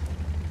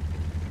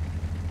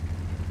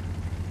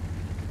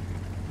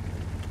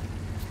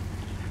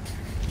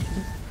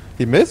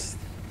 He missed?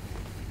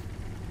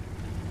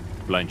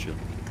 Blind shield.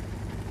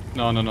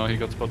 No, he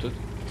got spotted.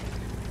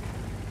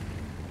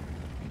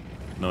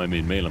 No, I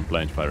mean mail and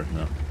blind fire.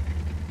 No.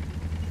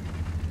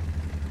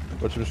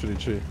 What should he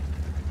tree?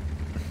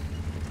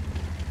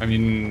 I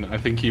mean, I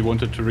think he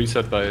wanted to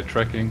reset by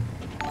tracking.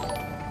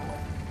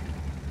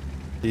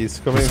 He's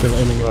coming. Still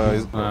aiming You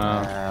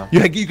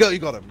got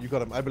him. You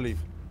got him. I believe.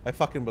 I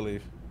fucking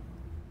believe.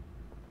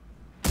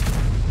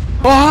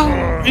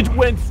 Oh! It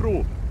went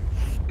through.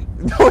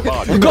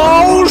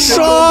 Go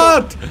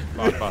shot!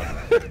 It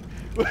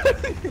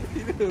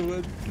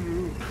went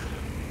through.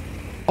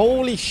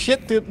 Holy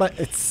shit, dude!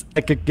 It's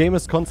like a game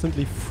is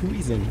constantly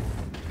freezing.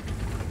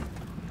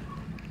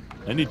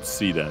 I need to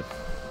see that.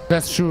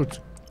 Just shoot.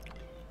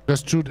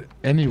 Just shoot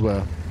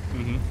anywhere.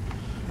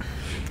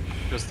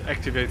 Just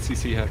activate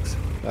CC hacks.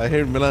 I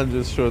hear Milan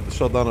just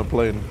shot down a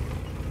plane.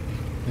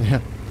 Yeah.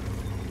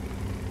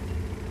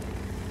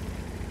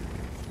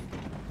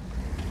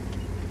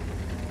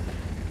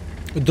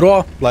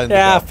 Draw. Blind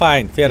Yeah, the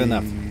fine. Fair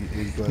enough.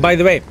 He's blind. By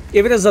the way,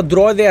 if it is a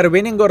draw, they are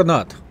winning or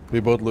not? We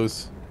both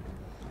lose.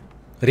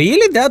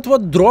 Really? That's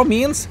what draw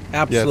means?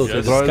 Absolutely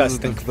Yes.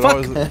 disgusting. Draw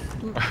Fuck. is a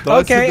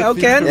Okay, defeat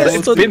okay, for Yes, both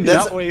understood. Been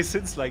That's- that way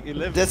since like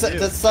 11 That's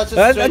years. such a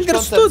strange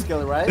understood. concept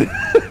skill, right?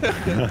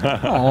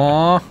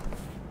 Aww.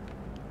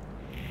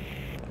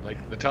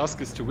 Like the task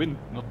is to win,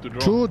 not to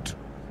draw. Shoot.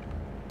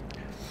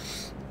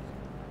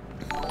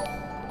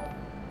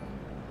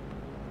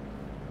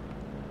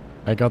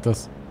 I got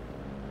this.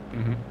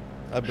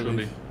 I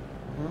believe.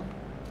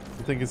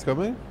 You think he's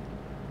coming?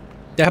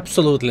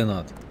 Absolutely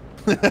not.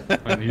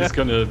 And he's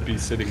gonna be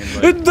sitting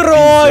in like Draw!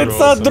 B0 It's or a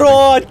something.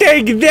 draw!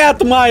 Take that,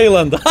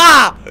 Myland!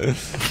 Ha!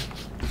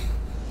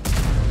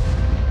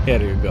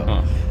 Here you go.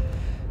 Oh.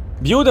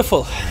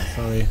 Beautiful.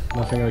 Sorry,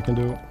 nothing I can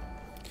do.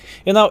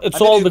 You know, it's I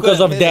mean, all you because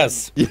could of have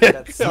Des. hit him.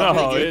 That's something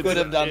No, you could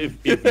have done.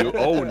 if you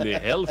only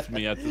helped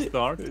me at the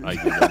start, I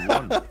could have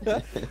won.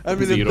 I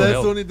mean, if Zero Des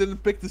health. only didn't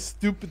pick the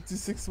stupid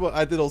T6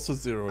 I did also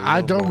 0. you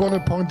I know, don't but- want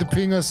to point the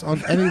fingers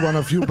on any one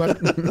of you, but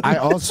I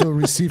also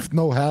received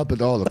no help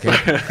at all, okay?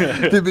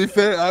 To be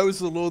fair, I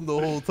was alone the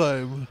whole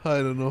time. I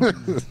don't know.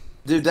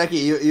 Dude, Ducky,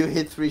 you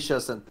hit 3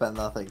 shots and pen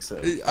nothing, so.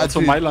 Also,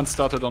 Actually, Milan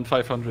started on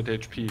 500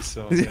 HP,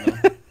 so you know.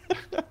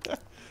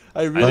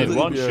 I I really did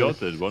one yeah.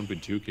 shot at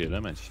 1.2k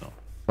damage, so.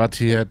 But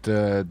he had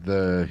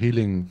the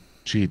healing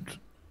cheat.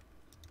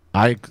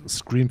 I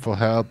screamed for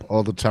help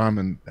all the time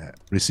and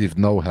received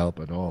no help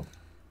at all.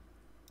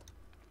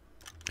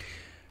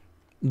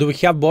 Do we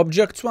have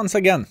objects once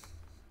again?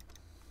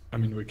 I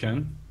mean, we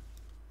can.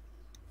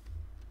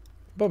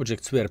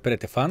 Objects were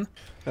pretty fun.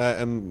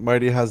 And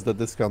Marty has the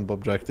discount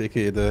object,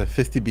 aka the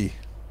 50B.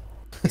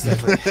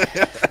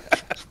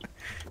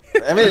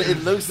 I mean,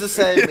 it looks the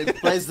same, it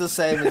plays the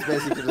same, it's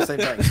basically the same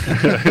thing.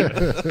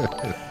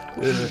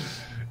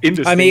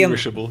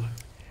 Indistinguishable.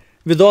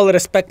 With all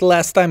respect,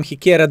 last time he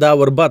carried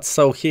our butts,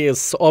 so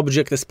his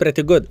object is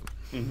pretty good.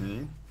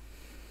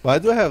 Why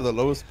do I have the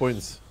lowest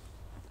points?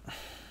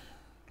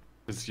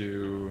 Because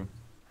you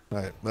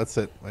Right, that's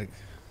it. Like,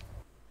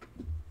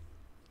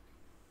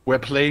 were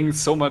playing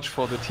so much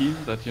for the team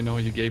that, you know,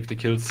 you gave the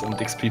kills and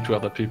XP to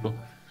other people.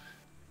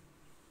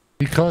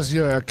 Because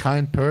you're a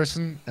kind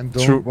person and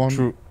don't want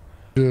true.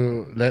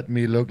 to let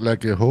me look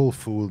like a whole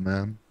fool,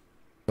 man.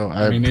 So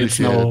I I mean, it's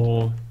appreciate it.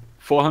 now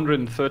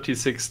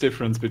 436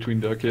 difference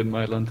between Turkey and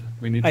Myland.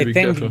 We need to I be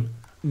think careful.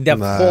 the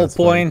Nah, whole it's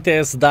fine. point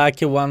is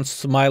Daki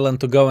wants Mylan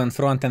to go in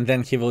front and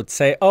then he would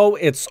say, oh,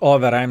 it's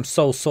over, I'm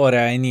so sorry,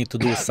 I need to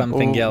do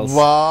something Oh, else.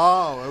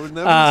 wow, I would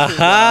never say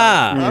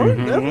Aha! that. I would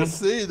never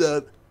say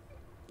that.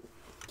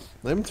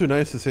 I'm too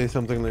nice to say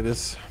something like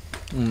this.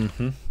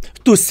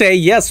 To say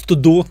yes, to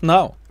do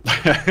now.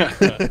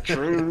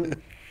 True.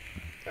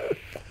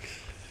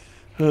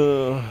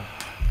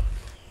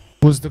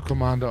 Who's the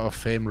commander of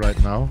fame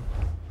right now?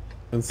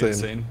 Insane.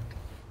 Insane.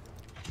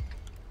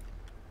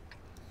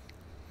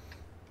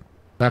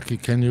 Lucky,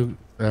 can you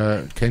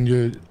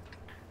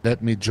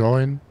let me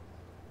join?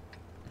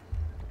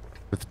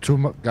 With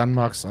two gun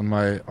marks on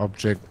my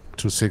object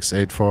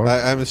 2684.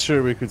 I'm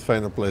sure we could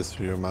find a place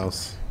for your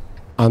mouse.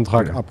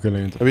 Antrag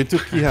abgelehnt. We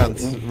took key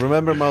hands.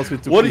 Remember, mouse, we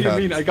took What do key you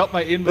hands. mean? I got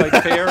my invite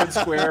fair and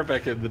square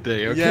back in the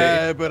day, okay?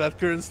 Yeah, but at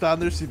current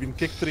standards, you've been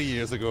kicked 3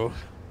 years ago.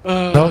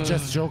 No,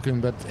 just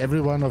joking, but every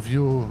one of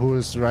you who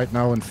is right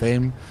now in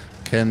fame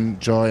can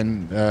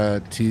join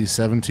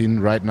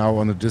T17 right now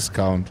on a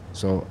discount.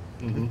 So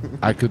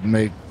I could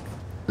make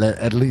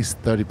at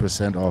least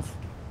 30% off.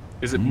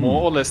 Is it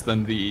more or less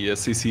than the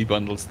CC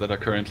bundles that are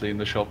currently in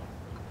the shop?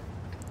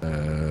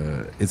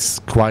 It's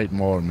quite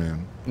more,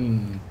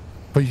 man.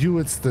 For you,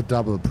 it's the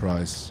double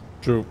price.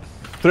 True.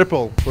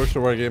 Triple. First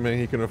of Wargaming,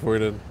 he can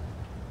afford it.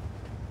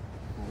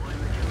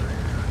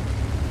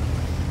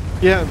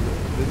 Yeah,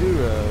 did you,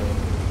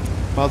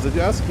 Miles, did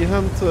you ask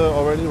Giant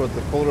already what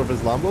the color of his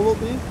Lambo will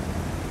be?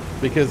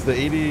 Because the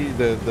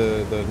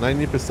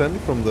 90%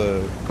 from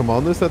the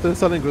commanders that they're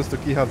selling goes to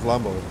Kihan's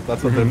Lambo.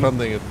 That's what they're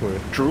funding it for.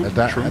 True.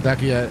 True.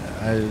 Adaki,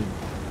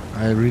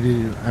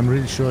 I'm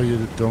really sure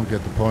you don't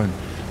get the point.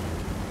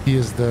 He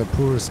is the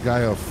poorest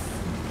guy of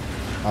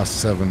us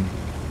 7,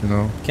 you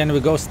know. Can we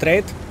go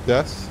straight?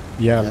 Yes.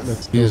 Yeah,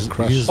 Yes. let's go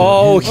crush.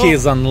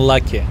 He's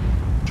unlucky.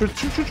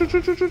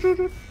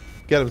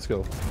 Get him,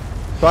 Skill.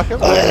 Back him.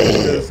 The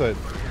other side.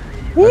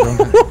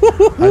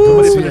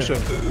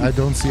 I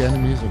don't see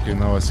enemies. Okay,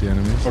 now I see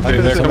enemies.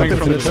 Okay, they're coming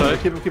from the side.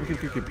 Keep.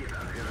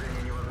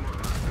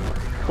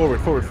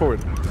 Forward.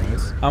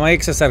 Nice. Our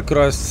XSR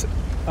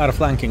are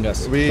flanking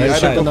us. We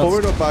either go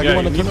forward or back. Yeah, You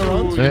wanna you turn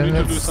around? need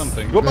to do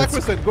something. Go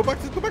backwards then. Go back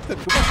then. Just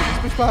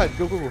push behind.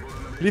 Go.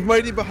 Leave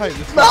Mighty behind.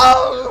 It's fine.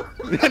 No!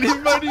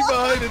 Leave Mighty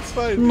behind. It's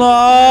fine.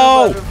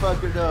 No!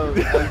 Motherfucker, no.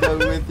 I'm going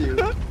with you.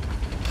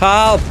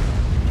 Help!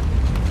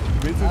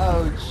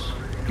 Ouch.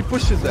 Keep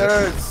pushing It there.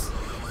 hurts.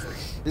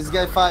 This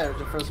guy fired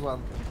the first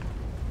one.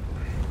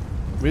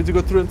 We need to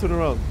go through and turn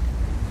around.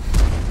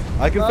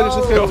 I can finish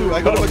this guy too.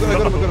 I got him.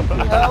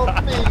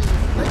 Help me.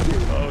 Thank you.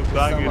 Oh,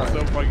 dang, it's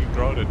so fucking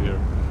crowded here.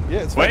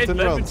 Yeah, it's fine. Wait, Turn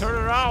let around. me turn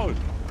around.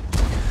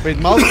 Wait,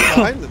 Mouse is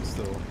behind them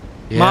still.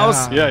 Yeah.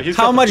 Mouse, Yeah, he's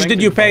how got the much did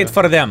flanking you pay fire.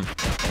 for them?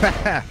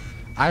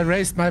 I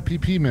raised my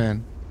PP,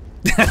 man.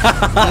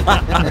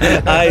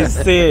 I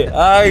see.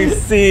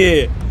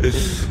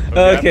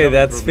 Okay,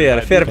 that's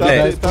fair. Fair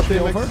play. Push me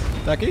over?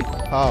 Daki,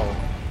 How?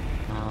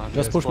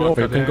 just push me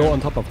over. You can go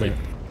on top of me.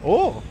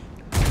 Oh!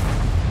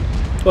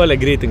 Hola,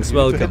 greetings, You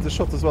need to hit welcome. the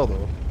shot as well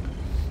though.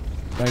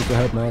 Trying to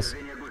help Nas.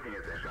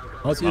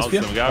 How's your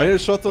spear? Awesome, I hear a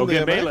guys. shot on Okay,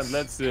 the MX. Balin,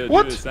 let's do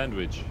What? a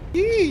sandwich.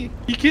 He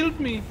killed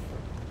me.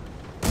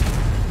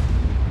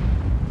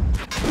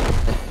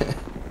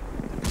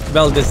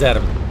 Well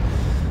deserved.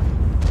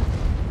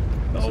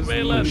 No,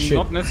 Balin.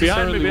 Not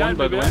necessarily Behind me, one,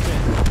 but behind me.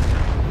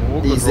 Oh,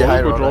 good Easy roll,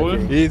 high good roll, roll.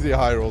 okay. Easy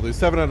high roll, dude.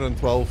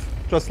 712.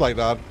 Just like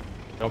that.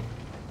 Yep.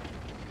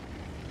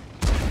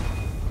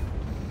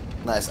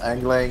 Nice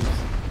angling.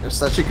 You're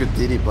such a good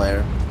DD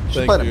player.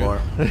 Should Thank play you. it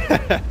more.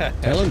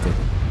 Talented.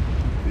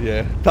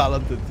 Yeah,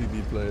 talented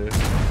TD player.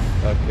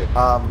 Okay.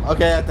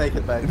 Okay, I take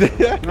it back.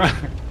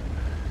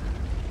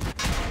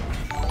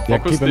 Yeah,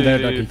 Focus keep him there,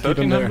 the Daki. Keep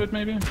him there. 1300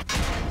 maybe?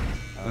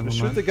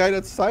 Shoot the guy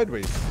that's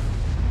sideways.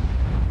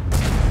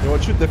 You know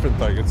what? Shoot different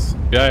targets.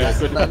 Yeah,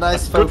 good.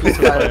 Nice focus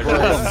fire, boys.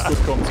 Good comms, good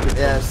comms.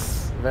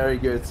 Yes, very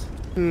good.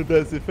 Dude,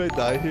 that's if I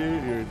die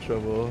here, you're in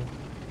trouble.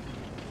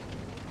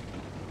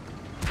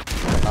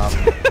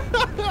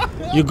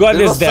 You got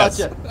this,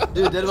 Des.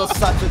 Dude, that was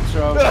such a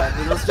throw,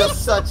 man. It was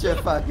just such a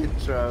fucking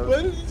throw.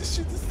 Why did you just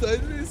shoot the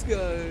sideways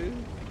guy?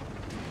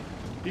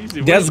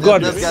 Easy Des win.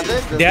 got Des this. got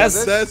this, Des Des, got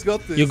this. Des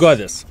got this. you got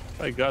this.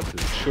 I got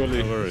this.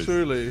 Surely. No worries.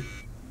 Surely.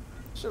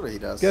 Surely he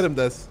does. Get him,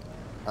 Des. Des?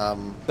 Nah.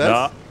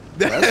 Des?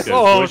 This guy's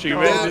Oh, pushing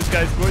God. away. This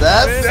guy's pushing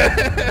That's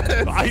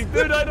away.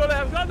 Dude, I don't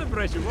have gun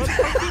pressure. What the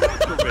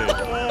fuck do you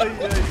want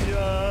from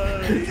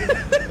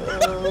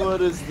me?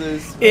 what is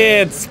this?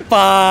 It's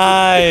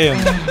fine.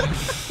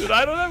 Dude,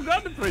 I don't have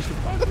gun pressure.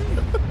 Fuck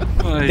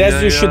me.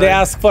 Des, you should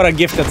ask for a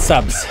gifted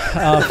subs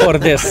for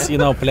this,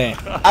 play.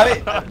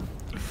 I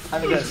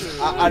mean, yes.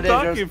 Are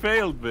Ducky they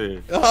failed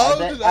me. How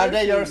did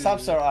I your kill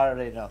subs or are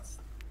they not?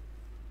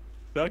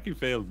 Ducky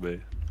failed me.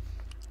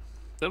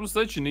 That was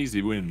such an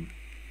easy win.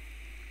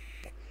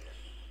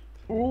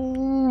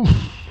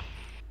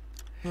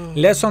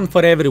 Lesson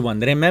for everyone.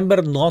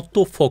 Remember not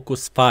to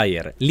focus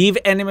fire. Leave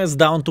enemies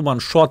down to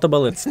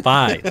one-shottable, it's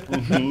fine.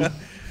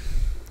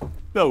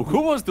 No,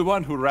 who was the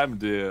one who rammed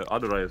the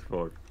other IS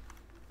fog?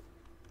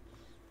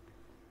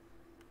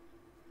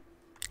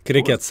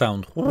 Cricket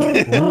sound. Who was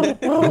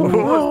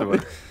the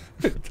one?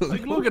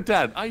 Like, look at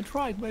that. I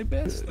tried my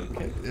best.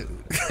 Okay.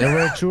 There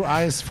were 2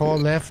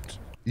 IS-4 left.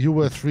 You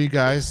were 3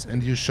 guys,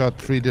 and you shot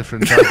 3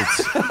 different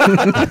targets.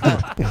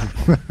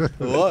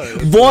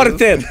 What?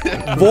 Worth it.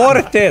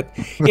 Worth it.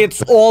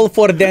 It's all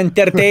for the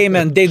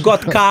entertainment. They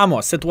got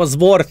camos. It was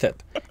worth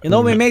it.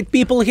 We made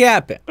people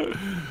happy.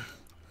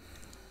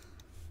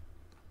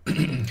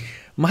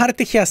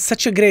 Marty has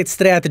such a great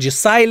strategy.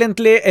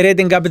 Silently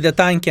reading up the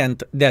tank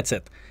and that's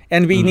it.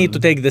 And we need to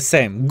take the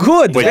same.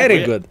 Good.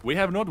 Very good. We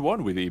have not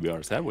won with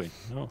EBRs, have we?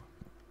 No.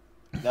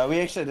 No, we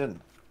actually didn't.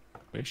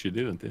 We actually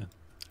didn't, yeah.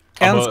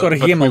 Ansgar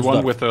But we won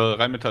Himmelsdorf. with a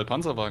Rheinmetall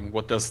Panzerwagen.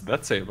 What does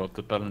that say about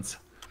the balance?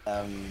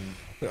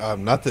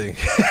 Nothing.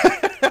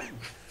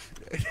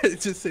 It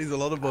just says a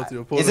lot about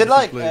your opponent. Is it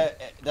like,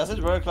 does it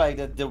work like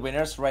that the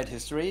winners write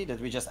history? That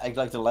we just act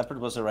like the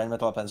Leopard was a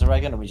Rheinmetall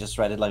Panzerwagen and we just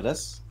write it like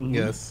this?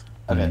 Yes.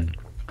 Okay.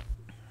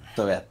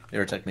 So yeah,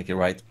 you're technically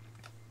right.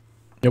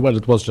 Yeah, well,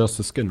 it was just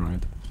a skin,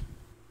 right?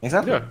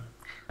 Exactly. Yeah.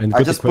 And I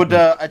good just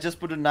equipment.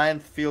 put a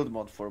 9th field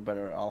mod for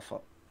better alpha.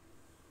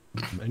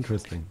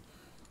 Interesting.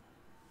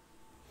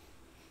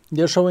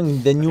 They're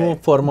showing the new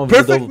form of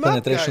Perfect double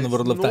map, penetration of guys.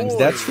 World of Tanks.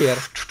 Lord. That's fair.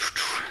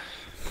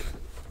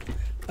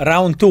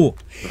 Round 2.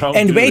 Round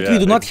And two, wait, we yeah,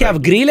 do not have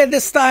exactly. Grille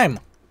this time.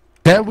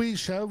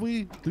 Shall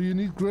we? Do you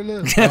need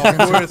griller?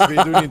 Of course, we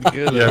do need the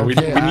griller. Yeah, we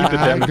need the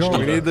I damage go. We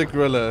dealer. need the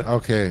griller.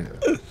 Okay.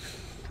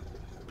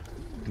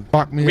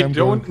 Fuck me, We I'm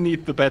don't going.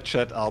 need the bad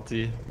chat,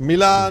 Artie.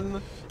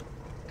 Milan.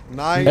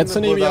 9. That's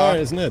an Buddha. EVR,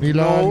 isn't it?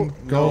 Milan, No,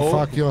 go no.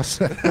 fuck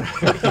yourself.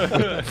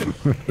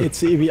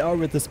 It's EVR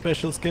with the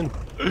special skin.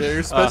 Yeah,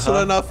 you're special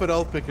enough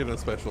without picking a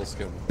special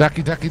skin.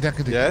 Ducky, ducky,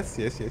 ducky. Yes.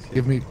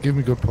 Give me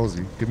good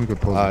posy. Give me good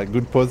posy.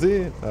 Good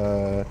posy.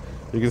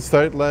 You can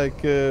start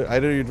like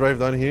either you drive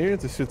down here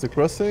to shoot the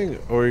crossing,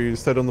 or you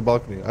start on the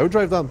balcony. I would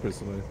drive down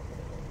personally.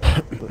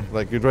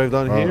 Like you drive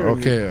down here.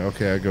 and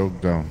Okay, I go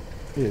down.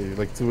 Yeah,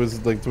 like towards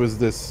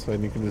this,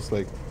 and you can just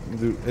like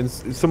do. And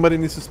somebody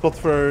needs to spot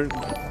for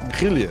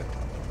grille.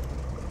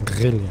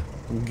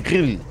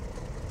 Grill.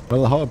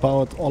 Well, how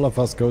about all of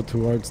us go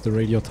towards the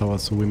radio tower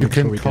so we You make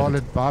sure can we call get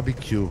it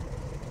barbecue.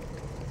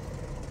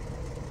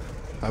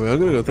 I mean, I'm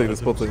gonna go take the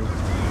spotting.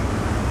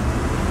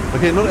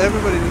 Okay, not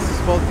everybody needs to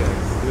spot,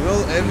 guys. You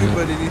know,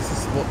 everybody needs to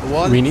spot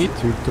one. We need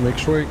to make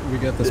sure we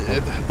get the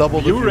spot. Double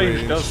the View view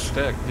range does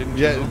stack, didn't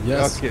you? Yeah. know?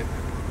 Yes. Okay.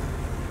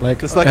 Like,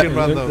 Just like in I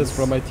learned randoms. this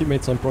from my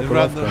teammates on Pro In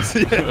Golf. randoms.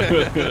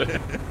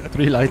 Yeah.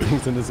 3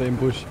 lightings in the same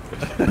bush.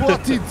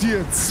 What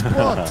idiot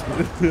spot?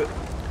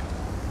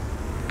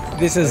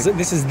 This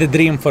is the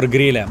dream for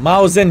Grille.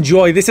 Mouse and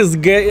Joy, this is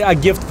a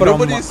gift from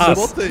Nobody's us.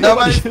 spotting.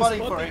 Nobody's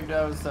spotting for him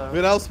though, so.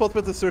 Wait, I'll spot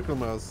with the circle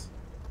mouse.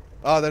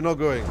 Ah, they're not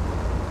going.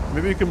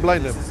 Maybe you can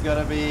blind them. This is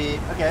gonna be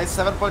okay.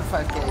 7.5k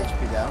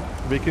HP down.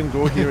 We can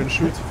go here and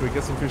shoot if we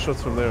get some free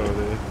shots from there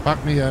already.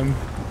 Fuck me,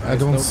 I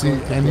don't no see go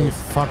to any go.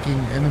 fucking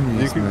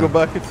enemies. You can man. go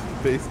back into the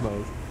base now.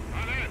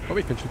 Oh,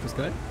 we can shoot this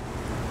guy.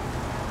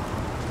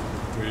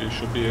 We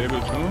should be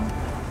able to.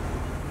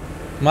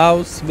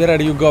 Mouse, where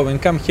are you going?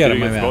 Come here, Did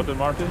you my get man. spotted,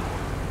 Martin?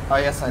 Oh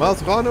yes, I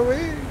Mouse, run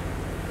away!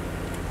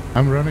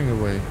 I'm running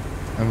away.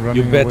 I'm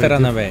running You away. better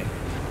run away.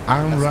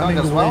 I'm That's running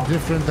not as away well.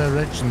 different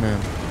direction, man.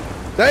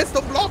 That's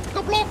the block!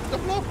 The block! The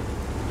block!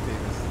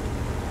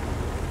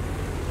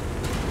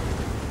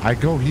 I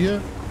go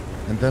here,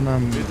 and then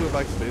I'm. We do a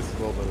backspace as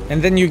well, by the way.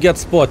 And then you get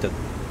spotted.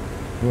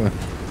 What?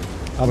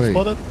 I'm Wait.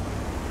 spotted.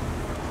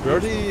 We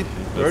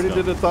already go.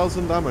 did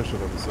 1,000 damage to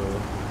them, so.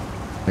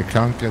 I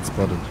can't get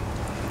spotted.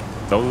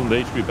 1000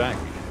 HP back.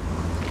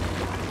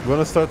 You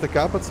wanna start the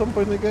cap at some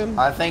point again?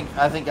 I think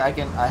I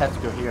can. I have to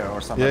go here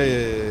or something.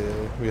 Yeah.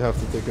 We have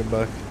to take him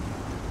back.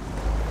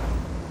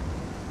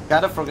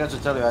 Kinda forgot to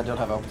tell you I don't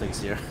have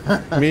optics here.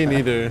 Me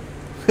neither.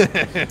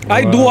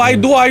 I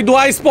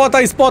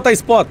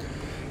spot.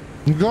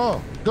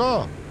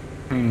 Go!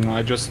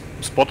 I just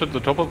spotted the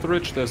top of the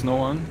ridge, there's no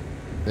one.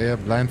 They are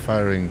blind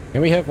firing.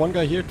 Can we have one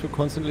guy here to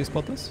constantly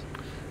spot us?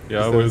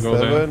 Yeah, we'll go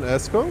there. 7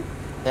 Esco?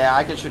 Yeah,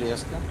 I can shoot the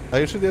Escan. I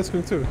can shoot the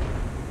Esco too.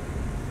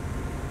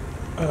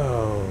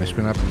 Ich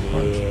bin ab.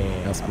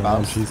 Erstmal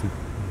Bounce. anschießen.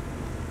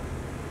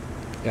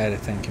 Got it,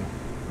 thank you.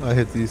 I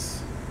hit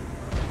these.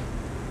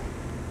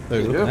 There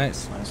you You go. do?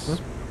 Nice. Nice.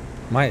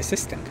 My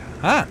assistant.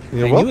 Ah,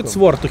 You're I knew welcome. it's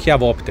worth to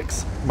have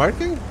optics.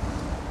 Marking?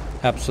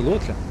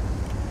 Absolutely.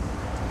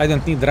 I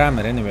don't need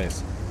rammer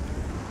anyways.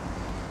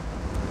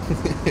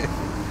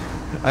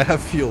 I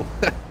have fuel.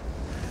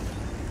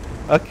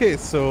 Okay,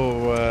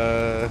 so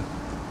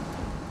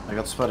I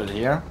got spotted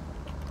here.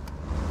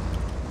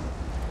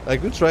 I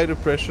could try to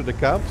pressure the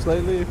cap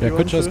slightly if Yeah, you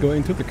could want just to. go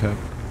into the cap.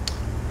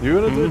 You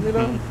wanna do it,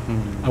 Milan?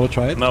 I will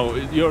try it. No,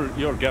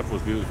 your gap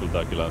was beautiful,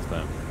 Ducky, last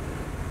time.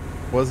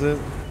 Was it?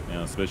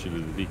 Yeah,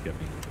 especially the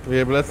decapping.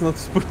 Yeah, but let's not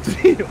put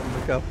 3 on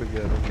the cap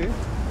again, okay?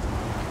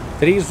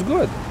 3 is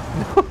good.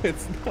 No,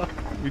 it's not.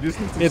 We just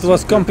need to It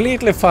was shoot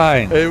completely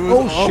fine. It was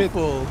Oh, shit.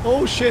 awful.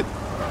 Oh shit!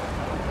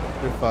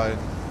 You're fine.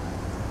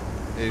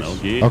 Ish.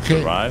 Okay,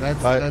 Okay, right.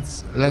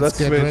 let's Let's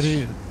get switch.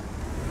 ready.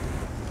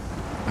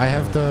 I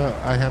have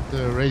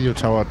the radio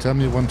tower. Tell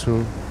me when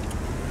to.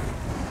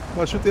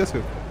 Oh, shoot the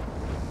Esco.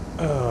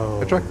 Oh.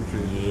 Attractive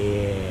tree.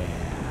 Yeah.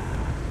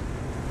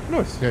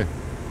 Nice. Okay.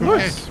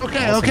 Nice.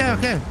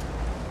 Okay.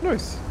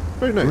 Nice.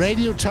 Very nice.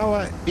 Radio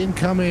tower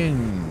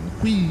incoming.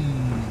 Whee.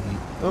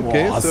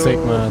 Okay, Wow, so sick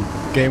man.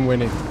 Game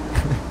winning.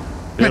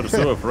 They're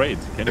so afraid.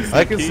 Can you see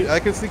I can key? see. I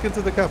can sneak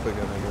into the cap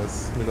again, I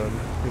guess. Milan.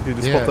 If you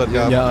just Yeah, spot that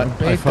yeah. cap. Yeah, I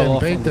Bait fell them,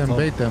 off on the top.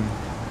 bait them.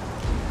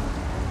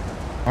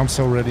 I'm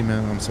so ready,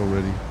 man. I'm so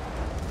ready.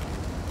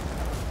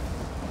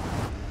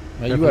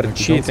 You are Don't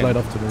slide cheating.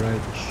 off to the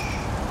right.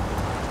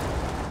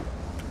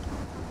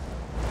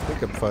 I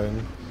think I'm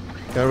fine.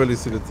 Can't really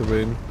see the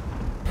terrain.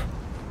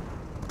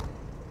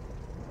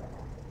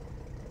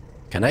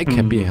 Can I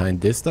cap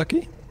behind this,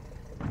 Ducky?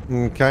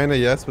 Kinda,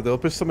 yes, but they'll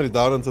push somebody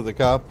down into the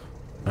cap.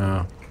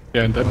 Ah.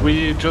 Yeah, and then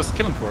we just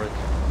kill him for it.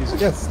 Easy.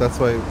 Yes, that's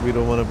why we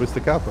don't want to boost the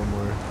cap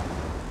anymore.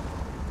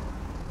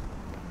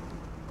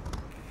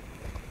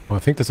 Oh, I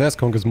think this ass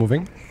conk is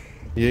moving.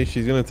 Yeah,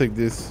 she's gonna take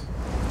this.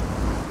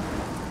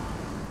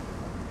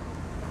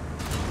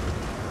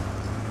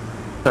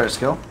 Sorry,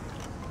 skill.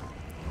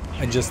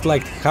 I just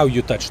liked how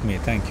you touched me,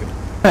 thank you.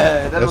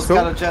 That Let's was go.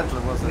 kind of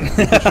gentle, wasn't it?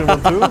 Position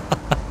 1-2.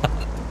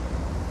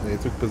 Yeah, he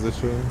took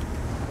position.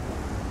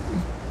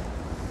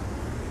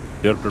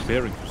 They're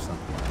preparing for something.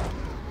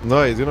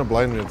 No, he's gonna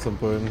blind me at some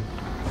point.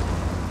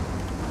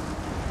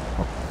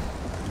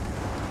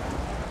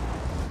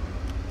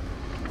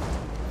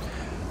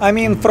 I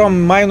mean,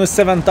 from minus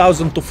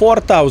 7,000 to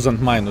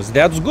 4,000 minus.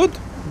 That's good.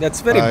 That's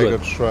very good. I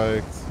got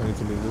striked. I need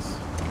to leave this.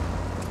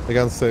 I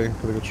can't stay,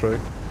 but I got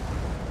striked.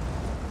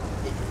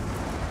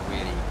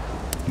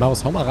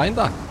 Maus, hau mal rein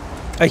da.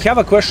 I have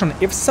a question.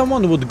 If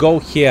someone would go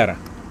here,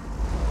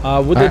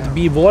 would it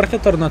be worth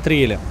it or not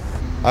really?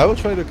 I will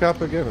try to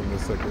cap again in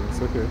this second. It's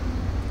okay.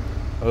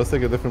 I'll just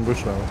take a different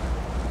bush now.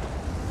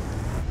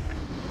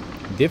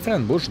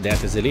 Different bush?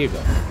 That is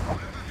illegal.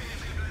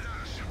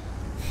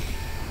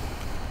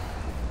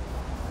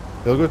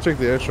 He'll go check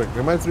the airstrike.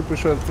 I might 3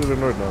 shot to the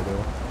north now,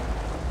 though.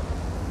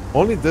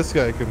 Only this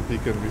guy can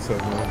peek and reset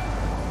now.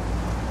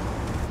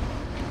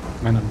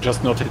 Man, I'm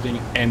just not hitting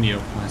any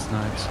of my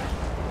snipes.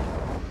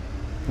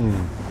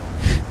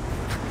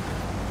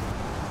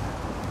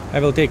 I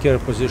will take your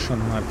position,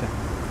 Martin.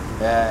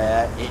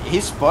 Yeah, he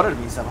spotted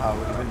me somehow,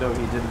 even though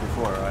he didn't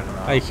before. I don't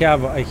know. I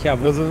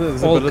have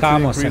Doesn't all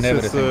camos and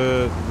everything.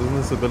 Doesn't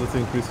his ability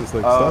increases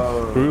like Oh,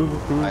 stuff? Crew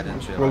I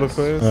didn't realize.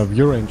 qualifiers?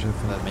 View range, I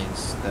think. That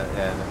means that,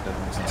 yeah, that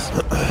makes sense.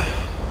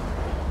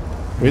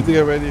 We need to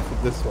get ready for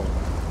this one.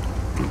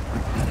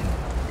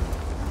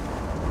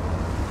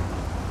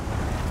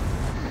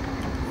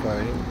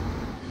 Fine.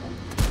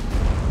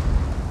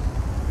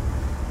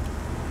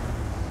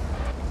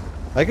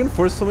 I can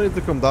force somebody to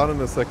come down in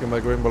a second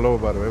by going below,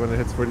 by the way, when it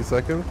hits 40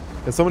 seconds.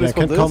 Can somebody I spot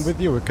can this? come with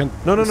you. We can.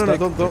 No,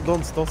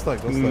 don't stack.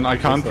 I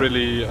can't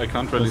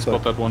really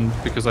spot that one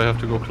because I have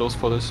to go close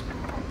for this.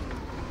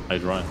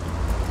 I'd run.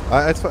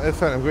 It's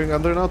fine. I'm going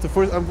under now to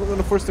force. I'm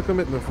gonna force the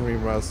commitment from me,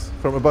 Raz.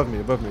 From above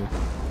me.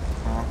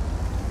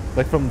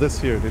 Like from this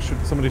here.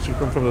 Somebody should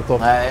come from the top.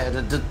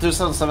 The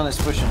 277 is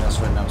pushing us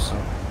right now, so.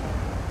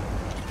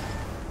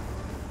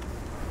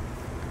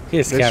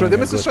 He's They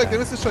missed the strike.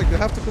 They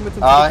have to commit to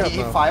the cap He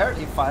now. fires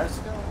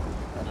still.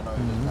 I don't know if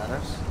it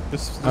matters.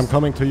 Just I'm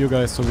coming to you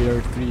guys, so we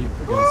are 3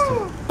 against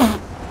him.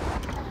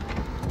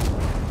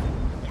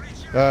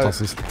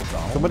 Das ist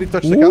down. Somebody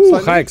touch the cap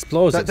slightly. High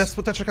explosives. That's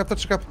touch the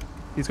cap.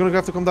 He's gonna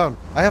have to come down.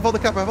 I have all the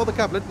cap.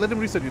 Let him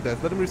reset you,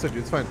 Dad. Let him reset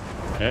you. It's fine.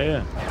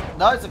 Yeah.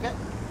 No, it's okay.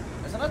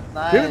 Isn't it?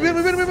 Nice.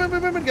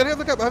 Win. Get I have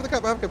the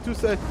cap. Two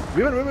side.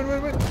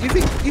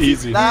 Win.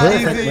 Easy.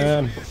 Nice. Perfect,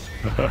 man.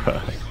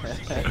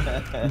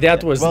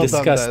 That was Well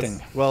disgusting.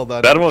 Done, Des. Well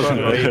done. That was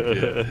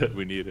great.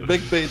 We need it.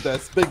 Big bait, Des.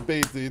 Big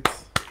bait, dude.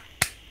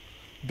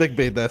 Big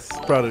bait, Des.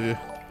 Proud of you.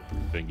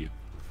 Thank you.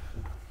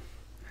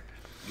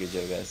 Good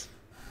job, guys.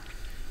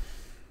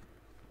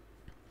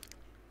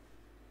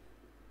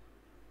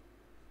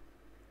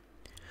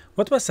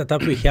 What was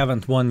setup we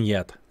haven't won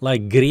yet?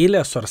 Like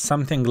Grilles or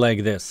something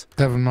like this?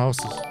 7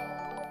 mouses.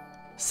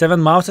 7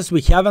 mouses?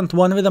 We haven't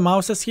won with the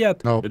mouses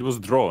yet? No, It was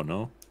draw,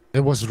 no?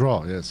 it was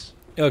raw, yes.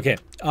 Okay,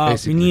 we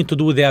Basically. need to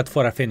do that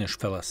for a finish,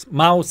 fellas.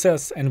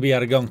 Mouses, and we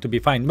are going to be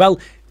fine. Well,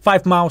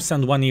 5 mouse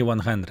and 1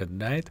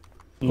 E100, right?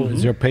 Oh,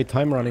 is your paid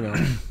time running out?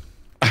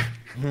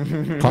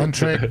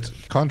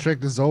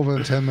 Contract is over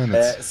in 10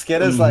 minutes.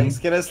 Skid is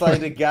like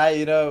the guy,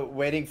 you know,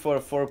 waiting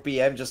for 4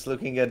 PM, just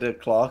looking at the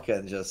clock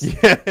and just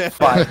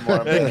 5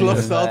 more It minutes.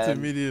 closed out man.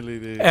 immediately,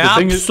 dude.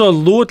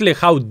 Absolutely.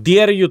 How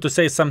dare you to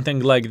say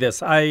something like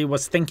this? I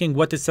was thinking,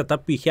 what is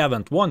setup we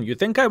haven't won? You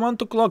think I want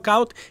to clock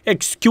out?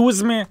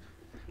 Excuse me?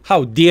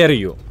 How dare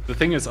you? The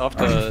thing is,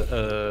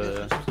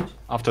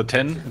 after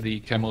 10, the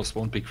camels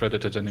won't be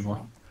credited anymore.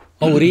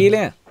 Oh,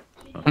 really?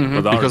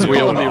 Because we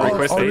only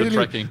requested the really?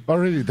 tracking. Oh,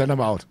 really? Then I'm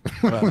out.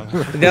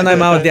 Then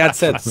I'm out,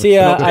 that's it. See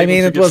ya. I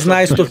mean, it was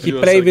nice to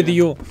play with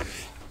you.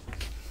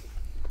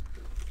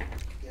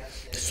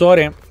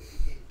 Sorry.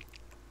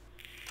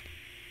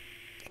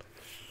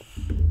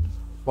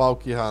 Wow,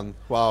 Kihan.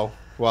 Wow.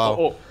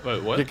 Oh,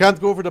 well, what? You can't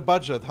go over the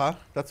budget, huh?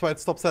 That's why it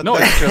stops at No,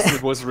 that. it's just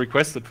it was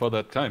requested for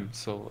that time,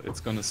 so it's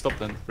gonna stop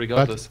then,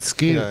 regardless. But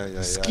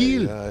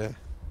skill. Yeah.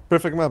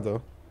 Perfect map,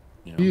 though.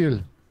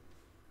 Skill.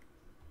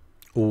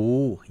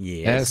 Oh,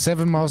 yes.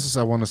 7 mouses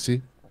I want to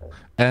see.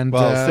 And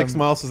Well, 6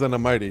 mouses and a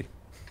mighty.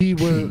 he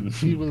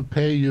will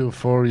pay you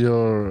for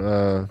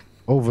your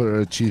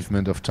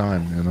overachievement of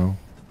time, you know.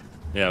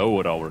 Yeah,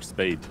 over hours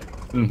paid.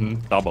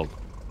 Doubled.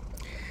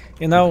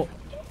 You know,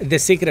 the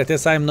secret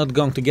is I'm not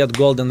going to get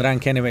golden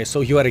rank anyway,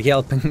 so you are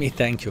helping me.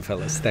 Thank you,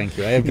 fellas. Thank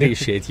you. I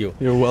appreciate you.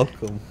 You're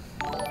welcome.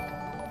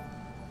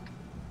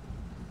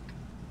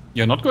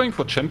 You're not going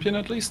for champion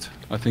at least?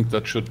 I think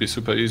that should be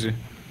super easy.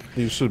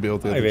 You should be able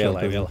to get I the will,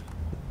 I champion. will.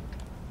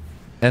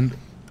 And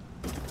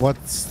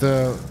what's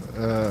the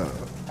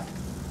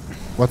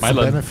Myland.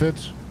 benefit?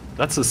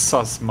 That's a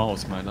sus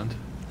mouse, Myland.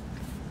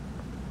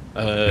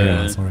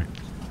 Yeah, sorry.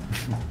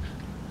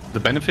 The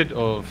benefit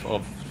of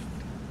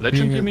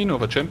legend, you mean,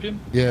 over champion?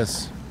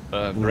 Yes.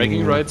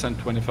 Bragging rights and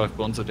 25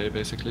 bonds a day,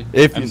 basically.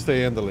 If you And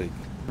stay in the league.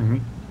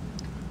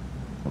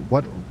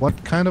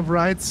 What kind of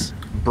rights?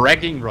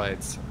 bragging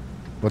rights.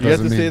 What You does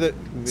have it to mean? say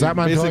that. Sag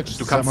mal basic- Deutsch.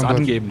 Du Sag kannst mal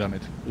Deutsch. angeben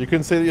damit. You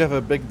can say that you have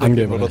a big dick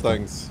Angeben, in other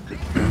richtig. things.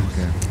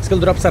 Skill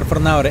drops are for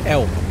now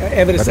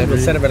every But single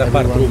server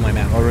apart everyone room, my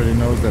man. already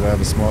knows that I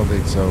have a small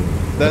dick, so I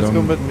That's don't-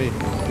 come with me.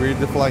 We're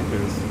the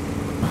flankers.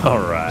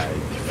 Alright.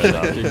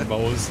 Bragging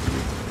mouse.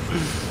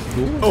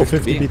 Oh,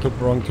 50 took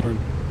wrong turn.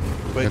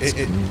 Wait, That's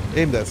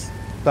aim this.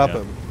 Stop Yeah.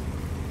 him.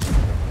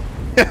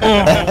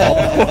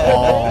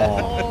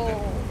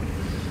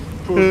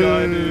 Poor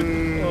guy,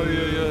 dude. Oh,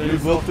 yeah. You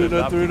both do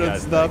not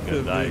stop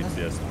him. Nice,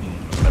 yes.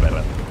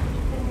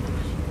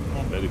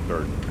 Very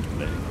bird.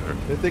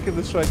 They're taking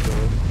the strike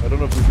though. I don't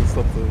know if we can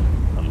stop the...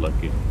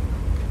 Unlucky.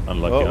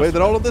 Unlucky. Oh, wait,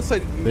 they're all on this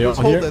side. They Just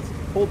are hold here? that.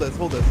 Hold that,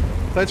 hold that.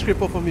 Side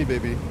script off on me,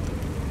 baby.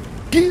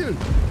 Heal!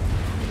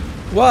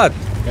 What?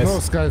 No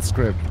sky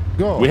script.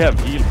 Go. We have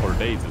heal for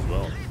days as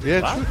well.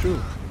 Yeah, What?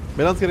 true.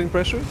 Milan's getting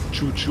pressure.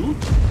 Choo-choo.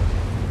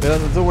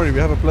 Milan, don't worry, we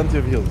have plenty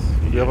of heals.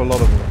 We have a lot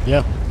of them.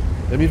 Yeah.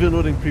 I'm even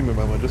loading premium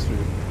ammo just for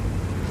you.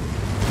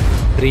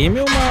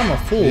 Premium armor,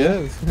 fool.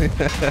 Yes.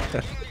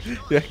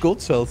 Yeah,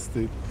 gold shells,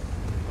 dude.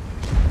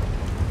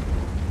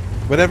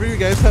 Whenever you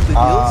guys have the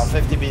heals,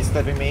 50B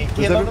stepping me.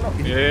 Does No, every- no,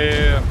 no.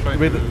 Yeah, I'm trying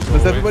wait, to go does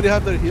away. everybody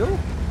have their heal?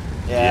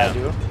 Yeah, I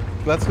do.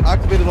 Let's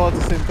activate it all at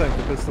the same time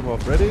to piss them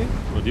off. Ready?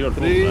 But you're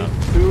full, 3, man.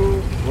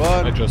 2,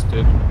 1. I just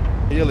did.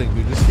 Healing,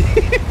 dude. Just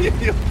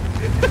heal.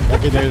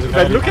 Okay, there's a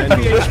guy Look at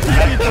behind the you.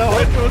 HP now,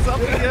 it goes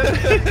up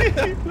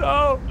again.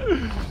 No.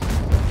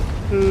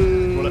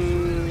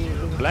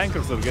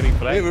 Flankers are getting Hey,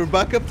 flanked. we're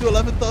back up to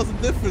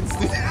 11,000 difference,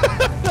 dude.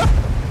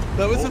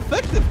 That was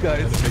effective,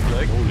 guys.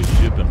 Holy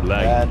shit, I'm Yeah,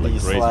 lagging like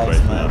these crazy slides,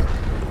 right man.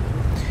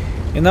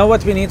 now. You know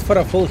what we need for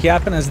a full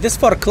happiness? This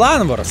for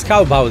Clan Wars.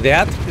 How about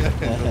that?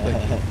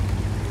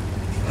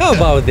 How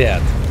about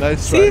that?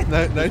 Nice See?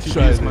 try. Nice HP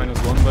try. is dude.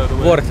 -1, by the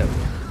way. Worth it.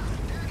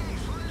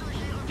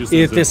 Just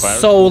It as a is fire-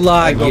 so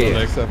I got laggy.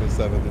 the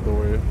 7-7, don't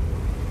worry.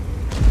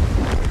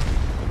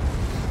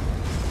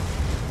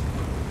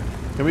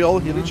 Can we all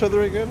heal each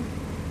other again?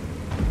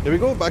 Can we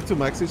go back to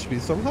max HP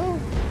somehow?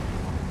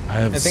 I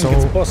have I think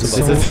it's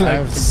possible. This is I like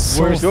have the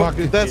so worst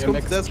fucking, That's good.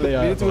 BMX That's good.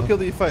 player We need to go ever. kill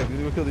the E5. We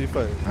need to go kill the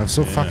E5. I have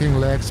so fucking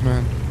legs,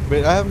 man.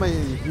 Wait, I have my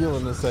heal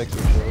in a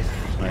second,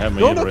 bro. I have my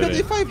No, heal no, kill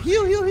ready. the E5.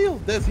 Heal.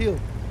 Let's heal.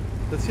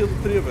 Let's heal the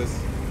 3 of us.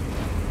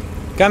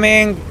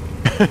 Coming.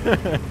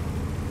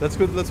 That's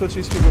good. Let's watch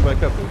these people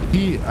back up.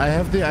 Dude. I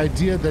have the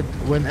idea that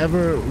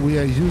whenever we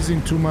are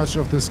using too much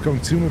of these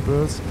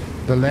consumables,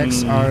 the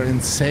legs are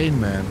insane,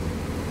 man.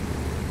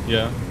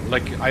 Yeah,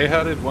 like I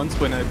had it once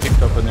when I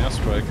picked up an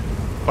airstrike.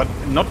 But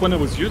not when I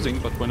was using,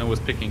 but when I was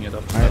picking it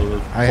up.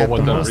 I'll I had the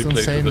forward that most replay to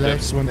insane the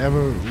legs devs.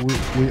 whenever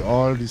we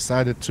all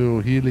decided to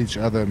heal each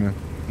other, man.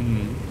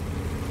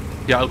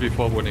 Yeah, I'll be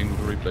forwarding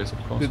the replays, of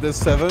course. Dude, the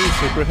 7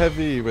 super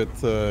heavy with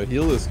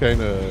heal is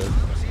kind of...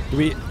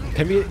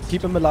 Can we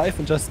keep him alive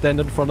and just stand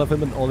in front of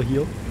him and all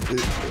heal?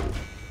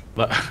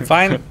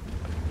 Fine.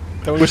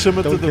 Push him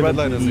into don't the kill red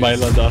him. line.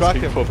 Myland Track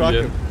asking him, for track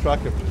beer. him, track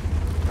him.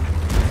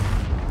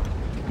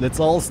 Let's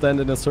all stand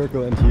in a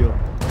circle and heal.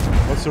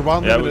 I'll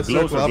surround Yeah, him in a we're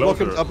closer,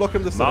 circle. I'll block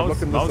him this side. I'll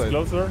block Mouse, him this mouse side.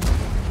 closer.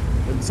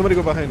 And somebody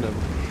go behind him.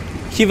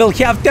 He will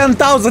have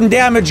 10,000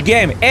 damage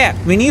game.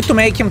 We need to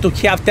make him to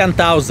have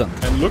 10,000.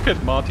 And look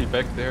at Marty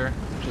back there.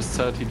 Just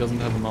said he doesn't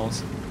have a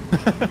mouse.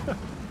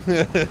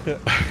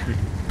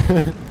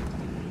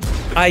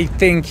 I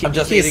think I'm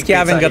just he's eating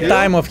having pizza a here.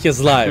 time of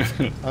his life.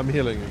 I'm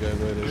healing you guys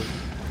right here.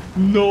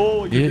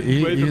 No, you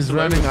didn't wait He's until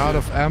I running was out here.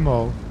 of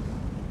ammo.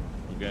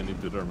 Okay, I need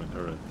to turn my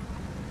turret.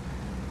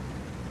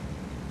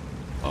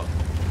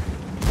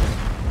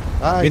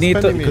 Ah, We he's need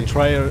to- spending You me. could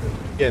try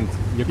again.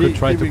 You could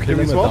try to can kill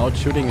we him swap? without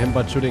shooting him,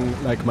 but shooting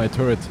like my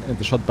turret, and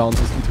the shot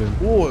bounces into him.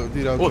 Oh,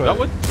 dude, I'll Oh, try. that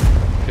would?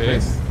 Okay.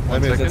 Nice. I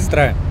One made it. second. Let's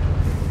try.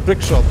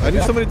 Trick shot. I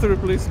need somebody to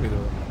replace me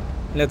though.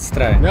 Let's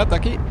try. Yeah,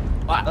 Taki.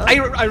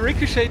 I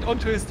ricochet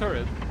onto his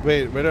turret.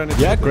 Wait, where do I need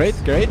to Yeah, put great,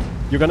 this? great.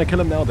 You're gonna kill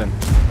him now then.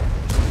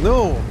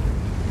 No.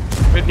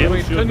 Wait, Yeah,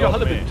 wait, shoot turn your off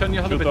hull a me. bit, turn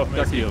your hull a Shoot bit, off my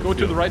Ducky. skills, Go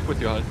to yeah. the right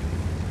with your hull.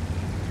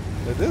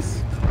 Like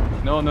this?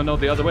 No,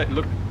 the other way.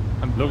 Look.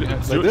 I'm Look, looking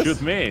at shoot, this?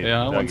 shoot me.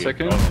 Yeah, one Dagi.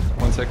 second. Oh.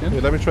 1 second.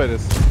 Here, let me try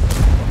this.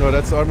 No,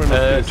 that's armor not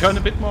pierce. Turn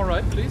a bit more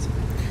right, please.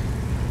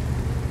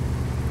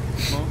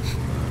 More.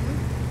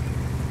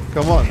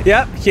 Come on.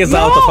 Yeah, he's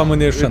out of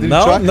ammunition. Did you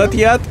No, track not him?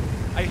 yet.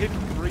 I hit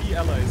 3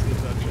 allies with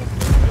that shot.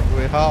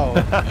 Wait,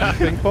 how?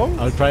 Ping pong?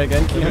 I'll try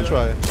again, Let me Kian.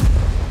 try.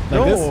 Like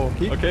No. this.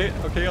 Keep.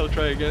 Okay, I'll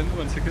try again.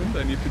 1 second.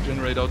 I need to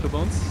generate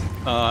autobounds.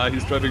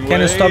 He's driving away. Can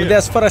you stop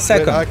this for a Wait, I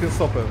second? can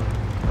stop him.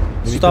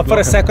 Stop for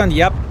a second.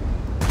 Yep.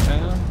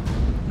 Yeah.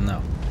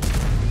 No.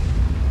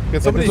 Can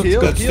somebody this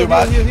heal? looks good. Heal, Too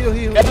much.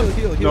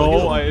 heal.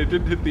 No, I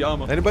didn't hit the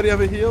armor. Anybody have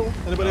a heal?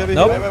 Anybody have a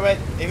Nope. heal? Wait.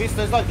 If he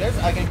stays like this,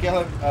 I can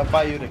kill him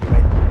by unit. Wait,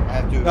 I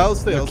have to. I'll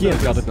stay. No, I'll stay.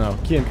 Kian got it now.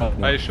 Kian got it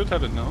now. I should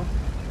have it now.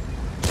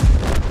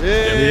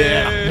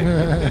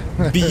 Yeah.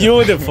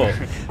 Beautiful.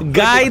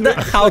 Guide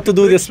how to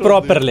do this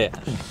properly.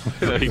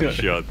 Big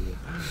shot.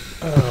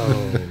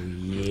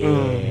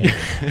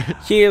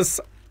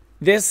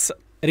 This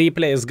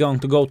replay is going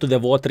to go to the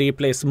VOD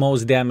replays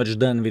most damage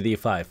done with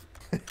E5.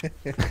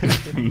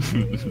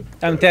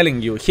 I'm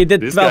telling you, he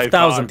did This guy 12,000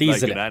 farmed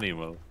easily. like an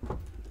animal.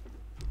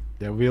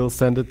 Yeah, we'll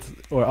send it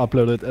or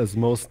upload it as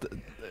most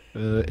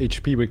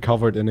HP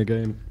recovered in a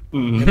game.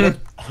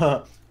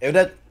 If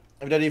that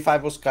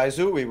E5 was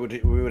Kaizu, we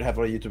would have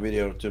a YouTube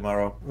video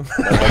tomorrow.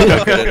 That's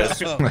how good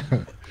it is.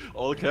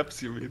 All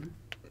caps, you mean?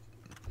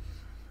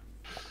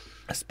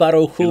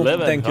 Sparrow who?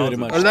 11,000. Thank you very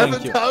much.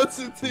 Thank you.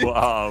 11,000.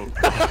 Wow.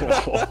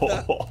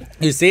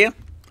 You see?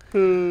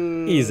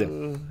 Easy.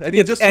 And,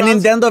 he just And in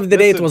the end of the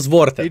day, it was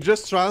worth He it.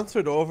 just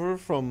transferred over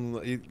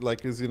from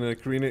he's in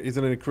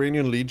a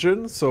Ukrainian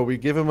legion, so we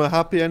give him a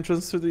happy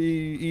entrance to the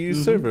EU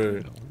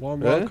server.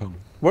 Warm Yeah? welcome.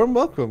 Warm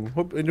welcome.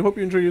 Hope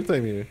you enjoy your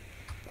time here.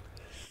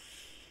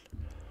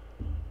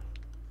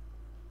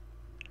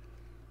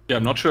 Yeah,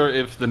 I'm not sure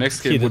if the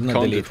next He game did would not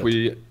count delete if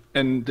we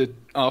end it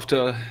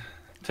after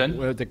 10.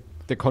 Well,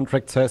 the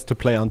contract says to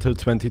play until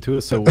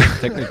 22, so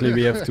technically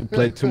we have to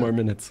play 2 more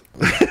minutes.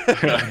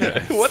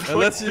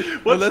 Unless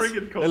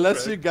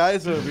you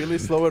guys are really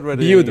slow at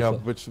readying Beautiful.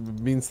 up, which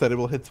means that it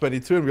will hit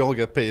 22 and we all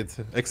get paid,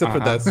 except for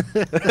Des.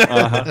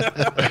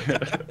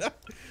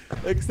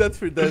 Except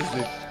for Des.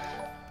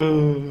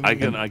 I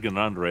can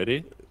run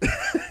ready.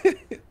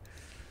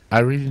 I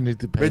really need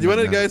to pay. Wait, do you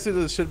want to now. guys do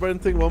the shit burn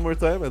thing one more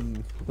time?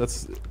 And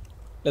let's.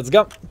 Let's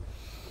go.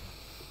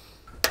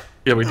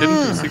 Yeah, we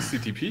didn't do 60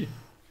 TP.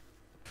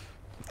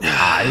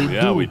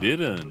 Yeah, we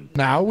didn't.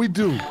 Now we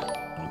do.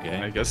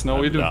 Okay. I guess now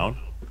we I'm do. Down.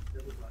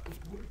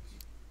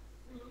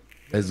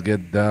 Let's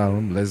get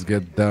down. Let's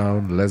get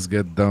down. Let's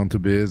get down to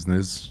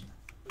business.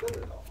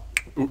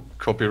 Ooh,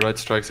 copyright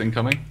strikes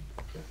incoming.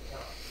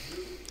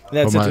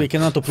 That's For it. my- We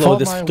cannot for upload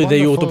this my to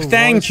the wonderful YouTube.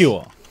 Thank voice.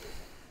 you.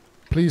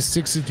 Please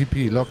 60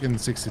 TP. Lock in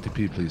 60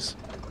 TP, please.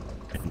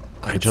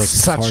 I It's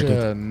just such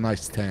farted. a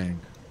nice tank.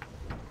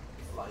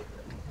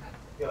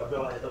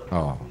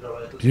 Oh,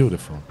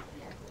 beautiful.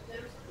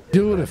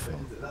 Beautiful.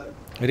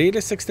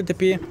 Really 60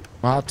 TP?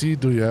 Marty,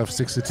 do you have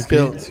 60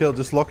 TP? Skill,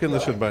 just lock in the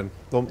shit burn.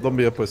 Don't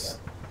be a puss.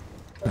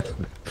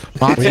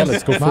 Marty, Yeah,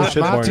 let's go for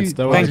shit burns.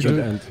 That was Thank a you. good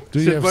end. do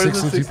you Shit have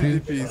burns 60 and 60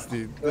 TP? DPs,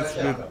 dude. That's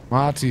good.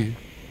 Marty,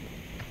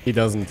 He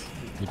doesn't.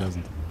 He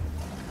doesn't.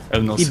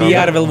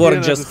 EBR will work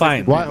Yeah, just the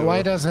fine. 60.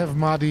 why does have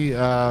Marty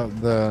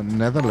the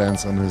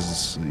Netherlands on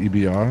his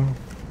EBR?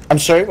 I'm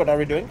sorry, what are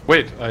we doing?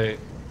 Wait, You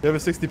have a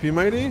 60p,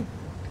 Mighty?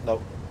 No.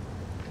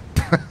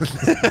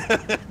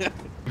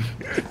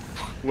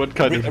 what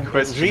kind of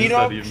question is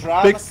Reno, that even?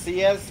 Tran,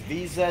 CS,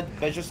 VZ,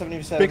 Bejo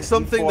 77. Pick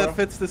something E4. that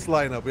fits this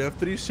lineup. We have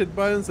 3 shit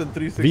burns and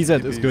 3 60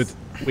 VZ is DPs. good.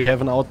 We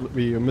have an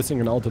we are missing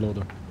an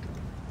autoloader.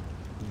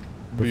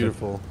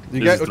 Beautiful. You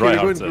This guys, is okay, we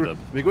tryhard go, setup.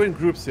 we go in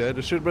groups, yeah?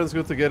 The shit burns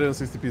go together and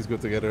 60p's go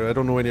together. I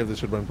don't know any of the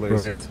shit burn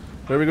players. Right.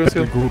 Where we go,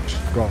 Skill? Groups,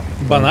 go.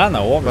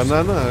 Banana, obviously.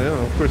 Banana,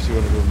 yeah, of course you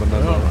want to go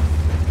banana.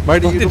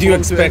 Marty, What you did don't you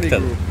belong to any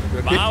expect? group,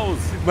 okay?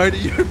 Mouse! Marty,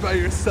 you're by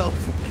yourself,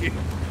 okay?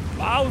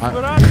 Mouse,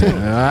 where are you?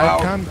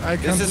 I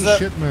can't This do is a-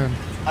 shit, man.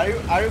 Are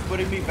you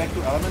putting me back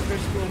to elementary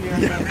school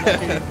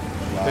here?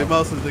 Hey,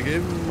 Mouse, is the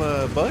game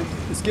bug?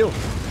 Skill.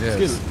 Yes.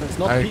 Skill. Let's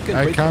not I- peek and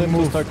I wait for can't them to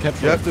move. start You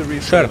capturing. have to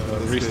restart.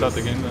 Restart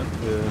the game then, I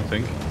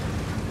think.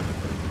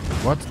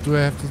 What do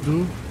I have to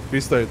do?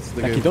 Restart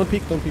the Lucky, game. don't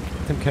peek, let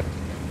them cap.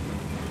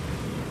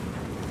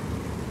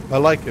 I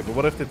like it, but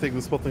what if they take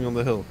the spotting on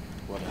the hill?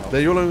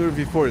 They're no longer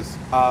V4s.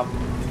 Oh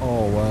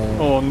wow.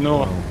 Oh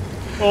no.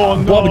 Oh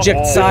no.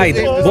 Object side.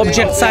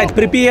 Object side.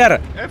 Prepare.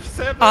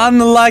 F7.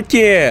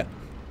 Unlucky.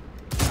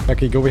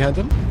 Lucky, go behind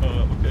them.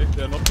 Okay,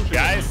 they're not pushing.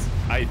 Guys,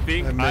 I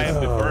think I am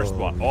the first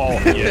one. Oh,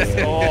 yes.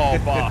 Oh,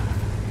 bah.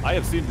 I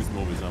have seen this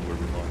movie somewhere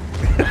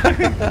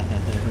before.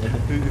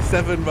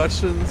 7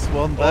 Russians,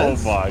 1 Oh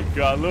Des. my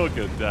god, look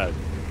at that.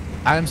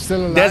 I'm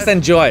still alive. Let's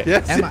enjoy.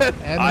 Yes, Am yes.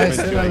 I I'm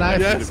still enjoying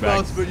alive? it. Yes, the back.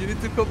 Mouse, but you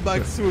need to come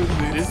back soon,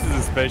 dude. This is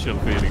a special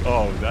feeling.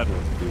 Oh, that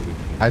was beautiful.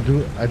 I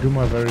do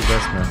my very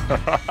best, man.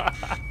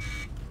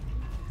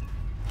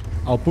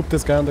 I'll poop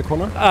this guy in the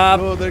corner.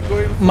 No, they're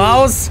going.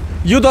 Mouse,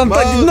 you don't.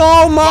 Mouse.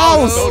 No,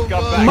 mouse. Don't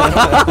come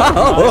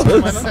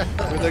back.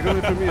 Wait, they're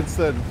going for me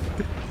instead.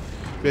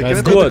 Wait,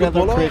 That's can I good. take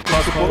Polo? Quick,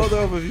 Is the Polo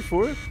there of a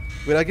V4?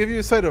 Wait, I'll give you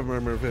a side of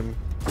murmur of him.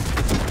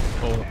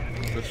 Oh,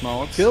 with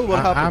mouse. Kill, what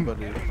I'm- happened,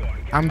 buddy?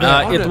 I'm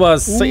there. It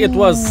was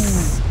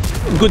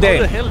good How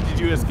the aim. hell did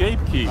you escape,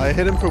 Key? I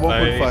hit him for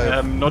I 1.5.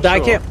 am not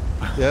Dake, sure.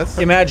 Yes?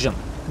 imagine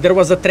there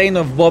was a train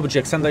of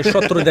objects and I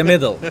shot through the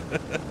middle.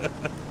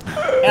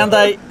 And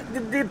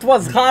it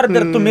was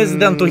harder to miss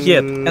than to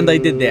hit, and I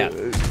did that.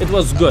 It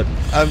was good.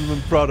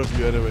 I'm proud of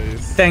you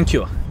anyways. Thank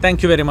you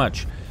very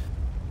much.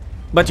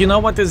 But you know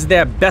what is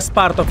the best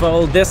part of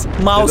all this?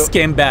 Mouse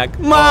came back.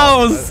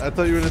 Mouse! I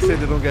thought you were gonna say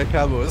they don't get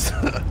camos.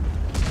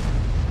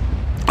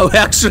 Oh,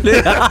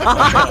 actually.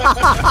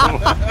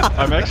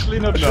 I'm actually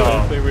not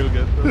sure if they will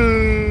get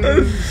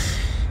them.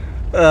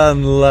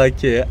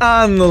 Unlucky.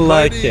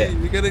 Marty,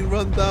 you're getting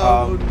run down.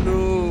 Oh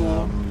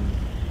no.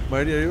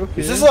 Marty, are you okay?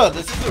 This is a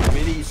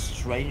really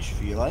strange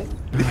feeling.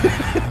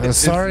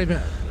 Sorry,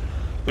 man.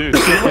 Dude,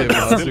 Okay, still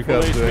Mouse, you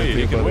full can't do HP, anything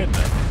you can about win it.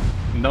 that.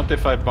 Not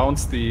if I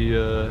bounce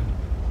the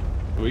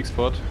weak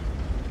spot.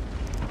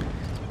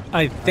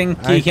 I think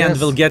I Keyhand guess-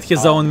 will get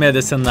his own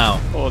medicine now.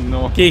 Oh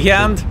no.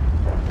 Keyhand,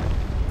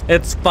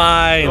 it's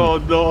fine. Oh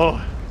no.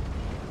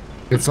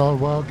 It's all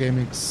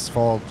Wargaming's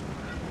fault.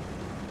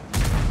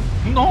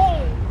 No.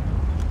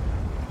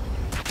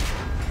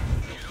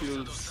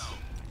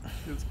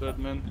 Feels bad,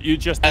 man. You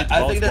just need I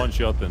mouse think that- one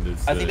shot and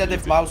it's... I think that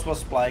if easy. Mouse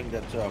was playing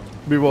that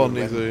We won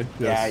win. easily.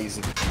 Yeah, Yes.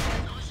 easy.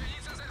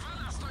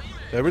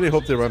 I really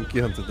hope they ram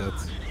Kihan to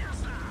death.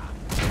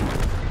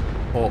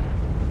 Oh.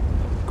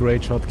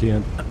 Great shot,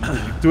 Kian.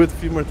 Do it a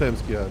few more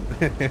times, Kian.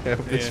 I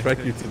hope they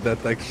strike you to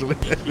death, actually.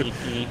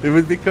 It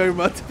would be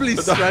karma to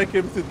please strike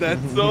him to death.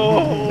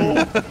 No!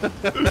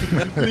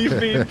 Leave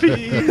me in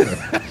peace!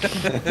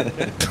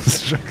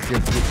 Strike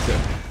him with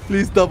that.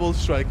 Please double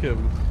strike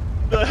him.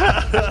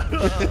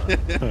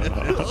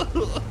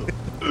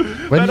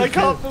 When I you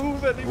can't kill,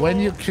 move anymore! when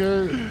you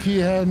kill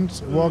Keyhand,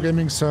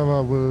 Wargaming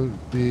server will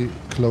be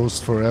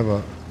closed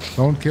forever.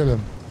 Don't kill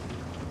him.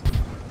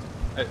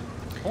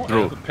 Oh, I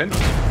have a pen,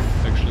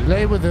 actually.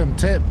 Play with him.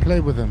 Play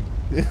with him.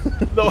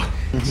 No!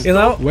 You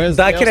know, Where's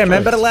Ducky, the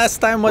remember airstrikes? last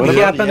time what What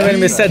about happened the when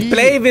we airstrikes? said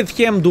play with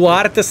him,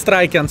 Duarte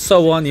strike and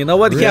so on? You know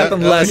what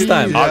happened last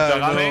time?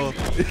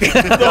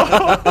 Yeah,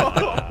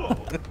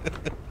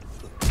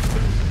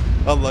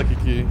 unlucky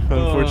Key,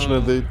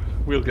 unfortunately.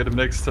 We'll get him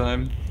next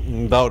time.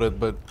 Doubt it,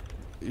 but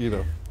you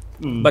know.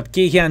 But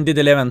Kihan did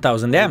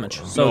 11,000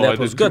 damage, so No, that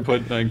I was did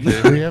good.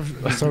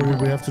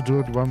 2.9k. We have to do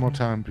it one more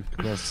time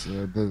because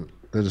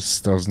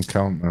this doesn't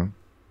count now.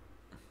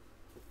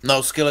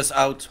 No, Skill is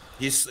out.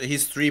 He's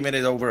 3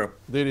 minutes over.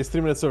 Dude, he's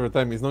 3 minutes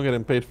overtime. He's not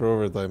getting paid for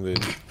overtime,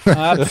 dude.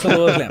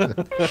 Absolutely.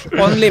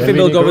 Only if we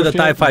will go with the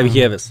Type 5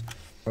 Heavis.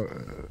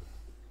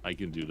 I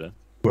can do that.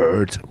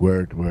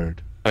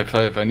 Word. High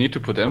five, I need to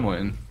put ammo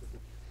in.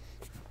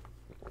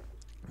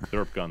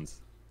 Derp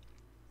guns.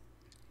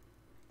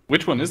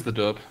 Which one is the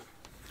derp?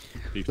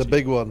 The 50.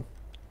 big one.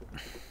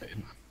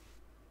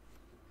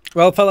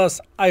 Well, fellas,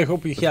 I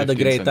hope you had a 15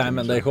 great time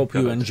and I centimeter. hope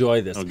you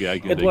enjoyed this. Okay, I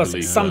can It take was the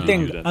lead.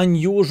 something Do that.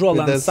 unusual and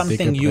That's- something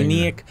Take a plane,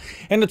 unique,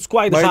 and it's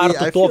quite Marty, hard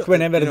I to feel- talk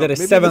whenever you know, there is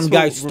maybe 7 this will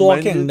guys remind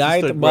talking, you to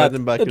right? start But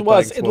riding back it your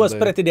was tanks it one was day.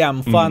 pretty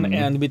damn fun,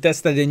 and we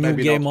tested a new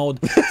Maybe game not.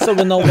 mode, so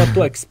we know what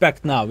to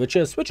expect now, which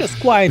is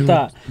quite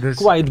this-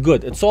 quite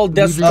good. It's all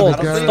Death's Leaving fault.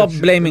 the garage- Stop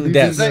blaming leaving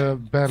Death. the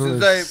battle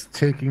Since is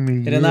taking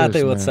me Renate,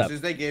 years, what's man. up?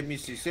 Since they gave me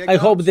CC I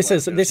hope accounts, this like,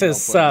 is there's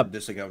no point in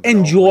this account at all.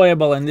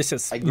 enjoyable and this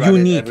is I granted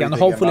unique and everything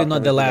hopefully about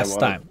not the everything I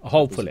last wanted. time.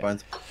 Hopefully.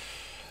 Disappoint.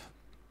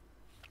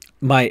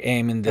 My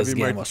aim in this you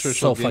game marked was the so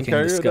Churchill game fucking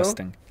carrier, though?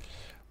 disgusting.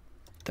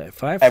 Type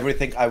 5?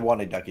 Everything I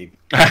wanted, Ducky.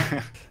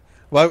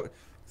 Why,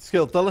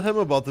 Skill, tell him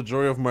about the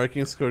joy of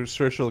marking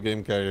Churchill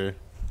game carrier.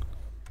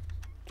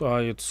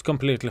 It's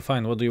completely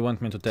fine. What do you want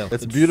me to tell?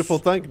 It's a beautiful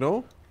tank,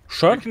 no?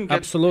 Sure, You can get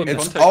absolutely. in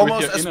It's contact with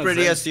almost your as inner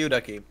pretty zen. as you,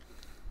 Ducky.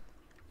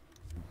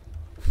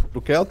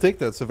 Okay, I'll take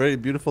that. It's a very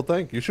beautiful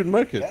tank. You should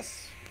mark it.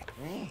 Yes.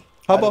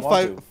 How I about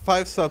want to.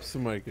 five subs to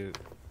mark it?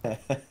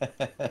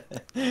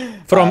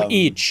 From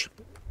each.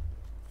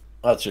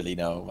 Actually,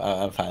 no.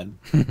 I'm fine.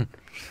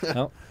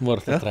 No,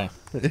 worth a try.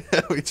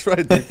 Yeah, we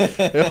tried it.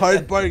 A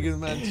hard bargain,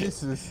 man.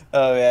 Jesus.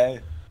 Oh,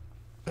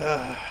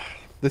 yeah.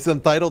 This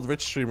entitled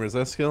rich streamers,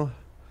 Skill?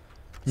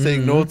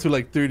 Saying no to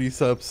like 30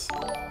 subs.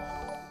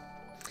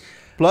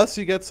 Plus,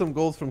 you get some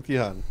gold from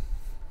Kihan.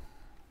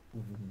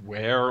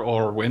 Where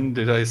or when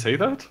did I say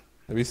that?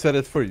 We said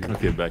it for you.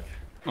 Okay, back.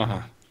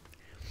 Uh-huh.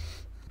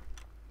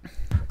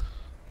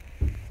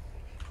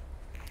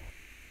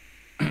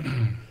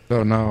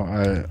 So now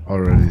I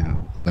already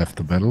left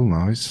the battle.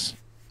 Nice.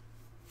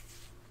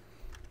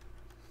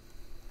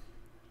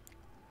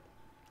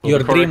 Your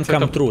the dream correct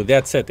come setup. true.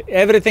 That's it.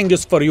 Everything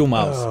is for you,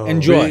 Mouse.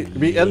 Enjoy.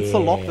 We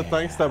insta-lock the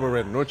tanks that we're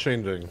in. No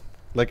changing.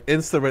 Like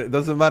insta-ready.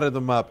 Doesn't matter the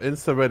map.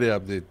 Insta-ready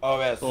update. Oh,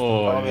 yes.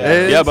 Oh,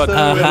 yeah. Yeah, but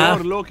Uh-huh.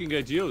 we're more looking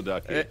at you,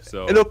 Ducky.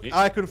 So Look,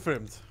 I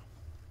confirmed.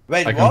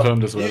 Wait, I what?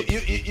 confirmed as well.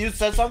 You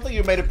said something?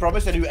 You made a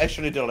promise and you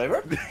actually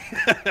delivered?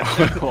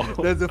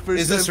 That's the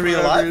first Is this time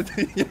real for life?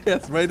 everything.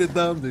 Yes, write it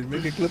down, dude.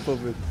 Make a clip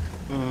of it.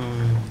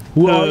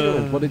 Who are you?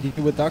 What did you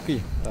do with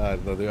Ducky? I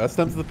don't know, dude. I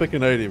attempted to pick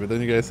an ID, but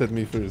then you guys said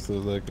me first. So I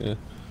was like, eh.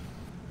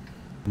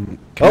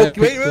 Can I Oh, pick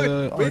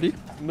the wait. RD?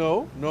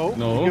 No. No.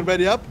 You can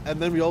ready up, and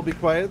then we all be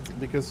quiet,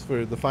 because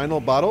for the final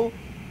battle,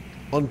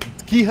 on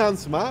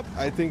Kihan's map,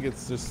 I think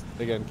it's just,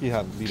 again,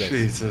 Kihan, lead us.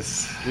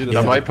 Jesus. Lead us The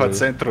out, Viper please.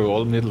 Centro,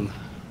 all middle.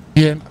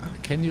 Ian,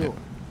 can you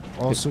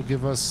also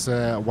give us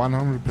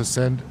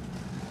 100%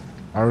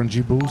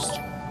 RNG boost?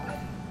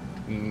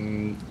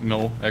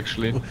 No,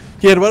 actually.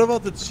 Kihan, what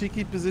about the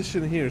cheeky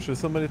position here? Should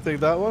somebody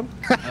take that one?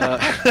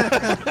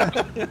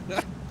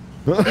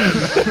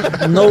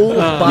 No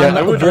fun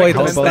I would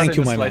avoidance. recommend Thank that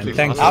you, in my a man. slightly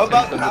Thank you.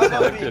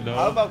 faster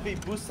How about we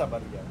boost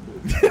somebody again?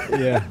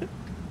 Yeah.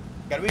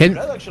 Can we Can- do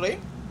that actually?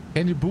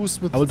 Can you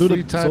boost with I will do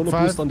free the type solo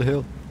 5? boost on the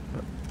hill.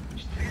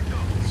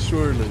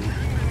 Surely.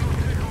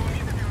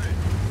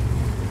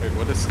 Wait,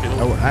 what is skill?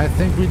 Oh, I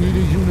think we need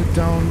a unit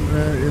down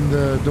in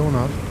the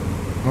donut.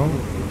 No?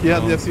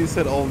 Kihan, the FC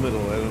said all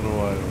middle. I don't know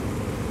why.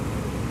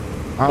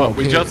 Ah, Well,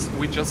 okay.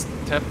 we just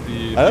tapped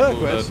the I have a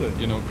people that, question.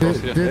 you know, cross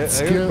Did, here. I got a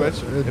Skill,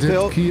 question. If they did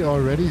all- Key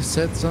already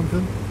said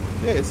something?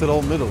 Yeah, it said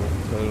all middle.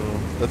 I don't know.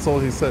 That's all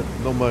he said.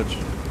 Not much.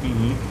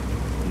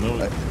 no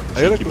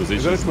I got cheeky a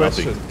positions,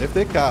 question. nothing. If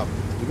they cap,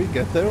 do we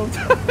get there on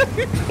time?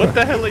 What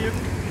the hell are you?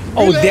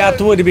 Oh, that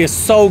would be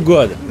so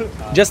good.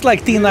 Just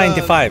like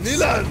T95s.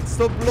 Milan,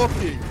 stop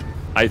blocking.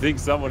 I think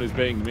someone is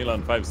paying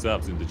Milan 5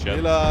 subs in the chat.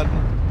 Milan.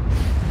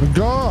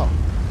 Go!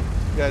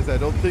 Guys, I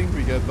don't think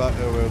we get back.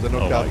 They're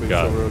not capping,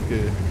 so we're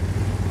okay.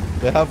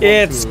 They have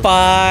It's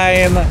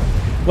fine.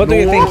 What do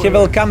you think? He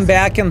will come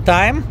back in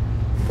time,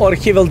 or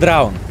he will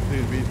drown?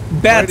 Dude,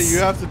 Bets. You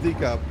have to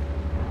decap.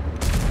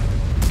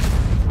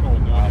 Oh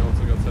no, he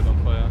also got set on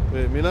fire.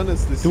 Wait, Milan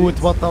is the Dude,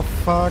 what the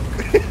fuck?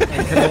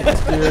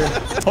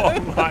 Oh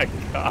my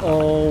god.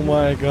 Oh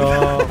my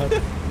god.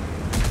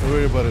 Don't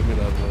worry about it,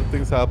 Milan.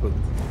 Things happen.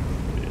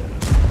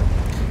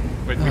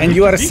 Wait, And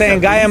you are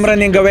saying I am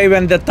running away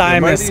when the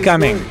time is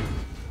coming.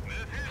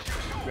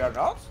 We are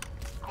not?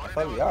 I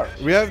thought we are.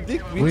 We have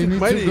Dick. We need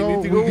Mighty, to go.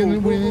 need to go.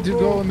 We need to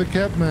go on the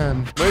cap,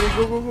 man. Mighty,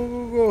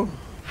 go.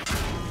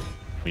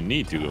 We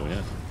need to go,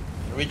 yeah.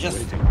 We just...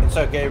 It's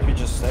okay if we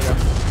just stay up.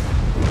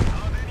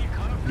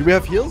 Do we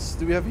have heals?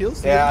 Do we have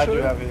heals? Yeah, I do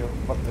have heal.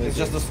 But it's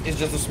just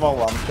a small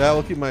one. Yeah,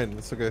 I'll keep mine.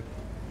 It's okay.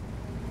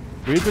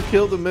 We need to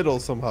kill the middle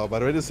somehow. By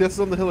the way, the CS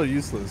on the hill are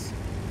useless.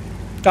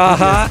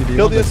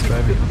 Kill the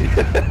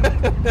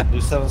Do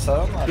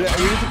 7-7? Yeah,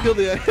 we need to kill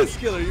the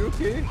skill. Are you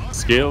okay?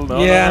 Skill,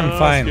 no. Yeah, no, I'm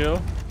fine. Skill.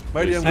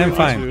 Mighty, I'm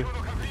fine.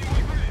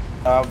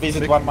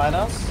 Visit 1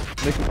 minus.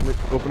 Make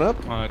open up.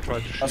 I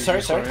tried to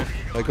shoot. Sorry.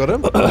 I got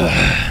him.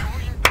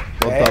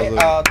 1000.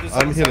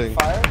 I'm healing.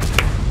 Fire.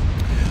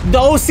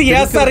 Those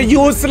CS are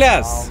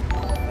useless.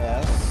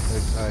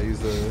 Yes. I use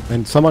the.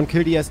 And someone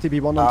kill the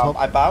STB one on top.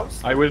 I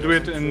bounce. I will do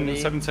it in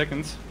 7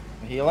 seconds.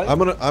 Healing. I'm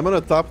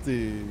gonna tap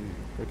the.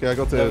 Okay, I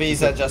got the. The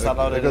Visa just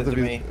unloaded it to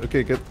me.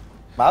 Okay, good.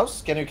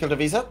 Mouse, can you kill the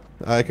Visa?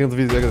 I can't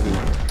Visa. I got the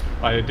Visa.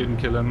 I didn't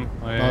kill him.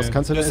 Was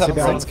kannst du den Just have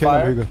STB some 1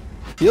 killen, fire.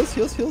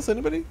 Hügel? Heals.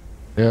 Anybody?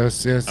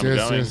 Yes. I'm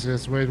going.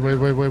 Yes. Wait.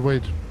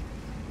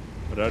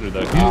 But how did I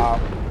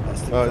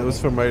It was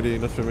for Mighty,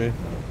 not for me.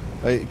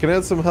 Hey, can I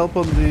have some help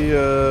on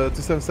the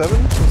 277?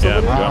 Yeah,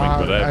 I'm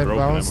coming, but I have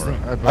broken bounced him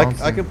him.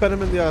 already. I can pen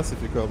him in the ass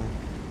if you come.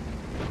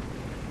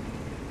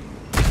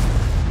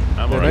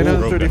 I'm already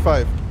broken.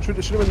 935. Shoot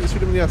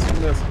him in the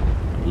ass.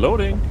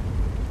 Loading.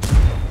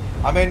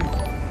 I mean,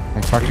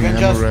 I'm fucking can ammo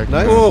just- rack.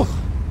 Nice.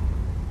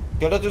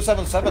 kill the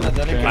 277 and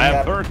then you can I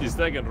have grab-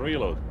 30-second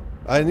reload.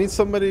 I need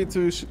somebody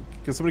to.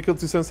 Can somebody kill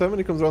 277?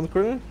 He comes around the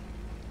corner.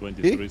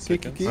 23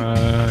 seconds.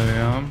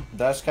 Yeah.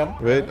 Dash can.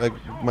 Wait, I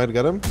might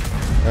get him.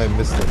 I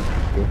missed him.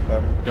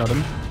 Got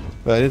him.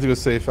 But I need to go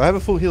safe. I have a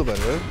full heal, by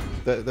the way.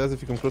 That's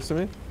if you come close to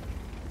me.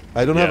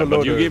 I don't have a but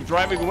loader. you keep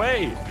driving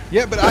away.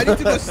 Yeah, but I need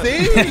to go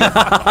safe.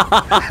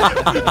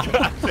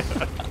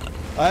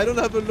 I don't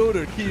have a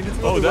loader. Key, you need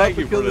to go to the thank map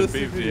you and kill for the this.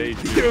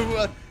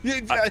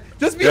 58.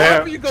 Just be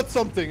happy you got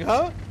something,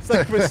 huh? It's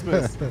like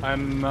Christmas.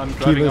 I'm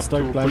driving up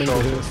start to planning push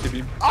out for the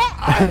this.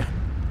 STB.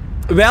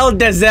 Well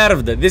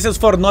deserved. This is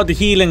for not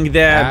healing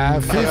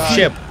the 50.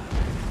 ship.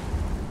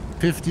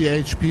 50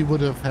 HP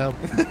would have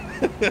helped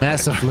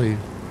massively.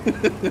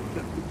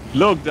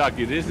 Look,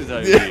 Ducky, this is how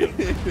you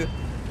feel.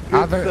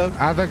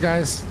 Other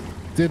guys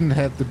didn't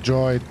have the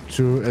joy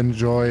to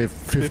enjoy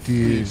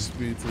 50.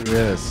 speed.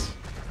 Yes.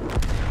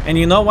 And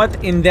you know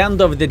what? In the end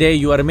of the day,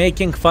 you are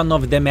making fun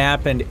of the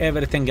map and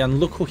everything, and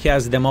look who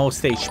has the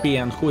most HP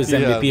and who is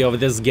MVP of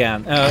this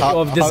game.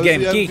 How's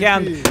game. the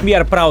Keyhand, MVP? we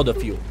are proud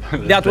of you.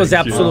 That was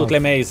absolutely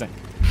amazing.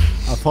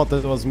 I thought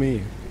that was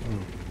me.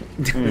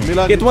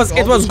 It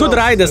was good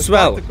ride as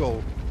well.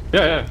 Tactical.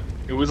 Yeah.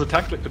 It was a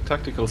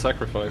tactical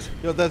sacrifice.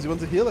 Yo, Daz, you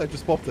want to heal? I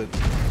just popped it.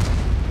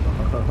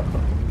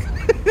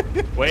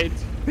 Wait.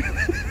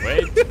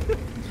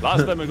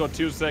 Last time I got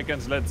 2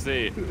 seconds, let's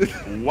see.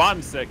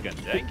 1 second,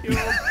 thank you.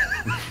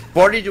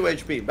 42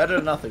 HP, better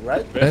than nothing,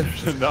 right? Better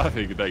than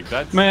nothing, like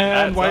that.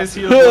 Man, why is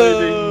he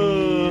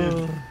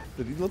avoiding me?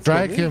 Did he not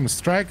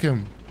Strike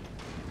him.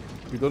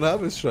 We don't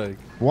have a strike.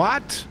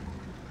 What?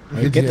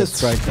 You get the Idiots.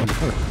 strike.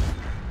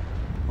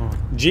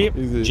 G.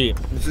 Easy.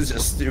 This is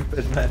just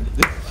stupid, man.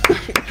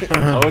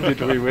 How did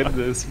we win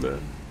this,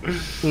 man?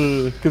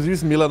 Because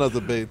use Milan as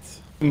a bait.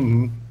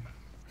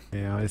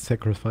 Yeah, I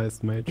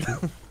sacrificed my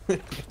HP.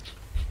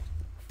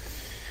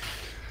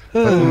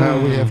 But now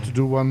we have to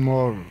do one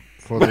more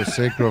for the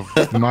sake of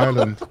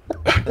Myland.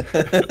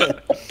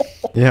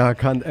 Yeah, I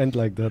can't end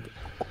like that.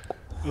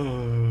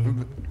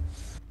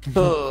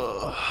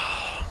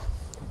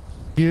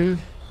 You?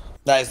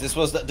 Nice, this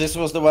was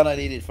the one I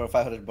needed for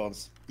 500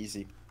 bonds.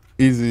 Easy.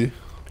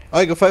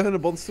 I got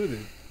 500 bonds too,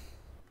 dude.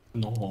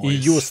 He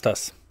used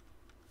us.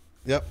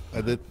 Yep,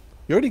 I did.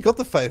 You already got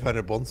the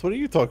 500 bonds. What are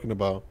you talking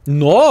about?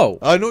 No.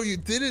 I know you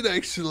did it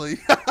actually.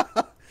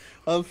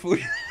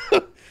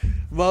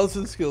 Mouse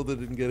and Skill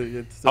didn't get it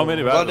yet. So. How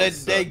many Well,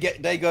 battles? they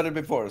got it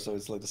before, so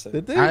it's like the same.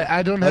 Did they?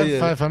 I don't have yeah.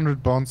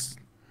 500 bonds.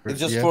 It's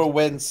just yet. 4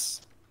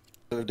 wins.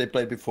 So if they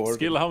played before.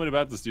 Skill, how many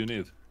battles do you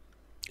need?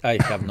 I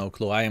have no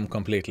clue. I am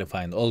completely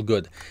fine. All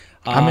good.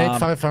 I made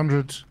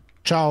 500.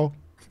 Ciao.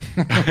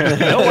 No,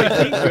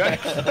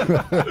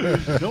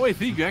 I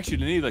think you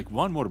actually need like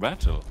 1 more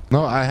battle.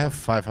 No, I have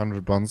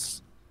 500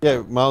 bonds.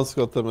 Yeah, Mouse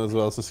got them as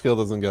well, so Skill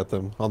doesn't get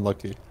them.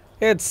 Unlucky.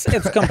 It's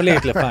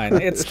completely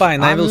fine. It's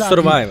fine. I will Unlucky,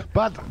 survive.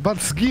 But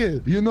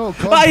Skill, you know.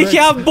 I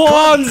have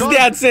bonds.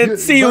 That's it.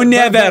 See you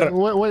never.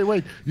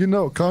 Wait. You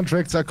know,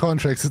 contracts are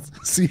contracts.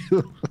 See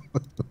you.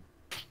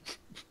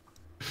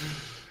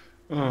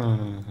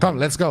 Come,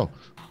 let's go.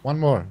 One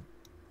more.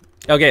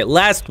 Okay,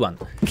 last one.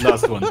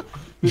 Last one.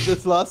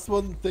 This last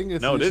one thing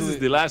is No, this usually- is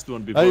the last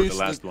one before the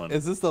last one.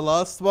 Is this the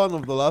last one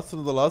of the last one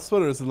of the last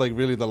one, or is it like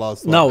really the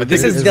last one? No,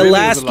 this is it's the really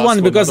last the last one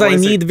one, because I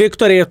otherwise need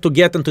victory to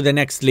get into the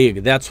next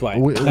league. That's why.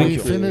 We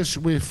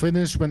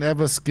finish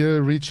whenever skill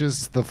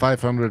reaches the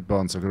 500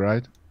 bonds, okay,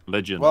 right?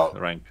 Legend Well-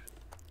 rank.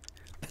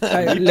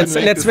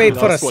 Let's wait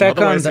for a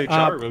second.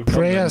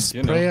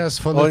 Prayers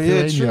for Oh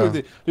yeah, Lithuania.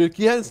 true. Dude,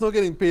 Kihan's not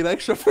getting paid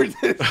extra for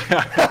this.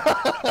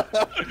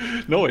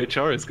 No,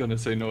 HR is gonna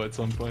say no at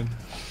some point.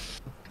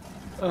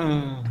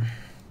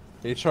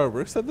 HR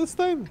works at this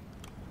time?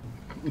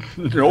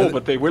 No,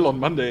 but they will on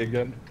Monday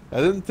again. I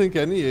didn't think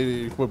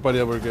anybody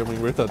ever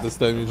gaming worked at this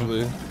time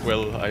usually.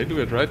 Well, I do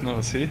it right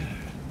now, see?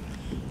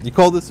 You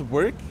call this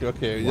work?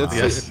 Okay. Wow.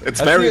 Yes,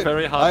 it's I very, see-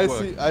 very hard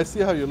work. I see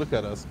how you look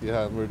at us,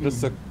 Kihan. We're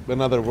just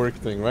another work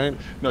thing, right?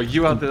 No,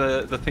 you are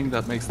the thing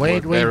that makes the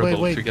work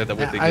bearable together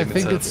with the game I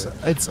think itself.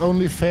 it's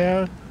only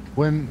fair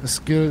when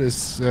skill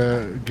is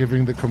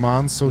giving the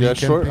commands, so Yeah, he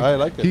can sure, pick, I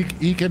like it.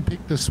 He can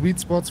pick the sweet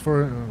spots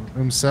for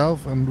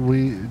himself, and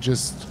we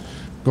just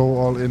go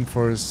all in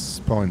for his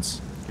points.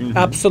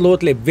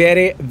 Absolutely,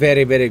 very,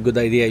 very, very good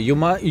idea. You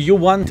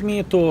want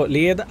me to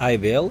lead? I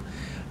will.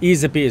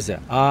 Easy peasy.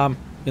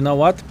 You know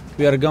what?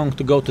 We are going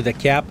to go to the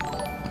cap.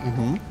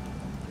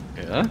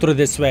 Yeah. Through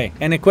this way.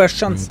 Any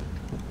questions?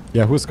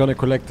 Yeah, who's gonna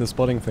collect the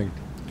spotting thing?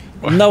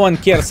 No one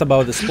cares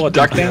about the spotting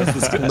Ducky thing.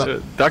 has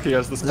the Ducky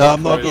has the No,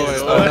 I'm not going.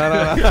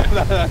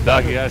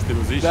 Ducky has the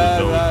position,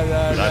 so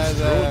that's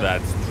true,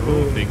 that's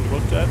true. Think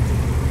about that.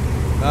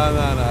 No.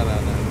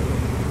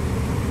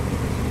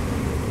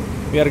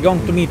 We are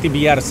going to meet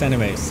EBRs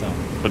anyway, so.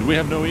 But we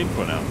have no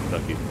info now,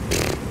 Ducky.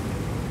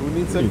 Who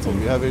needs info?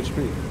 We have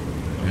HP.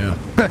 Yeah.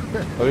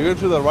 Are we going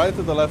to the right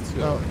or the left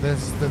here? No,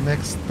 that's the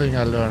next thing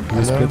I learned. I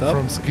You split learned up?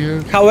 from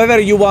skill. However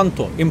you want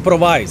to,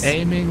 improvise.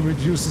 Aiming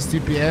reduces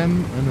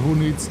TPM, and who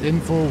needs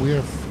info? We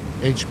have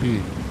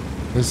HP.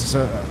 This is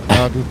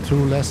the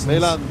two lessons.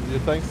 Milan, your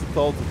tanks too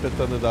tall to fit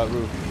under that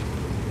roof.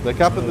 The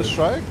cap and the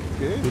strike?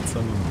 Okay.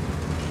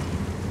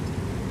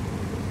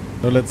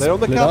 So let's They're on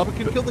the split cap, up. we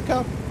can kill the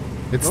cap.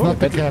 It's No, not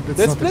the cap. It's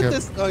They not the split cap.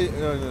 this. Oh,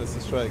 no, it's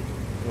the strike.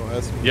 No,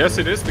 ask me. Yes,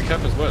 it is the cap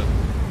as well.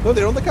 No,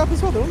 they're on the cap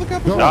as well. They're on the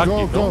cap as Go, well. go,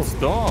 Ducky, go. don't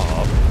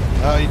stop.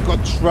 He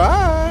got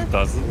tracked.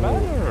 Doesn't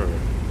matter.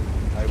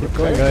 Keep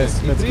going,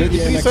 guys. Let's get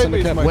the aim on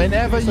the cap.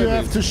 Whenever you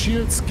have to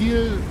shield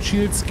skill,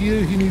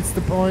 he needs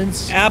the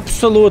points.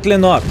 Absolutely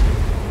not.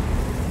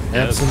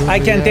 Absolutely. I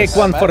can take yes.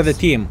 one for the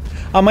team.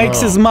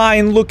 Amx is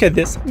mine. Look at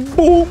this.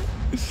 Boom.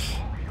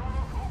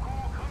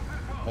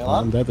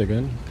 I'm dead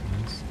again.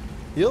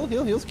 Heal,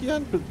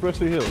 Kian.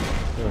 Pressure heal.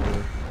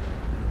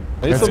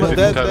 I need Let's someone.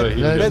 go.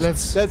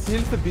 That's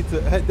heal the beat.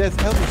 That's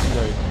helmet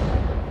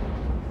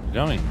guy.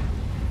 Going.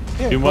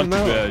 Yeah, Do you want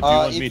come to? now. Do you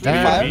want me if to? you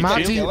find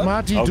Marty,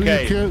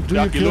 Okay. do you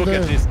Ducky, kill look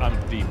at the... this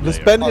anti The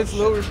span hits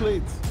lower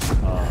plate.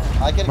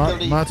 I can kill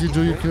the. Marty,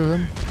 do you kill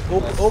him?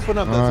 Open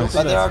up. Nice.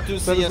 But there are two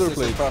Span his lower CSs in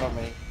plate. front of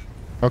me.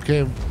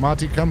 Okay,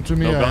 Marty, come to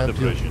me. No I gun have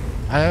you. depression.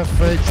 I have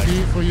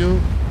HP for you.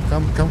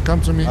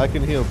 Come to me. I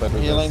can heal better.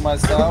 Healing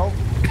myself.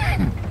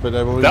 But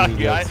I've already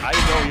Ducky, done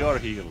I know your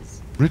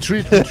heals.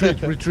 Retreat.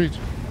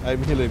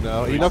 I'm healing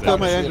now. He knocked out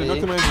my engine.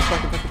 Knocked out my engine.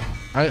 Fuck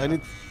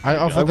it. I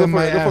offer them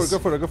my ass. Go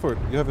for it.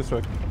 You have a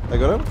strike. I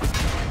got him.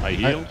 I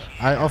heal.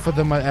 I offer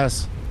them my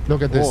ass.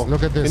 Look at this. Oh.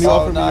 Look at this. Can you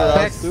offer me your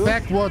nice. ass too?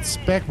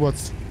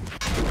 Backwards.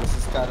 This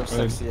is kind of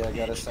sexy, I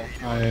gotta say.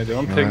 I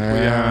don't think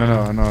we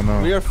are.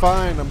 No. We are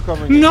fine. I'm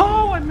coming.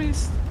 No, I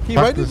missed.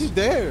 Why did you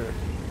dare?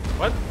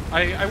 What?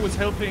 I was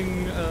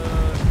helping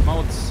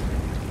Mouths.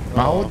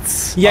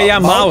 Mouths. Yeah,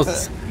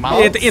 mouse.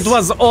 It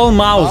was all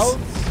mouse.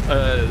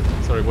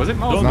 Sorry, was it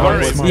Mouse? Don't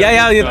Nice, worry. man.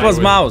 Yeah, it was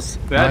mouse.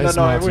 Yeah, Nice,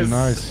 no, Martin,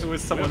 nice. it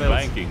was someone We're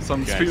else. flanking,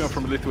 Some guys. streamer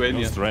from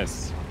Lithuania. No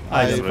stress.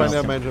 I I finally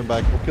have my engine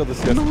back. We'll kill this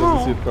guy.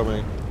 Doesn't see it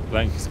coming.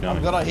 Flank is I'm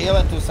coming. gonna heal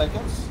in 2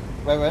 seconds.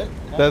 Wait.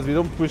 Dad, we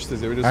don't push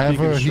this. We just I have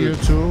sneak a and heal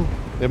shoot. too.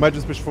 They might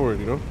just push forward,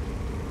 you know.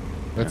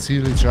 Let's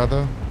heal each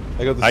other.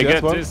 I got the I CS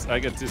get one. this. I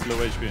get this low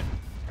HP.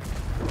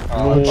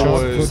 Good shot.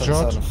 boys. Good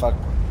shot. Fuck.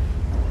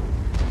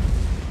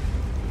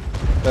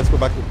 Let's go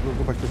back.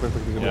 Go back.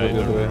 Go Yeah,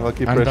 the other way. I'll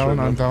keep I'm pressure. down.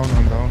 I'm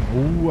down.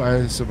 Ooh,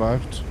 I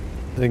survived.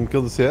 I can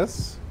kill the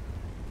CS.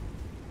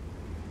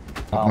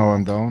 But now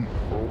I'm down.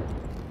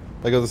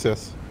 I got the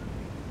CS.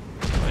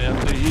 I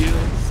have the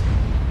heals.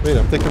 Wait,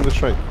 I'm taking the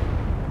strike.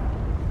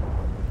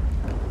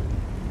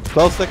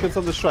 12 seconds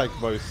on the strike,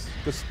 boys.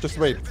 Just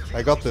wait.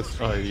 I got this.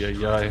 Ay.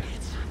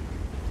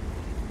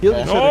 Heal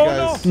each other,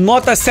 guys.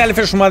 Not a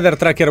selfish mother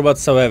trucker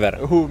whatsoever.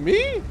 Who,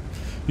 me?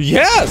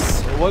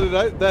 Yes! What did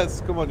I?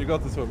 That's come on, you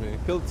got this for me.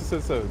 Kill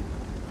 277.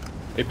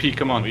 AP,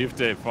 come on. If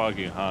they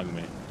fucking hug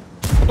me.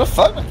 What the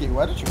fuck, Nicky?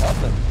 Why did you help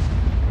them?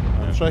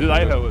 Did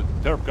I have a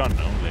third gun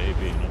only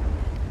AP? No.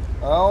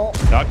 Oh,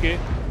 Ducky,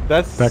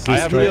 That's Back I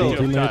is have striking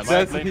plenty of time. I have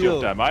That's plenty heal.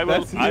 of time. I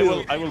That's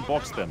heal. will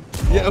box them.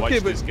 Yeah, Watch okay,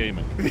 but- this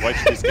gaming.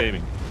 Watch this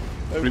gaming.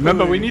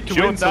 Remember, we need to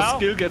Shoot win so now.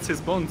 Skill gets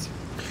his bonds.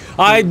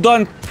 I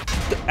don't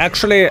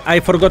Actually, I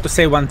forgot to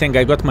say one thing.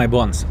 I got my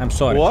bonds. I'm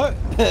sorry. What?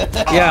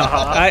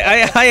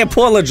 Yeah, I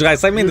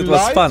apologize. I mean, it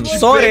was fun.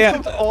 Sorry.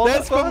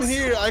 Des, come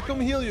here. I come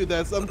heal you,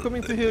 Des. I'm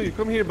coming to heal you.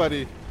 Come here,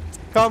 buddy.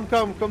 Come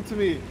to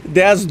me.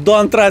 Des,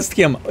 don't trust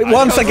him.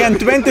 Once again,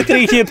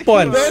 23 hit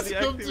points. Des,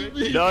 come to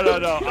me.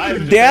 No.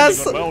 I'm Des.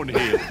 my own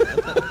heal.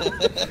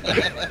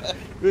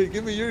 Wait,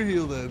 give me your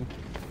heal then.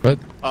 But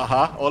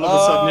All of a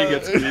sudden he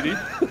gets greedy.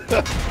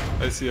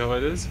 I see how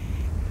it is.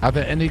 are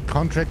there any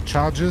contract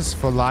charges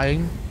for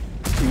lying?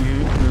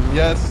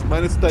 Yes,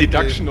 minus 10.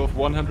 Deduction of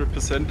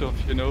 100%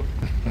 of, you know,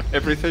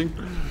 everything.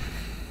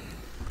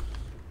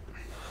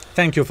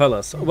 Thank you,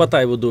 fellas. What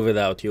I would do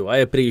without you. I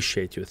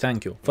appreciate you.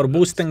 Thank you for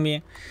boosting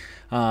me.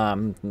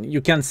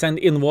 You can send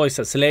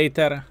invoices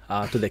later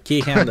to the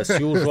keyhand as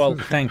usual.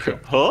 Thank you.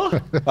 Huh?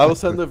 I will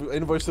send the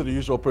invoice to the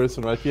usual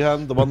person, right,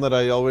 Kihan? The one that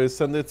I always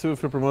send it to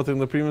for promoting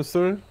the premium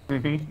store?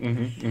 Okay.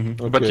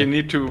 But Okay. you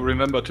need to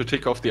remember to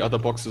tick off the other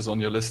boxes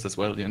on your list as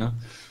well, you know?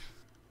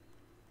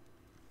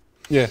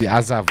 Yeah. The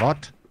other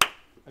what?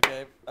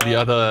 Okay. The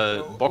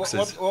other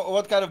boxes.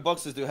 What kind of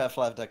boxes do you have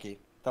left, Ducky?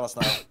 Tell us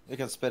now. You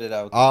can spit it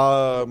out.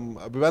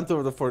 We went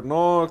over the Fort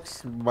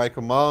Knox, my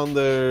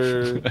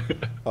commander.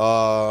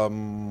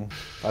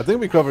 I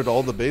think we covered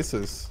all the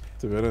bases,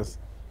 to be honest.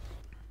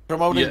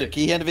 Promoting the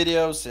keyhand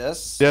videos,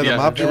 yes. Yeah, the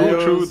map true.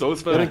 videos,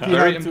 Those were getting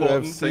very Keyhand to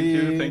important.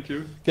 FC, Thank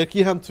you. Get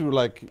Keyhand to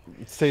like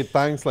say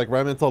thanks like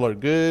Ramental are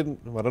good.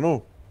 I don't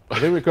know. I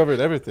think we covered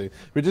everything.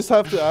 We just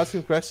have to ask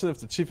him question if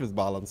the chief is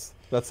balanced.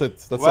 That's it.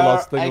 That's the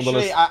last thing on the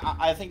list.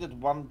 I think that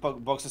one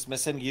box is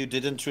missing. You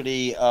didn't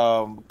really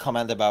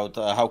comment about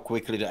how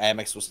quickly the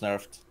Amex was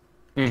nerfed.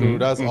 True,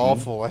 that's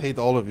awful. I hate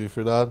all of you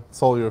for that.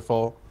 It's all your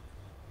fault.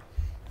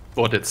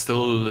 But it's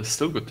still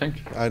good, thank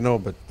you. I know,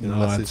 but you know,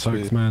 No, that's it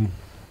sucks, man.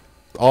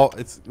 Oh,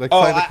 it's like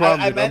Oh, Find the Crown,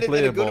 I dude, meant it in a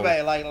unplayable. good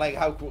way, like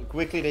how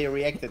quickly they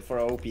reacted for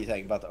a OP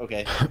thing, but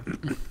okay.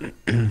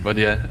 But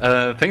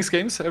yeah, thanks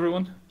games,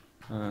 everyone.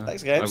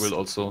 Thanks, games. I will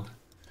also.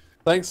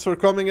 Thanks for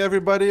coming,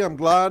 everybody. I'm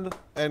glad,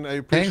 and I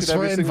appreciate Thanks for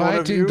every single one of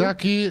inviting you.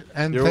 Ducky,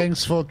 and You're-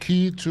 thanks for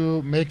Key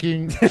to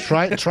making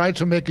try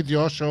to make it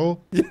your show.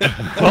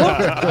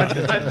 I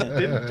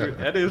didn't do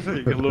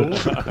anything, hello.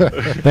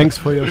 Thanks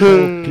for your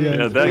show, Kian.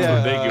 Yeah, thanks Yeah.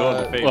 for making all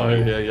the favor. Oh,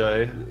 yeah.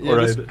 Yeah,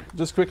 Alright.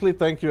 just quickly,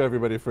 thank you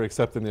everybody for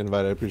accepting the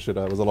invite. I appreciate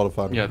that. It was a lot of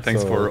fun. Yeah,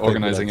 thanks So, for thank you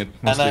organizing that.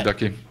 it, mostly And I-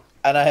 Ducky.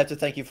 And I have to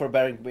thank you for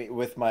bearing me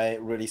with my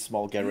really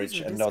small garage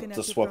User and not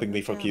disconnected swapping from me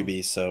the for channel.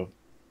 QB, so...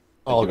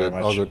 All you very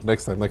good, all much. good.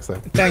 Next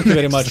time. Thank you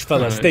very much,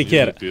 fellas. Take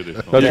care.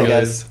 Okay,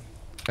 guys.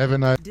 Have a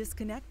nice.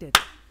 Disconnected.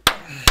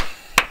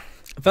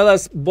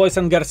 Fellas, boys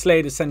and girls,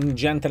 ladies and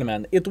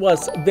gentlemen, it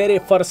was very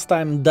first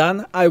time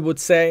done, I would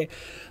say.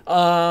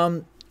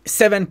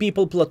 7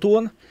 people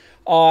platoon.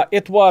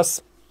 It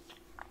was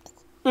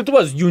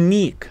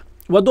unique.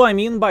 What do I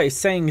mean by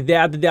saying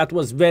that? That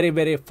was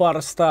very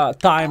first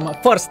time,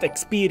 first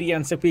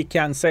experience, if we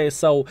can say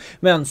so,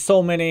 when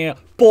so many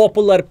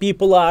popular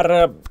people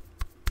are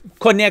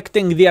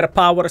connecting their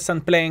powers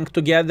and playing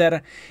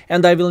together.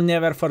 And I will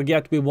never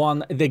forget, we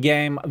won the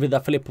game with the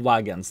flip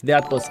wagons.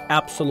 That was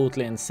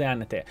absolutely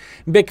insanity.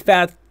 Big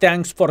fat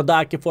thanks for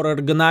Ducky for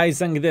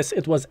organizing this.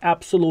 It was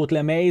absolutely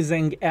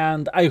amazing,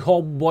 and I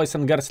hope, boys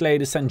and girls,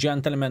 ladies and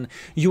gentlemen,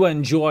 you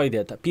enjoyed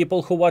it.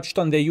 People who watched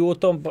on the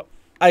YouTube,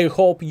 I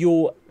hope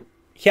you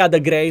had a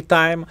great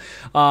time,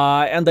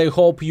 and I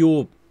hope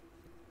you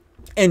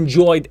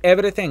enjoyed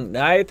everything,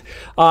 right?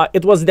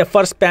 It was the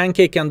first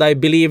pancake, and I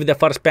believe the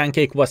first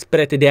pancake was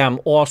pretty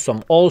damn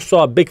awesome. Also,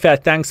 a big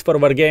fat thanks for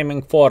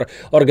Wargaming for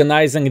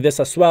organizing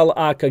this as well,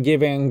 Aka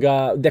giving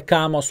the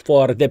camos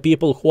for the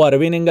people who are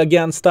winning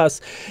against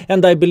us,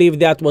 and I believe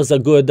that was a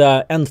good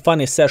and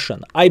funny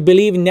session. I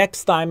believe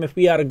next time, if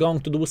we are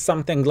going to do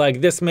something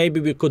like this, maybe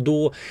we could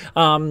do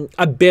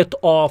a bit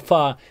of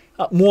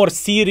more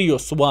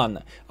serious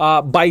one.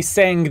 By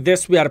saying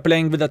this, we are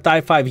playing with the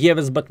TIE 5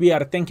 Yevs, but we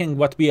are thinking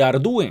what we are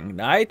doing,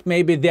 right?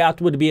 Maybe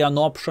that would be an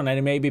option,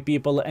 and maybe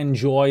people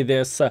enjoy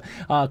this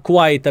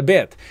quite a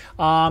bit.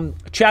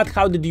 Chat,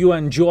 how did you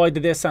enjoy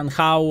this, and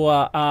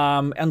how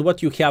and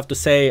what you have to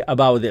say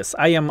about this?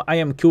 I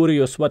am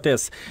curious. What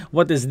is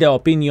the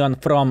opinion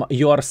from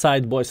your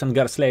side, boys and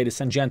girls, ladies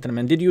and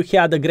gentlemen? Did you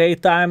had a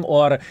great time,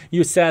 or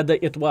you said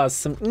it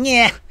was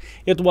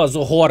it was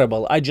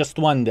horrible? I just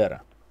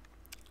wonder.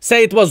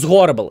 Say it was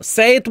horrible.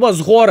 Say it was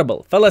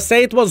horrible. Fellas,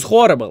 say it was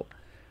horrible.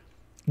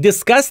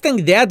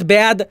 Disgusting, that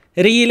bad?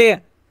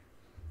 Really?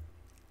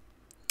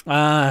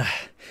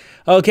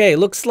 Okay,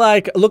 looks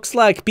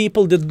like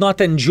people did not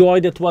enjoy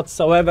it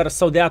whatsoever,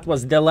 so that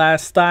was the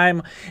last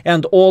time,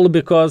 and all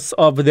because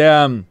of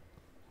the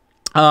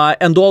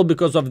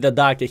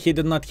Ducky. He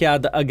did not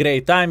had a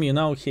great time, you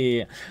know.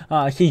 He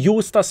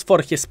used us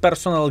for his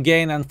personal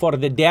gain and for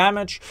the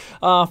damage,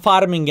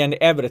 farming and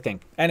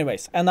everything.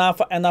 Anyways,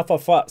 enough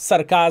of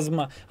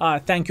sarcasm.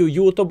 Thank you,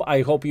 YouTube.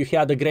 I hope you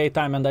had a great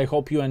time, and I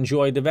hope you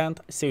enjoyed the event.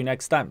 See you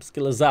next time.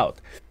 Skill is out.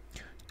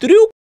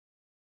 True.